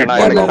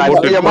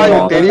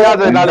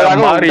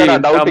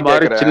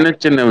சின்ன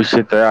சின்ன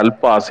விஷயத்த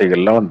அல்ப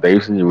ஆசைகள்லாம்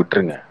தயவு செஞ்சு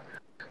விட்டுருங்க,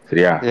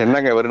 சரியா?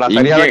 என்னங்க நான்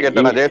சரியா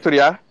கேட்டேன்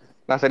ஜெயசூர்யா?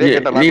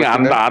 நீங்க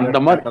அந்த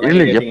மாதிரி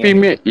இல்ல,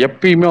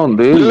 எப்பயுமே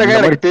வந்து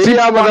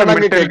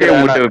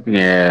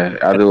இருக்கீங்க.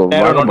 அது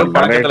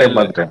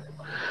பாத்துட்டேன்.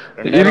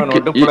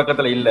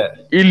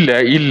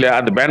 இல்ல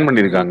அது பேன்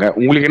பண்ணிருக்காங்க.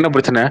 உங்களுக்கு என்ன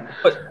பிரச்சனை?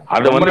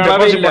 அது வந்து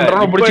டெபாசிட்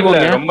பண்றோம்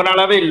பிடிச்சுக்கோங்க. ரொம்ப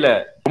நாளாவே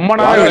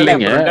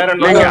இல்லைங்க,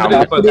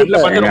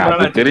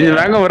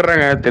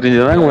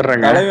 தெரிஞ்சுதாங்க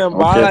வர்றாங்க.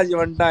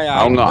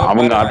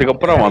 அவங்க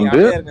அதுக்கப்புறம்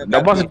வந்து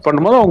டெபாசிட்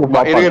பண்ணும்போது அவங்க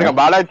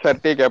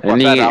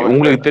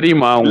உங்களுக்கு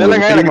தெரியுமா?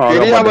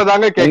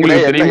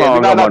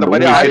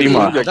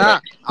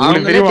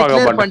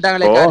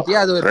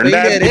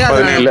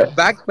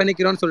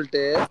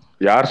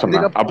 யார்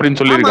சொன்னா அப்படின்னு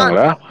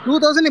சொல்லிருக்காங்களா?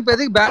 2000 இப்ப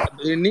எதுக்கு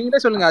நீங்களே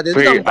சொல்லுங்க. அது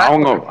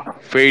அவங்க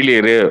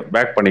ஃபெயிலியர்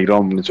பேக்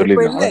பண்ணிக்கிறோம்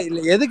சொல்லிருக்காங்க. இல்ல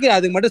எதுக்கு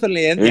அதுக்கு மட்டும்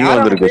சொல்லுங்க.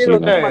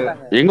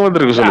 எங்க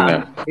வந்திருக்கு சொல்லுங்க.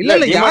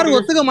 இல்ல யாரும்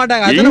ஒத்துக்க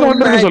மாட்டாங்க. எங்க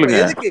வந்திருக்கு சொல்லுங்க.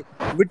 எதுக்கு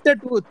விட்ட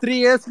 2-3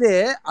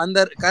 இயர்ஸ்லயே அந்த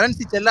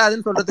கரன்சி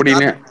செல்லாதுன்னு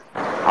சொல்றதுக்கு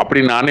அப்படி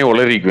நானே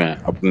உளறிக்குவேன்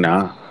அப்படின்னா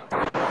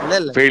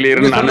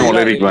ஃபெயிலியர் நானே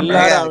உளறிக்குவேன்.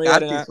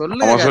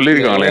 அவன்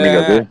சொல்லிருக்காங்களா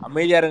எனக்கு? அது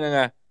அமைதியா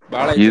இருங்க.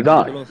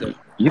 இதுதான்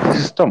இது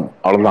சிஸ்டம்,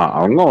 அவ்வளவுதான்.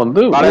 அவங்க வந்து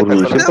ஒரு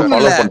விஷயத்தை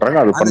ஃபாலோ பண்றாங்க,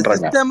 அது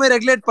பண்றாங்க. சிஸ்டமே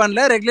ரெகுலேட்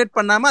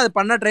பண்ணாம அது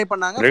பண்ண ட்ரை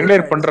பண்ணாங்க.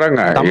 ரெகுலேட் பண்றாங்க,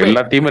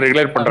 எல்லாத்தையுமே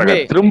ரெகுலேட் பண்றாங்க,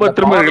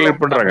 திரும்ப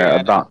ரெகுலேட் பண்றாங்க.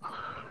 அதான்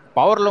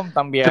பவர்லூம்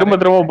தம்பியா திரும்ப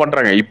திரும்ப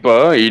பண்றாங்க. இப்போ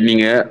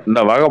நீங்க இந்த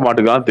வாக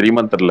மாட்டுக்கெல்லாம்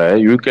தெரியுமா தெரியல,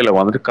 யூகேல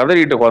வந்துட்டு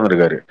கதறிட்டு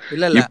உட்காந்துருக்காரு.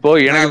 இல்ல இல்ல இப்போ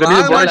எனக்கு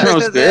தெரிஞ்ச வாகமான் ப்ரொடக்ஷன்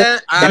ஹவுஸ்க்கு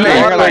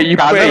பேசுறது இல்ல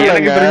இப்ப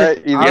எனக்கு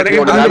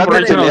தெரிஞ்ச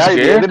ப்ரொடக்ஷன்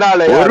ஹவுஸ்க்கு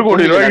 1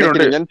 கோடி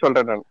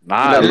ரூபாய்க்கு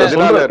நான்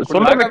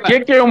சொல்றத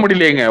கேட்கவே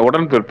முடியலையேங்க.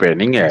 உடன்பிறப்பே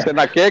நீங்க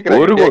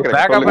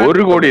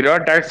 1 கோடி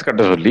ரூபாய் டாக்ஸ்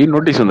கட்ட சொல்லி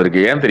நோட்டீஸ்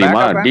வந்திருக்கு. ஏன்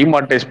தெரியுமா?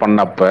 டிமார்டைஸ்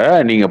பண்ணப்ப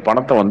நீங்க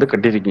பணத்தை வந்து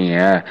கட்டிருக்கீங்க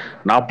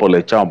 40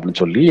 லட்சம்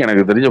அப்படின்னு சொல்லி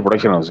எனக்கு தெரிஞ்ச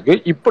ப்ரொடக்ஷன் ஹவுஸ்க்கு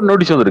இப்ப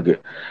நோட்டீஸ் வந்திருக்கு.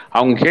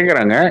 அவங்க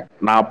கேக்குறாங்க,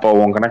 நான் அப்ப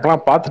உன்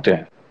கணக்கெல்லாம்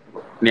பார்த்துட்டேன்,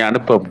 நீ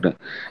அனுப்பு அப்படின்னு.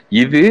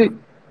 இது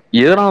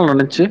எதனால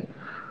நினைச்சு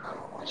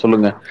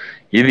சொல்லுங்க?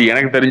 இது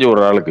எனக்கு தெரிஞ்ச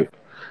ஒரு ஆளுக்கு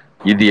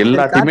இது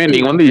எல்லாத்தையுமே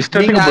நீங்க வந்து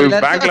இஷ்டத்துக்கு போய்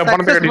பேங்க்ல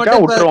பணத்தை கட்டிட்டா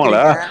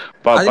விட்டுருவாங்களா?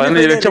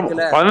 15 லட்சம்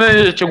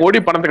கோடி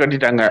பணத்தை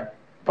கட்டிட்டாங்க,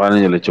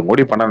 15 லட்சம்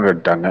கோடி பணம்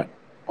கட்டிட்டாங்க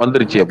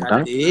வந்துருச்சு அப்படின்னா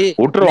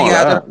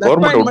விட்டுருவாங்களா?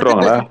 கவர்மெண்ட்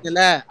விட்டுருவாங்களா?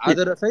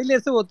 அதோட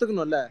ஃபெயிலியர்ஸ்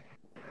ஒத்துக்கணும்ல.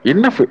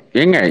 என்ன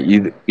ஏங்க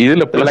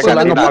இதுல பிளஸ்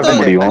தாங்க பார்க்க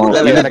முடியும்.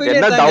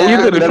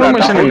 இது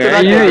ரிஃபர்மேஷனுங்க.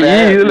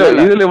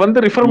 இதுல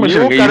வந்து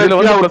ரிஃபர்மேஷனுங்க. இதுல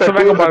வந்து பிளஸ்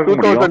தாங்க பார்க்க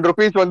முடியும். 2000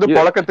 ரூபீஸ் வந்து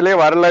புழக்கத்திலே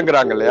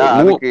வரலங்கறாங்க இல்லையா?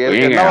 அதுக்கு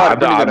என்ன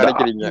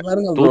நினைக்கிறீங்க?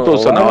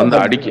 2000 வந்து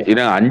அடிக்க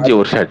 5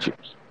 வருஷம் ஆச்சு.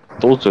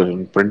 2000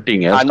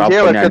 பிரிண்டிங் ஸ்டாப்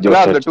பண்ணி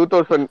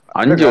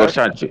 5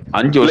 வருஷம் ஆச்சு.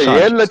 5 வருஷம்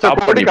 7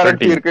 லட்சம் கோடி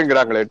கரன்சி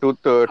இருக்குங்கறாங்களே.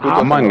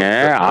 ஆமாங்க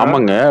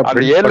ஆமாங்க.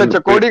 அது 7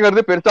 லட்சம்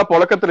கோடிங்கிறது பெருசா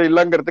புழக்கத்துல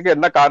இல்லங்கிறதுக்கு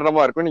என்ன காரணமா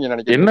இருக்கும் நீங்க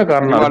நினைக்கிறீங்க? என்ன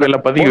காரணம்?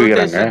 எல்லாம் பதிவு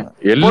வைக்கிறாங்க,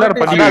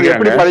 எல்லாரும் பதிவு வைக்கிறாங்க.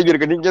 எப்படி பதிவு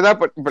இருக்கு? நீங்க தான்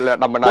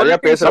நம்ம நிறைய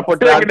பேசுறப்போ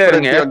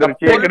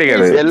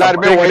கிடையாது,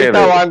 எல்லாருமே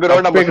ஒயிட்டா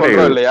வாங்குறோம் நம்ம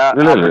சொல்றோம் இல்லையா?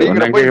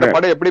 அப்படிங்கிறப்போ இந்த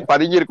படம் எப்படி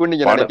பதிவு இருக்குன்னு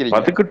நீங்க நினைக்கிறீங்க?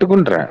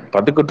 பதுக்கட்டுக்குன்ற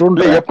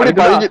எப்படி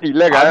பதிவு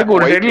இல்லங்க? அதுக்கு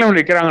ஒரு டெட்லைன்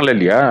வைக்கிறாங்கல்ல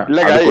இல்லையா?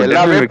 இல்லங்க,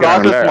 எல்லாமே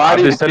ப்ராசஸ்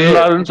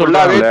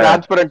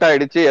டிரான்ஸ்பரண்ட்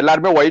ஆயிடுச்சு,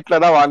 எல்லாருமே ஒயிட்ல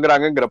தான்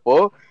வாங்குறாங்கிறப்போ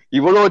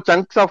இவ்வளவு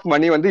சங்க்ஸ் ஆஃப்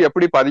மணி வந்து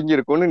எப்படி பதுங்கி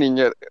இருக்கும்னு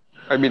நீங்க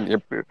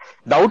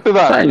டவுட்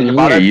தான்.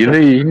 இது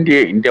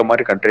இந்தியா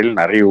மாதிரி கண்ட்ரில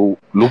நிறைய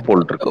லூப்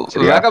ஹோல் இருக்கு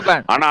சரியா?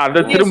 ஆனா அதை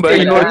திரும்ப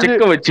இன்னொரு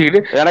செக்க வச்சுக்கிட்டு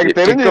எனக்கு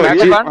தெரிஞ்சு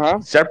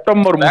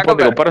செப்டம்பர்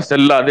 30 அப்புறம்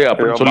செல்லாது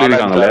அப்படின்னு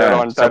சொல்லிருக்காங்கல்ல.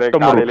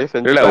 செப்டம்பர்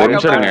இல்ல ஒரு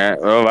நிமிஷம் இருங்க,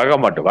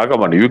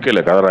 வாகமாட்டு யூகேல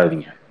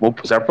கதறாதீங்க.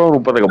 செப்டம்பர்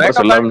 30 அப்புறம்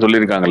செல்லாதுன்னு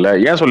சொல்லிருக்காங்கல்ல.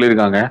 ஏன்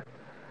சொல்லிருக்காங்க?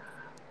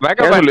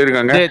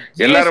 சொல்லிருக்காங்க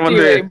எல்லாரும்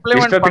வந்து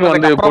இஷ்டத்துக்கு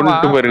வந்து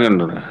கொண்டு போயிருங்க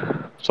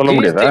சொல்ல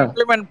முடியாதா?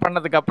 இம்ப்ளிமெண்ட்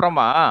பண்ணதுக்கு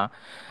அப்புறமா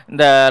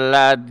இந்த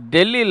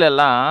டெல்லியில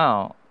எல்லாம்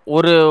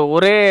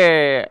ஒரே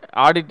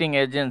ஆடிட்டிங்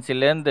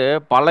ஏஜென்சிலேருந்து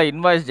பல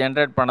இன்வாய்ஸ்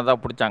ஜென்ரேட் பண்ணதா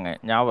பிடிச்சாங்க,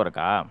 ஞாபகம்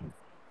இருக்கா?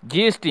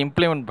 ஜிஎஸ்டி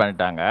இம்ப்ளிமெண்ட்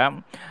பண்ணிட்டாங்க.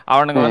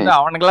 அவனுங்க வந்து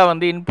அவனுங்களாம்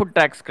வந்து இன்புட்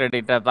டேக்ஸ்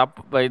கிரெடிட்டை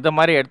இதை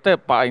மாதிரி எடுத்து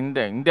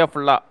இந்தியா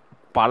ஃபுல்லாக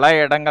பல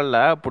இடங்கள்ல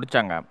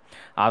பிடிச்சாங்க.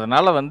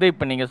 அதனால வந்து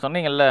இப்போ நீங்கள்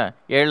சொன்னீங்கல்ல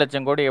 7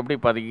 லட்சம் கோடி எப்படி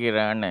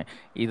பதிக்கிறேன்னு,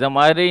 இதை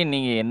மாதிரி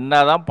நீங்கள் என்ன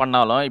தான்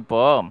பண்ணாலும்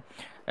இப்போது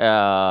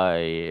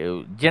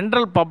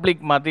ஜென்ரல்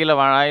பப்ளிக் மத்தியில்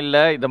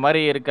இல்லை இது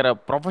மாதிரி இருக்கிற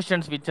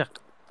ப்ரொஃபஷன்ஸ்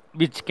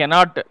விச்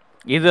கெனாட்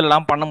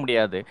இதெல்லாம் பண்ண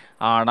முடியாது.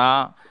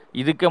 ஆனால்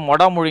இதுக்கு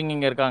மொடா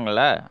முழுங்கிங்க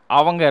இருக்காங்கல்ல,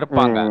 அவங்க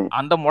இருப்பாங்க.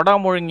 அந்த மொடா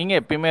முழுங்கிங்க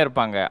எப்பயுமே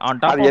இருப்பாங்க.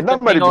 ஆன் டாப்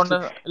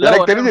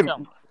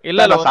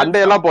இல்ல சண்டே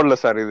எல்லாம் போடல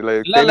சார். இதுல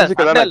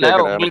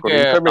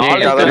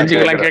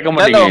கேட்க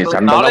மாட்டீங்க,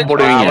 சண்டை தான்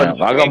போடுவீங்க.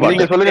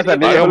 நீங்க சொல்லுங்க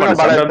சார், அவர்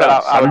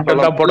சண்டை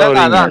தான் போடுவாரு.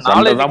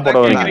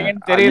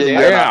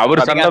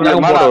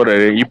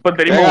 இப்ப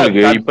தெரியுமா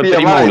உங்களுக்கு? இப்ப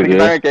தெரியுமா உங்களுக்கு?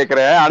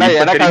 கேக்குறேன். ஆனா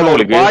எனக்கு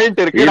ஒரு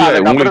பாயிண்ட் இருக்கு.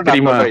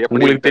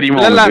 உங்களுக்கு தெரியுமா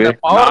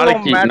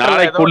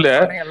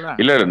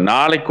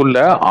நாளைக்குள்ள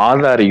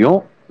ஆதாரியும்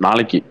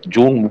நாளைக்கு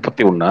ஜூன்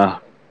 31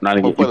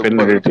 நாளைக்கு இப்ப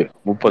என்ன டேட்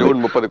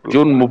 30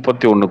 ஜூன்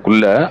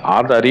 31க்குள்ள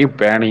ஆதாரையும்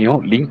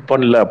பேனையும் லிங்க்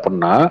பண்ணல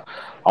அப்படின்னா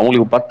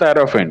அவங்களுக்கு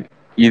 10,000 ஃபைன்.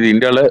 இது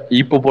இந்தியால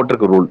இப்ப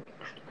போட்டிருக்க ரூல்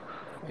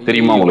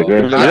தெரியுமா உங்களுக்கு?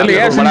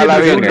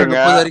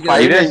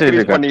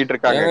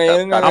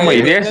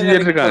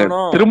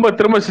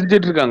 திரும்ப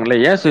செஞ்சுட்டு இருக்காங்கல்ல.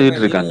 ஏன்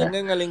செஞ்சுட்டு இருக்காங்க?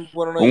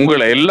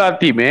 உங்களை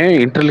எல்லாத்தையுமே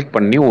இன்டர்லிங்க்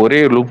பண்ணி ஒரே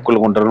லூப்குள்ள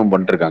கொண்டு வரணும்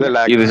பண்ணிட்டு இருக்காங்க.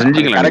 இது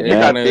செஞ்சீங்களா?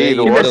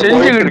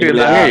 செஞ்சுக்கிட்டு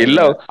இருக்காங்க. இல்ல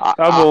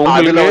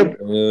உங்களுக்கு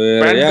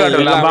பேன் கார்டு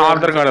இல்லாம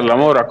ஆதார் கார்டு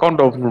இல்லாம ஒரு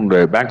account open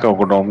bank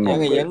account open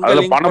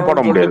அதுல பணம் போட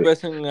முடியாது.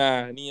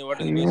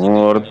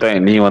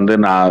 ஒருத்தன் நீ வந்து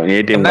நான்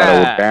ஏடிஎம் கார்டை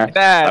விட்டேன்,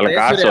 அதுல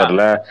காசு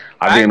வரல,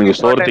 அது எனக்கு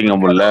சோறு திங்க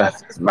முடியல,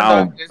 நான்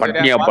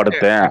பட்னியா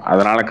படுத்தேன்,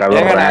 அதனால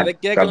கதறேன்.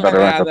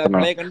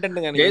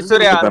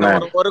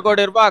 1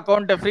 கோடி ரூபாய்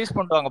அக்கவுண்ட் ஃப்ரீஸ்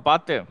பண்ணுவாங்க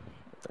பாத்து.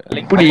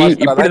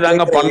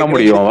 இப்படிதாங்க பண்ண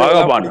முடியும்.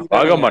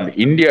 வாகமான்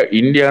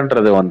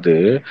இந்தியான்றது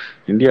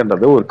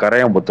ஒரு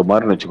கரையாம்புத்து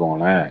மாதிரி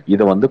வச்சுக்கோங்களேன்.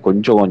 இதை வந்து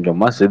கொஞ்சம்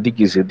கொஞ்சமா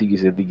செதுக்கி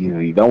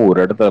தான் ஒரு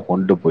இடத்துல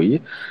கொண்டு போய்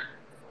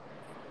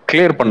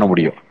கிளியர் பண்ண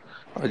முடியும்.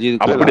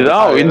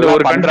 அப்படிதான் இந்த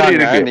ஒரு கண்ட்ரி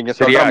இருக்கு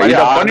சரியா?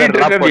 இத பண்ணிட்டு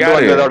இருக்கிறது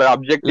யாரு?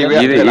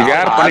 இது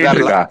யார் பண்ணிட்டு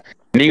இருக்கா?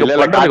 நீங்க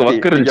பண்றதுக்கு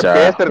வக்கு இருந்துச்சா?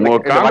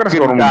 காங்கிரஸ்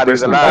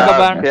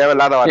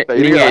தேவையில்லாத வார்த்தை.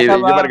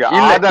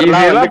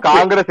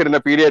 காங்கிரஸ் இருந்த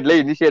பீரியட்ல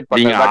இனிஷியேட்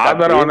பண்ணாங்க.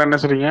 ஆதாரம் வந்து என்ன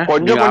சொல்றீங்க?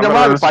 கொஞ்சம்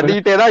கொஞ்சமா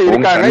பண்ணிட்டே தான்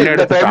இருக்காங்க,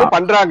 இந்த டைம்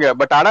பண்றாங்க.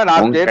 பட் ஆனா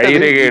நான்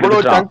கேட்டது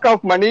இவ்வளவு சங்க்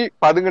ஆஃப் மணி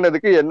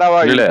பதுங்குனதுக்கு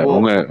என்னவா இல்ல?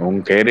 உங்க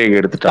கைரேகை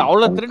எடுத்துட்டான்,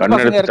 கண்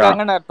எடுத்துட்டான்.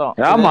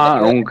 ஆமா,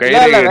 உங்க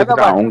கைரேகை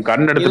எடுத்துட்டான், உங்க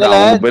கண் எடுத்துட்டான்,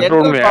 உங்க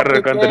பெட்ரூம்ல யாரு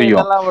இருக்கான்னு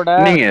தெரியும்.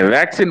 நீங்க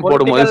வேக்சின்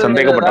போடும்போது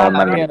சந்தேகப்பட்ட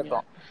வந்தாங்க.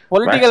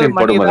 பொலிட்டிக்கல் வேக்சின்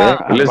மணி போடும்போது தான்.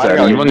 இல்ல சார்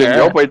பாருங்க, அவர் இவங்க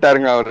எங்கெங்கயோ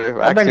போயிட்டாருங்க அவரு.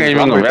 அதாங்க வேக்சின்லாம்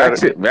இவங்க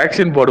போயிட்டாரு.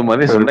 வேக்சின்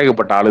போடும்போது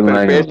சந்தேகப்பட்ட ஆளுங்க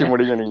தான் பேசி இவங்க.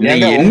 முடிங்க நீங்க.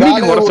 நீங்க ஏங்க உங்க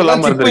என்னைக்கு ஆளு குறை ஒரு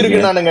சொல்லாம சிப்பு இருந்திருக்கீங்க?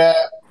 இருக்கு நானுங்க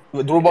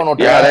ரூபா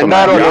நோட்டு யார்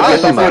சொன்னா? 2000 யார்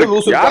நோட்டு சொன்னா? சிப்பு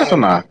இருக்கு. யார்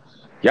சொன்னா?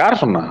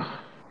 யார் சொன்னா?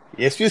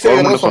 எஸ்வி சேகர்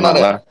கவர்மெண்ட்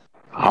சொன்னாரு. சொன்னாங்களா?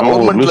 அவன்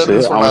ஒரு கவர்மெண்ட்ல லூசு.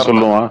 இருந்து அவன் சொன்னாருன்னா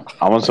சொல்லுவான்.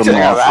 அவன்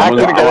சரிங்க, சொல்லுவான்.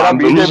 வேக்சினுக்கு எதிராக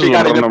அந்த லூசு பிஜேபி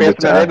காரங்க சொல்றான்னு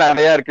பேச்சா? பேசினதே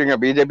நிறைய இருக்குங்க.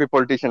 பிஜேபி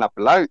பொலிட்டிஷியன்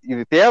அப்படிலாம்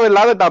இது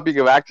தேவையில்லாத டாபிக்.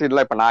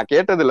 வேக்சின்ல இப்ப நான்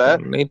கேட்டதுல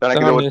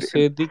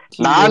எனக்கு இது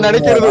நான்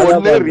நினைக்கிறது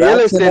ஒண்ணு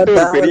ரியல் எஸ்டேட்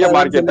ஒரு பெரிய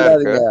மார்க்கெட்டா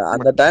இருக்கு.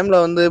 அந்த டைம்ல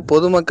வந்து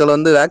பொதுமக்கள்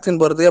வந்து வேக்சின்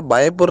போறதுக்கே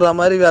பயப்படுற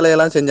மாதிரி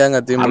வேலையெல்லாம்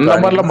செஞ்சாங்க திமுக. அந்த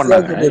மாதிரிலாம்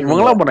பண்ணாங்க.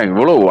 இவங்கெல்லாம் பண்ணாங்க.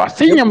 இவ்வளவு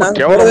அசிங்கமா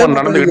கேவலமா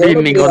நடந்துகிட்டு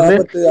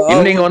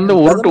இன்னைக்கு வந்து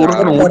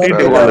உருட்டுன்னு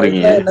ஊட்டிட்டு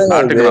உட்காந்துருக்கீங்க.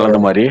 நாட்டுக்கு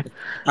நடந்த மாதிரி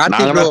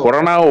நாங்கன்னா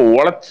கொரோனாவை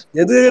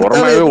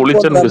கொரோனாவே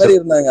ஒழிச்சன்னு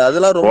இருந்தாங்க.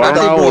 அதெல்லாம் ரொம்ப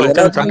கொரோனாவை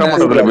ஒழிச்சன்னு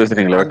சட்டமன்றத்துல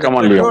பேசுறீங்களா? வெக்கமா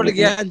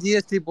இல்லையா?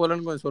 ஜிஎஸ்டி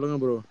போலன்னு கொஞ்சம் சொல்லுங்க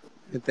ப்ரோ.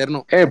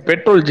 தெரியணும்.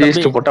 பெட்ரோல்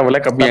ஜிஎஸ்டி போட்டா விலை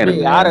கம்மியா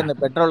இருக்கு. யார் இந்த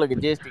பெட்ரோலுக்கு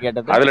ஜிஎஸ்டி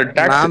கேட்டது? அதுல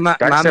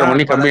டாக்ஸ்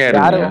மணி கம்மியா யாரு?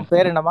 இருக்கு. உன்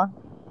பேர் என்னமா?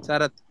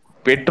 சரத்.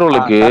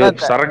 பெட்ரோலுக்கு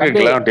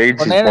சரக்குக்கெல்லாம்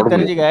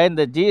தெரிஞ்சுக்க.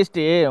 இந்த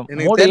ஜிஎஸ்டி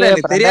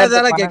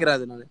தெரியாதால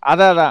கேக்குறாரு.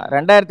 அதான்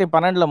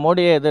 2012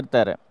 மோடியே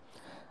எதிர்த்தாரு.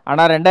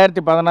 ஆனா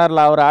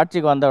 2016 அவர்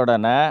ஆட்சிக்கு வந்த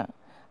உடனே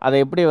அதை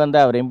எப்படி வந்து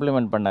அவர்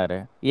இம்ப்ளிமெண்ட் பண்ணாரு?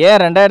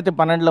 ஏன்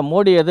 2012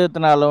 மோடி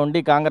எதிர்த்தினாலும் ஒண்டி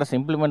காங்கிரஸ்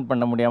இம்ப்ளிமெண்ட்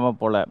பண்ண முடியாம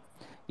போல?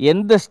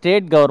 எந்த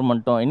ஸ்டேட்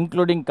கவர்மெண்ட்டும்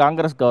இன்க்ளூடிங்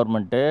காங்கிரஸ்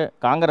கவர்மெண்ட்டு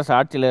காங்கிரஸ்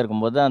ஆட்சியில்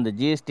இருக்கும்போது அந்த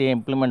ஜிஎஸ்டியை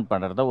இம்ப்ளிமெண்ட்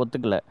பண்ணுறத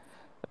ஒத்துக்கல.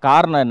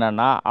 காரணம்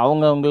என்னென்னா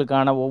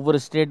அவங்களுக்கான ஒவ்வொரு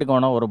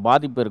ஸ்டேட்டுக்கான ஒரு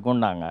பாதிப்பு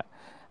இருக்குன்னாங்க.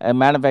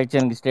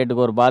 மேனுஃபேக்சரிங்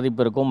ஸ்டேட்டுக்கு ஒரு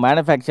பாதிப்பு இருக்கும்,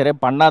 மேனுஃபேக்சரே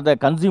பண்ணாத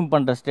கன்சியூம்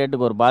பண்ணுற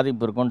ஸ்டேட்டுக்கு ஒரு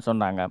பாதிப்பு இருக்குன்னு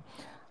சொன்னாங்க.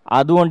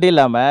 அது ஒன்றும்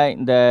இல்லாமல்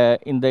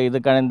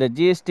இந்த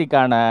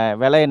ஜிஎஸ்டிக்கான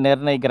விலையை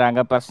நிர்ணயிக்கிறாங்க,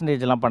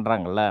 பர்சன்டேஜ்லாம்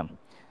பண்ணுறாங்கல்ல,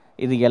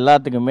 இது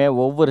எல்லாத்துக்குமே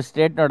ஒவ்வொரு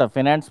ஸ்டேட்டோட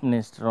ஃபினான்ஸ்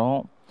மினிஸ்டரும்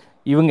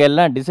இவங்க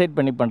எல்லாம் டிசைட்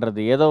பண்ணி பண்றது.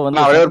 ஏதோ வந்து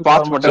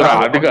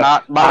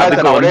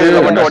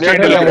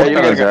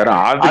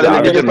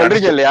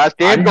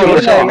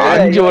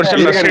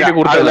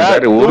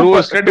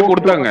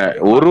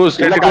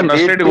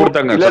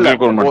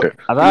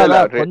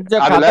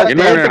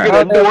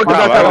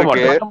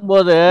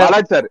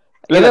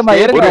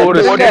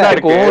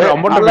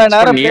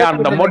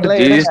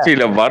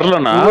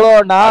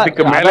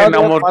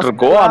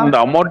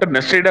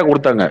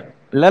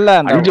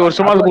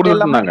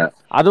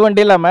அது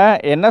வண்டி இல்லாம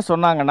என்ன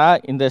சொன்னாங்கன்னா,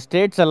 இந்த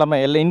ஸ்டேட்ஸ் எல்லாமே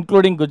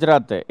இன்க்ளூடிங்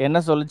குஜராத் என்ன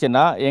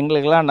சொல்லுச்சுன்னா,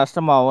 எங்களுக்கெல்லாம்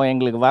நஷ்டமாகும்,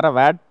 எங்களுக்கு வர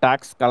வேட்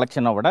டாக்ஸ்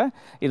கலெக்ஷனை விட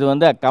இது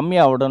வந்து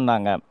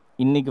கம்மியாகிடும்னாங்க.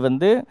 இன்னைக்கு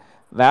வந்து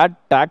வேட்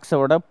டாக்ஸை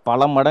விட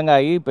பல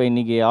மடங்காகி இப்போ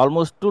இன்னைக்கு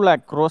almost 2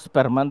 lakh crores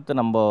per month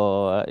நம்ம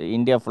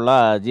இந்தியா ஃபுல்லா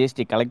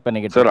ஜிஎஸ்டி கலெக்ட்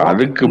பண்ணிக்கிட்டு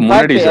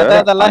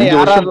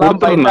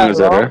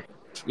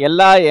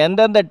எல்லா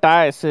எந்தெந்த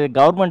டாக்ஸ்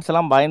கவர்மெண்ட்ஸ்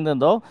எல்லாம்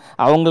பயந்துருந்தோ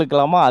அவங்களுக்கு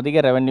எல்லாமே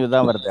அதிக ரெவென்யூ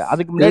தான் வருது.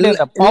 அதுக்கு முன்னாடி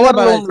இந்த பவர்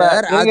லூம்ல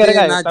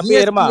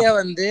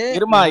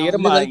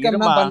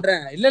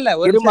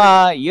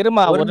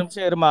ஒரு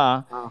நிமிஷம் இருமா.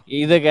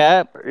 இதுக்கு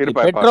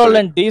பெட்ரோல்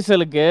அண்ட்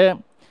டீசலுக்கு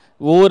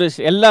ஒவ்வொரு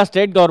எல்லா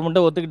ஸ்டேட்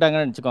கவர்மெண்ட்டும்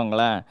ஒத்துக்கிட்டாங்கன்னு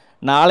வச்சுக்கோங்களேன்,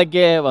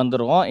 நாளைக்கே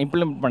வந்துடும்,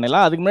 இம்ப்ளிமெண்ட்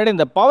பண்ணிடலாம். அதுக்கு முன்னாடி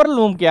இந்த பவர்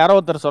லூம்க்கு யாரோ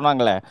ஒருத்தர்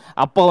சொன்னாங்களே,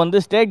 அப்போ வந்து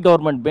state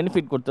government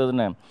benefit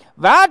கொடுத்ததுன்னு.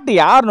 Wired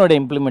யாருனோட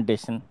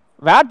implementation?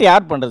 Wired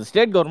யார் பண்றது?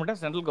 State கவர்மெண்டா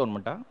central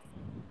கவர்மெண்டா?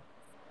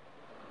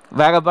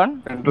 வேகபான்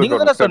நீங்க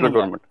தான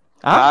சொன்னீங்க.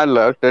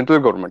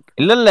 சென்ட்ரல் கவர்மெண்ட்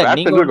இல்ல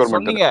நீங்க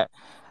சொன்னீங்க.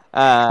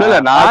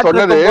 நான்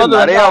சொன்னது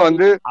நிறைய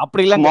வந்து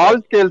ஸ்மால்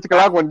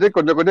ஸ்கேல்ஸ்க்குலாம்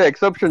கொஞ்சம்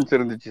எக்ஸெப்ஷன்ஸ்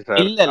இருந்துச்சு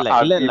சார்.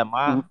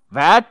 இல்லம்மா,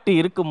 வேட்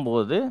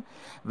இருக்கும்போது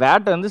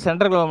வேட் வந்து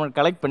சென்ட்ரல் கவர்மெண்ட்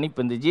கலெக்ட் பண்ணி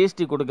இப்போ இந்த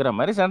ஜிஎஸ்டி கொடுக்குற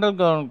மாதிரி சென்ட்ரல்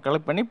கவர்மெண்ட்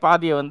கலெக்ட் பண்ணி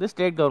பாதியை வந்து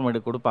ஸ்டேட்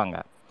கவர்மெண்ட் கொடுப்பாங்க.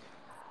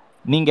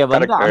 நீங்க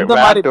வந்து அந்த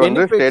மாதிரி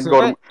பெனிஃபிட்ஸ்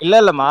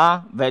இல்லம்மா,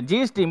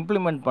 ஜிஎஸ்டி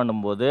இம்ப்ளிமெண்ட்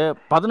பண்ணும்போது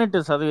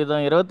 18%,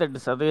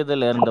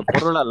 28% இருந்த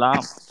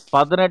பொருளெல்லாம்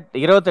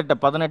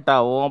 28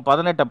 ஆகும்,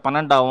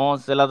 12 ஆகும்.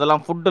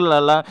 சிலதெல்லாம்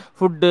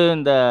ஃபுட்டு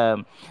இந்த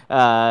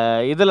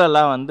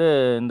இதுலலாம் வந்து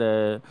இந்த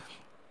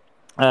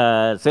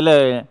சில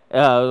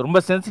ரொம்ப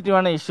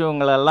சென்சிட்டிவான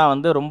இஷ்யூங்களெல்லாம்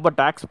வந்து ரொம்ப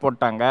டேக்ஸ்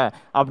போட்டாங்க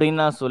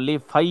அப்படின்னா சொல்லி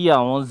 5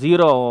 ஆகும்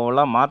 0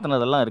 ஆகும்லாம்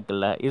மாற்றினதெல்லாம்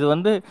இருக்குல்ல. இது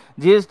வந்து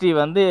ஜிஎஸ்டி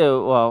வந்து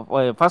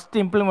ஃபர்ஸ்ட்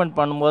இம்ப்ளிமெண்ட்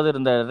பண்ணும்போது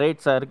இருந்த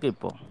ரேட்ஸாக இருக்குது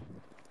இப்போ.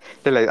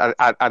 இல்லை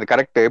அது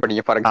கரெக்ட். இப்போ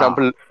நீங்கள் ஃபார்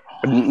எக்ஸாம்பிள்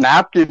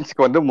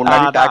நாப்கின்ஸ்க்கு வந்து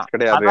முன்னாடி டாக்ஸ்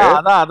கிடையாது.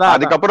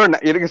 அதுக்கப்புறம்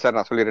இருக்கு சார்,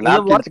 நான் சொல்லிடுறேன்.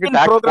 நாப்கின்ஸ்க்கு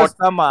டாக்ஸ்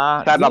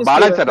சார், நான்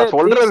பாலாஜி சார் நான்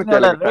சொல்றது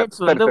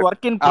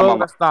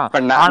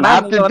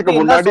நாப்கின்ஸ்க்கு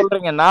முன்னாடி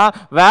சொல்றீங்கன்னா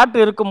வேட்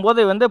இருக்கும்போது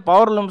வந்து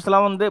பவர்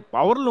லூம்ஸ்லாம் வந்து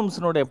பவர்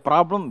லூம்ஸ்னுடைய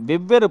ப்ராப்ளம்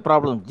வெவ்வேறு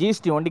ப்ராப்ளம்,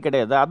 ஜிஎஸ்டி ஒண்டி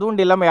கிடையாது. அது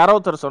ஒண்டி இல்லாமல் யாரோ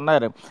ஒருத்தர்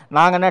சொன்னார்,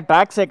 நாங்கள் என்ன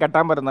டாக்ஸே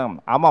கட்டாமல்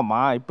இருந்தோம்.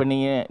 ஆமாம்மா, இப்போ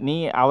நீ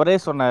அவரே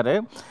சொன்னார்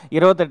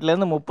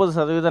 28%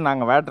 30%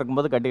 நாங்கள் வேட்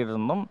இருக்கும்போது கட்டிகிட்டு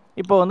இருந்தோம்,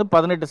 இப்போ வந்து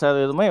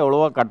 18%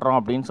 எவ்வளவோ கட்டுறோம்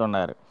அப்படின்னு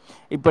சொன்னார்.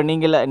 இப்போ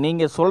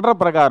நீங்கள் சொல்கிற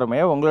பிரகாரமே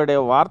உங்களுடைய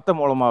வார்த்தை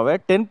மூலமாகவே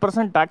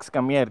 10% டாக்ஸ்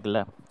கம்மியாக இருக்குல்ல,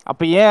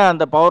 அப்போ ஏன்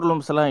அந்த பவர்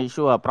லூம்ஸ்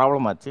எல்லாம்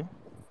ப்ராப்ளம் ஆச்சு?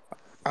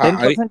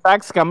 10%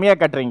 டாக்ஸ் கம்மியாக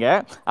கட்டுறீங்க,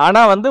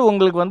 ஆனால் வந்து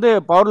உங்களுக்கு வந்து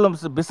பவர்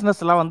லூம்ஸ்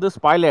பிஸ்னஸ்லாம் வந்து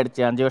ஸ்பாயில்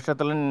ஆகிடுச்சு 5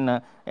 வருஷத்துல.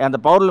 அந்த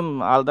பவர் லூம்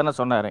ஆள் தானே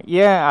சொன்னார்,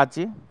 ஏன்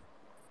ஆச்சு?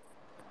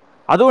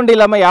 அது ஒன்றும்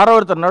இல்லாமல் யாரோ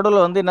ஒருத்தர்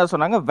நடுவில் வந்து என்ன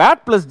சொன்னாங்க,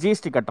 wired plus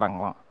GST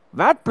கட்டுறாங்களாம்.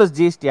 Wired plus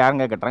GST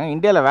யாருங்க கட்டுறாங்க?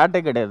 இந்தியாவில் வேட்டே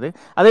கிடையாது.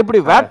 அது எப்படி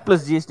வேட்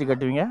பிளஸ் ஜிஎஸ்டி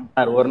கட்டுவீங்க?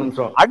 ஒரு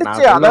நிமிஷம்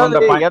அடிச்சு, அதாவது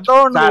ஏதோ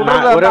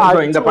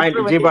இந்த பாயிண்ட்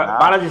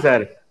பாலாஜி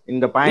சார்,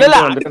 இந்த பாயிண்ட்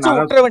வந்துட்டு நான்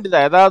விட்டுற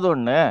வேண்டியதா ஏதாவது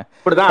ஒண்ணு.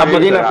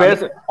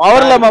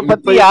 பவர்லூமை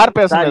பத்தி யார்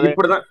பேசுறது?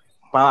 இப்படிதான்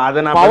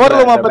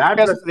பவர்லூமை பத்தி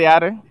பேசுறது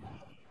யாரு?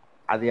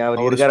 அது அவர்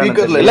இருக்காரு.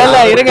 இல்ல இல்ல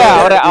இருங்க,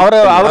 அவரு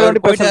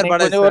வந்து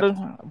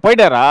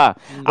போயிட்டாரா?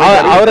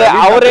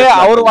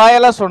 அவரு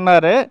வாயெல்லாம்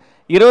சொன்னாரு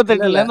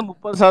 28ல இருந்து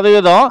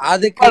 30%.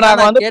 அதுக்கு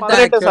நாங்க வந்து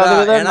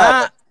 18%.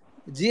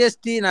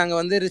 ஜிஎஸ்டி நாங்க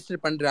வந்து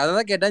ரிஜிஸ்டர் பண்றோம்.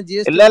 அதான் கேட்டேன்.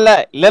 ஜிஎஸ்டி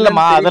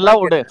இல்லம்மா,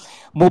 அதெல்லாம் விடு.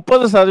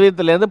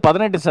 30%ல இருந்து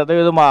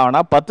 18%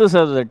 ஆனா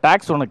 10%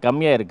 டாக்ஸ் உனக்கு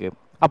கம்மியா இருக்கு.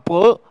 அப்போ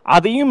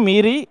அதையும்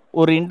மீறி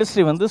ஒரு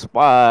இண்டஸ்ட்ரி வந்து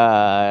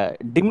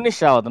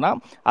டிமினிஷ் ஆகுதுன்னா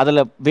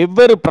அதுல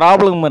வெவ்வேறு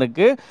ப்ராப்ளம்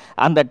இருக்கு.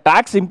 அந்த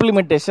டாக்ஸ்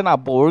இம்ப்ளிமெண்டேஷன்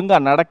அப்போ ஒழுங்கா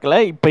நடக்கல.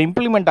 இப்போ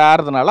இம்ப்ளிமெண்ட்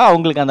ஆகிறதுனால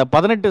அவங்களுக்கு அந்த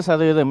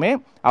 18%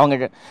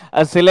 அவங்க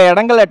சில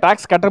இடங்கள்ல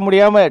டாக்ஸ்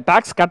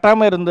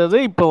கட்டாம இருந்தது.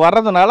 இப்போ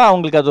வர்றதுனால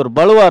அவங்களுக்கு அது ஒரு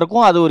பலுவா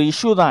இருக்கும். அது ஒரு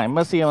இஷ்யூ தான்.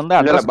 எம்எஸ்சி வந்து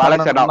அட்ரஸ்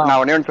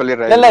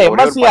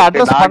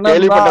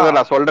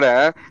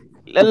சொல்றேன்.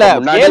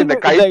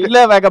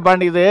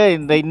 வேகபாண்டி, இது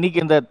இந்த இன்னைக்கு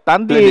இந்த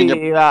தந்தி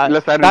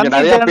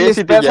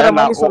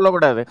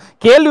சொல்லக்கூடாது.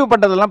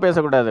 கேள்விப்பட்டதெல்லாம்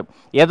பேசக்கூடாது.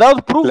 ஏதாவது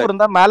ப்ரூஃப்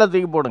இருந்தா மேல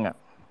தூக்கி போடுங்க.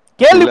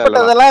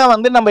 கேள்விப்பட்டதெல்லாம்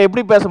வந்து நம்ம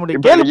எப்படி பேச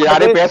முடியும்?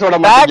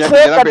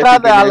 டாக்ஸே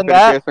கட்டாத ஆளுங்க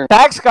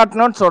டாக்ஸ்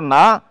கட்டணும்னு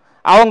சொன்னா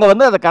அவங்க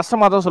வந்து அதை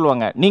கஷ்டமா தான்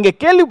சொல்லுவாங்க. நீங்க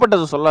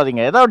கேள்விப்பட்டது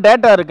சொல்லாதீங்க. ஏதாவது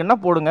டேட்டா இருக்குன்னா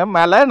போடுங்க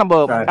மேல. நம்ம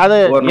அது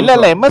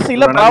இல்ல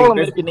எம்எஸ்சில ப்ராப்ளம்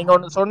இருக்கு. நீங்க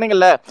ஒண்ணு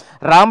சொன்னீங்கல்ல,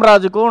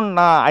 ராம்ராஜுக்கும்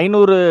நான்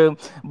 500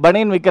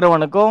 பனியன்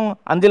விற்கிறவனுக்கும்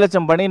 5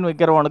 லட்சம் பனியன்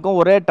விற்கிறவனுக்கும்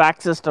ஒரே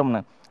டாக்ஸ்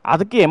சிஸ்டம்னு.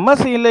 அதுக்கு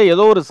எம்எஸ்சில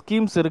ஏதோ ஒரு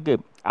ஸ்கீம்ஸ் இருக்கு.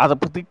 அதை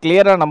பத்தி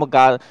கிளியரா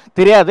நமக்கு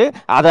தெரியாது.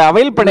 அதை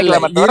அவைல்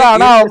பண்ணிக்கலாம் தவிர,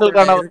 ஆனா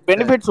அவங்களுக்கான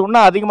பெனிஃபிட்ஸ்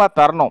இன்னும் அதிகமா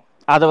தரணும்.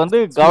 அதை வந்து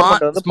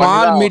கவர்மெண்ட் வந்து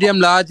ஸ்மால்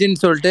மீடியம்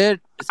லார்ஜ்னு சொல்லிட்டு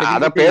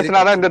அத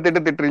பேசினாதான் இந்த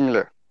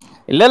திட்டுறீங்களே.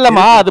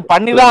 இல்லல்லம்மா, அது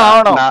பண்ணிதான்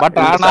ஆகணும். பட்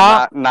ஆனா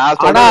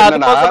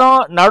அதுக்கப்புறம்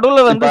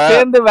நடுவுல வந்து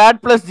சேர்ந்து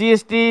வேட் பிளஸ்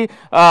ஜிஎஸ்டி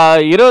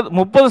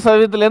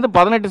 30%ல இருந்து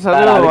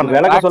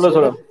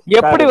 18%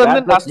 எப்படி வந்து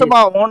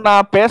நஷ்டமாகும்?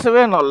 நான்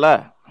பேசவே இல்ல.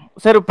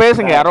 சரி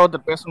பேசுங்க. யாரோ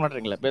ஒருத்தர் பேச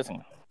மாட்டீங்களா?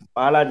 பேசுங்க.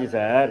 Balaji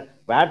sir,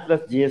 wired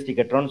plus GST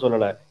கட்டுறோம்னு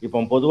சொல்லல.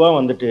 இப்போ பொதுவா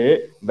வந்துட்டு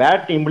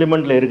வேட்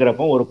இம்ப்ளிமெண்ட்ல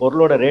இருக்கிறப்போ ஒரு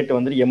பொருளோட ரேட்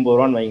வந்துட்டு 80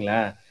 ரூபான்னு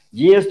வைங்களேன்.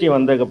 ஜிஎஸ்டி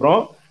வந்ததுக்கு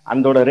அப்புறம்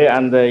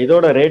அந்த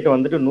இதோட ரேட்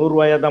வந்துட்டு 100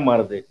 ரூபாயா தான்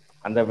மாறுது.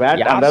 அந்த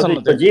வேட் அதாவது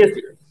இப்ப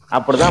ஜிஎஸ்டி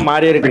அப்படிதான்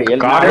மாறி இருக்கு.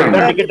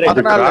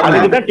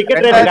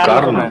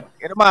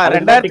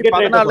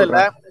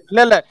 2014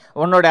 இல்ல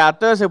உன்னோட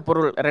அத்தியாவசிய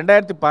பொருள்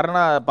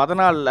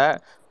 2014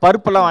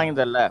 பருப்பெல்லாம்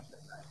வாங்கிதல்ல,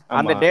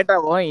 அந்த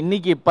டேட்டாவும்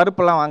இன்னைக்கு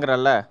பருப்பெல்லாம்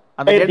வாங்குறல்ல,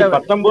 அந்த டேட்டா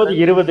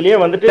 19-20லயே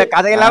வந்துட்டு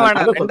கதையெல்லாம்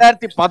வேணாம்.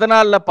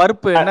 2014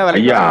 பருப்பு என்ன விலை?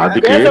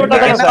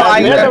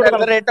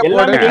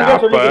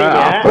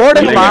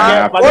 போடுமா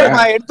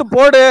எடுத்து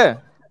போடு.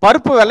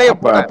 பருப்பு விலைய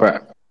போடு.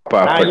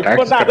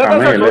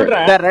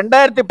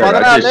 2014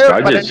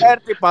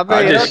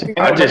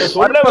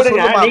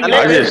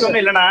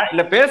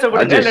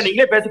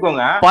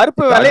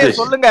 பருப்பு விலைய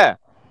சொல்லுங்க.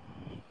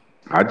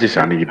 ஆஜிஷ்,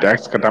 அன்னைக்கு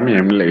டாக்ஸ் கட்டாம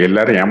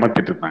எல்லாரும்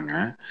ஏமாத்திட்டு இருந்தாங்க.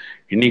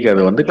 இன்னைக்கு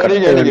அது வந்து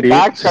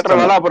டாக்ஸ்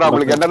கட்டறதால அப்புறம்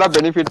அவங்களுக்கு என்னதான்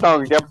பெனிஃபிட்ஸ்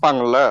அவங்க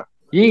கேட்பாங்கல்ல.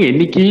 ஏங்க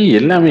இன்னைக்கு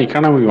எல்லாமே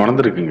எக்கானமி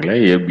வளர்ந்துருக்குங்களே.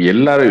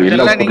 எல்லாரும்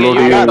எல்லா பொருளோட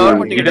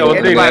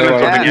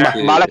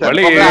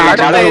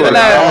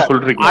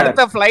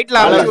அடுத்த ஃளைட்ல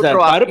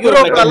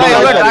யூரோப்ல எல்லாம்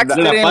எவ்வளவு டாக்ஸ்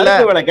தெரியல.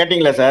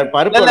 கேட்டிங்களா சார்?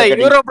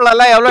 யூரோப்ல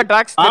எல்லாம் எவ்வளவு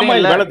டாக்ஸ்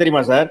தெரியல. விலை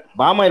தெரியுமா சார்?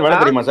 பாமாயில் விலை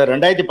தெரியுமா சார்?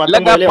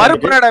 2014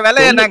 பருப்புனோட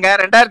விலை என்னங்க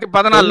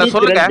 2014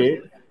 சொல்லுங்க.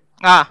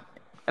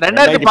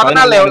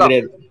 2014 எவ்வளவு?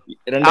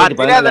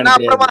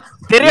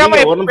 தெரியாம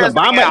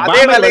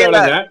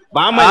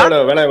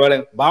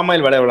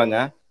பாமாயில் விலை எவ்வளவுங்க?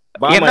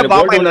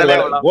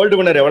 கோல்டு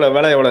வினர் எவ்வளவு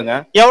விலை? எவ்வளவு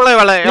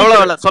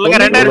சொல்லுங்க.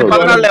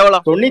 2014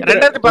 எவ்வளவு?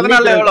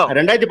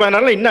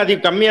 2014 இன்னும்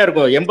அதிகம் கம்மியா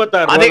இருக்கும்.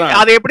 86.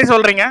 அது எப்படி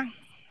சொல்றீங்க?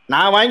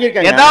 நான்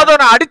வாங்கியிருக்கேன். ஏதாவது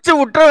ஒண்ணு அடிச்சு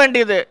விட்டுற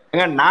வேண்டியது.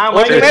 நான்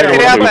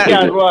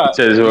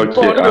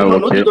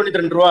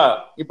 192 ரூபா,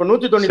 இப்ப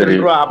 192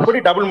 ரூபா. அப்படி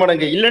டபுள்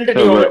மடங்கு. இல்லன்ட்டு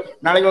நீ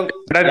நாளைக்கு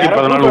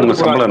 2014 உங்க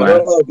சம்பளம் என்ன?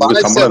 உங்க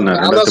சம்பளம் என்ன?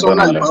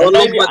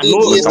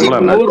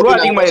 100 ரூபா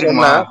அதிகமா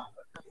இருக்குமா?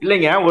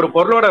 இல்லைங்க, ஒரு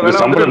பொருளோட விலை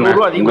 100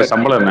 ரூபா அதிகமா.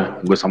 சம்பளம் என்ன?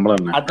 உங்க சம்பளம்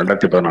என்ன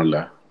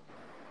 2014?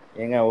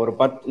 ஏங்க ஒரு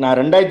நான்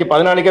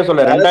 2014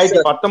 சொல்ல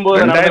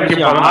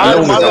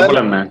 2019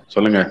 சம்பளம் என்ன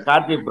சொல்லுங்க.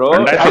 கார்த்தி ப்ரோ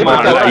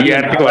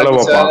 5000க்கு வேலை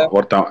வைப்பான்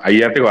ஒருத்தன்.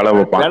 5000க்கு வேலை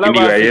வைப்பான்.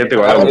 இன்னைக்கு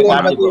 5000க்கு வேலை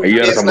வைப்பான்.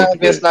 5000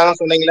 சம்பளம் பேசினாங்க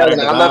சொன்னீங்களா?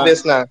 நான் தான்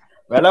பேசினேன்.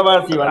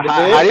 விலைவாசி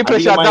வந்துட்டு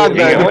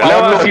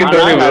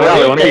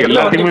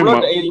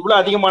இவ்வளவு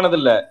அதிகமானது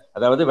இல்ல.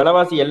 அதாவது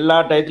விலைவாசி எல்லா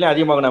டயத்திலயும்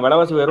அதிகமாகணும்.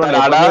 விலைவாசி வெறும்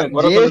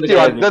ஒரே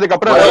வருஷத்துல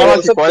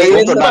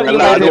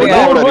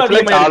 100 ரூபாய்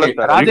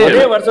அதிகமாயிருக்கு.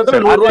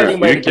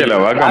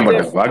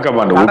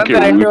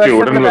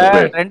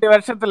 2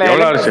 வருஷத்துல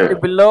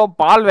பில்லோ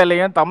பால்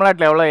விலையும்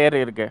தமிழ்நாட்டுல எவ்வளவு ஏறி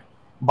இருக்கு?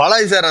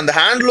 பாலாஜி சார் அந்த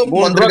ஹேண்ட்லூம் 3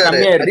 ரூபா வந்திருக்காரு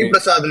கம்மியா இருக்கு.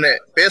 ஹரிபிரசாத்னு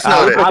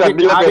பேசினவரு.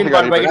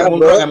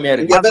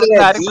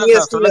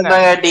 ஜிஎஸ்டி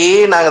வந்தாங்காட்டி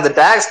நாங்க அந்த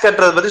டாக்ஸ்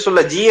கட்டுறத பத்தி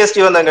சொல்ல,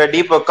 ஜிஎஸ்டி வந்தாங்காட்டி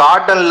இப்ப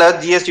காட்டன்ல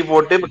ஜிஎஸ்டி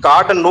போட்டு இப்ப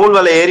காட்டன் நூல்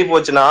விலை ஏறி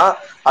போச்சுன்னா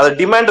அது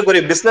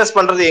டிமாண்டுக்குரிய பிசினஸ்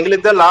பண்றது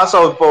எங்களுக்கு தான் லாஸ்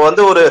ஆகும். இப்போ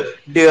வந்து ஒரு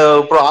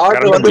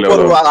ஆர்டர் வந்து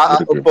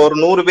இப்போ ஒரு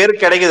 100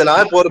 பேருக்கு கிடைக்குதுன்னா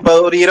இப்போ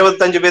ஒரு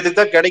 25 பேருக்கு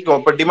தான் கிடைக்கும்.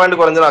 இப்ப டிமாண்ட்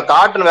குறைஞ்சா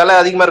காட்டன் விலை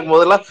அதிகமா இருக்கும்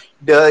போதெல்லாம்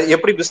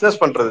எப்படி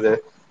பிசினஸ் பண்றது?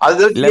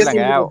 அது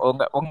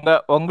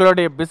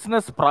உங்களுடைய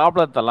பிசினஸ்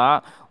ப்ராப்ளத்தெல்லாம்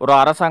ஒரு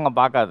அரசாங்கம்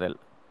பார்க்காது.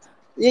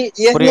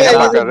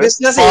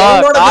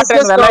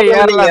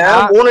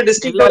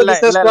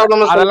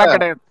 அதெல்லாம்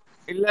கிடையாது.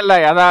 இல்ல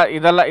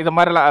இதெல்லாம் இது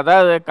மாதிரிலாம்,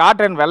 அதாவது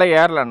காட்டன் விலை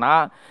ஏறலன்னா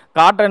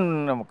காட்டன்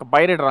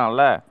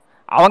பயிரிடுறான்ல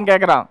அவன்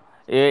கேட்குறான்,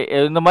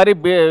 இந்த மாதிரி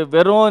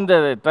வெறும் இந்த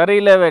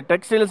தறியில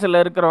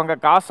டெக்ஸ்டைல்ஸ்ல இருக்கிறவங்க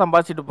காசு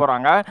சம்பாதிச்சுட்டு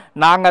போறாங்க,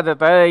 நாங்க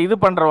அதை இது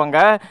பண்றவங்க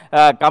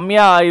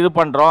கம்மியா இது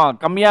பண்றோம்,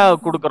 கம்மியா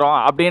கொடுக்குறோம்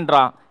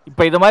அப்படின்றான்.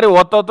 இப்ப இது மாதிரி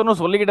ஒத்தொத்தனும்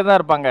சொல்லிக்கிட்டு தான்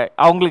இருப்பாங்க.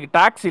 அவங்களுக்கு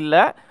டாக்ஸ் இல்ல,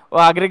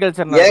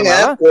 அக்ரிகல்ச்சர்.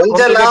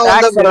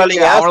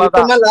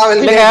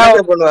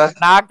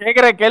 நான்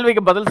கேக்குற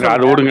கேள்விக்கு பதில்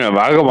சொல்லுங்க.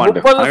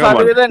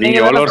 30% நீங்க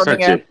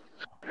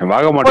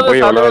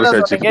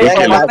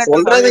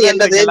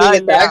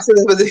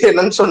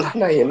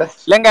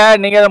இல்லங்க,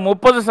 நீங்க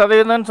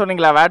 30%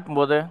 சொன்னீங்களா வேட்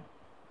போது?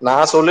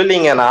 நான்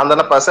சொல்லலீங்க, நான்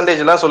அந்த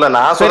பெர்சன்டேஜ் எல்லாம் சொல்ல.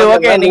 நான்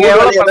சொல்றேன் நீங்க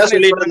எவ்வளவு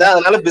சொல்லிட்டு இருந்தேன்,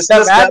 அதனால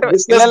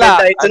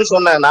பிசினஸ்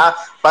சொன்னேன் நான்.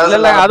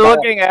 அது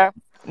ஓகேங்க.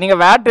 நீங்க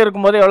வேட்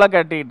இருக்கும்போது எவ்வளவு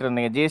கட்டிட்டு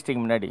இருந்தீங்க?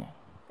 ஜிஎஸ்டிக்கு முன்னாடி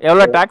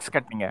எவ்வளவு டாக்ஸ்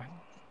கட்டினீங்க?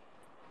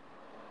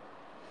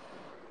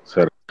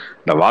 சார்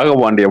இந்த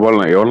வாகபாண்டி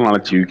எவ்வளவு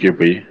நாளைச்சு யூகே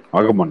போய்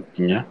வாகபாண்ட்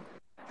நீங்க?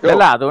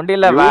 இல்ல அது ஒண்டி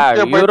இல்ல,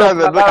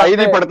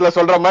 கைதி படத்துல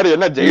சொல்ற மாதிரி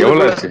என்ன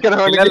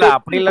இல்ல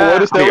அப்படி இல்ல,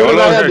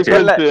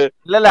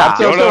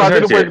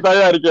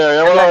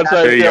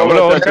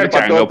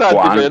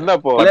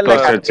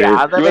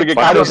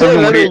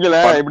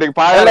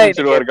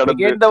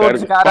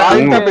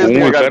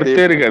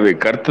 கருத்தே இருக்காது,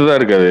 கருத்து தான்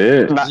இருக்காது.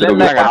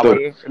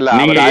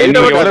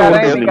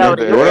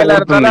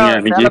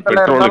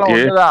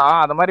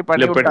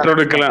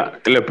 பெட்ரோலுக்கெல்லாம்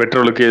இல்ல,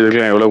 பெட்ரோலுக்கு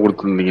இதுக்கெல்லாம் எவ்வளவு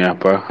கொடுத்துருந்தீங்க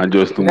அப்ப 5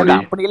 வருஷத்துக்கு முன்னாடி?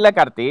 அப்படி இல்ல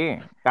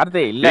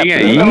கார்த்தி, இல்ல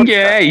இங்க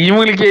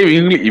இவங்களுக்கே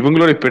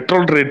இவங்களோட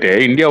பெட்ரோல் ரேட்டு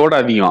இந்தியாவோட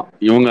அதிகம்.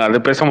 இவங்க அதை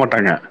பேச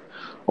மாட்டாங்க,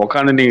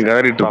 உட்காந்து நீங்க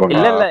கதறிட்டு இருப்பாங்க.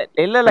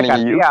 இல்ல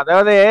கார்த்தி,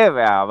 அதாவது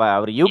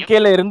அவர்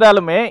யூகேல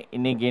இருந்தாலுமே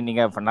இன்னைக்கு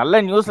நீங்க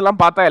நல்ல நியூஸ் எல்லாம்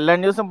பார்த்தா, எல்லா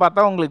நியூஸும்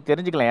பார்த்தா உங்களுக்கு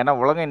தெரிஞ்சுக்கலாம். ஏன்னா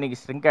உலகம் இன்னைக்கு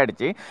ஸ்ட்ரிங்க்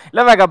ஆயிடுச்சு.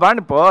 இல்ல வேகபான்,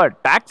 இப்போ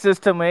டாக்ஸ்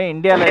சிஸ்டம்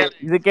இந்தியால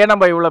இதுக்கே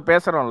நம்ம இவ்வளவு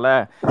பேசுறோம்ல,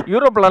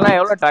 யூரோப்ல எல்லாம்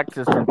எவ்வளவு டாக்ஸ்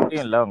சிஸ்டம்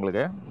தெரியும் இல்ல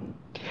உங்களுக்கு?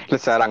 இல்ல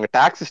சார், அங்க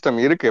டாக்ஸ் சிஸ்டம்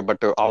இருக்கு,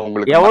 பட்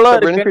அவங்களுக்கு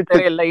எவ்வளவு இருக்கு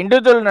தெரியல.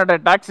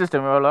 இண்டிவிஜுவல் டாக்ஸ்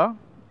சிஸ்டம் எவ்வளவு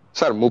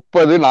சார்?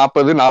 30,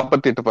 40,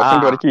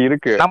 48% வரைக்கும்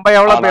இருக்கு. நம்ம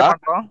எவ்வளவு பே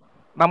பண்றோம்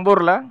நம்ம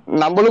ஊர்ல?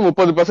 நம்மளும்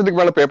 30%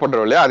 மேல பே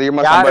பண்றோம் இல்லையா?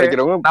 அதிகமா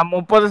சம்பாதிக்கிறவங்க நம்ம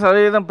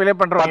 30% பே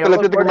பண்றோம். 10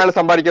 லட்சத்துக்கு மேல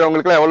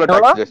சம்பாதிக்கிறவங்களுக்கு எவ்வளவு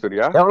டாக்ஸ்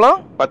சூர்யா? எவ்வளவு?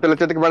 10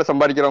 லட்சத்துக்கு மேல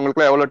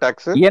சம்பாதிக்கிறவங்களுக்கு எவ்வளவு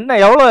டாக்ஸ்? என்ன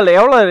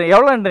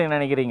எவ்வளவு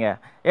நினைக்கிறீங்க?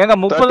 ஏங்க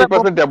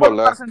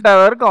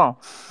 30% இருக்கும்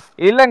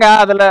இல்லங்க.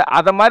 அதுல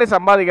அத மாதிரி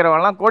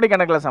சம்பாதிக்கிறவன் எல்லாம்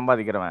கோடிக்கணக்கில்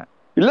சம்பாதிக்கிறவன்.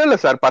 இல்ல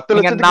சார், 10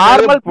 லட்சத்துக்கு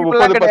நார்மல்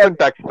 30%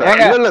 டாக்ஸ்.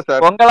 இல்ல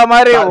சார், உங்கள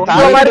மாதிரி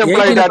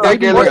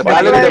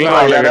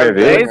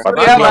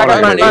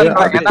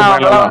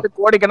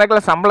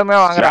கோடிக்கணக்கில் சம்பளமே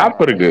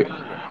வாங்குறாங்க. இருக்கு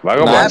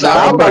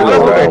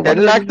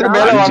 10 lakhs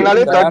மேல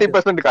வாங்கினாலே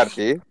 30%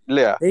 கார்த்தி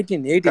இல்லையா?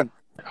 18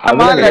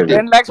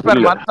 10 lakhs per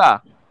month.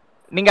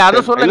 நீங்க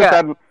அத சொல்லுங்க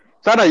சார்.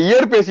 நான்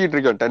இயர் பேசிட்டு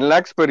இருக்கேன். 10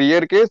 lakhs per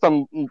yearக்கு சம்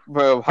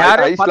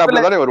ஹை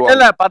ஸ்லாப்ல தானே வருவாங்க.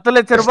 இல்ல 10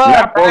 லட்சம் ரூபாய்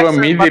போக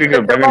மீதி இருக்கு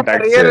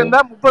டாக்ஸ். இயர் இருந்தா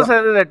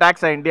 30%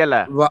 டாக்ஸ் இந்தியால.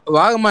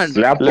 வாகமான்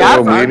ஸ்லாப்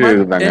மீதி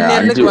இருந்தாங்க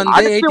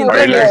 5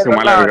 lakhs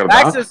மேல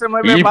இருக்குறதா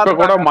இப்ப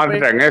கூட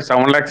மாத்திட்டாங்க.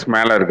 7 lakhs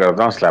மேல இருக்குறது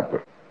தான் ஸ்லாப்.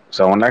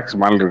 7 lakhs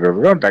மேல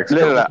இருக்குறது தான் டாக்ஸ்.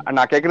 இல்ல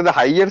நான் கேக்குறது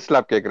ஹையர்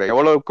ஸ்லாப் கேக்குறேன்.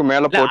 எவ்வளவுக்கு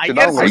மேல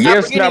போச்சுனா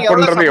ஹையர் ஸ்லாப்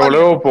பண்றது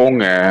எவ்வளவு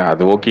போங்க,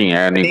 அது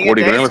ஓகேங்க. நீங்க கோடி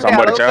கணக்குல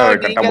சம்பாதிச்சா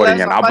கட்ட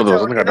போறீங்க, 40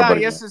 வருஷம் கட்ட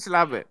போறீங்க. ஹையர்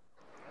ஸ்லாப்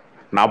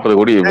 40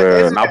 கோடி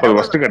 40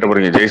 வருஷம் கட்ட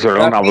போறீங்க.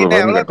 ஜெயசூர்யா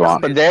 40%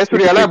 கட்டுவான்.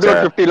 ஜெயசூர்யா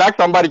 50 lakh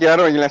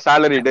சம்பாதிக்கிறாரு வைங்கள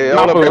salary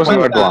எவ்வளவு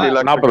கட்டுவான்?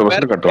 40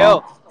 வருஷம் கட்டுவான்.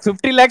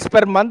 50 lakhs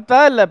per month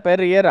இல்ல per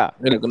year?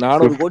 எனக்கு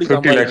 400 கோடி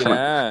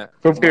சம்பாதிக்கிறேன்.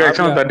 50 lakhs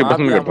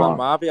 30% கட்டுவான்.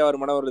 மாஃபியா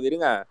வருமானம் வருது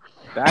இருங்க.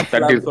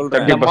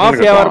 30%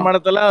 மாஃபியா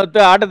வருமானத்துல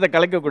ஆட்டத்தை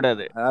கலக்க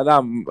கூடாது.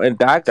 அதான்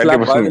டாக்ஸ்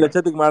 10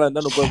 லட்சத்துக்கு மேல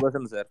இருந்தா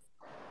 30% சார்.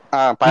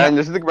 15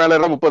 லட்சத்துக்கு மேல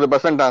இருந்தா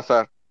 30% தான்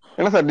சார்.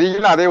 என்ன சார்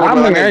நீங்க அதே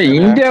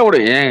இந்தியாவோட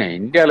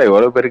இந்தியால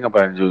எவ்வளவு பேருங்க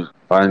 15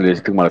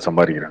 லட்சத்துக்கு மேல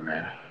சம்பாதிக்கிறாங்க?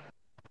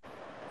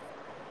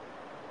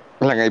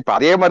 இல்லங்க இப்ப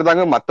அதே மாதிரி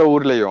தாங்க மத்த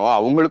ஊர்லயும்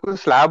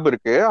அவங்களுக்கும் ஸ்லாப்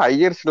இருக்கு.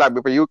 ஹையர் ஸ்லாப்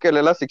இப்ப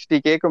யூகேல எல்லாம்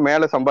 60K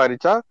மேல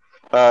சம்பாதிச்சா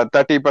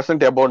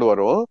 30% அபவுண்ட்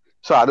வரும்.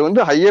 சோ அது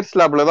வந்து ஹையர்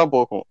ஸ்லாப்ல தான்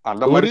போகும்.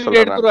 அந்த மாதிரி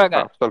சொல்றாங்க.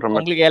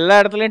 உங்களுக்கு எல்லா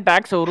இடத்துலயும்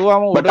டாக்ஸ்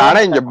உருவாம பட் ஆனா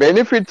இங்க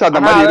பெனிஃபிட்ஸ் அந்த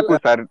மாதிரி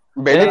இருக்கும் சார்.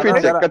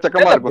 பெனிஃபிட்ஸ்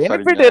எக்கச்சக்கமா இருக்கும்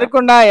சார். பெனிஃபிட்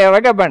இருக்குன்னா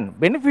வகபன்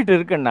பெனிஃபிட்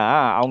இருக்குன்னா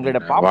அவங்களோட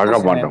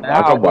பாப்புலேஷன்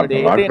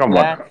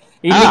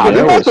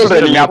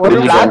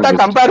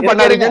கம்பேர்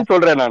பண்ணாதீங்கன்னு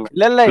சொல்றேன் நான்.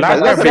 இல்ல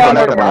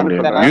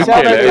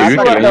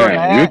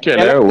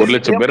யூகேல 1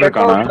 லட்சம் பேர்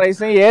இருக்காங்க.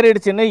 பிரைஸ்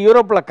ஏறிடுச்சுன்னு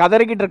யூரோப்ல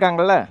கதறிக்கிட்டு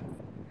இருக்காங்கல்ல.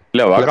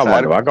 இல்ல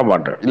வாக்க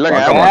மாட்டேன் இல்லங்க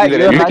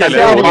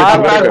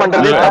கம்பேர்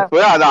பண்றதே தப்பு.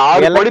 அது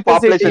 6 கோடி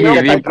பாப்புலேஷன்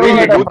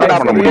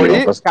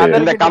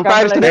இந்த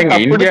கம்பேரிசனே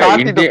தப்புன்னு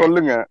காட்டிட்டு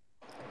சொல்லுங்க.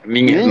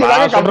 நீங்க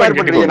கம்பேர்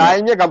பண்றீங்க, நான்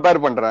எங்க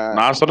கம்பேர் பண்றேன்.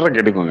 நான் சொல்றேன்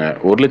கேட்டுக்கோங்க.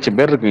 1 லட்சம்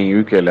பேர் இருக்கீங்க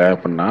யூகேல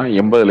அப்படின்னா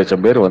 80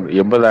 லட்சம் பேர் வந்து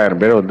 80,000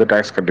 பேர் வந்து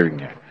டாக்ஸ்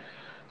கட்டுவீங்க.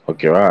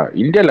 ஓகேவா?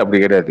 இந்தியால அப்படி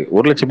கிடையாது.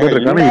 1 லட்சம் பேர்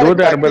இருக்காங்க,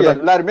 20,000 பேர்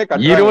எல்லாருமே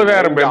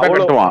 20,000 பேர் தான்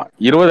கட்டுவான்.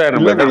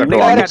 20,000 பேர் தான்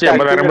கட்டுவான்.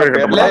 80,000 பேர்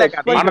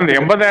கட்டணும். ஆனா இந்த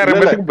 80,000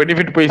 பேருக்கு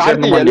பெனிஃபிட் போய்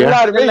சேரணும் இல்லையா?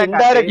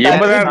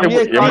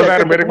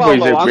 80,000 பேருக்கு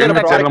போய்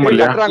சேரணும்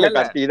இல்லையா?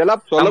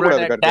 இதெல்லாம்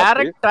சொல்லக்கூடாது.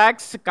 டைரக்ட்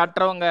டாக்ஸ்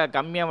கட்டுறவங்க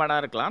கம்மியா வேணா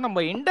இருக்கலாம்,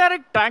 நம்ம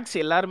இன்டைரக்ட் டாக்ஸ்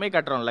எல்லாருமே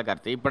கட்டுறோம்ல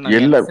கார்த்தி.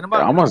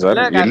 இப்ப ஆமா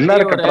சார்,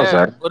 எல்லாரும் கட்டுறோம்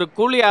சார். ஒரு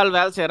கூலி ஆள்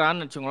வேலை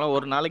செய்யறான்னு வச்சுக்கோங்களேன்,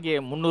 ஒரு நாளைக்கு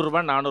 300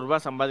 ரூபாய் 400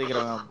 ரூபாய்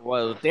சம்பாதிக்கிறவங்க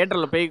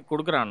தியேட்டர்ல போய்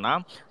கொடுக்குறான்னா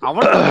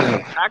அவனுக்கு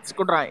டாக்ஸ்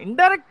கொடுறான்.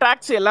 இன்டைரக்ட்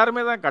டாக்ஸ்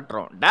எல்லாருமே தான்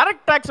கட்டுறோம்.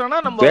 டைரக்ட் டாக்ஸ் வேணா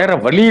நம்ம வேற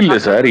வழி இல்ல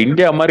சார்.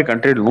 இந்தியா மாதிரி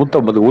கண்ட்ரில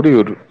 150 கோடி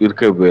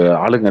இருக்க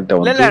ஆளுங்கட்ட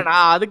வந்து இல்ல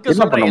நான் அதுக்கு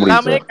சொல்றேன்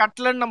எல்லாமே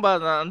கட்டலன்னு நம்ம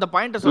அந்த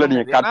பாயிண்ட் சொல்ல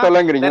நீங்க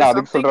கட்டலங்கறீங்க.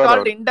 அதுக்கு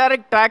சொல்றேன்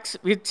indirect tax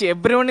which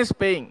everyone is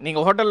paying. நீங்க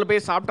ஹோட்டல்ல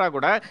போய் சாப்பிட்டா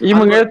கூட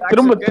இவங்க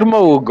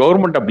திரும்ப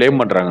கவர்மெண்ட்ட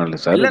ப்ளேம் பண்றாங்கல்ல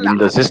சார்.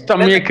 இந்த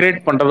சிஸ்டமையே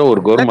கிரியேட் பண்றது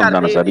ஒரு கவர்மெண்ட்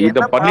தானே சார்.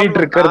 இத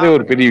பண்ணிட்டு இருக்கிறதே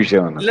ஒரு பெரிய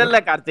விஷயம் தானே.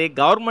 இல்ல கார்த்திக்,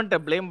 கவர்மெண்ட்ட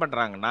ப்ளேம்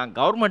பண்றாங்கன்னா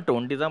கவர்மெண்ட்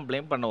ஒண்டி தான்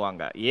ப்ளேம்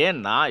பண்ணுவாங்க.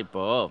 ஏன்னா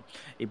இப்போ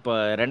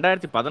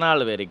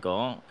 2014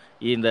 வரைக்கும்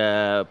இந்த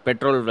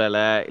பெட்ரோல்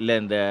விலை இல்லை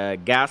இந்த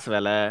கேஸ்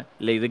விலை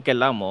இல்லை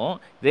இதுக்கெல்லாமும்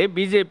இதே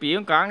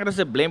பிஜேபியும்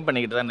காங்கிரஸை ப்ளேம்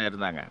பண்ணிக்கிட்டு தானே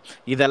இருந்தாங்க.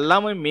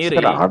 இதெல்லாமே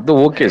மீறி அது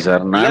ஓகே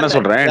சார். நான் என்ன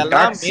சொல்றேன்,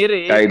 இதெல்லாம்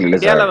மீறி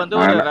இந்தியால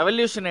வந்து ஒரு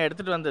ரெவல்யூஷனை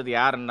எடுத்துட்டு வந்தது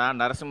யாருன்னா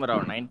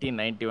நரசிம்மராவ்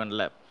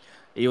 1991ல.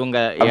 இவங்க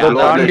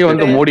தாண்டி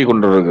வந்து மோடி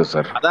கொண்டு வருது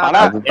சார்.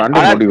 அது தாண்டி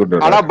மோடி கொண்டு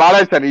வருது. ஆனா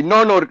பாலாஜி சார்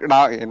இன்னொன்னு ஒரு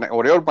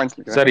ஒரே ஒரு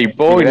பாயிண்ட் சார்.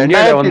 இப்போ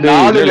இந்தியால வந்து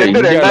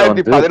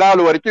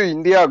 2014 வரைக்கும்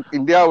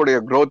இந்தியாவுடைய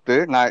growth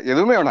நான்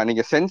எதுவுமே வேணாம்,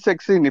 நீங்க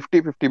சென்செக்ஸ்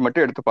நிஃப்டி 50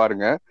 மட்டும் எடுத்து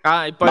பாருங்க,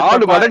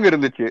 4 மடங்கு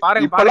இருந்துச்சு.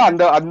 இப்பலாம்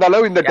அந்த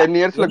அளவு இந்த 10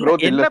 இயர்ஸ்ல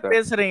growth இல்ல சார். என்ன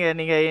பேசுறீங்க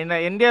நீங்க?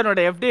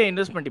 இந்தியாவோட FDI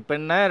இன்வெஸ்ட்மென்ட் இப்ப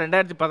என்ன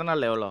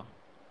 2014 எவ்வளவு?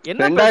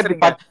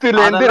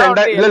 2010ல இருந்து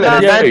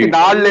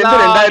 2004ல இருந்து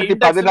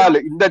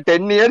 2014 இந்த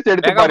 10 இயர்ஸ்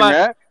எடுத்து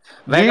பாருங்க.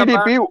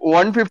 ஜிடிபி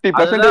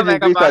 150%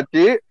 இன்க்ரீஸ்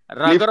ஆச்சு.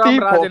 ரகுராம்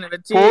ராஜன்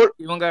வச்சு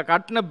இவங்க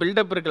கட்டின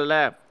பில்டப் இருக்குல்ல,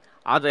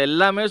 அது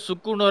எல்லாமே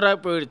சுக்குநூறா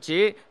போயிடுச்சு.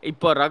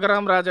 இப்போ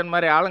ரகுராம் ராஜன்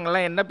மாதிரி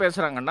ஆளுங்கெல்லாம் என்ன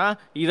பேசுறாங்கன்னா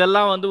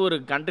இதெல்லாம் வந்து ஒரு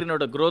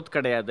கண்ட்ரினோட growth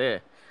கிடையாது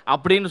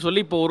அப்படின்னு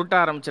சொல்லி இப்போ உருட்ட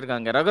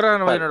ஆரம்பிச்சிருக்காங்க.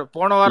 ரகுராம் ராஜனோட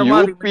போன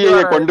வாரமா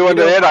யூபிஐ கொண்டு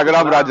வந்ததே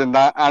ரகுராம் ராஜன்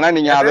தான். ஆனா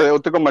நீங்க அதை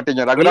ஒத்துக்க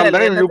மாட்டீங்க. ரகுராம்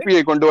தானே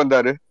யூபிஐ கொண்டு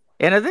வந்தாரு.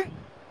 என்னது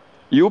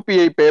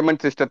யூபிஐ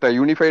பேமெண்ட் சிஸ்டத்தை,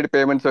 யூனிஃபைடு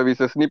பேமெண்ட்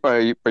சர்வீசஸ் இப்ப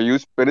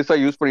பெருசா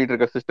யூஸ் பண்ணிட்டு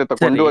இருக்க சிஸ்டத்தை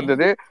கொண்டு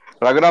வந்தது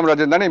ரகுராம்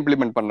ராஜன் தானே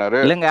இம்ப்ளிமெண்ட் பண்ணாரு.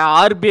 இல்லங்க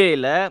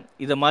ஆர்பிஐல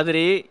இத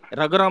மாதிரி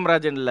ரகுராம்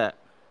ராஜன் இல்ல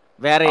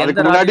வேற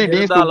அதுக்கு முன்னாடி டி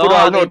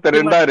சுப்புராவ்னு ஒருத்தர்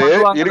இருந்தாரு.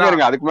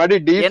 இருங்க அதுக்கு முன்னாடி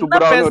டி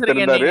சுப்புராவ்னு ஒருத்தர்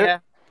இருந்தாரு.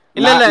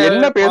 இல்ல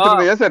என்ன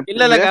பேசுறீங்க சார்?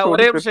 இல்லங்க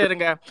ஒரே நிமிஷம்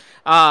இருங்க.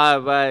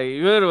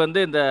 இவர்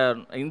வந்து இந்த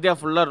இந்தியா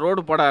ஃபுல்லா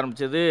ரோடு போட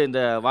ஆரம்பிச்சது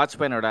இந்த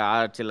வாஜ்பாயோட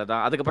ஆட்சியில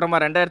தான்.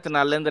 அதுக்கப்புறமா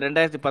 2004ல இருந்து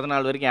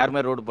 2014 வரைக்கும்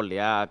யாருமே ரோடு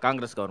போடலையா?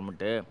 காங்கிரஸ்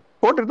கவர்மெண்ட்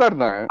போட்டுட்டு தான்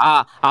இருந்தாங்க.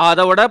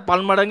 அதோட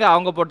பன்மடங்கு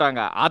அவங்க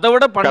போட்டாங்க,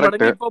 அதோட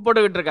பன்மடங்கு இப்போ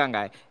போட்டுக்கிட்டு இருக்காங்க.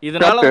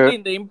 இதனால வந்து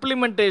இந்த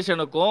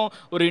இம்ப்ளிமெண்டேஷனுக்கும்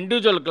ஒரு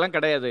இண்டிவிஜுவலுக்குலாம்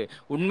கிடையாது.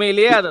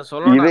 உண்மையிலேயே அதை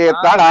சொல்லணும்.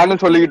 இதைத்தான்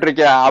நானும் சொல்லிக்கிட்டு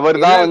இருக்கேன். அவர்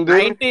தான் வந்து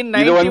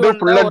இது வந்து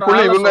ஃபுல் அண்ட்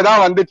ஃபுல் இவங்க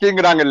தான்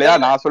வந்துச்சுங்கறாங்க இல்லையா?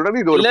 நான்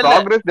சொல்றது இது ஒரு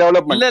ப்ராக்ரஸ்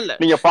டெவலப்மென்ட்.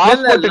 நீங்க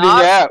பாஸ்போர்ட்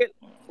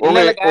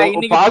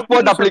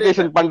பாஸ்போர்ட்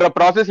அப்ளிகேஷன் பண்ற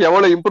ப்ராசஸ்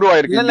எவ்வளவு இம்ப்ரூவ்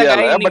ஆயிருக்கு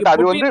இந்தியால. பட்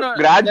அது வந்து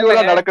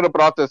கிராஜுவலா நடக்கிற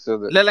ப்ராசஸ்.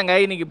 அது இல்லங்க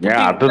இன்னைக்கு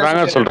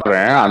அதுதாங்க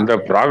சொல்றேன். அந்த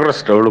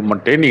ப்ராக்ரஸ்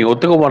டெவலப்மென்ட்டே நீங்க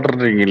ஒத்துக்க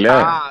மாட்டேன்றீங்கல்ல.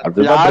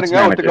 அதுதான்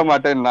யாருங்க ஒத்துக்க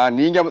மாட்டேன்னா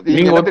நீங்க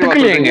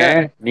ஒத்துக்கலையேங்க.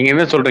 நீங்க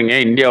என்ன சொல்றீங்க?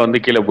 இந்தியா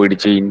வந்து கீழே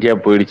போயிடுச்சு, இந்தியா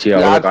போயிடுச்சு,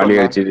 அவ்வளவு காலி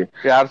ஆயிடுச்சு.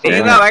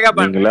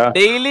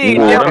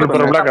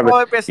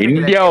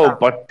 இந்தியாவை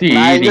பத்தி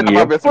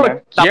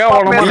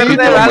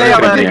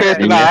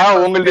நீங்க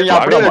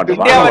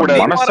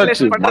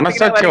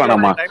மனசாட்சி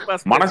வேணாமா?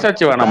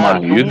 மனசாட்சி வேணாமா?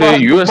 இது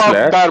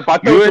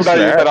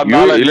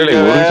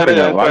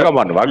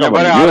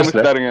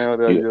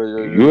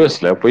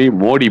யூஎஸ்ல போய்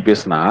மோடி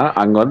பேசினா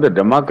அங்க வந்து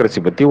டெமோக்ரஸி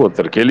பத்தி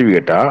ஒருத்தர் கேள்வி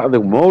கேட்டா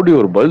அதுக்கு மோடி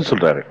ஒரு பதில்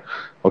சொல்றாரு.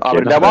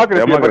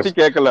 டெமோக்ரஸியை பத்தி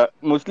கேட்கல,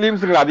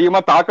 முஸ்லிம்ஸ்கள் அதிகமா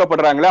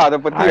தாக்கப்படுறாங்களே அதை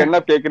பத்தி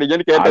என்ன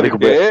கேக்குறீங்கன்னு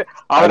கேட்டதுக்கு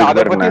அவர்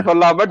அதை பத்தி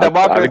சொல்லாம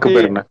டெமோக்ரஸி அதுக்கு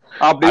பேர் என்ன?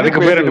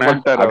 அதுக்கு பேர் என்ன?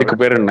 அதுக்கு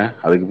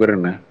பேர்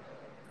என்ன?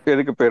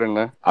 எதுக்கு பேர்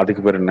என்ன?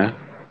 அதுக்கு பேர் என்ன?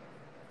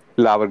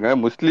 இல்ல அவங்க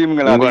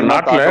முஸ்லிம்கள்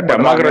நாட்டுல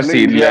டெமோக்ரஸி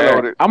இல்ல.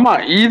 ஆமா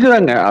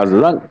இதுதாங்க,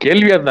 அதுதான்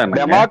கேள்வியா தான்.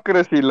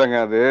 டெமோக்ரஸி இல்லங்க,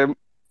 அது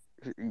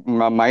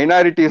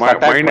மைனாரிட்டிஸ்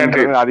அட்டாக்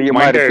பண்றது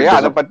அதிகமா இருக்கு.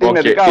 அத பத்தி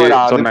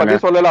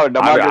சொல்லல.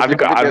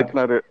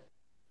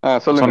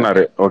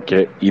 சொன்னாரு. ஓகே,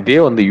 இதே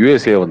வந்து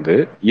யுஎஸ்ஏ வந்து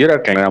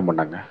ஈராக்ல என்ன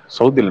பண்ணாங்க,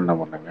 சவுதியில என்ன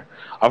பண்ணாங்க,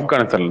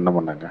 ஆப்கானிஸ்தான்ல என்ன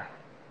பண்ணாங்க,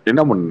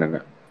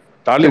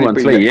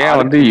 தாலிபான்ஸ்ல ஏன்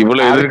வந்து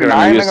இவ்வளவு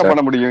எதிர்க்கிறாங்க?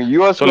 பண்ண முடியும்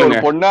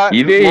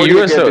இதே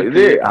யுஎஸ்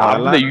இது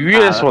அந்த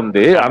யுஎஸ்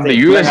வந்து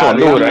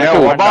ஒரு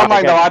ஒபாமா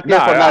இந்த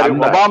வார்த்தையை சொன்னாரு.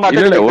 ஒபாமா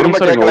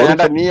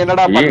நீ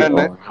என்னடா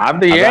பண்ணன்னு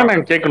அந்த ஏன்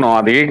நான் கேட்கணும்,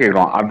 அதையே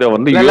கேட்கணும். அத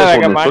வந்து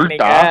யுஎஸ்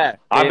சொல்லிட்டா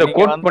அதை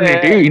கோட்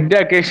பண்ணிட்டு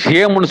இந்தியாக்கே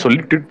ஷேம்னு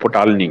சொல்லி ட்வீட்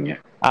போட்டாலும் நீங்க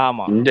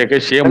ஆமா இந்தியாக்கு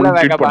ஷேம்னு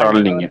ட்வீட்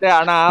பண்றாங்க நீங்க.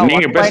 ஆனா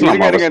நீங்க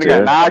பேசலாமா ஃபர்ஸ்ட்?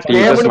 நான்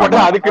ஷேம்னு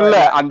மட்டும் அதுக்கு இல்ல,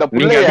 அந்த நீங்க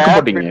புள்ளைய எதுக்கு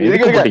போட்டீங்க?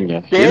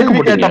 எதுக்கு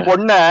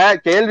போட்டீங்க?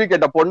 கேள்வி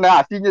கேட்ட பொண்ண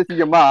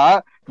அசிங்கமா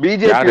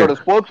பிஜேபியோட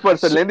ஸ்போர்ட்ஸ்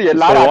பர்சன்ல இருந்து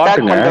எல்லாரும்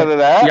அட்டாக்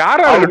பண்றத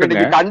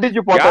அவங்க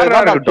கண்டிச்சு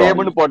போட்டதுதான் நான்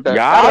ஷேம்னு போட்டேன்.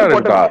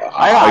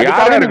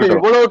 அதுக்காக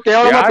இவ்வளவு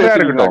கேவலமா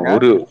பேசிருக்காங்க.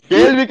 ஒரு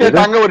கேள்வி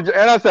கேட்டாங்க ஒரு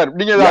ஏன்னா சார்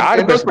நீங்க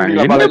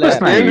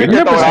கேள்வி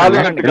கேட்ட ஒரு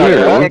ஆளுங்க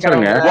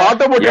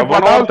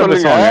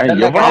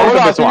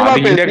சொல்லுங்க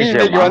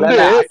இன்னைக்கு வந்து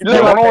இல்ல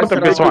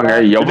பேசுவாங்க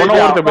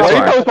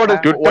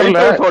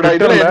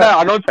இதுல என்ன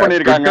அனௌன்ஸ்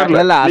பண்ணிருக்காங்க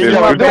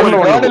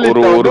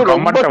ஒரு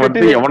கமெண்ட் வந்து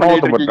எவனோ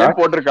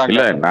போட்டிருக்காங்க.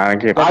 இல்ல நான்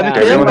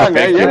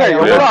கேக்குறேன்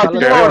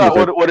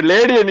ஒரு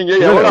லேடிய நீங்க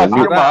எவ்வளவு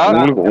அசிங்கமா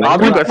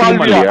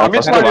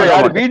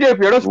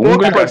பிஜேபியோட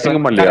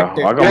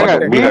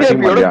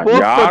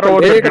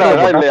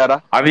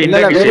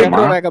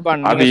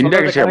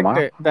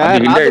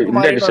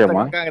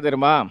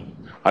தெரியுமா?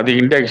 அது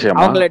இந்தியா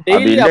விஷயமா?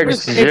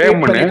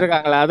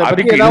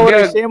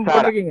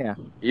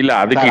 இல்ல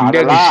அதுக்கு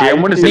இந்தியாக்கு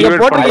ஷேம்னு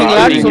செலிப்ரேட் பண்றாங்க.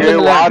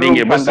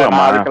 நீங்க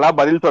பேசலாமா? அதுக்கெல்லாம்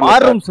பதில்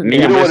சொல்லுங்க.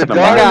 நீங்க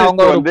பேசலாமா?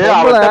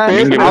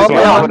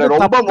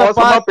 ரொம்ப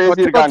மோசமா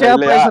பேசிருக்காங்க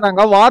இல்லையா?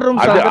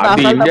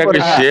 அது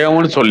இந்தியாக்கு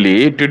ஷேம்னு சொல்லி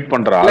ட்வீட்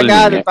பண்றாங்க.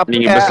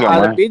 நீங்க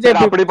பேசலாமா?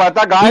 அப்படி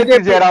பார்த்தா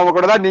காயத்ரி ஜெயராம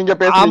கூட தான் நீங்க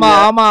பேசுறீங்க.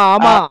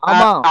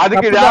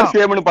 அதுக்கு யார்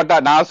ஷேம்னு பட்டா?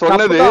 நான்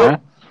சொன்னது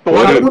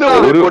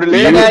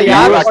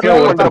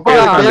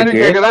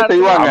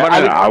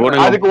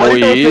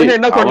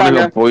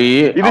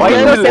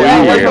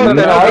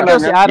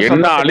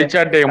என்ன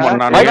அழிச்சாட்டையம்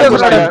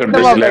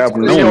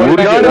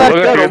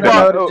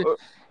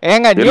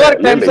ஏங்க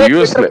நியூயார்க் டைம்ஸ்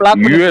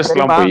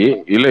யூஎஸ்லாம் போய்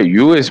இல்ல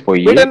யூஎஸ்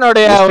போய்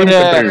பிடனுடைய ஒரு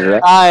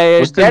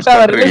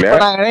டேட்டாவை ரிலீஸ்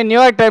பண்ணாங்க.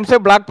 நியூயார்க் டைம்ஸே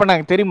பிளாக்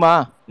பண்ணாங்க தெரியுமா?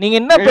 நீங்க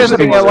என்ன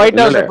பேசுறீங்க ஒயிட்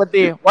ஹவுஸ்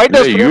பத்தி? ஒயிட்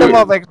ஹவுஸ் ஃப்ரீடம்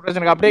ஆஃப்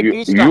எக்ஸ்பிரஷனுக்கு அப்படியே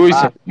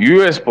கீழ்ச்சி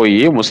யுஎஸ் போய்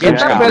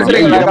முஸ்லிம்ஸ்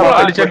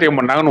அழிச்சாட்டையம்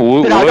பண்ணாங்கன்னு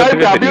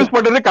உலகத்துக்கு அபியூஸ்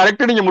பண்றது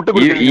கரெக்ட். நீங்க முட்டு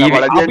கொடுக்கிறீங்க.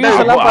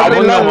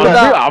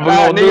 அவங்க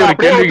வந்து ஒரு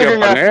கேள்வி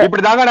கேட்பாங்க,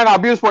 இப்படிதாங்க நாங்க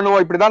அபியூஸ்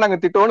பண்ணுவோம், இப்படிதான் நாங்க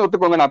திட்டுவோம்னு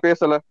ஒத்துக்கோங்க. நான்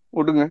பேசல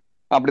விடுங்க.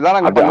 அப்படிதான்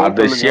நாங்க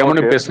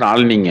ஷேம்னு பேசின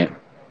ஆள் நீங்க.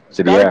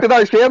 சரியா?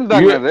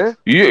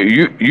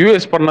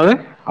 யுஎஸ் பண்ணது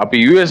அப்ப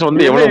யுஎஸ்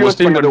வந்து எவ்வளவு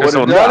முஸ்லிம்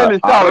கண்ட்ரிஸ் வந்து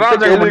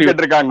கேள்வி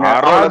கேட்டிருக்காங்க.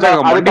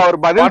 அதுக்கு அவர்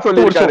பதில்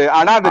சொல்லிருக்காரு.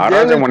 ஆனா அந்த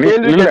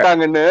கேள்வி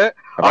கேட்டாங்கன்னு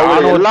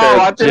அவங்க எல்லா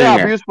வார்த்தையும்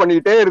அபியூஸ்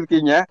பண்ணிட்டே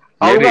இருக்கீங்க.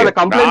 அவங்க அத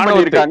கம்ப்ளைண்ட்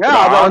பண்ணிருக்காங்க.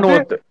 அத வந்து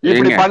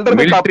இப்படி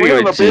பண்றது தப்புன்னு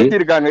இவங்க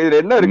பேசிருக்காங்க. இதுல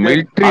என்ன இருக்கு?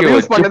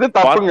 அபியூஸ் பண்ணது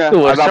தப்புங்க.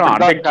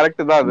 அது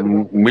கரெக்ட் தான். அது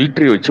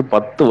மிலிட்டரி வச்சு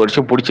 10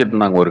 வருஷம் புடிச்சிட்டு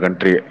இருந்தாங்க ஒரு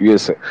கண்ட்ரி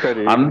யுஎஸ்.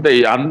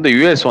 அந்த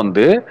யுஎஸ்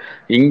வந்து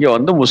இங்க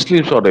வந்து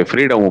முஸ்லிம்ஸோட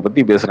ஃப்ரீடம்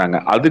பத்தி பேசுறாங்க.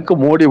 அதுக்கு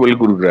மோடி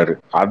பதில் கொடுக்குறாரு.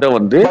 அத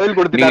வந்து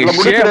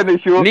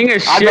நீங்க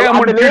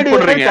ஷேம்னு ட்வீட்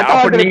பண்றீங்க.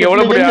 அப்ப நீங்க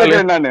எவ்வளவு பெரிய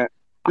ஆளு?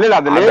 இல்ல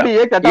அது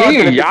லேடியே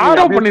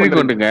யாரோ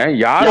பண்ணிருக்கோண்டுங்க.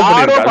 யாரோ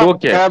பண்ணிருக்க. அது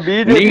ஓகே.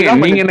 நீங்க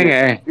என்னங்க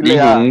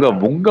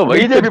உங்க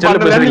வயித்து செல்ல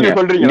பேசுறீங்க.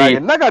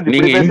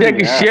 நீங்க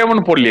இந்தியாக்கு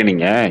ஷேம்னு போடலையே.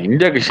 நீங்க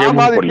இந்தியாக்கு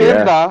ஷேம்னு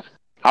போடலையா?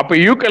 அப்ப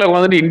யூகேல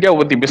வந்து இந்தியாவை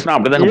பத்தி பேசினா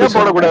அப்படிதாங்க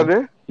போடக்கூடாது.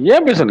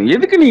 ஏன் பேசணும்?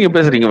 எதுக்கு நீங்க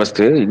பேசுறீங்க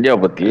ஃபர்ஸ்ட் இந்தியாவை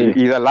பத்தி?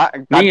 இதெல்லாம்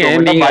நீங்க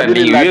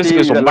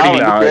யூஎஸ்க்கு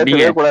சொல்றீங்களா?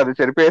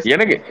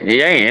 எனக்கு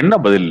ஏன் என்ன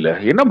பதில் இல்ல?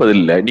 என்ன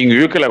பதில் இல்ல? நீங்க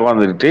யூகேல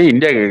உட்காந்துட்டு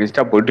இந்தியாவுக்கு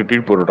எக்ஸ்ட்ரா போயிட்டு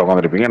ட்வீட் போட்டு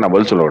உட்காந்துருப்பீங்க. நான்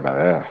பதில் சொல்ல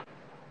விடாத?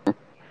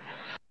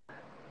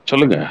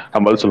 சொல்லுங்க.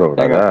 நான் பதில் சொல்ல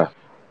விடாதா?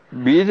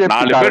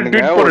 பிஜேபி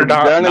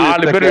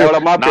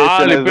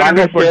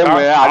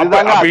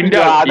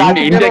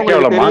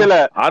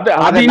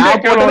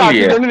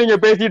நீங்க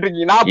பேசிட்டு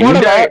இருக்கீங்க.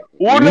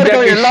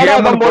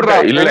 எல்லாரும்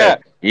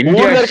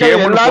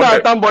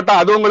போட்டா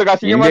அது உங்களுக்கு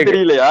அசிங்கமா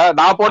தெரியலையா?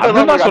 நான்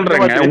போட்டதான்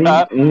சொல்றேன்.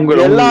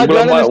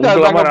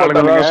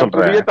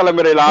 புதிய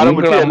தலைமுறையில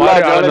ஆரம்பிச்சு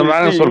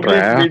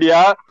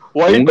மீடியா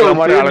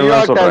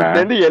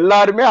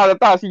எல்லாருமே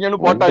அதத்தான் அசிங்கன்னு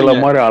போட்டாங்க.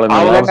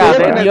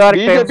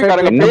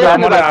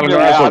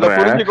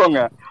 புரிஞ்சுக்கோங்க.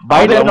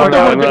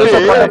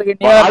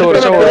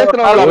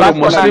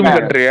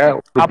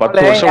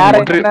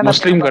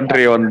 முஸ்லிம்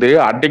கண்ட்ரிய வந்து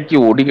அடக்கி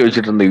ஒடுக்கி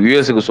வச்சிட்டு இருந்த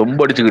யுஎஸ்க்கு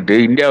சொம்படிச்சுக்கிட்டு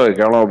இந்தியாவை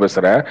கேவலமா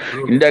பேசுற,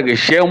 இந்தியாவுக்கு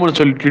ஷேம்னு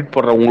சொல்லி ட்வீட்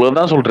பண்ற உங்களுக்கு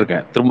தான்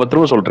சொல்றேன். திரும்ப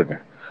திரும்ப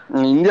சொல்றேன்.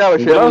 இந்தியாவை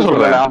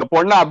சொல்றேன். அந்த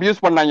பொண்ணை அபியூஸ்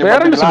பண்ணாங்க.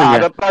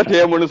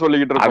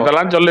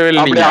 அதெல்லாம் சொல்லவே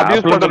இல்லை.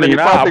 அப்படி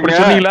சொன்னீங்களா? அப்படி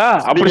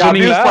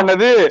சொன்னீங்களா?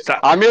 பண்ணது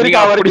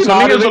அமெரிக்கா வரைக்கும்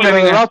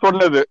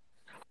சொன்னது.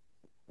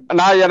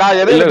 நான்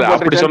எதை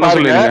அப்படி சொன்ன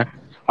சொல்லுங்க.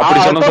 அப்படி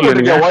சொன்ன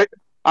சொல்லுங்க.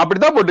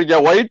 அப்படிதான்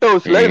போட்டிருக்கேன். ஒயிட்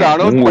ஹவுஸ்ல இதை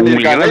அனௌன்ஸ்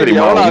பண்ணிருக்காங்க.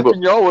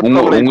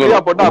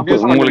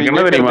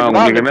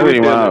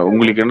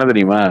 உங்களுக்கு என்ன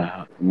தெரியுமா?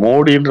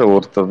 மோடின்ற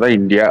ஒருத்தர் தான்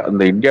இந்தியா,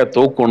 இந்த இந்தியா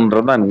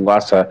தோக்குன்றதுதான் உங்க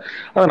ஆசை.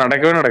 அது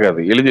நடக்கவே நடக்காது.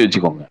 எழுதி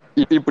வச்சுக்கோங்க.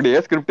 இப்படியே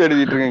ஸ்கிரிப்ட்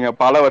எழுதிட்டு இருக்கீங்க.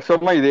 பல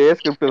வருஷமா இதே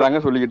ஸ்கிரிப்ட் தாங்க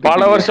சொல்லிக்கிட்டு.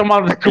 பல வருஷமா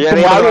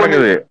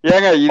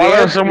ஏங்க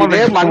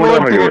இதே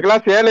மன்மோகன்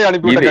சிங்குக்கெல்லாம் சேலை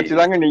அனுப்பிவிட்ட கட்சி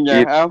தாங்க நீங்க.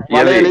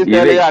 மலையிலேயே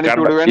சேலையை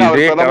அனுப்பி விடுவேன்னு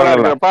அவர் பிரதமரா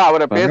இருக்கிறப்ப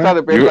அவரை பேசாத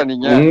பேச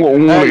நீங்க.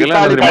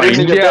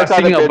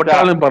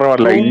 பட்டாலும்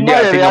பரவாயில்ல, இந்தியா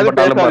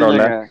அசிங்கப்பட்டாலும்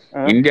பரவாயில்ல,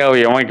 இந்தியாவை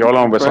எவன்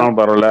கேவலமா பேசலாம்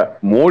பரவாயில்ல,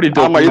 மோடி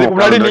இதுக்கு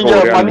முன்னாடி நீங்க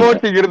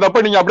மன்மோகன் சிங் இருந்தப்ப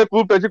நீங்க அப்படியே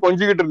கூப்பிட்டு வச்சு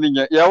கொஞ்சிக்கிட்டு இருந்தீங்க.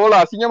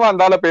 எவ்வளவு அசிங்கமா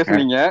இருந்தாலும்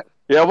பேசுனீங்க.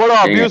 எவ்வளவு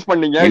அபியூஸ்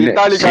பண்ணீங்க,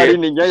 இத்தாலிக்காரி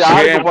நீங்க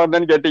யாருக்கு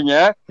பிறந்தன்னு கேட்டீங்க,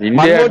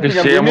 மன்மோகன்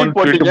சிங்கை மிமிக்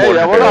போட்டீங்க,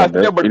 எவ்வளவு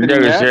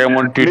அசிங்கப்படுத்தீங்க.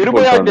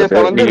 நிர்பயா கேஸ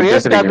வந்து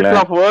ரேப் கேபிட்டல்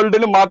ஆஃப்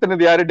வேர்ல்டுன்னு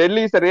மாத்தினது யாரு?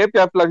 Delhi is rape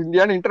capital of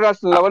இந்தியான்னு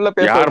இன்டர்நேஷனல் லெவல்ல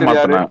பேச வச்சது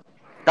யாரு?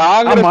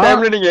 காங்கிரஸ்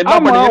டைம்ல நீங்க என்ன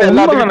பண்ணீங்கன்னு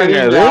எல்லாத்துக்கும்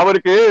தெரியுங்க.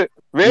 அவருக்கு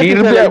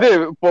வேட்டி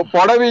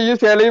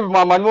புடவையும் சேலையும்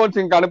மன்மோகன்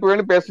சிங்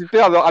அனுப்புவேன்னு பேசிட்டு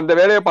அந்த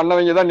வேலையை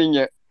பண்ணவங்க தான்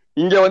நீங்க.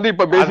 இங்க வந்து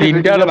இப்ப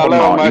இந்தியால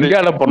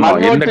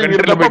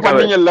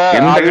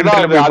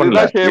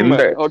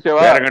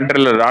வேற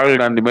கண்ட்ரில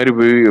ராகுல் காந்தி மாதிரி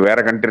வேற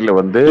கண்ட்ரில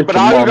வந்து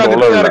ராகுல்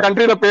காந்தி வேற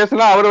கண்ட்ரில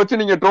பேசினா அவரை வச்சு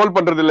நீங்க ட்ரோல்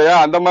பண்றது இல்லையா?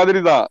 அந்த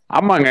மாதிரி தான்.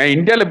 ஆமாங்க,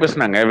 இந்தியால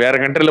பேசினாங்க, வேற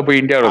கண்ட்ரில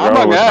போய் இந்தியாவில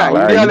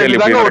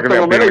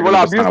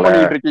இவ்வளவு அபியூஸ்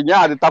பண்ணிட்டு இருக்கீங்க.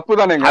 அது தப்பு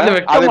தானேங்க. அது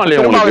வெக்கமா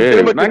இல்லையா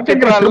உங்களுக்கு?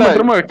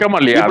 திரும்ப வெக்கமா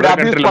இல்லையா? அதர்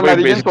கண்ட்ரில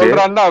போய் பேசிட்டு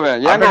சொல்றான்டா அவன்.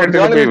 ஏங்க ஒரு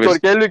ஜர்னலிஸ்ட்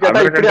ஒரு கேள்வி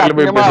கேட்டா இப்படி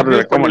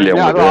வெக்கமா இல்லையா?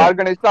 அது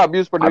ஆர்கனைஸ்டா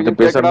அபியூஸ் பண்றீங்க,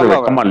 பேசுறது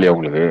வெக்கமா இல்லையா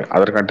உங்களுக்கு?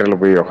 அதர் கண்ட்ரில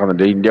போய்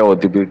உட்காந்துட்டு இந்தியாவை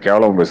ஒத்தி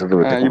கேவலம் பேசுறது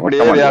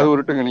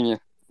உருட்டுங்க நீங்க.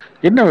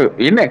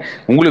 என்ன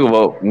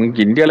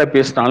உங்களுக்கு இந்தியால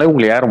பேசினாலே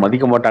உங்களை யாரும்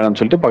மதிக்க மாட்டாங்கன்னு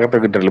சொல்லிட்டு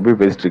பக்கத்து கண்ட்ரில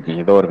போய் பேசிட்டு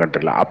இருக்கீங்க. ஏதோ ஒரு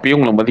கண்ட்ரில அப்பயும்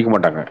உங்களை மதிக்க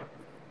மாட்டாங்க.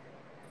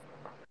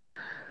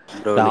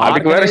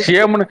 அதுக்கு வேற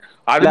ஷேம்னு,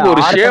 அதுக்கு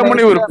ஒரு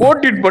ஷேம்னு ஒரு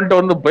கோட்டிட் பண்ணிட்டு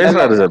வந்து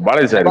பேசுறாரு சார்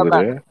பாலாஜி சார்.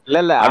 இவரு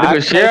இல்ல அதுக்கு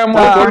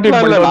ஷேம்னு கோட்டிட்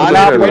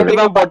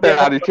பண்ணிட்டு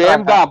அது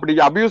ஷேம் தான். அப்படி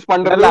அபியூஸ்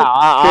பண்றது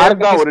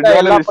ஒரு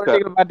ஜர்னலிஸ்ட்.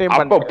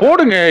 அப்ப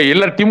போடுங்க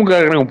எல்லா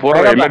டீமுக்கு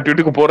போடுற எல்லா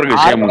ட்வீட்டுக்கு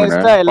போடுறீங்க ஷேம்னு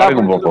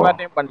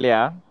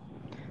பண்ணலையா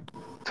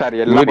சார்?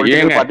 எல்லா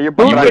பொலிட்டிக்கல் பார்ட்டியும்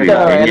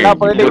பண்றாங்க. எல்லா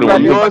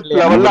பொலிட்டிக்கல்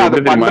லெவல்ல அது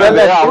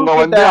பண்றது அவங்க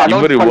வந்து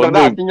அனௌன்ஸ்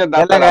பண்றது அசிங்க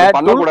தான்.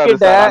 பண்ண கூடாது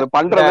சார். அது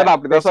பண்றதுன்னா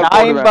அப்படி தான் சார்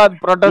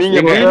போடுவேன்.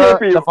 நீங்க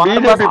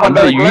பிஜேபி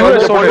பண்றது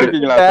யூஎஸ் ஓட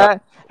இருக்கீங்களா சார்?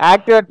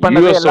 ஆக்டிவேட்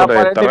பண்ணது எல்லா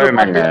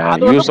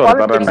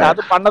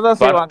அது பண்ணதான்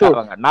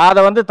செய்வாங்க. நான்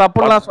அத வந்து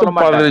தப்புலாம் சொல்ல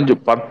மாட்டேன்.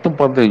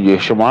 10-15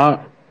 வருஷமா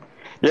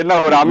என்ன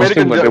ஒரு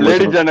அமெரிக்கன்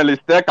லேடி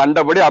ஜர்னலிஸ்ட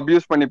கண்டபடி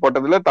அபியூஸ் பண்ணி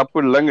போட்டதுல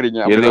தப்பு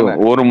இல்லங்கிறீங்க.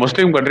 ஒரு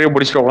முஸ்லீம் கண்ட்ரியை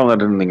பிடிச்சிட்டு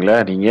உட்கார்ந்துட்டு இருந்தீங்களா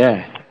நீங்க?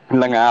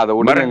 இல்லங்க, அத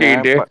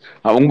மிரட்டிட்டு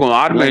உங்க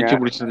ஆர்மி வச்சு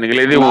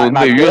பிடிச்சிருந்தீங்களே. இது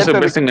வந்து யூஎஸ்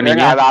பேசுங்க,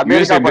 நீங்க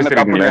யூஎஸ்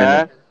பேசுறீங்களா?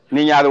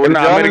 நீங்க அது ஒரு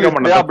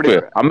ஜர்னலிஸ்ட், அப்படி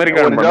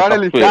அமெரிக்கா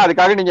ஜர்னலிஸ்ட்,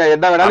 அதுக்காக நீங்க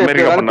என்ன வேணாலும்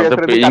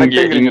பேசுறது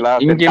கரெக்ட்ங்களா?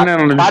 இங்க என்ன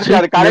நடந்துச்சு?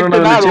 அது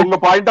கரெக்ட்னா அது உங்க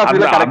பாயிண்ட் ஆஃப்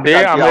வியூல கரெக்ட். அதே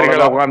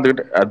அமெரிக்கால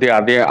உட்கார்ந்துட்டு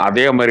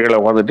அதே அமெரிக்கால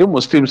உட்கார்ந்துட்டு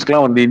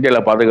முஸ்லிம்ஸ்க்குலாம் வந்து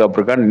இந்தியால பாதுகாப்பு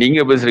இருக்கான்னு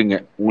நீங்க பேசுறீங்க.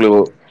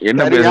 உங்களுக்கு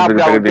என்ன பேசுறது?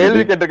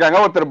 கேள்வி கேட்டிருக்காங்க,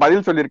 ஒருத்தர்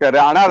பதில் சொல்லிருக்காரு.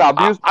 ஆனா அது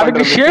அபியூஸ்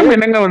அதுக்கு ஷேம்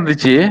என்னங்க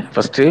வந்துச்சு?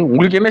 ஃபர்ஸ்ட்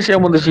உங்களுக்கு என்ன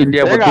ஷேம் வந்துச்சு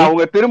இந்தியா பத்தி?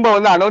 அவங்க திரும்ப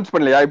வந்து அனௌன்ஸ்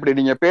பண்ணலையா இப்படி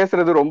நீங்க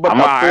பேசுறது ரொம்ப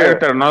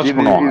தப்பு அனௌன்ஸ்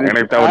பண்ணுவாங்க?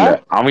 எனக்கு தேவையில்ல,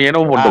 அவங்க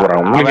என்ன போட்டு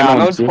போறாங்க. உங்களுக்கு என்ன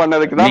அனௌன்ஸ்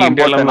பண்ணதுக்கு தான்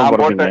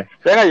நான் போட்டேன்.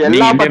 ஏங்க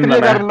எல்லா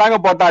பத்திரிகையாளரும் தாங்க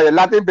போட்டா,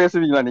 எல்லாத்தையும்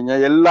பேசுவீங்களா நீங்க?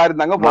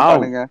 எல்லாரும் தாங்க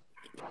போட்டானுங்க,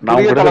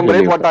 புதிய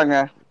தலைமுறை போட்டாங்க.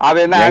 அவ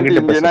என்ன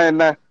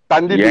என்ன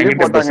தந்தி டிவி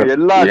போட்டாங்க,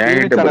 எல்லா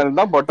டிவி சேனல்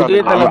தான் போட்டாங்க.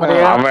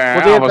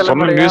 அவன்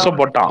சொன்ன நியூஸ்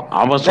போட்டான்,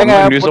 அவன் சொன்ன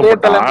நியூஸ்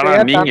போட்டான். ஆனா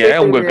நீங்க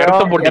உங்க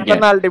கருத்தை போட்டீங்க.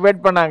 எத்தனை நாள்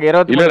டிபேட் பண்ணாங்க?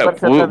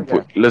 20%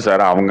 இல்ல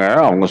சார், அவங்க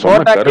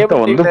சொன்ன கருத்தை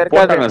வந்து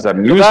போட்டாங்க சார்,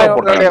 நியூஸா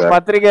போட்டாங்க.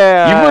 பத்திரிகை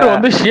இவர்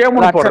வந்து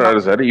ஷேம்னு போடுறாரு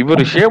சார்,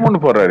 இவர்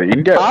ஷேம்னு போடுறாரு.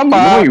 இந்தியா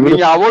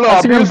நீங்க அவ்வளவு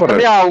அபியூஸ்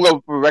பண்ணி அவங்க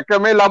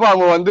வெக்கமே இல்லாம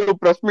அவங்க வந்து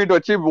பிரஸ் மீட்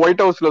வச்சு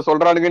ஒயிட் ஹவுஸ்ல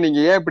சொல்றானுங்க, நீங்க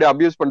ஏன் இப்படி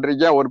அபியூஸ்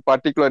பண்றீங்க? ஒரு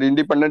பர்டிகுலர்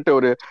இண்டிபெண்டன்ட்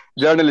ஒரு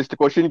ஜர்னலிஸ்ட்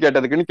கொஸ்டின்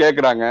கேட்டதுக்குன்னு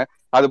கேக்குறாங்க.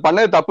 அது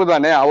பண்ணது தப்பு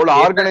தானே? அவ்வளவு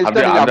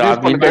ஆர்கனைஸ்டா நீங்க அபியூஸ்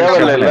பண்ண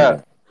தேவையில்லை.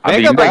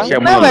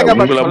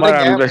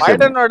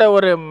 பைடனோட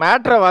ஒரு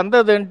மேட்டர்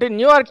வந்ததுன்ட்டு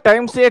நியூயார்க்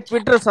டைம்ஸே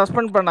ட்விட்டர்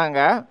சஸ்பெண்ட் பண்ணாங்க.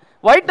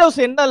 ஒயிட் ஹவுஸ்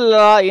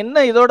என்ன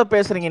இதோட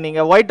பேசுறீங்க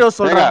நீங்க? ஒயிட்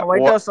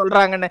ஹவுஸ்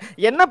சொல்றாங்கன்னு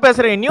என்ன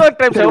பேசுறீங்க?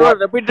 நியூயார்க் டைம்ஸ்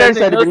எவ்வளவு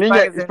ரெப்யூட்டட்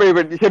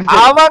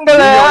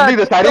அவங்கள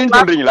இத சரின்னு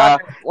சொல்றீங்களா?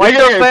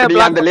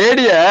 அந்த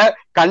லேடிய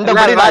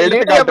கண்டபடி நான்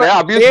எடுத்து காட்டுறேன்,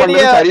 அபியூஸ்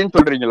பண்ணது சரின்னு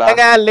சொல்றீங்களா?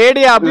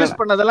 லேடியை அபியூஸ்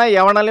பண்ணதெல்லாம்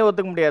எவனாலயும்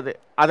ஒத்துக்க முடியாது.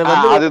 அது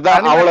வந்து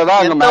அதுதான்,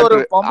 அவ்வளவுதான்.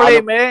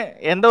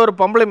 எந்த ஒரு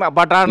பொம்பளையுமே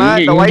பட் ஆனா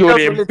இந்த ஒயிட்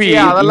ஹவுஸ் சொல்லிச்சு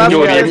அதெல்லாம்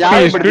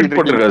ட்வீட்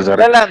போட்டுருக்காரு சார்.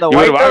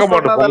 இவர்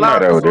வாகமாட்டு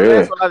பொங்கறாரு. அவரு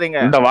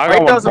இந்த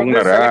வாகமாட்டு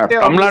பொங்கற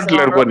தமிழ்நாட்டுல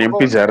இருக்க ஒரு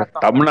எம்பி சார்,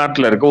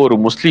 தமிழ்நாட்டுல இருக்க ஒரு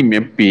முஸ்லீம்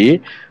எம்பி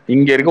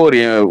இங்க இருக்க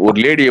ஒரு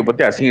லேடியை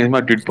பத்தி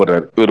அசிங்கமா ட்வீட்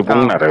போடுறாரு. இவர்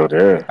பொங்கறாரு.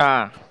 அவரு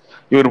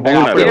இவர்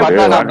பொங்கறாரு.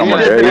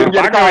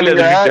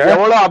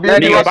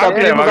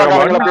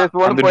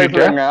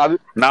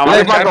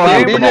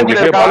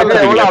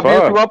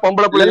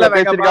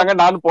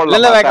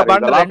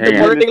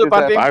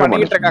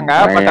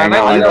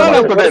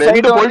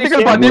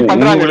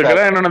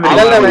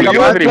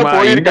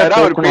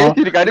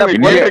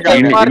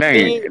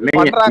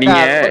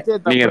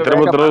 நீங்க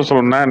திரும்ப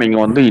சொன்னா நீங்க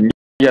வந்து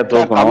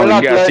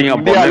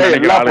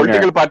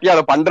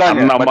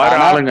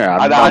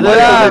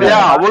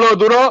அவ்வளவு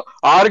தூரம்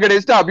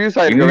ஆர்கனைஸ்டா அபியூஸ்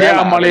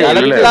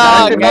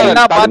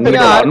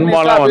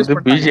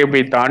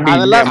பிஜேபி தாண்டி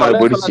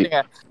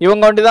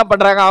இவங்க ஒண்டிதான்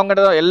பண்றாங்க. அவங்க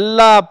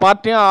எல்லா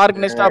பார்ட்டியும்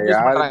ஆர்கனைஸ்டா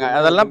அபியூஸ் பண்றாங்க.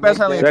 அதெல்லாம்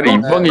பேசாதீங்க சார்.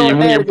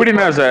 இவங்க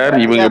எப்படின்னா சார்,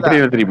 இவங்க எப்படி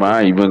தெரியுமா?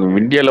 இவங்க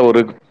இந்தியால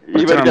ஒரு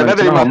இவருக்கு என்ன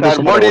தெரியுமா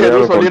சார், மோடி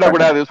எதுவும்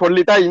சொல்லிடக்கூடாது,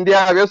 சொல்லிட்டா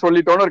இந்தியாவே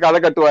சொல்லிட்டோன்னு ஒரு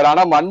கதை கட்டுவாரு.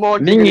 ஆனா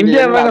மன்மோகன் நீங்க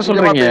இந்தியா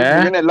சொல்றீங்க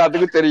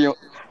எல்லாத்துக்கும் தெரியும்.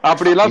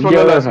 அப்படி எல்லாம்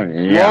சொல்லல.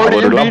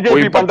 மோடியும்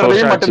பிஜேபி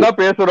பண்றதையும் மட்டும்தான்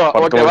பேசுறோம்.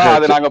 ஓகேவா?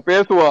 அது நாங்க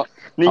பேசுவோம்.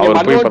 நீங்க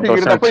மன்மோகன் சிங்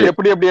இருந்தப்ப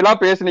எப்படி எப்படி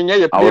எல்லாம் பேசுனீங்க,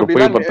 எப்படி எப்படி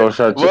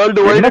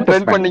வேர்ல்டு வைடு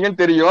ட்ரெண்ட்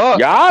பண்ணீங்கன்னு தெரியும்.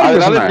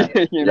 அதனால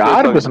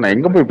யாரு பேசுனா,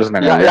 எங்க போய்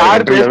பேசுனாங்க,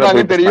 யாரு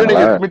பேசுனாங்க தெரியும்.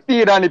 நீங்க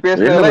ஸ்மிருதி இரானி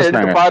பேசுனதெல்லாம்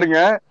எடுத்து பாருங்க.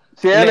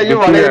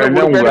 சேலையும்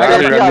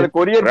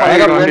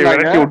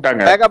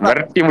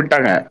விரட்டி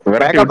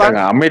விட்டாங்க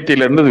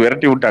அமேத்தியில இருந்து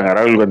விரட்டி விட்டாங்க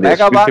ராகுல்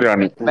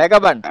காந்தி.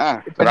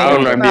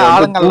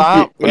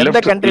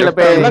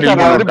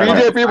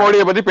 பிஜேபி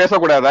மோடியை பத்தி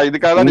பேசக்கூடாதா?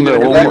 இதுக்காக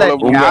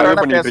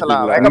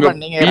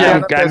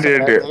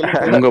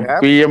உங்க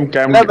பிஎம்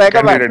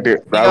கேண்டிடேட்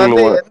ராகுல்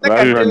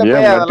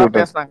காந்தியை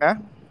பேசினாங்க.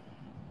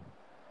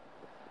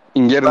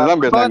 இங்க இருந்து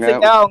தான் பேசுறாங்க.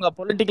 அவங்க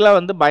பொலிட்டிக்கலா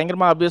வந்து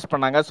பயங்கரமா அபியூஸ்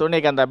பண்ணாங்க,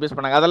 சோனியா காந்தி அபியூஸ்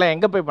பண்ணாங்க. அதெல்லாம்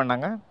எங்க போய்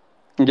பண்ணாங்க?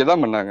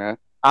 இங்கதான் பண்ணாங்க.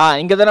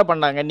 இங்க தானே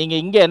பண்ணாங்க. நீங்க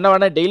இங்க என்ன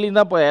வேணா டெய்லி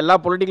தான் எல்லா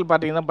பொலிட்டிக்கல்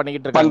பார்ட்டியும் தான்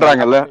பண்ணிக்கிட்டு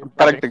இருக்காங்கல்ல.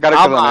 Correct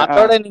correct.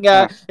 அதோட நீங்க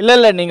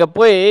இல்ல நீங்க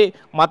போய்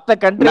மத்த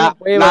கண்ட்ரி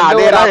போய்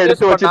அதெல்லாம்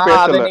எடுத்து வச்சு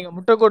பேசல. நீங்க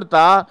முட்டை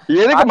கொடுத்தா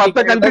எதுக்கு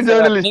மத்த கண்ட்ரி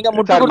ஜர்னலிஸ்ட், நீங்க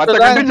முட்டை கொடுத்தா மத்த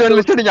கண்ட்ரி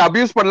ஜர்னலிஸ்ட் நீங்க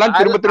அபியூஸ் பண்ணலாம்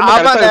திரும்ப திரும்ப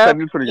கரெக்ட்டா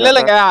சொல்றீங்க.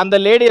 இல்லங்க அந்த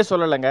லேடியை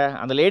சொல்லலங்க,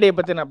 அந்த லேடியை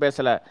பத்தி நான்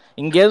பேசல.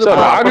 இங்க எது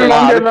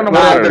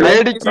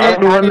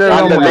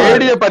அந்த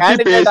லேடியை பத்தி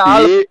பேசி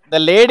இந்த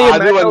லேடி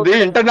அது வந்து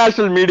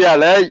இன்டர்நேஷனல்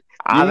மீடியால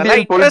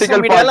Indian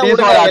political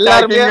parties R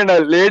attacking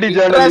lady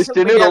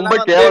ஜர்னலிஸ்ட்னு ரொம்ப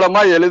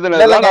கேவலமா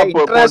எழுதுனதா நான்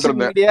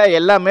போட்டுறேன்.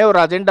 எல்லாமே ஒரு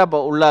அஜெண்டா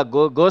உள்ள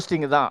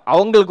கோஸ்டிங் தான்.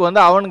 அவங்களுக்கு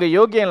வந்து அவனுங்க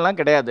யோகியம் எல்லாம்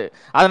கிடையாது.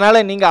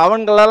 அதனால நீங்க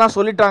அவங்களெல்லாம்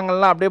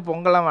சொல்லிட்டாங்கன்னா அப்படியே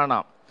பொங்கலாம்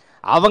வேணாம்.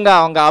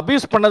 அவங்க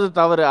அபியூஸ் பண்ணது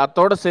தவறு,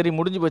 அத்தோட சரி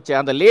முடிஞ்சு போச்சு.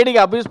 அந்த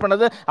லேடிக்கு அபியூஸ்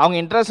பண்ணது அவங்க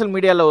இன்டர்நேஷனல்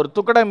மீடியாவில் ஒரு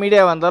துக்கடா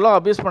மீடியா வந்தாலும்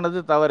அபியூஸ் பண்ணது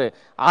தவறு,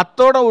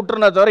 அத்தோட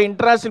விட்டுருந்தா தவிர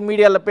இன்டர்நேஷனல்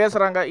மீடியாவில்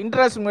பேசுறாங்க.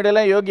 இன்டர்நேஷனல்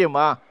மீடியாலாம்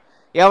யோகியமா?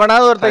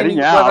 எவனாவது ஒருத்தர்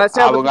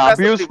அவங்க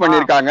அபியூஸ்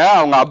பண்ணிருக்காங்க,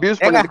 அவங்க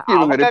அபியூஸ் பண்ணிருக்கு,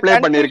 இவங்க ரிப்ளை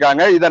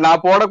பண்ணிருக்காங்க. இத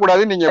நான்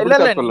போடக்கூடாது நீங்க எப்படி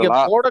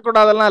சொல்லலாம்?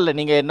 போடக்கூடாதெல்லாம் இல்ல,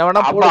 நீங்க என்ன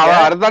வேணா போடுங்க.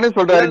 அதுதானே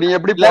சொல்றாரு, நீ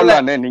எப்படி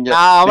போடலாம்னு. நீங்க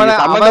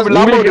சம்பந்தம்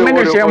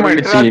இல்லாம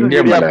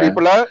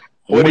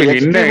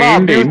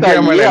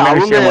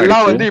அவங்க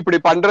எல்லாம் வந்து இப்படி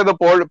பண்றத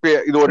போல்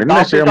இது ஒரு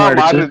டாபிக்கா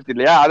மாறுது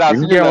இல்லையா? அது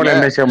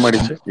அசிங்கமா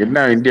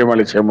என்ன இந்தியா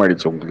மேல சேம்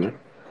ஆயிடுச்சு உங்களுக்கு?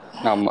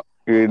 ஆமா,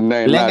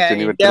 என்ன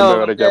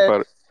ஆச்சு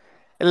கேப்பாரு.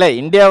 இல்லை,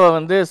 இந்தியாவை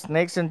வந்து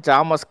ஸ்னேக்ஸ் அண்ட்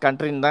சாமஸ்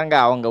கண்ட்ரின்னு தாங்க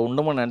அவங்க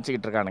ஒன்றுமும்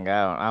நினச்சிக்கிட்டு இருக்கானுங்க.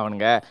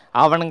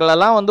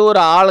 அவனுங்களெல்லாம் வந்து ஒரு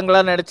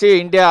ஆளுங்களா நினைச்சு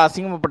இந்தியா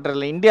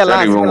அசிங்கப்பட்டுறல.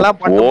 இந்தியாலாம் அசிங்கம்லாம்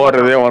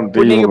போறதே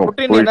வந்து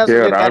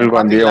ராகுல்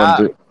காந்தியே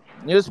வந்து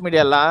நியூஸ்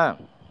மீடியாலாம்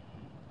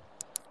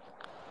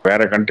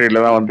வேற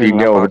கண்ட்ரில தான் வந்து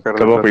இந்தியாவை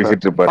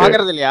பேசிட்டு இருப்பாரு.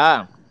 பாக்குறது இல்லையா?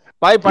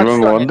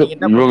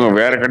 இவங்க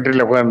வேற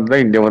கண்ட்ரில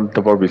உட்கார்ந்து இந்தியா வந்து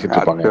தப்பா பேசிட்டு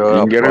இருப்பாங்க.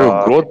 இங்க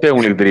இருக்க குரோத்தே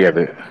உங்களுக்கு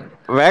தெரியாது.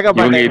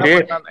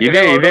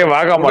 இதே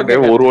வாகாமாட்டு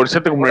ஒரு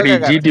வருஷத்துக்கு முன்னாடி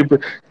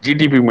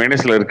ஜிடிபி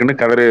மைனஸ்ல இருக்குன்னு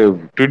கதறு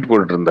ட்வீட்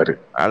போட்டு இருந்தாரு.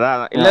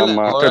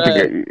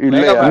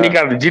 இன்னைக்கு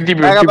அந்த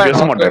ஜிடிபி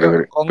பேச மாட்டாரு.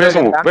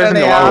 பேசுங்க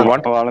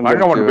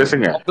வாகாமாட்,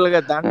 பேசுங்க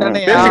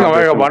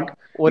வாகாமாட்.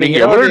 நீங்க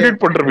எவ்வளவு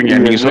ட்வீட் பண்றீங்க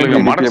நீங்க சொல்லுங்க,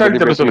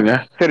 மனசாட்சி சொல்லுங்க.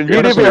 சரி,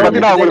 ஜிடிபி பத்தி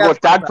நான் உங்களுக்கு ஒரு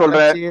ஸ்டார்ட்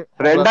சொல்றேன்.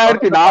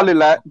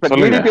 2004 இப்ப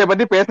ஜிடிபி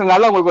பத்தி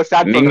பேசுறதுனால உங்களுக்கு ஒரு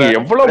ஸ்டார்ட் நீங்க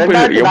எவ்வளவு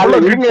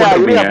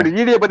அப்படி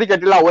ஜிடிபி பத்தி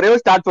கேட்டலாம். ஒரே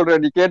ஒரு ஸ்டார்ட்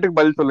சொல்றேன், நீ கேட்டுக்கு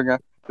பதில் சொல்லுங்க.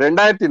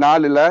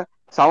 2004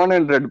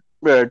 700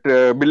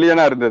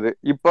 பில்லியனா இருந்தது.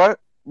 இப்ப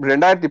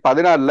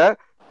 2014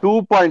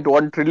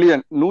 2.1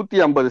 ட்ரில்லியன்,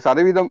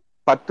 150%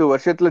 10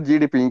 வருஷத்துல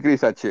ஜிடிபி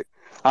இன்க்ரீஸ் ஆச்சு.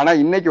 ஆனா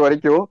இன்னைக்கு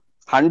வரைக்கும்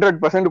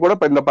 100% கூட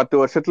இந்த 10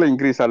 வருஷத்துல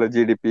இன்க்ரீஸ் ஆகல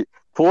ஜிடிபி.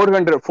 4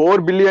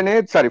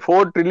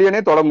 ட்ரில்லியனே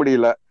தொட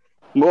முடியல.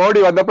 மோடி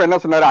வந்தப்ப என்ன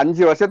சொன்னாரு?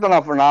 5 வருஷத்துல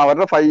நான்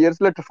வர்ற 5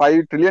 இயர்ஸ்ல 5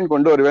 ட்ரில்லியன்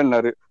கொண்டு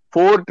வருவேன்னாரு.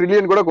 4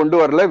 ட்ரில்லியன் கூட கொண்டு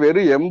வரல,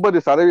 வெறும்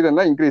 80%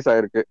 தான் இன்க்ரீஸ்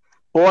ஆயிருக்கு.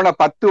 போன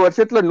 10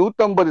 வருஷத்துல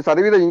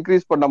 150%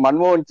 இன்க்ரீஸ் பண்ண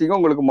மன்மோகன் சிங்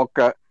உங்களுக்கு மொக்க.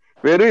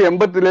 வெறும்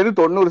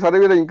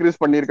 80%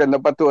 இன்க்ரீஸ் பண்ணிருக்க இந்த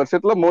 10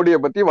 வருஷத்துல மோடியை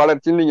பத்தி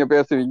வளர்ச்சின்னு நீங்க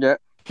பேசுவீங்க.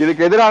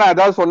 இதுக்கு எதிரான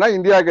ஏதாவது சொன்னா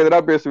இந்தியாவுக்கு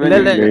எதிராக பேசுவீங்க.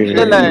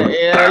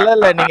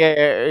 நீங்க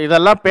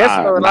இதெல்லாம்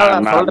பேசுறதுனால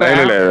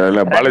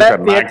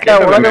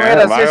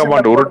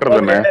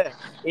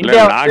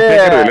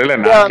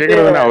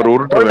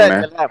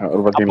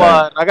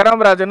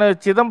ரகராமராஜன்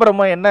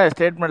சிதம்பரமும் என்ன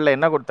ஸ்டேட்மெண்ட்ல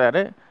என்ன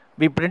கொடுத்தாரு?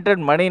 வி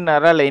பிரிண்டட்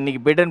மணினாரா இல்லை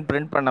இன்னைக்கு பிடன்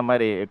பிரிண்ட் பண்ண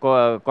மாதிரி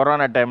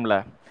கொரோனா டைம்ல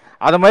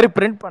அது மாதிரி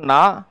பிரிண்ட் பண்ணா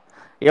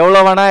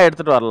எவ்வளவு வேணா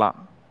எடுத்துட்டு வரலாம்.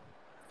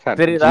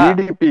 தெரியுதா?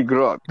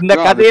 இந்த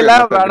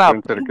கதையெல்லாம் வேணாம்.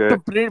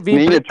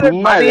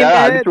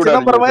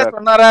 சிதம்பரமே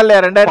சொன்னாரா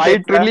இல்லையா?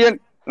 2000 ட்ரில்லியன்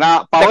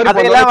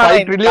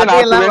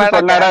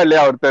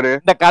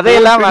இந்த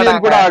கதையெல்லாம்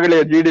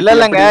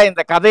இல்லங்க,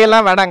 இந்த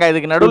கதையெல்லாம் வேணாங்க.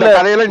 இதுக்கு நடுவுல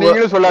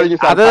நீங்களும்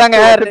சொல்லாதீங்க. அதுதாங்க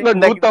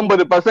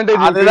 90%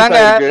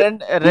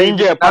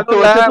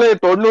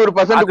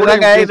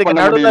 இதுக்கு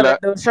நடுவுல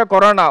 2 வருஷம்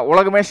கொரோனா,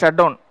 உலகமே ஷட்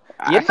டவுன்.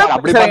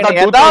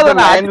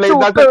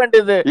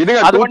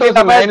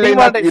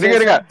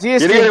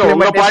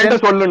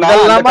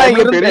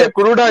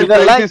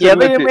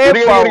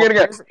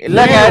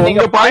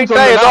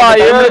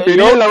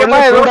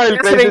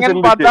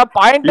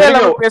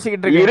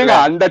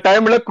 அந்த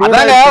டைம்ல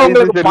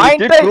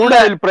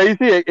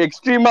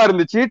எக்ஸ்ட்ரீமா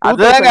இருந்துச்சு.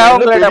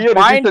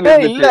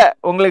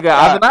 உங்களுக்கு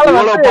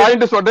அதனால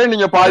பாயிண்ட் சொல்றேன்,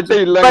 நீங்க பாயிண்டே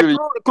இல்ல.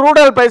 க்ரூட்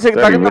ஆயில்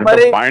பிரைஸ்க்கு தகுந்த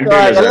மாதிரி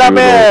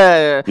எல்லாமே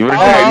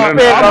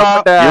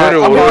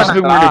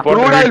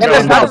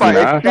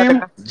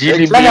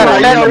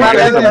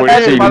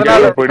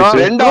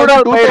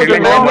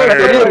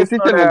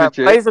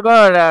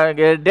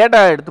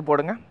டேட்டா எடுத்து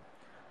போடுங்க.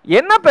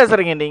 என்ன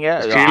பேசுறீங்க நீங்க?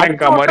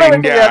 ஸ்ரீலங்கா மாதிரி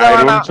இந்தியா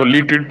சொல்லி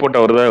ட்வீட்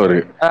போட்டவர் தான் இவரு.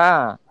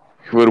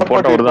 இவர்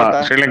போட்டவர் தான்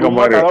ஸ்ரீலங்கா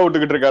மாதிரி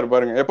விட்டுக்கிட்டு இருக்காரு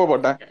பாருங்க. எப்ப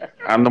போட்டேன்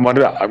அந்த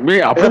மாதிரி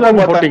அப்படிதான்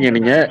போட்டீங்க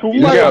நீங்க.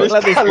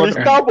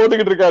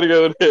 போட்டுக்கிட்டு இருக்காரு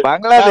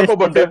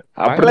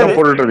அப்படிதான்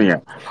போட்டுட்டு இருந்தீங்க.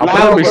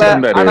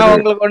 ஆனா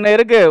உங்களுக்கு ஒண்ணு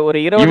இருக்கு, ஒரு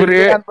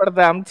 20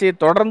 படத்தை அமிச்சு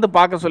தொடர்ந்து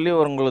பார்க்க சொல்லி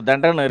உங்களுக்கு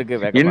தண்டனை இருக்கு.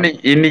 இன்னைக்கு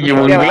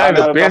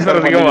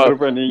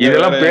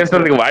இதெல்லாம்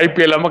பேசுறதுக்கு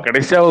வாய்ப்பே இல்லாம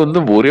கடைசியா வந்து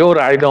ஒரே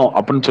ஒரு ஆயுதம்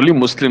அப்படின்னு சொல்லி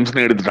முஸ்லிம்ஸ்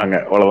எடுத்துட்டாங்க.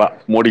 அவ்வளவுதான்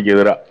மோடிக்கு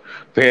எதிரா.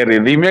 வேற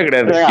எதுவுமே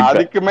கிடையாது.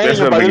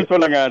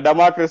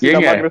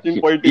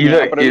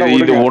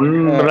 இது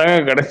ஒன்றாக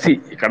கடைசி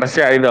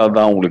ஆயுதம்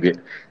அதுதான் உங்களுக்கு.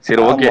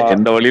 சரி ஓகே,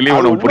 எந்த வழியிலயும்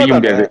உனக்கு புரிய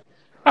முடியாது.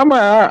 ஆமா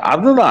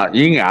அதுதான்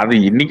நீங்க அது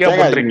இன்னைக்கா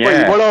பண்றீங்க.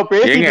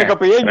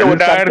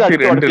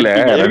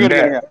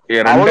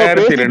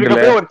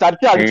 2002 ஒரு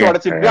சர்ச்சை அடிச்சு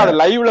உடைச்சிட்டு அதை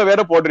லைவ்ல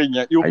வேற போடுறீங்க.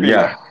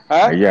 ஐயா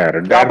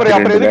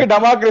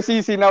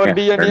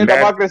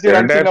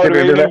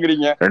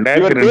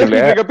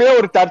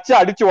ஒரு சர்ச்சை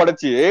அடிச்சு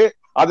உடைச்சு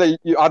அத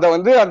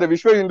வந்து அந்த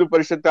விஸ்வ இந்து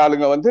பரிஷத்து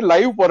ஆளுங்க வந்து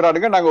லைவ்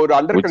போடுறானுங்க. நாங்க ஒரு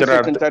அண்டர்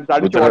கன்ஸ்ட்ரக்ஷன் சர்ச்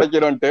அடிச்சு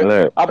உடைக்கிறோம்ட்டு.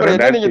 அப்புறம்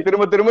என்ன நீங்க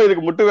திரும்ப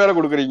இதுக்கு முட்டு வேற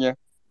கொடுக்குறீங்க?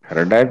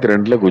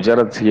 2002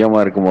 குஜராத் சிஎம்மா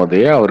இருக்கும்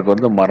போதே அவருக்கு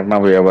வந்து மரண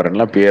வியாபாரம்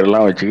எல்லாம்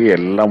பேரெல்லாம் வச்சுக்கி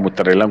எல்லாம்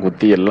முத்திரையெல்லாம்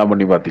குத்தி எல்லாம்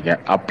பண்ணி பாத்தீங்க.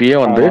 அப்பயே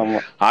வந்து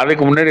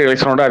அதுக்கு முன்னாடி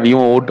எலெக்ஷனோட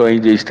அதிகமா ஓட்டு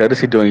வாங்கி ஜெயிச்சிட்டாரு,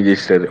 சீட்டு வாங்கி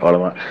ஜெயிச்சிட்டாரு.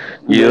 அவ்வளவுதான்.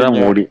 இதுதான்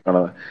மோடி.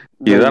 அவ்வளவுதான்.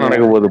 இதுதான்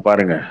நடக்க போகுது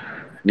பாருங்க.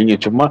 நீங்க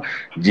சும்மா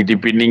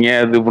ஜிடிபி நீங்க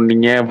இது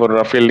பண்ணீங்க, அப்புறம்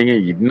ரஃபேல் நீங்க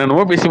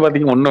என்னென்னமோ பேசி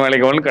பாத்தீங்க. ஒன்னும்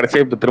வேலைக்கு வரல.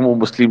 கடைசியா இப்ப திரும்ப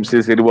முஸ்லீம்ஸ்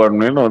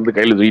சிறுபான்மைன்னு வந்து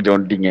கையில தூக்கிட்டு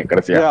வந்துட்டீங்க.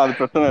 கடைசியா அது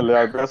பிரச்சனை இல்லையா?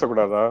 அது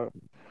பேசக்கூடாதா?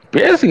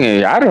 பேசுங்க,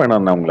 யாரு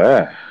வேணாம் உங்களை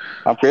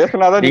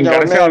பேசினாதான் நீங்க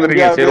கடைசியா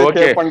வந்துருக்கீங்க. சரி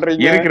ஓகே,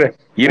 இருக்கிற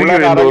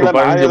இந்த ஒரு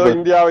 15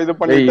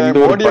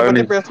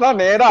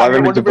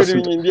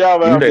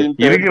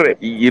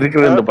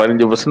 இருக்கிற இந்த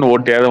 15%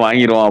 ஓட்டையாவது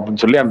வாங்கிடுவோம்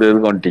அப்படின்னு சொல்லி அந்த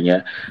இதுக்கு வந்துட்டீங்க.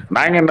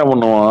 நாங்க என்ன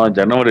பண்ணுவோம்,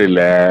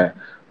 ஜனவரியில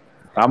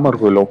ராமர்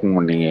கோயில் ஓபன்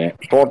பண்ணீங்க,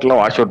 டோட்டலா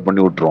வாஷ் அவுட்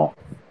பண்ணி விட்டுருவோம்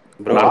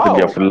நார்த்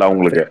இந்தியா ஃபுல்லா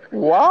உங்களுக்கு.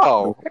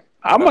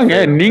 ஆமாங்க,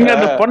 நீங்க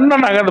அதை பண்ண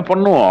நாங்க அதை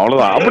பண்ணுவோம்.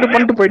 அவ்வளவுதான். அப்படி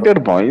பண்ணிட்டு போயிட்டே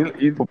இருப்போம்.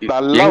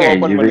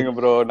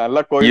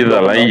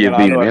 இதெல்லாம்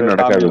எதுவுமே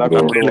நடக்காது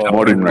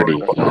மோடி முன்னாடி.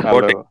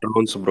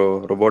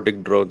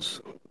 ரொபோட்டிக் ட்ரோன்ஸ்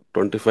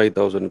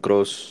 25,000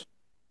 crores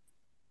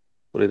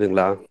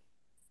புரியுதுங்களா?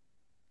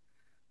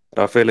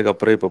 ரஃபேலுக்கு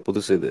அப்புறம் இப்ப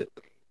புதுசு இது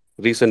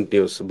ரீசன்ட்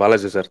நியூஸ்.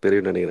 பாலாஜி சார்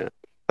தெரியும் நினைக்கிறேன்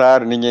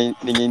சார். நீங்க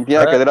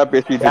இந்தியாவுக்கு எதிராக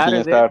பேசிட்டு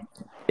இருக்கீங்க சார்.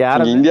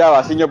 நீங்க இந்தியாவை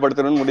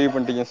அசிங்கப்படுத்தணும்னு முடிவு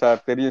பண்ணிட்டீங்க சார்.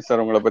 தெரியும்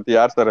சார் உங்களை பத்தி.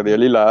 யார் சார் அது?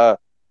 எழிலா?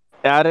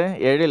 யாரு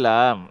எழிலா?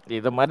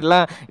 இது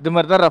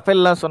மாதிரிதான்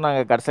ரஃபேல் எல்லாம் சொன்னாங்க.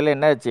 கடைசியில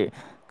என்ன ஆச்சு?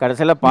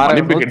 கடைசியில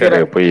பாருங்க,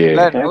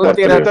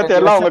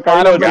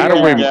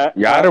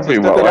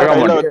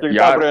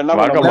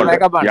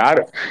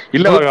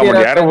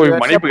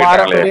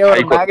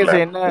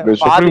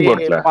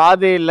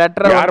 பாதி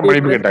லெட்டர்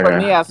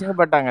பண்ணி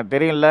அசிங்கப்பட்டாங்க.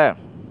 தெரியும்ல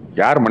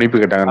யார் மன்னிப்பு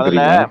கேட்டாங்கன்னு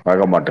தெரியுமா?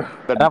 வாக மாட்டேன்.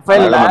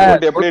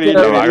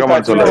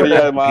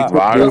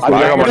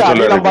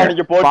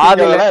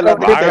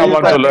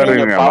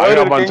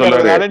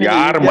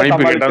 யார்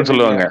மன்னிப்பு கேட்டான்னு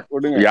சொல்லுவாங்க.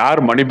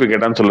 யார் மன்னிப்பு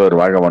கேட்டான்னு சொல்லுவாரு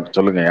வாகமான்.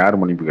 சொல்லுங்க, யார்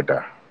மன்னிப்பு கேட்டா?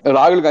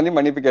 ராகுல் காந்தி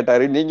மன்னிப்பு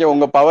கேட்டாரு. நீங்க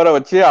உங்க பவரை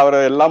வச்சு அவரை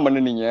எல்லாம்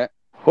பண்ணுனீங்க.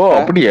 ஓ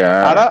அப்படியா?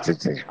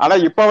 ஆனா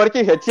இப்ப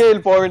வரைக்கும் HAL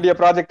போக வேண்டிய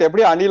ப்ராஜெக்ட்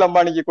எப்படி அனில்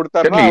அம்பானிக்கு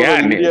கொடுத்தாரு?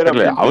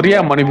 அவர்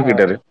ஏன் மன்னிப்பு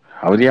கேட்டாரு?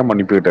 அவர் ஏன்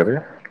மன்னிப்பு கேட்டாரு?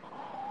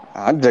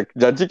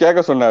 ஜட்ஜி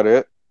கேட்க சொன்னாரு.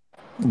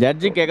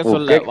 ஜட்ஜி கேட்க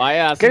சொல்ல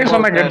வாயா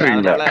சொன்னா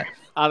கேட்டுறீங்களா?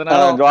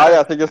 அதனால வாயா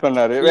அசைக்க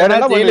சொன்னாரு. வேற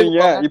என்ன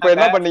பண்ணுவீங்க? இப்ப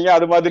என்ன பண்ணீங்க?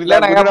 அது மாதிரி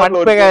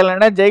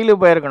இல்ல,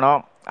 ஜெயிலுக்கு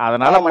போயிருக்கணும்.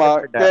 அதனால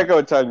கேட்க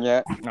வச்சாங்க.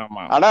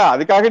 ஆனா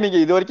அதுக்காக நீங்க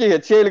இது வரைக்கும்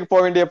HALக்கு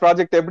போக வேண்டிய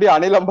ப்ராஜெக்ட் எப்படி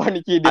அனில்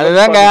அம்பானிக்கு?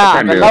 அதுதாங்க,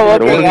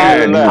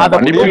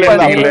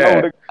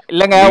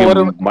 இல்லங்க,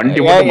 ஒரு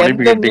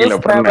எந்த நியூஸ்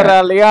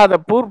பேப்பராலயும் அதை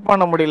ப்ரூவ்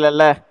பண்ண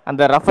முடியல.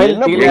 அந்த ரஃபேல்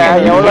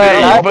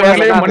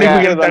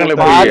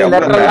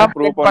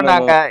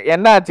பண்ணாங்க.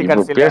 என்ன ஆச்சு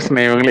கடைசியில?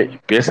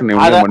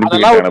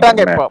 அதெல்லாம்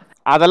விட்டாங்க. இப்போ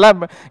அதெல்லாம்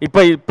இப்ப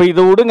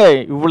இது விடுங்க.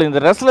 இவ்வளவு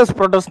இந்த ரெஸ்ட்லெஸ்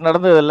ப்ரொடெஸ்ட்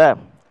நடந்தது இல்ல,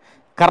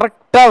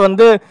 கரெக்டா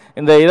வந்து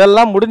இந்த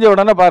இதெல்லாம் முடிஞ்ச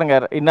உடனே பாருங்க,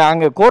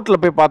 நாங்க கோர்ட்ல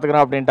போய்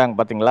பாத்துக்கிறோம் அப்படின்ட்டாங்க.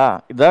 பாத்தீங்களா?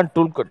 இதுதான்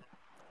டூல் கட்.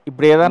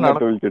 இப்படியேதான்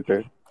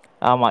நடக்கும்.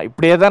 ஆமா,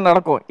 இப்படியேதான்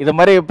நடக்கும். இது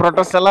மாதிரி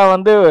ப்ரொடெஸ்ட் எல்லாம்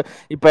வந்து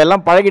இப்ப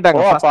எல்லாம்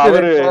பழகிட்டாங்க.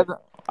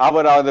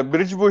 அவர் அந்த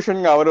பிரிட்ஜ் பூஷன்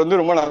அவர் வந்து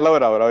ரொம்ப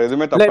நல்லவர். அவர்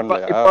எதுவுமே தப்பு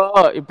பண்ணல.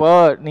 இப்போ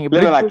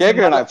நீங்க நான்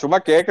கேக்குறேன், நான் சும்மா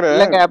கேக்குறேன்.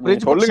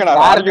 சொல்லுங்க,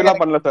 நான் ஆர்கியூலாம்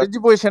பண்ணல சார்.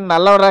 பிரிட்ஜ் பூஷன்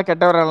நல்லவரா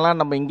கெட்டவரெல்லாம்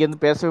நம்ம இங்க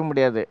இருந்து பேசவே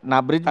முடியாது.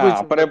 நான் பிரிட்ஜ் பூஷன்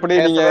அப்புறம் எப்படி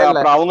நீங்க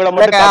அப்புறம் அவங்கள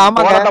மட்டும்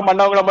போராட்டம்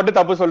பண்ணவங்கள மட்டும்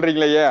தப்பு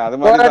சொல்றீங்களே? அது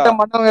மாதிரி போராட்டம்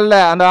பண்ணவங்க இல்ல.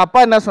 அந்த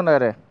அப்பா என்ன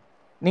சொன்னாரு?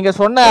 நீங்க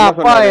சொன்ன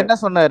அப்பா என்ன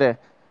சொன்னாரு?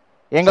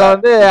 எங்களை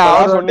வந்து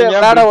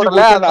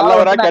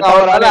நல்லவரா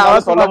கெட்டவரா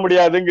சொல்ல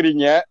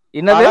முடியாதுங்கிறீங்க.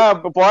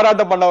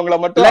 போராட்டம் பண்ணவங்கள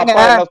மட்டும்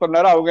என்ன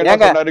சொன்னாரு, அவங்க என்ன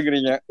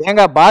சொன்னாருங்கிறீங்க.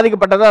 ஏங்க,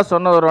 பாதிக்கப்பட்டதா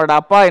சொன்னவரோட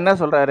அப்பா என்ன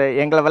சொல்றாரு?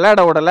 எங்களை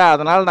விளையாட விடல,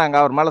 அதனால நாங்க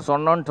அவர் மேல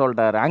சொன்னோம்னு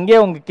சொல்றாரு. அங்கேயே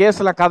உங்க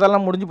கேஸ்ல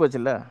கதெல்லாம் முடிஞ்சு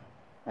போச்சுல்ல.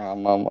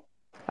 ஆமா ஆமா.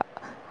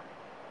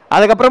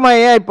 அதுக்கப்புறமா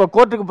ஏன் இப்ப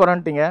கோர்ட்டுக்கு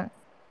போறேன்ட்டீங்க?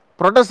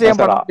 ப்ரொடெஸ்ட் ஏன்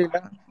பண்ண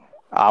முடியல?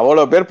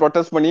 அவ்வளவு பேர்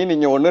ப்ரொடெஸ்ட் பண்ணி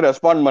நீங்க ஒண்ணும்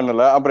ரெஸ்பாண்ட்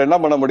பண்ணல, அப்புறம் என்ன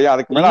பண்ண முடியும்?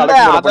 அதுக்கு மேல இல்ல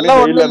அடக்குமுறை பண்ணி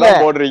அதெல்லாம் ஒண்ணும் ஜெயில இல்ல.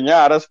 தான் போடுறீங்க,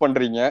 அரெஸ்ட்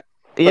பண்றீங்க.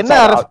 என்ன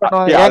அரெஸ்ட்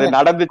பண்ணுவாங்க? அது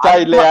நடந்துச்சா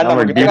இல்லையா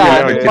நமக்கு ஏங்க,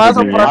 தெரியாது. 5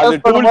 மாசம் அது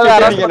ப்ரொடெஸ்ட் டூல் பண்ணும்போது கிட்ட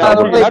அரெஸ்ட் நீங்க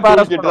பண்ணாதவங்கள நம்புறீங்கன்னா இப்ப டூல்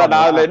அரெஸ்ட் கிட்ட தான்.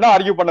 நான் பண்ணுவாங்க. அதுல என்ன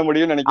ஆர்கியூ பண்ண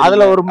முடியும்னு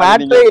அதுல நினைக்கிறீங்க? ஒரு அது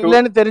மேட்டரே நீங்க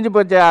இல்லன்னு தெரிஞ்சு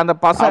போச்சு. அந்த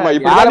ஆமா, பசங்க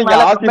இப்படிதான் யாரு நீங்க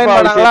மேல ஆசிஃபா கம்ப்ளைண்ட்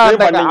பண்ணாங்களோ விஷயத்திலயும்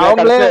அந்த பண்ணீங்க.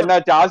 அவங்களே கடைசியில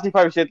என்னாச்சு?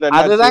 ஆசிஃபா விஷயத்துல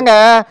என்னாச்சு? அதுதாங்க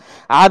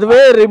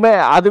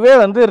அதுவே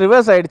வந்து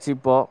ரிவர்ஸ் ஆயிடுச்சு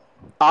இப்போ.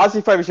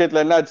 ஆசிஃபா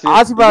விஷயத்துல என்னாச்சு?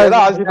 ஆசிஃபா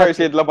இதேதான் ஆசிஃபா என்னாச்சு?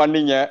 விஷயத்துல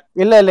பண்ணீங்க.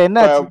 இல்ல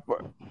என்னாச்சு?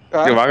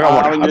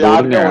 அவங்க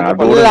யாருமே ஒண்ணும்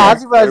பண்ணல. இல்ல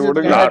ஆசிஃபா சரி, விஷயத்துல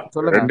விடுங்க. என்னாச்சு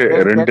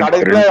சொல்லுங்க.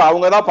 கடைசியில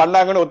அவங்கதான்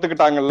பண்ணாங்கன்னு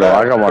ஒத்துக்கிட்டாங்கல்ல.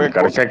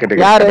 கடைசியா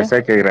யாரு?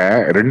 கேக்குறேன்.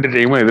 2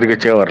 டைமும்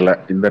எதிர்க்கட்சியா வரல,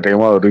 இந்த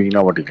டைமா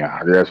வருவீங்களா மாட்டீங்க?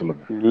 அதே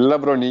சொல்லுங்க. இல்ல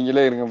ப்ரோ,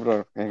 நீங்களே இருங்க ப்ரோ,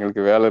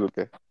 எங்களுக்கு வேலை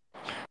இருக்கு.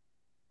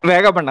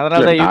 வேக பண்ண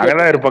அதனால தான் நாங்க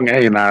தான் இருப்போங்க.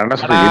 நான் என்ன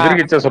சொல்றேன்,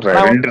 எதிர்க்கட்சியா சொல்றேன்.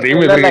 2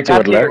 டைம் எதிர்க்கட்சி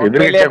வரல,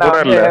 எதிர்க்கட்சியா கூட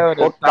இல்ல.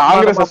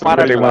 காங்கிரஸ்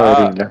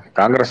வருவீங்களா?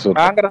 காங்கிரஸ்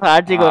காங்கிரஸ்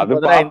ஆட்சிக்கு அது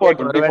பாப்போம்,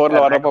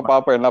 24ல வரப்ப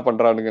பாப்போம் என்ன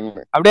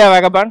பண்றானுங்கன்னு. அப்படியே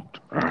வேகப்பான்.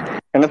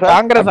 என்ன சார்?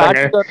 காங்கிரஸ்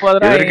ஆட்சிக்கு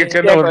வரும்போது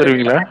எதிர்க்கட்சியா தான்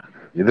வந்துருவீங்களா?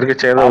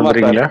 எதிர்க்கட்சியா தான்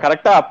வந்துருவீங்களா?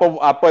 கரெக்டா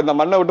அப்ப இந்த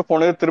மண்ணை விட்டு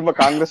போனது திரும்ப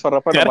காங்கிரஸ்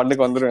வர்றப்ப இந்த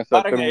மண்ணுக்கு வந்துருவேன்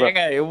சார். திரும்ப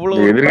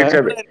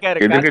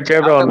எதிர்க்கட்சியா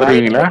தான்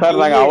வந்துருவீங்களா?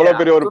 சார் நாங்க அவ்வளவு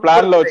பெரிய ஒரு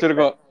பிளான்ல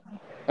வச்சிருக்கோம்.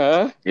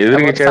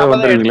 எதிர்க்கட்சியா தான்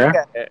வந்துருவீங்களா?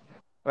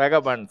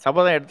 வேகபான்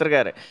சபதம்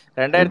எடுத்திருக்காரு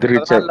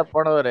 2014ல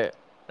போனவரு.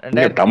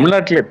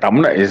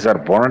 தமிழ்நாட்டிலே சார்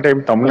போன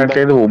டைம்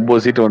தமிழ்நாட்டிலே 9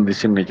 சீட்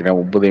வந்துச்சுன்னு நினைக்கிறேன்,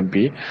 9 MP.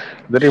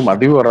 இந்த டைம்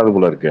அதிகம் வராது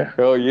போல இருக்கு.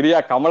 இரியா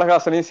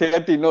கமலஹாசனையும்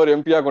சேர்த்து இன்னொரு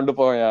MP கொண்டு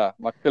போவையா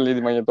மக்கள்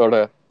நீதி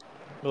மையத்தோட.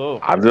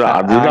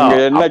 அதுதான்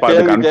என்ன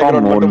கேள்வி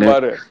கேக்குறோம்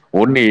பாரு.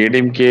 ஒன்னு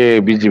ஏடிஎம்கே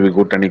பிஜேபி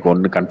கூட்டணிக்கு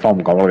ஒன்னு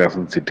கன்ஃபார்ம்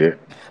கமலஹாசன் சீட்டு.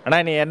 ஆனா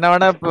நீ என்ன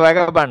வேணா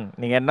வேகபான்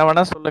நீங்க என்ன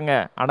வேணா சொல்லுங்க,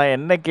 ஆனா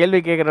என்ன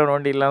கேள்வி கேட்கிற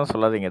நோண்டி இல்லாம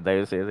சொல்லாதீங்க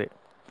தயவு செய்து.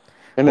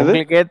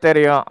 உங்களுக்கே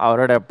தெரியும்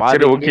அவரோட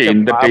சரி ஓகே,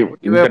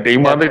 இந்த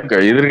டைமாவது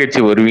எதிர்கட்சி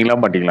வருவீங்களா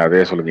மாட்டீங்களா?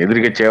 அதே சொல்லுங்க,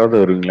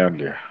 எதிர்கட்சியாவது வருவீங்களா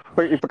இல்லையா?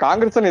 இப்ப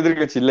காங்கிரஸ்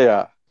எதிர்கட்சி இல்லையா?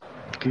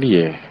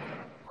 இல்லையே,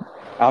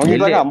 அவங்க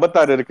தாங்க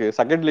 56 இருக்கு,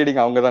 செகண்ட் லீடிங்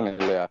அவங்க தானே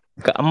இல்லையா?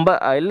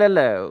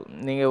 இல்ல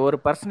நீங்க ஒரு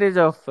பர்சன்டேஜ்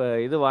ஆஃப்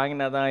இது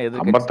வாங்கினாதான்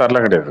எதிர்கட்சி.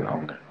 56லாம் கிடையாது,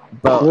 அவங்க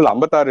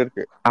 56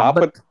 இருக்கு.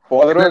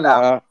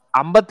 54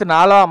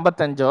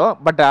 55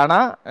 பட் ஆனா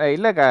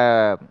இல்ல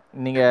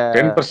நீங்க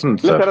 10%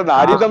 சார். அந்த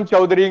அரிதம்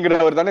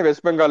சௌத்ரிங்கிறவர் தானே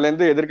வெஸ்ட் பெங்கால்ல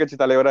இருந்து எதிர்க்கட்சி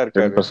தலைவரா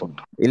இருக்காரு.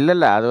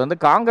 இல்ல அது வந்து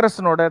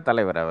காங்கிரஸனோட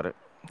தலைவர், அவரு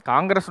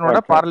காங்கிரஸனோட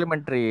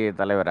பார்லிமெண்டரி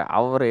தலைவர்.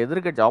 அவர்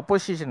எதிர்க்கட்சி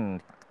அப்போசிஷன்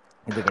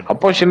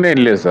அப்போசிஷனே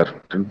இல்லையா சார்?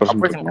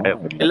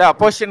 10% இல்ல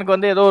அப்போசிஷனுக்கு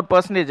வந்து ஏதோ ஒரு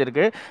பர்சன்டேஜ்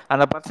இருக்கு,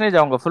 அந்த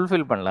பர்சன்டேஜ் அவங்க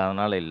ஃபுல்ஃபில் பண்ணல,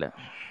 அதனால இல்ல.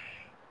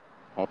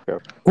 ஓகே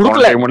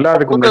குடுக்கல,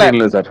 அதுக்கு முன்னாடி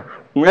இல்ல சார்.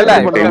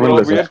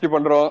 முயற்சி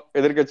பண்றோம்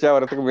எதிர்க்கட்சியா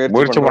வரதுக்கு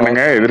முயற்சி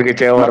பண்ணுங்க.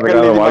 எதிர்க்கட்சியா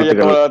வரதுக்கு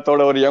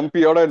வாழ்த்துக்கள். ஒரு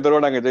எம்பியோட இந்த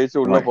தடவை நாங்க ஜெயிச்சு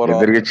உள்ள போறோம்.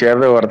 எதிர்க்கட்சியா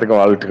வரதுக்கு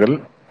வாழ்த்துக்கள்.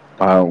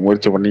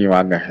 முயற்சி பண்ணி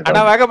வாங்க.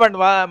 ஆனா வேகப்பன்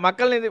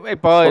மக்கள் நீதி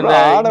இப்போ இந்த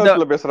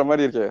ஆணவத்துல பேசுற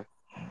மாதிரி இருக்கு.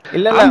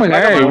 இல்ல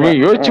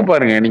யோசிச்சு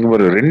பாருங்க, நீங்க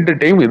ஒரு 2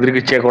 டைம்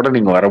எதிர்க்கட்சியா கூட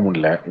நீங்க வர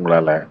முடியல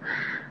உங்களால.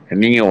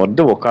 நீங்க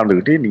வந்து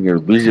உட்காந்துக்கிட்டு நீங்க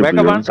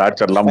பிஜேபி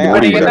சாச்சர்லாம்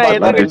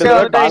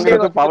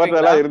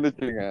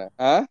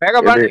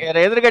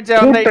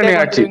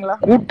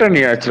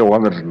கூட்டணி ஆட்சியில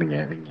உட்காந்துட்டு இருந்தீங்க.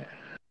 நீங்க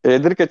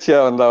எதிர்கட்சியா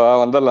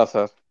வந்துடலாம்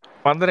சார்.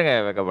 வந்துருங்க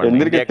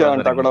எதிர்கட்சியா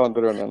வந்தா கூட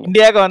வந்துருவேன்.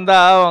 இந்தியாவுக்கு வந்தா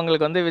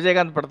உங்களுக்கு வந்து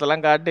விஜயகாந்த்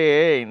படத்தெல்லாம் காட்டி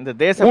இந்த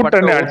தேச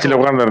கூட்டணி ஆட்சியில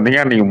உட்கார்ந்து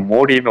இருந்தீங்க. நீங்க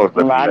மோடின்னு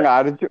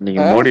ஒருத்தர், நீங்க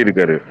மோடி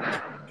இருக்காரு.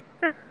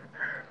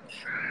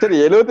 சரி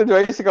 75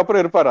 வயசுக்கு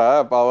அப்புறம் இருப்பாரா?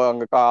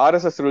 அங்க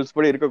RSS ரூல்ஸ்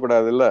படி இருக்க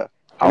கூடாது இல்ல?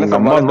 அவங்க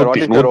அம்மா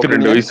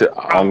 102 வயசு.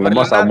 அவங்க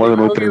அம்மா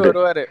 102.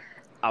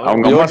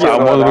 அவங்க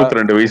அம்மா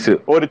 102 வயசு.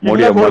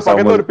 மோடி அம்மா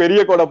பக்கத்துல ஒரு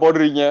பெரிய கோடை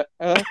போடுறீங்க.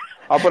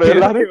 அப்புறம்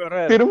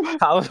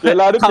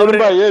எல்லாரும்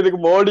திரும்ப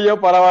இதுக்கு மோடியே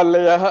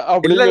பரவாயில்லையா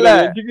அப்படிங்கிற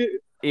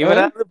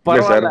இவராது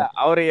பரவாயில்ல.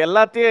 அவரு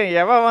எல்லாத்தையும்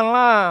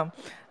எவன்லாம்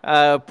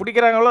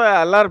பிடிக்கிறாங்களோ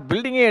எல்லாரும்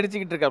பில்டிங்கே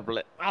அடிச்சுக்கிட்டு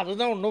இருக்காப்புல.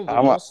 அதுதான் ஒண்ணும்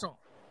மோசம்.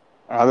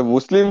 அது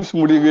முஸ்லிம்ஸ்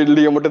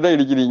பில்டிங்க மட்டும் தான்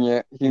இடிக்கிறீங்க,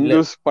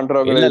 ஹிந்துஸ்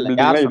பண்றவங்க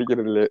பில்டிங்லாம்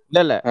இடிக்கிறது இல்ல.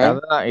 இல்ல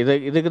அதுதான்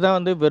இதுக்குதான்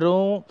வந்து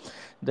வெறும்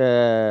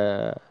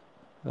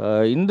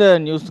இந்த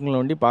நியூஸ்ங்களை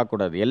ஒண்டி பார்க்க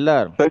கூடாது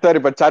எல்லாரும். சரி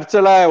இப்ப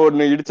சர்ச்செல்லாம்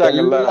ஒண்ணு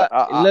இடிச்சாங்கல்ல,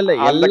 இல்ல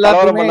அந்த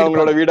கலவரம்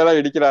பண்ணவங்களோட வீடெல்லாம்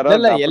இடிக்கிறாரா?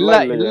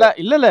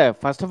 இல்ல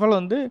ஃபர்ஸ்ட் ஆஃப் ஆல்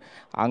வந்து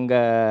அங்க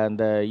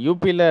அந்த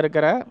யூபியில்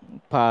இருக்கிற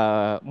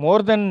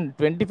மோர் தென்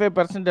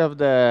 25% ஆஃப்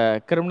த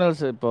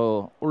கிரிமினல்ஸ் இப்போ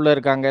உள்ள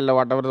இருக்காங்க, இல்லை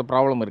வாட் எவர் த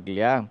ப்ராப்ளம் இருக்கு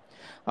இல்லையா,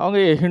 அவங்க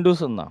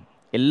ஹிந்துஸும் தான்.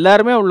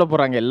 எல்லாருமே உள்ள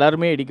போறாங்க,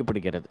 எல்லாருமே இடிக்க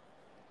பிடிக்கிறது.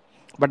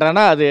 பட்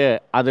ஆனா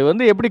அது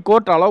வந்து எப்படி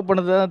கோர்ட் அலோவ்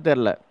பண்ணுதுன்னு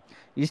தெரியல.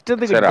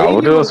 இஷ்டத்துக்கு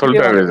அவரு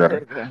சொல்றாரு சார்,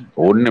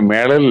 ஒண்ணு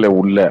மேல இல்ல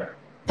உள்ள.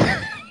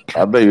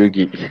 அதான்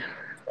யோகி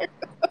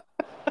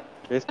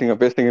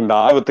பேசுங்க இந்த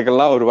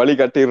ஆபத்துக்கெல்லாம் ஒரு வழி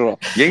கட்டிடுறோம்.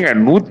 ஏங்க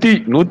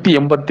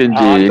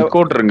 185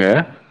 என்கவுண்டருங்க,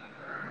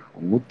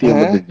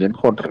 185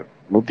 என்கவுண்டர்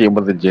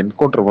 185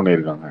 என்கவுண்டர்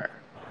பண்ணிருக்காங்க.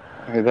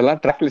 இதெல்லாம்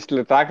ட்ராக்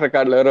லிஸ்ட்ல ட்ராக்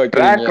ரெக்கார்ட்ல வேற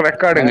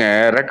ரெக்கார்டுங்க.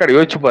 ரெக்கார்டு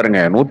யோசிச்சு பாருங்க,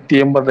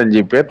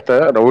 185 பேர்த்த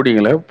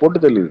ரவுடிங்களை போட்டு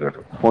தள்ளி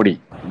இருக்காரு மோடி,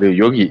 இது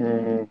யோகி.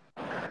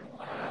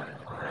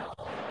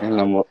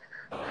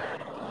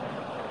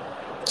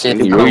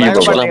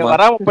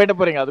 வராம போயிட்டு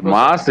போறீங்க. அதுக்கு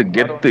மாசு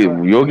கெத்து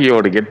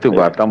யோகியோட கெத்து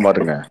பார்த்தா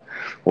பாருங்க.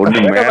 ஒண்ணு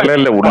மேல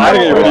இல்ல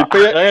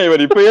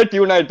இவர் இப்பயே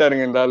டியூன்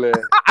ஆயிட்டாருங்க இந்த ஆளு.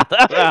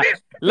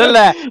 இல்ல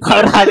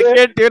அவர்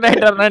அதுக்கே டியூன்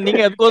ஆயிட்டாருன்னா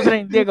நீங்க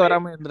அதுக்கோசரம் இந்தியாவுக்கு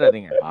வராம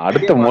இருந்துறாதீங்க.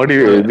 அடுத்த மோடி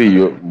இது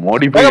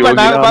மோடி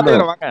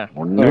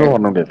ஒண்ணுமே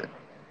பண்ண முடியாது.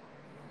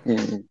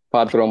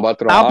 பாத்துறோம்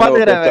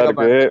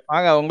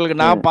வாங்க, உங்களுக்கு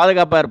நான்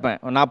பாதுகாப்பா இருப்பேன்.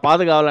 நான்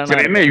பாதுகாவல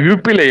என்ன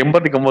யூபில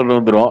 80-50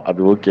 வந்துரும். அது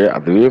ஓகே,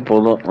 அதுவே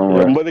போதும்.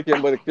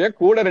 80-80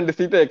 கூட 2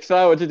 சீட்டை எக்ஸ்ட்ரா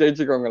வச்சு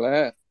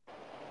ஜெயிச்சுக்கோங்களேன்.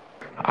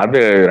 அது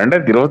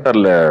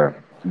 2026ல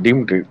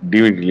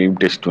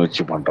டெஸ்ட்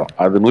வச்சு பண்றோம்.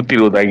 அது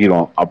 120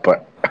 ஆகிரும்.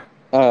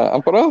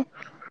 அப்புறம்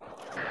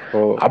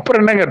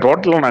என்னங்க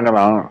டோட்டலா நாங்க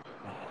தான்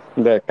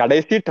இந்த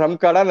கடைசி ட்ரம்ப்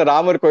கார்டா அந்த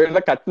ராமர் கோயில்ல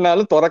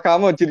கட்டினாலும்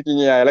திறக்காம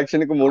வச்சிருக்கீங்க.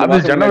 எலெக்ஷனுக்கு 3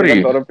 மாசம்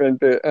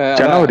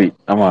ஜனவரி.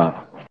 ஆமா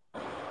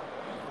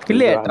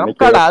இல்லையே ட்ரம்ப்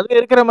கார்டு அது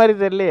இருக்கிற மாதிரி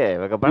தெரியலையே.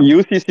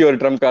 யூசிசி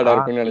ஒரு ட்ரம்ப் கார்டா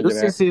இருக்குன்னு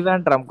நினைக்கிறேன். யூசிசி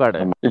தான் ட்ரம்ப்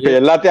கார்டு. இப்ப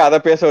எல்லாத்தையும்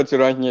அத பேச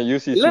வச்சிருவாங்க.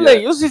 யூசிசி இல்ல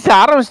யூசிசி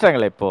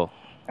ஆரம்பிச்சிட்டாங்களே இப்போ.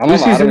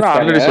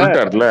 ஆல்ரெடி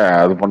சொல்லிட்டாருல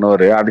அது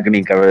பண்ணுவாரு. அதுக்கு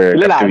நீங்க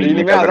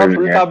இனிமே அதான்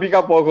ஃபுல் டாபிக்கா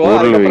போகும்.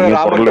 அதுக்கப்புறம்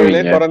ராமர்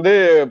கோயிலே திறந்து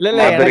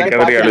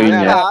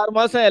 6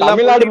 மாசம்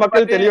தமிழ்நாடு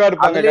மக்கள் தெளிவா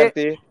இருப்பாங்க.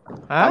 கார்த்தி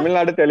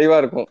தமிழ்நாடு தெளிவா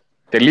இருக்கும்.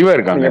 தெளிவா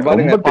இருக்காங்க,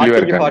 ரொம்ப தெளிவா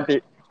இருக்காங்க.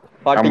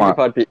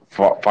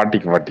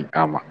 40-40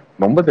 ஆமா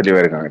ரொம்ப தெளிவா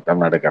இருக்காங்க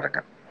தமிழ்நாடுக்காரங்க.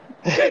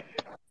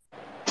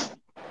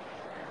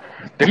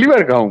 தெளிவா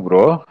இருக்காங்க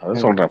ப்ரோ.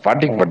 அதான் சொல்றேன்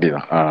 40-40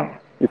 தான்.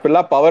 இப்ப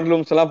எல்லாம் பவர்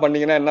லூம்ஸ் எல்லாம்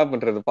பண்ணீங்கன்னா என்ன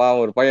பண்றது?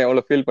 ஒரு பையன்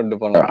எவ்வளவு ஃபீல் பண்ணிட்டு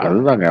போனா.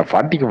 அதுதாங்க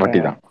 40-40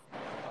 தான்.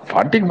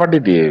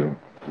 40-40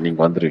 நீங்க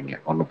வந்துருவீங்க,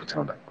 ஒன்னும்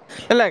பிரச்சனை இல்லை.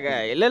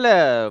 இல்ல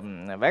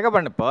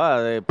வேகப்பன்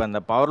இப்ப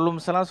இந்த பவர்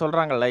லூம்ஸ் எல்லாம்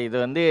சொல்றாங்கல்ல, இது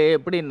வந்து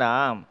எப்படின்னா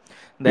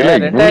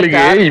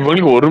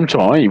இவங்களுக்கு ஒரு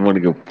நிமிஷம்,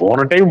 இவனுக்கு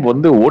போன டைம்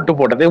வந்து ஓட்டு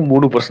போட்டதே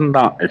 3%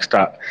 தான்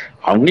எக்ஸ்ட்ரா.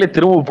 அவங்களே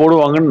திரும்ப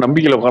போடுவாங்கன்னு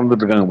நம்பிக்கையில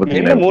உட்கார்ந்துட்டு இருக்காங்க.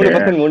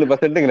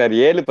 3%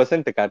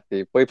 7% கார்த்தி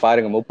போய்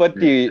பாருங்க.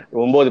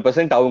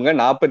 39% அவங்க,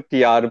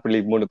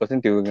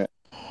 46.3% இவங்க.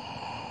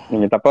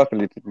 நீங்க தப்பா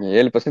சொல்லிட்டு இருக்கீங்க.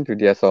 7%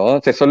 வித்தியாசம்.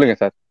 சரி சொல்லுங்க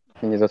சார்.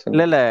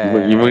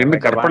 இவங்க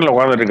இன்னும் கற்பனையில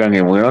உட்கார்ந்துட்டு இருக்காங்க.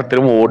 இவங்க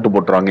திரும்ப ஓட்டு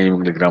போட்டுருவாங்க.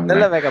 இவங்களுக்கு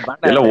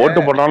எல்லாம் ஓட்டு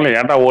போட்டாலும்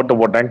ஏன்டா ஓட்டு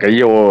போட்டேன்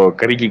கைய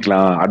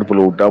கருக்கிக்கலாம்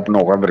அடுப்புல விட்டு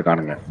அப்படின்னு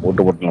உட்கார்ந்துருக்கானுங்க.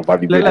 ஓட்டு போட்டலாம்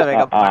பாதி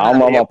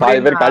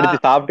பேர் கடிச்சு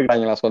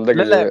சாப்பிட்டுக்காங்களா சொந்த.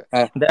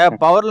 இந்த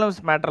பவர்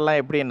லூம்ஸ் மேட்டர்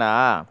எல்லாம் எப்படின்னா,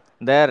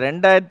 இந்த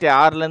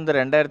 2006ல இருந்து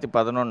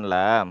 2011ல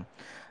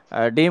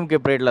டிஎம்கே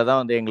பீரியட்ல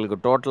தான் வந்து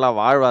எங்களுக்கு டோட்டலா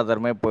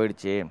வாழ்வாதாரமே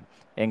போயிடுச்சு.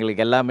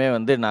 எங்களுக்கு எல்லாமே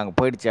வந்து நாங்க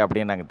போயிடுச்சு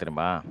அப்படின்னு நாங்க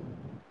தெரியுமா.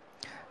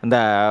 இந்த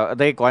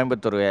அதே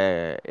கோயம்புத்தூர்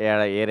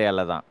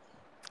ஏரியாவில் தான்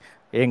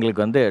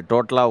எங்களுக்கு வந்து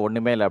டோட்டலாக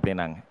ஒன்றுமே இல்லை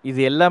அப்படின்னாங்க. இது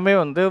எல்லாமே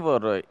வந்து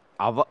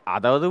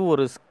அதாவது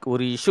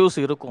ஒரு இஷ்யூஸ்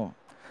இருக்கும்.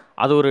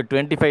 அது ஒரு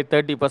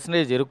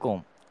 25-30% இருக்கும்.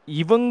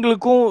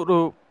 இவங்களுக்கும்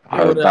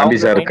தாண்டி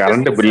சார்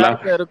கரண்ட் பில்லா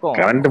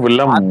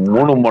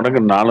 3 மடங்கு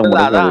 4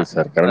 மடங்கு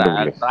சார் கரண்ட்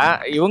பில்.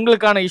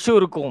 இவங்களுக்கான இஷ்யூ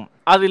இருக்கும்.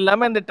 அது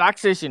இல்லாம இந்த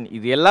டாக்ஸேஷன்,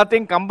 இது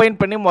எல்லாத்தையும் கம்பைன்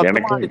பண்ணி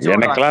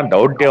எனக்கெல்லாம்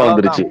டவுட்டே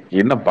வந்துருச்சு.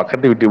 என்ன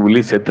பக்கத்து வீட்டு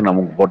பில்லி சேர்த்து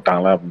நமக்கு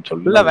போட்டாங்களா அப்படின்னு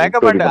சொல்லி. இல்ல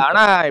வேகப்பட்டு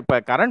ஆனா இப்ப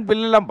கரண்ட்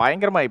பில் எல்லாம்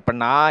பயங்கரமா. இப்ப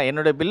நான்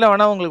என்னோட பில்ல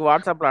வேணா உங்களுக்கு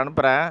வாட்ஸ்அப்ல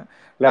அனுப்புறேன்.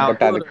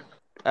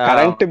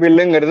 கரண்ட்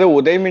பில்லுங்கிறது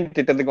உதயமின்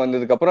திட்டத்துக்கு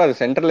வந்ததுக்கு அப்புறம் அது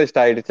சென்ட்ரலைஸ்ட்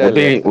ஆயிடுச்சு.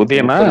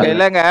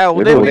 இல்லங்க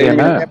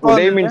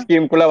உதயமின்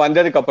ஸ்கீமுக்குள்ள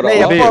வந்ததுக்கு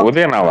அப்புறம்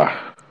உதயனாவா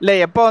இல்ல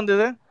எப்ப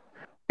வந்தது?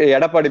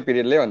 எடப்பாடி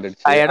பீரியட்லயே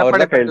வந்துடுச்சு.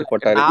 அவர்தான் கையெழுத்து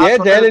போட்டாரு.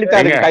 ஏன்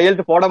ஜெயலலிதா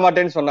கையெழுத்து போட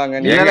மாட்டேன்னு சொன்னாங்க?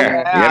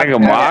 எனக்கு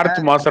மார்ச்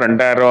மாசம்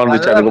 2000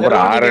 வந்துச்சு.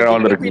 அதுக்கப்புறம் 6000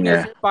 வந்துருக்கீங்க.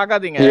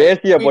 பாக்காதீங்க,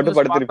 ஏசிய போட்டு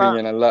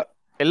படுத்திருப்பீங்க நல்லா.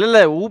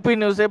 இல்ல ஊபி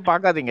நியூஸே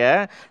பாக்காதீங்க.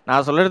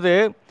 நான் சொல்றது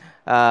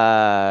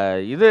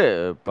இது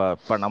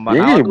இப்ப நம்ம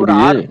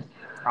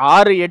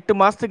 6-8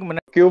 மாசத்துக்கு முன்னாடி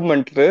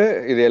எக்யூப்மென்ட்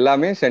இது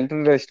எல்லாமே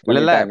சென்ட்ரலைஸ்ட்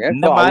பண்ணிட்டாங்க.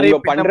 அவங்க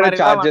பண்ற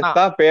சார்ஜஸ்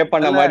தான் பே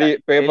பண்ற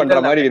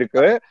மாதிரி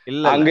இருக்கு.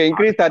 அங்க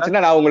இன்க்ரீஸ்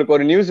ஆச்சுன்னா நான் உங்களுக்கு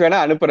ஒரு நியூஸ்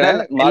வேணா அனுப்புறேன்.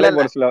 மாலை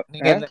முரசுல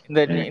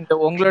இந்த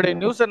உங்களுடைய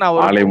நியூஸ் நான்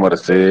மாலை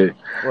முரசு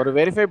ஒரு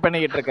வெரிஃபை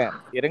பண்ணிக்கிட்டு இருக்கேன்.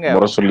 இருங்க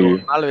முரசொல்லி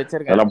நாள்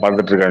வச்சிருக்கேன். எல்லாம்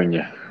பார்த்துட்டு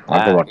இருக்காங்க.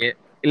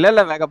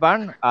 இல்ல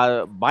வேகபான்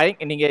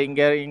நீங்க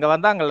இங்க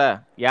வந்தாங்கல்ல,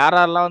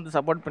 யாரெல்லாம் வந்து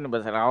சப்போர்ட் பண்ணி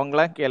பேசுறாங்க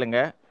அவங்களாம் கேளுங்க.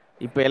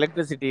 இப்ப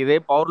எலக்ட்ரிசிட்டி இதே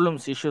பவர்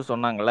லூம்ஸ் இஷ்யூ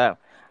சொன்னாங்கல்ல,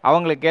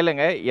 அவங்களை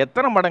கேளுங்க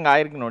எத்தனை மடங்கு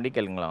ஆயிருக்குன்னு ஒண்டி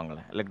கேளுங்களா அவங்கள.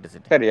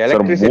 எலக்ட்ரிசிட்டி சரி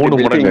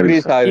எலக்ட்ரிசிட்டி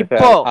இன்கிரீஸ் ஆயிருக்கு.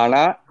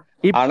 ஆனா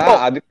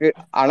அதுக்கு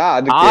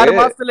 6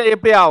 மாசத்துல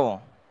எப்படி ஆகும்?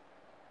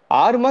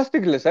 6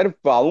 மாசத்துக்கு இல்ல சார்.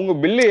 இப்ப அவங்க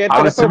பில்லு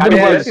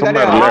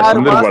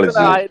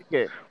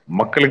ஆயிருக்கு.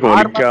 மக்களுக்கு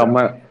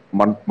வலிக்காம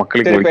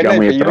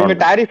இவங்க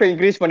டாரிஃப்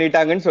இன்கிரீஸ்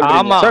பண்ணிட்டாங்கன்னு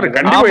சொல்றீங்க.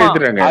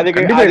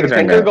 அதுக்கு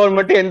சென்ட்ரல்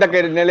கவர்மெண்ட் எந்த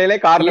நிலையில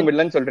காரணம்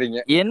இல்லன்னு சொல்றீங்க.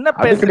 என்ன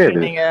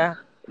பேசுறீங்க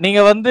நீங்க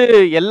வந்து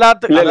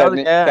எல்லாத்துக்கும்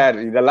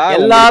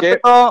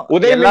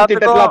உதயமின்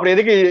திட்டத்துல அப்படி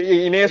எதுக்கு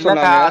இணைய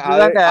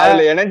சொன்னாங்க?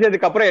 அதுல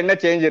இணைஞ்சதுக்கு அப்புறம் என்ன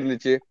சேஞ்ச்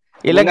இருந்துச்சு?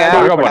 இல்லங்க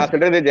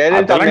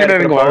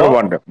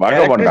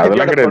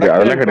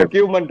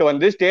எக்யூப்மென்ட்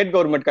வந்து ஸ்டேட்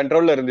கவர்மெண்ட்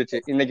கண்ட்ரோல்ல இருந்துச்சு.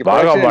 இன்னைக்கு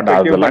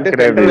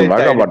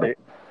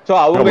சோ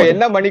அவங்க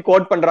என்ன மணி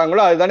கோட்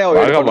பண்றாங்களோ அதுதானே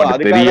அவங்க எடுக்கணும்.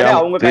 அதுக்காக தானே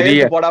அவங்க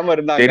கையெழுத்து போடாம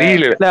இருந்தாங்க.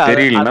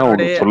 தெரியலன்னா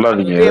ஒண்ணு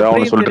சொல்லாதீங்க.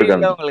 ஏதாவது சொல்லிட்டு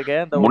இருக்காங்க.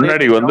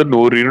 முன்னாடி வந்து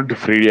 100 யூனிட்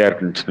ஃப்ரீயா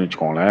இருந்துச்சுன்னு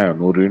வச்சுக்கோங்களேன்.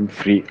 100 யூனிட்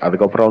ஃப்ரீ.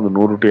 அதுக்கப்புறம் வந்து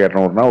 100 to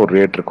 200னா ஒரு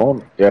ரேட் இருக்கும்,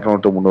 200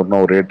 to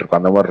 300னா ஒரு ரேட்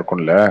இருக்கும். அந்த மாதிரி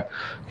இருக்கும்ல.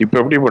 இப்ப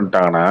எப்படி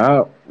பண்ணிட்டாங்கன்னா,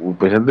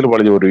 இப்ப செந்தில்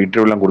பாலாஜி ஒரு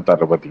இன்டர்வியூ எல்லாம்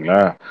கொடுத்தாரு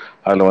பாத்தீங்களா,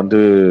 அதுல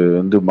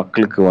வந்து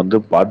மக்களுக்கு வந்து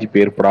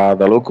பாதிப்பு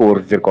ஏற்படாத அளவுக்கு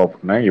ஒரு இருக்கும்.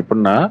 அப்படின்னா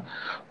எப்படின்னா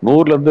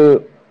 100ல இருந்து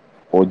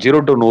 0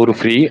 to 100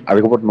 ஃப்ரீ,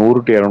 அதுக்கப்புறம் 100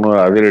 to 200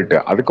 அதே ரேட்டு,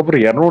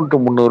 அதுக்கப்புறம் 200 to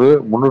 300,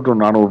 300 to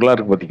 400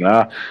 இருக்கு பாத்தீங்களா,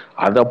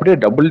 அது அப்படியே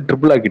டபுள்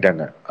ட்ரிபிள்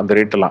ஆக்கிட்டாங்க அந்த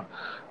ரேட் எல்லாம்.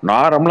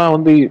 நார்மலா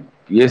வந்து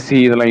ஏசி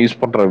இதெல்லாம் யூஸ்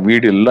பண்ற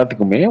வீடு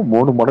எல்லாத்துக்குமே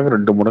 3 மடங்கு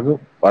 2 மடங்கு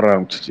வர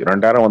ஆரம்பிச்சிச்சு.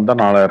 2000 வந்தா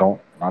 4000,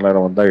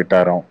 4000 வந்தா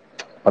 8000,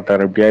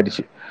 10,000 இப்படி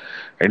ஆயிடுச்சு.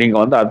 நீங்க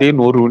வந்து அதே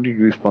 100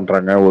 யூனிட் யூஸ்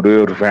பண்றாங்க, ஒரே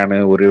ஒரு ஃபேனு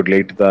ஒரே ஒரு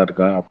லைட் தான்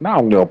இருக்கு அப்படின்னா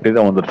அவங்களுக்கு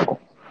அப்படியேதான் வந்துட்டு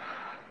இருக்கும்.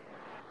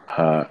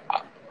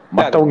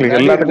 மத்தவங்களுக்கு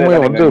எல்லாத்துக்குமே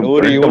வந்து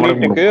 100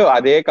 யூனிட்டுக்கு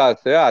அதே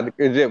காசு,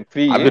 அதுக்கு இது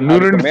ஃப்ரீ.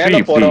 அதுக்கு மேல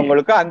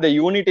போறவங்களுக்கு அந்த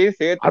யூனிட்டையும்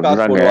சேர்த்து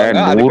காசு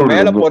போடுவாங்க. அதுக்கு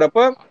மேல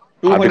போறப்ப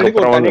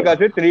 200க்கு தனி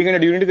காசு,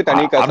 300 யூனிட்டுக்கு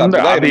தனி காசு.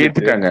 அது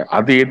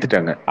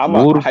ஏத்திட்டாங்க. ஆமா,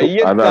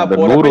 ஹையஸ்ட்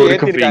போறப்ப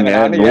ஏத்திட்டாங்க.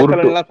 நான்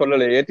ஏத்தலன்னா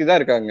சொல்லல, ஏத்திதான்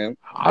இருக்காங்க.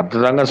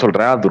 அதுதாங்க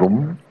சொல்றேன், அது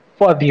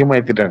ரொம்ப அதிகமா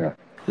ஏத்திட்டாங்க.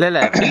 இல்ல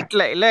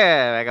வீட்டில் இல்லை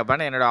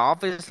வேகப்பான என்னோட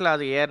ஆஃபீஸில்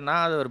அது ஏறினா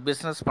அது ஒரு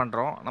பிஸ்னஸ்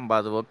பண்ணுறோம் நம்ம,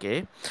 அது ஓகே.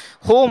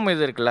 ஹோம்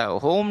இது இருக்குல்ல,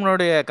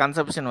 ஹோம்னுடைய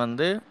கன்சப்ஷன்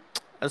வந்து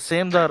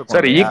சேம் தான் இருக்கும்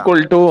சார்.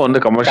 ஈக்குவல் டு வந்து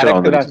கமர்ஷியல்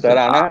வந்துருச்சு சார்.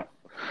 ஆனா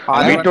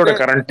வீட்டோட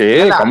கரண்ட்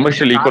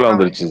கமர்ஷியல் ஈக்குவலா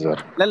வந்துருச்சு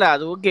சார். இல்ல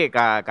அது ஓகே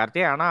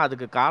கரெக்டே. ஆனா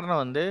அதுக்கு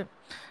காரணம் வந்து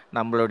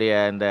நம்மளுடைய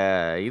இந்த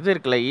இது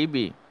இருக்குல்ல,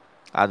 இபி,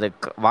 அது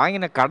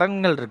வாங்கின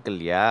கடன்கள் இருக்கு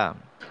இல்லையா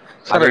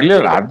சார். இல்ல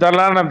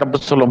அதெல்லாம் நான் தப்பு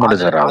சொல்ல மாட்டேன்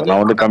சார்.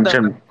 அதெல்லாம் வந்து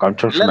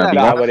கன்சம்ஷன்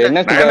அதிகம்.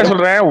 என்ன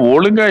சொல்றேன்,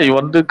 ஒழுங்கா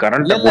வந்து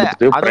கரண்ட்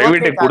கொடுத்துட்டு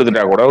பிரைவேட்டே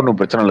கொடுத்துட்டா கூட ஒன்னும்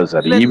பிரச்சனை இல்லை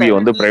சார். இபி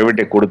வந்து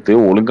பிரைவேட்டே கொடுத்து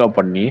ஒழுங்கா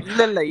பண்ணி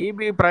இல்ல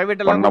இபி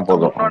பிரைவேட் எல்லாம்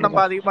போதும்.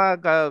 நம்ம அதிகமா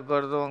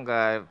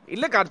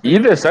இல்ல கார்த்திக்,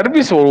 இது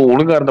சர்வீஸ்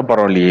ஒழுங்கா இருந்தா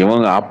பரவாயில்லையே.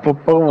 இவங்க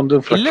அப்பப்போ வந்து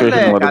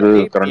ஃபிளக்சுவேஷன் வருது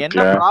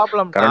கரண்ட்ல.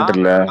 கரண்ட்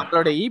இல்ல,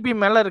 நம்மளோட இபி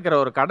மேல இருக்கிற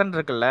ஒரு கடன்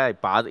இருக்குல்ல.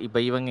 இப்ப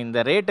இவங்க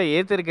இந்த ரேட்டை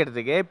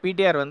ஏத்திருக்கிறதுக்கு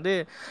பிடிஆர் வந்து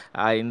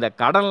இந்த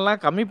கடன்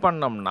எல்லாம் கம்மி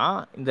பண்ணோம்னா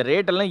இந்த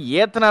ரேட் எல்லாம்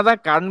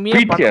ஏத்தனாதான் கம்மியா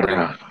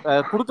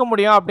கொடுக்க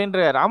முடியும்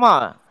அப்படின்றாரு. ஆமா,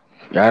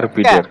 யாரு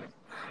பிடிஆர்?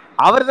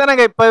 அவர் தானே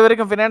இப்ப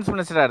வரைக்கும் பினான்ஸ்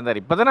மினிஸ்டரா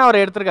இருந்தாரு. இப்பதானே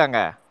அவர்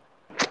எடுத்திருக்காங்க.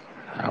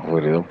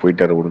 அவர் ஏதோ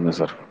போயிட்டாரு, விடுங்க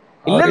சார்.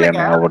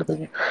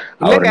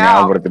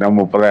 ஞாபகப்படுத்தினா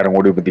 30,000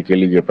 கோடி பத்தி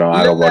கேள்வி கேட்பேன்.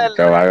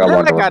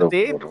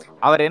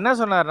 அவர் என்ன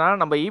சொன்னார்னா,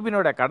 நம்ம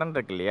ஈபினோட கடன்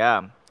இருக்கு இல்லையா,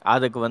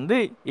 அதுக்கு வந்து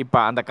இப்ப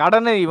அந்த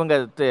கடனை இவங்க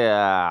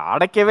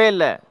அடைக்கவே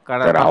இல்ல.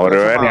 அவரு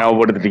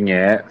ஞாபகப்படுத்திட்டீங்க.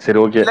 சரி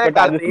ஓகே,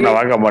 நான்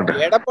வாங்க மாட்டேன்.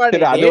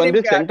 அது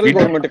வந்து சென்ட்ரல்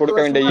கவர்மெண்ட் கொடுக்க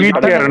வேண்டிய.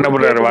 பிடிஆர் என்ன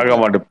பண்றாரு?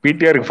 வாங்க மாட்டேன்.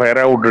 பிடிஆருக்கு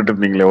ஃபயரா விட்டுட்டு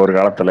இருந்தீங்களே ஒரு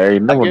காலத்துல,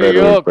 என்ன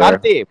பண்றாரு?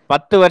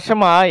 10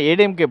 வருஷமா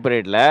ஏடிஎம்கே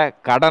பீரியட்ல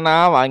கடனா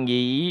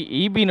வாங்கி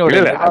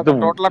ஈபினோட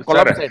டோட்டலா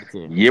கொலாப்ஸ்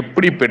ஆயிடுச்சு.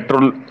 எப்படி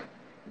பெட்ரோல்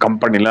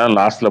கம்பெனிலாம்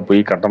லாஸ்ட்ல போய்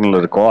கட்டணல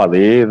இருக்கோ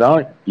அதேதான்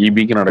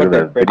இபிக்கு நடக்குது.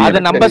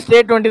 அது நம்ம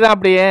ஸ்டேட் வண்டி தான்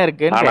அப்படியே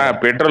இருக்கு. ஆனா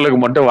பெட்ரோலுக்கு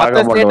மட்டும்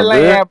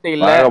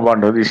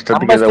வாகமாண்ட் வந்து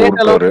இஷ்டத்துக்கு ஏதாவது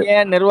ஊத்துறாரு.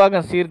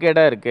 நிர்வாகம்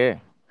சீர்கேடா இருக்கு.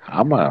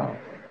 ஆமா,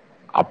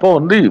 அப்போ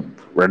வந்து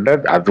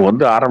அது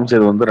வந்து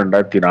ஆரம்பிச்சது வந்து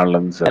 2004ல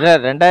இருந்து சார்.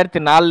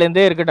 2004ல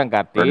இருந்தே இருக்கட்டும்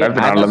கார்த்தி.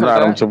 2004ல இருந்து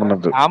ஆரம்பிச்ச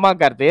பண்ணது. ஆமா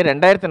கார்த்தி,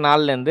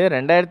 2004ல இருந்து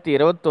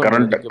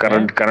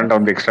 2021 கரண்ட்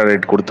வந்து எக்ஸ்ட்ரா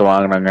ரேட் கொடுத்து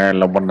வாங்குனாங்க,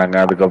 எல்லாம் பண்ணாங்க.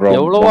 அதுக்கப்புறம்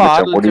எவ்வளவு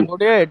 6 லட்சம்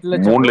கோடி 8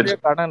 லட்சம் கோடி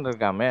கடன்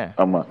இருக்காமே.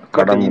 ஆமா,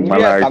 கடன்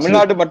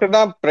தமிழ்நாடு மட்டும்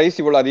தான் பிரைஸ்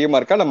இவ்வளவு அதிகமா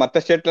இருக்கா? இல்ல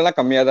மத்த ஸ்டேட்ல எல்லாம்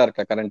கம்மியா தான்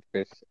இருக்கா கரண்ட்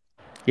பிரைஸ்?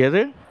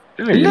 எது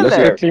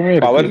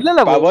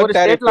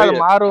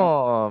மாறும்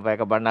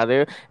வேகப்பண்ணாது.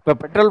 இப்ப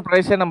பெட்ரோல்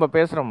பிரைஸே நம்ம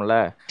பேசுறோம்ல,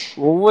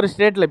 ஒவ்வொரு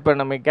ஸ்டேட்ல இப்ப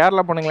நம்ம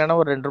கேரளா போனீங்கன்னா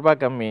ஒரு 2 ரூபாய்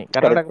கம்மி,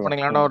 கர்நாடகா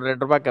போனீங்கன்னா ஒரு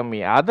 2 ரூபாய் கம்மி,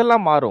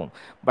 அதெல்லாம் மாறும்.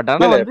 பட்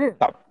ஆனா வந்து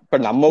இப்ப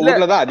நம்ம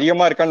ஊர்ல தான்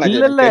அதிகமா இருக்கான்னு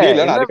தெரியல.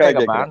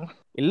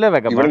 இல்ல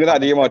வேகப்பண்ண தான்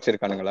அதிகமா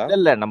வச்சிருக்கானுங்களா?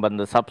 இல்ல நம்ம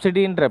இந்த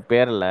சப்சிடின்ற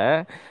பேர்ல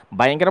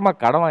பயங்கரமா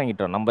கடன்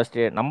வாங்கிட்டோம்.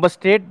 நம்ம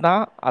ஸ்டேட்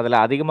தான்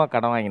அதுல அதிகமா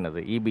கடன்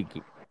வாங்கினது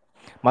இபிக்கு.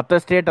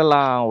 மத்த ஸ்டேட்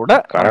எல்லாம்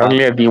விட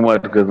அதிகமா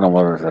இருக்குது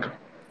நம்ம சார்.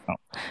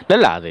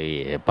 இல்ல அது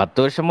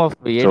 10 வருஷமா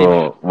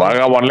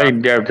வாகமான்ல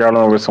இந்தியா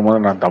கேவலம் பேசும்போது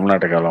நான்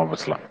தமிழ்நாட்டை கேவலம்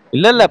பேசலாம்.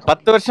 இல்ல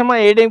 10 வருஷமா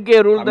ஏடிஎம்கே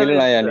ரூல்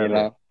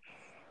தான்.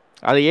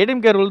 அது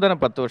ஏடிஎம்கே ரூல் தானே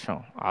 10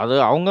 வருஷம். அது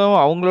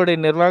அவங்களுடைய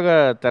நிர்வாக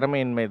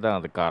திறமையின்மை தான்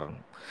அது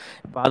காரணம்.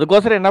 இப்போ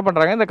அதுக்கோசரம் என்ன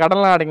பண்றாங்க, இந்த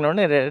கடன்லாம்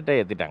அடைக்கணும்னு ரேட்டை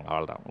ஏத்திட்டாங்க.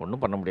 அவ்வளவுதான்,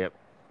 ஒன்றும் பண்ண முடியாது.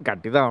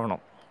 கட்டி தான்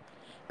ஆகணும்.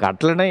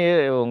 கட்டலைன்னா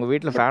உங்க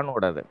வீட்டுல ஃபேன்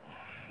ஓடாது.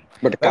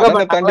 பட்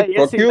கடனை தாண்டி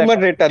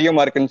ப்ரொக்யூர்மென்ட் ரேட்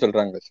அதிகமா இருக்குன்னு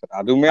சொல்றாங்க சார்.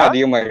 அதுவுமே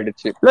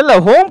அதிகமாயிடுச்சு. இல்ல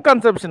ஹோம்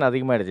கன்சம்ப்ஷன்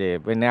அதிகமாயிடுச்சு.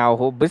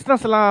 இப்போ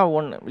பிசினஸ் எல்லாம்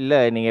ஒன்று இல்லை,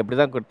 நீங்க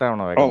இப்படிதான்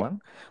கொடுத்தாகணும் வேகமான்.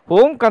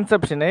 ஹோம்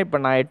கன்சப்ஷனு இப்போ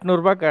நான் 800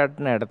 ரூபாய்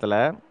கட்டின இடத்துல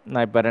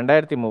நான் இப்போ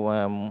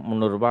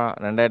 2300 ரூபாய்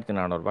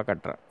 2400 ரூபாய்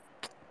கட்டுறேன்.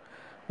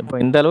 இப்போ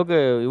இந்த அளவுக்கு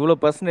இவ்வளோ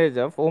பர்சன்டேஜ்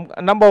ஆஃப் ஹோம்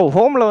நம்ம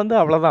ஹோமில் வந்து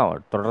அவ்வளோதான்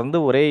தொடர்ந்து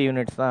ஒரே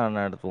யூனிட்ஸ் தான்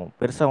நடத்துவோம்.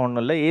 பெருசாக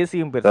ஒன்றும் இல்லை.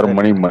 ஏசியும் பெருசாக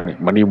மணி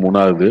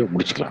 3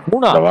 முடிச்சுக்கலாம்.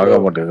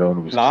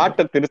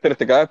 நாட்டை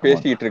திருத்தறதுக்காக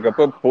பேசிட்டு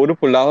இருக்கப்ப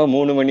பொறுப்பு இல்லாம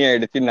 3 மணி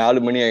ஆயிடுச்சு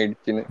 4 மணி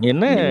ஆயிடுச்சுன்னு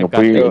என்ன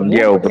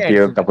இந்தியாவை பத்தி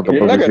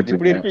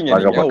இப்படி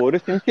இருக்கீங்க. ஒரு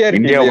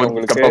சின்சியாரிட்டி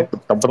உங்களுக்கு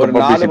ஒரு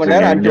 4 மணி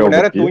நேரம் 5 மணி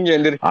நேரம் தூங்கி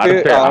எழுந்திருச்சு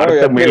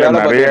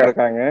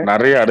இருக்காங்க.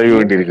 நிறைய அடைய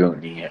வேண்டி இருக்கு.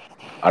 நீங்க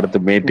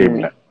அடுத்த மே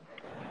டைம்ல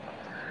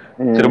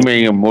திரும்ப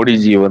இங்க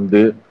மோடிஜி வந்து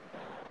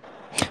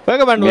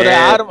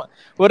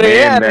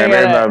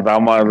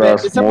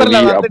தாமதாஸ் மோடி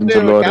அப்படின்னு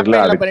சொல்லுவாருல்ல,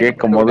 அது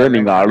கேட்கும் போது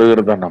நீங்க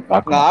அழுகுறத நான்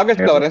பாக்கலாம்.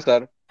 ஆகஸ்ட்ல வரேன்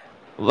சார்.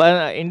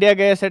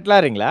 இந்தியாக்கு செட்டில்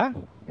ஆறீங்களா?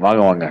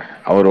 வாங்க வாங்க.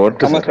 அவர்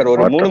சார்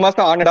ஒரு 3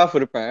 மாசம் ஆன் அண்ட் ஆஃப்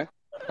இருப்பேன்.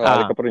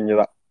 அதுக்கப்புறம்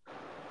இங்கதான்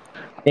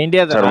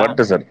இந்தியா சார்.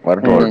 வரட்டும் சார்,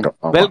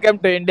 வரட்டும்.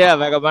 Welcome to India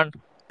வேகபான்.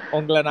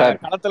 உங்களை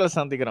நான் களத்துல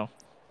சந்திக்கிறோம்.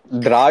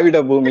 திராவிட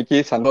பூமிக்கு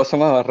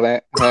சந்தோஷமா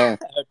வர்றேன்.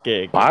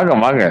 வாங்க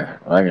வாங்க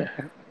வாங்க.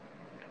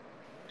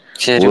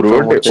 ஒரு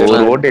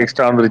ஓட்டு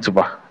எக்ஸ்ட்ரா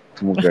வந்துருச்சுப்பா.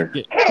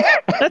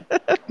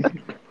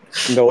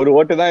 இந்த ஒரு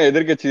ஓட்டு தான்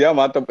எதிர்கட்சியா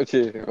மாத்த போச்சு,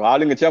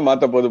 ஆளுங்கட்சியா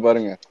மாத்த போகுது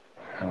பாருங்க.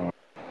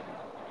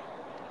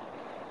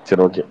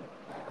 சரி, ஓகே.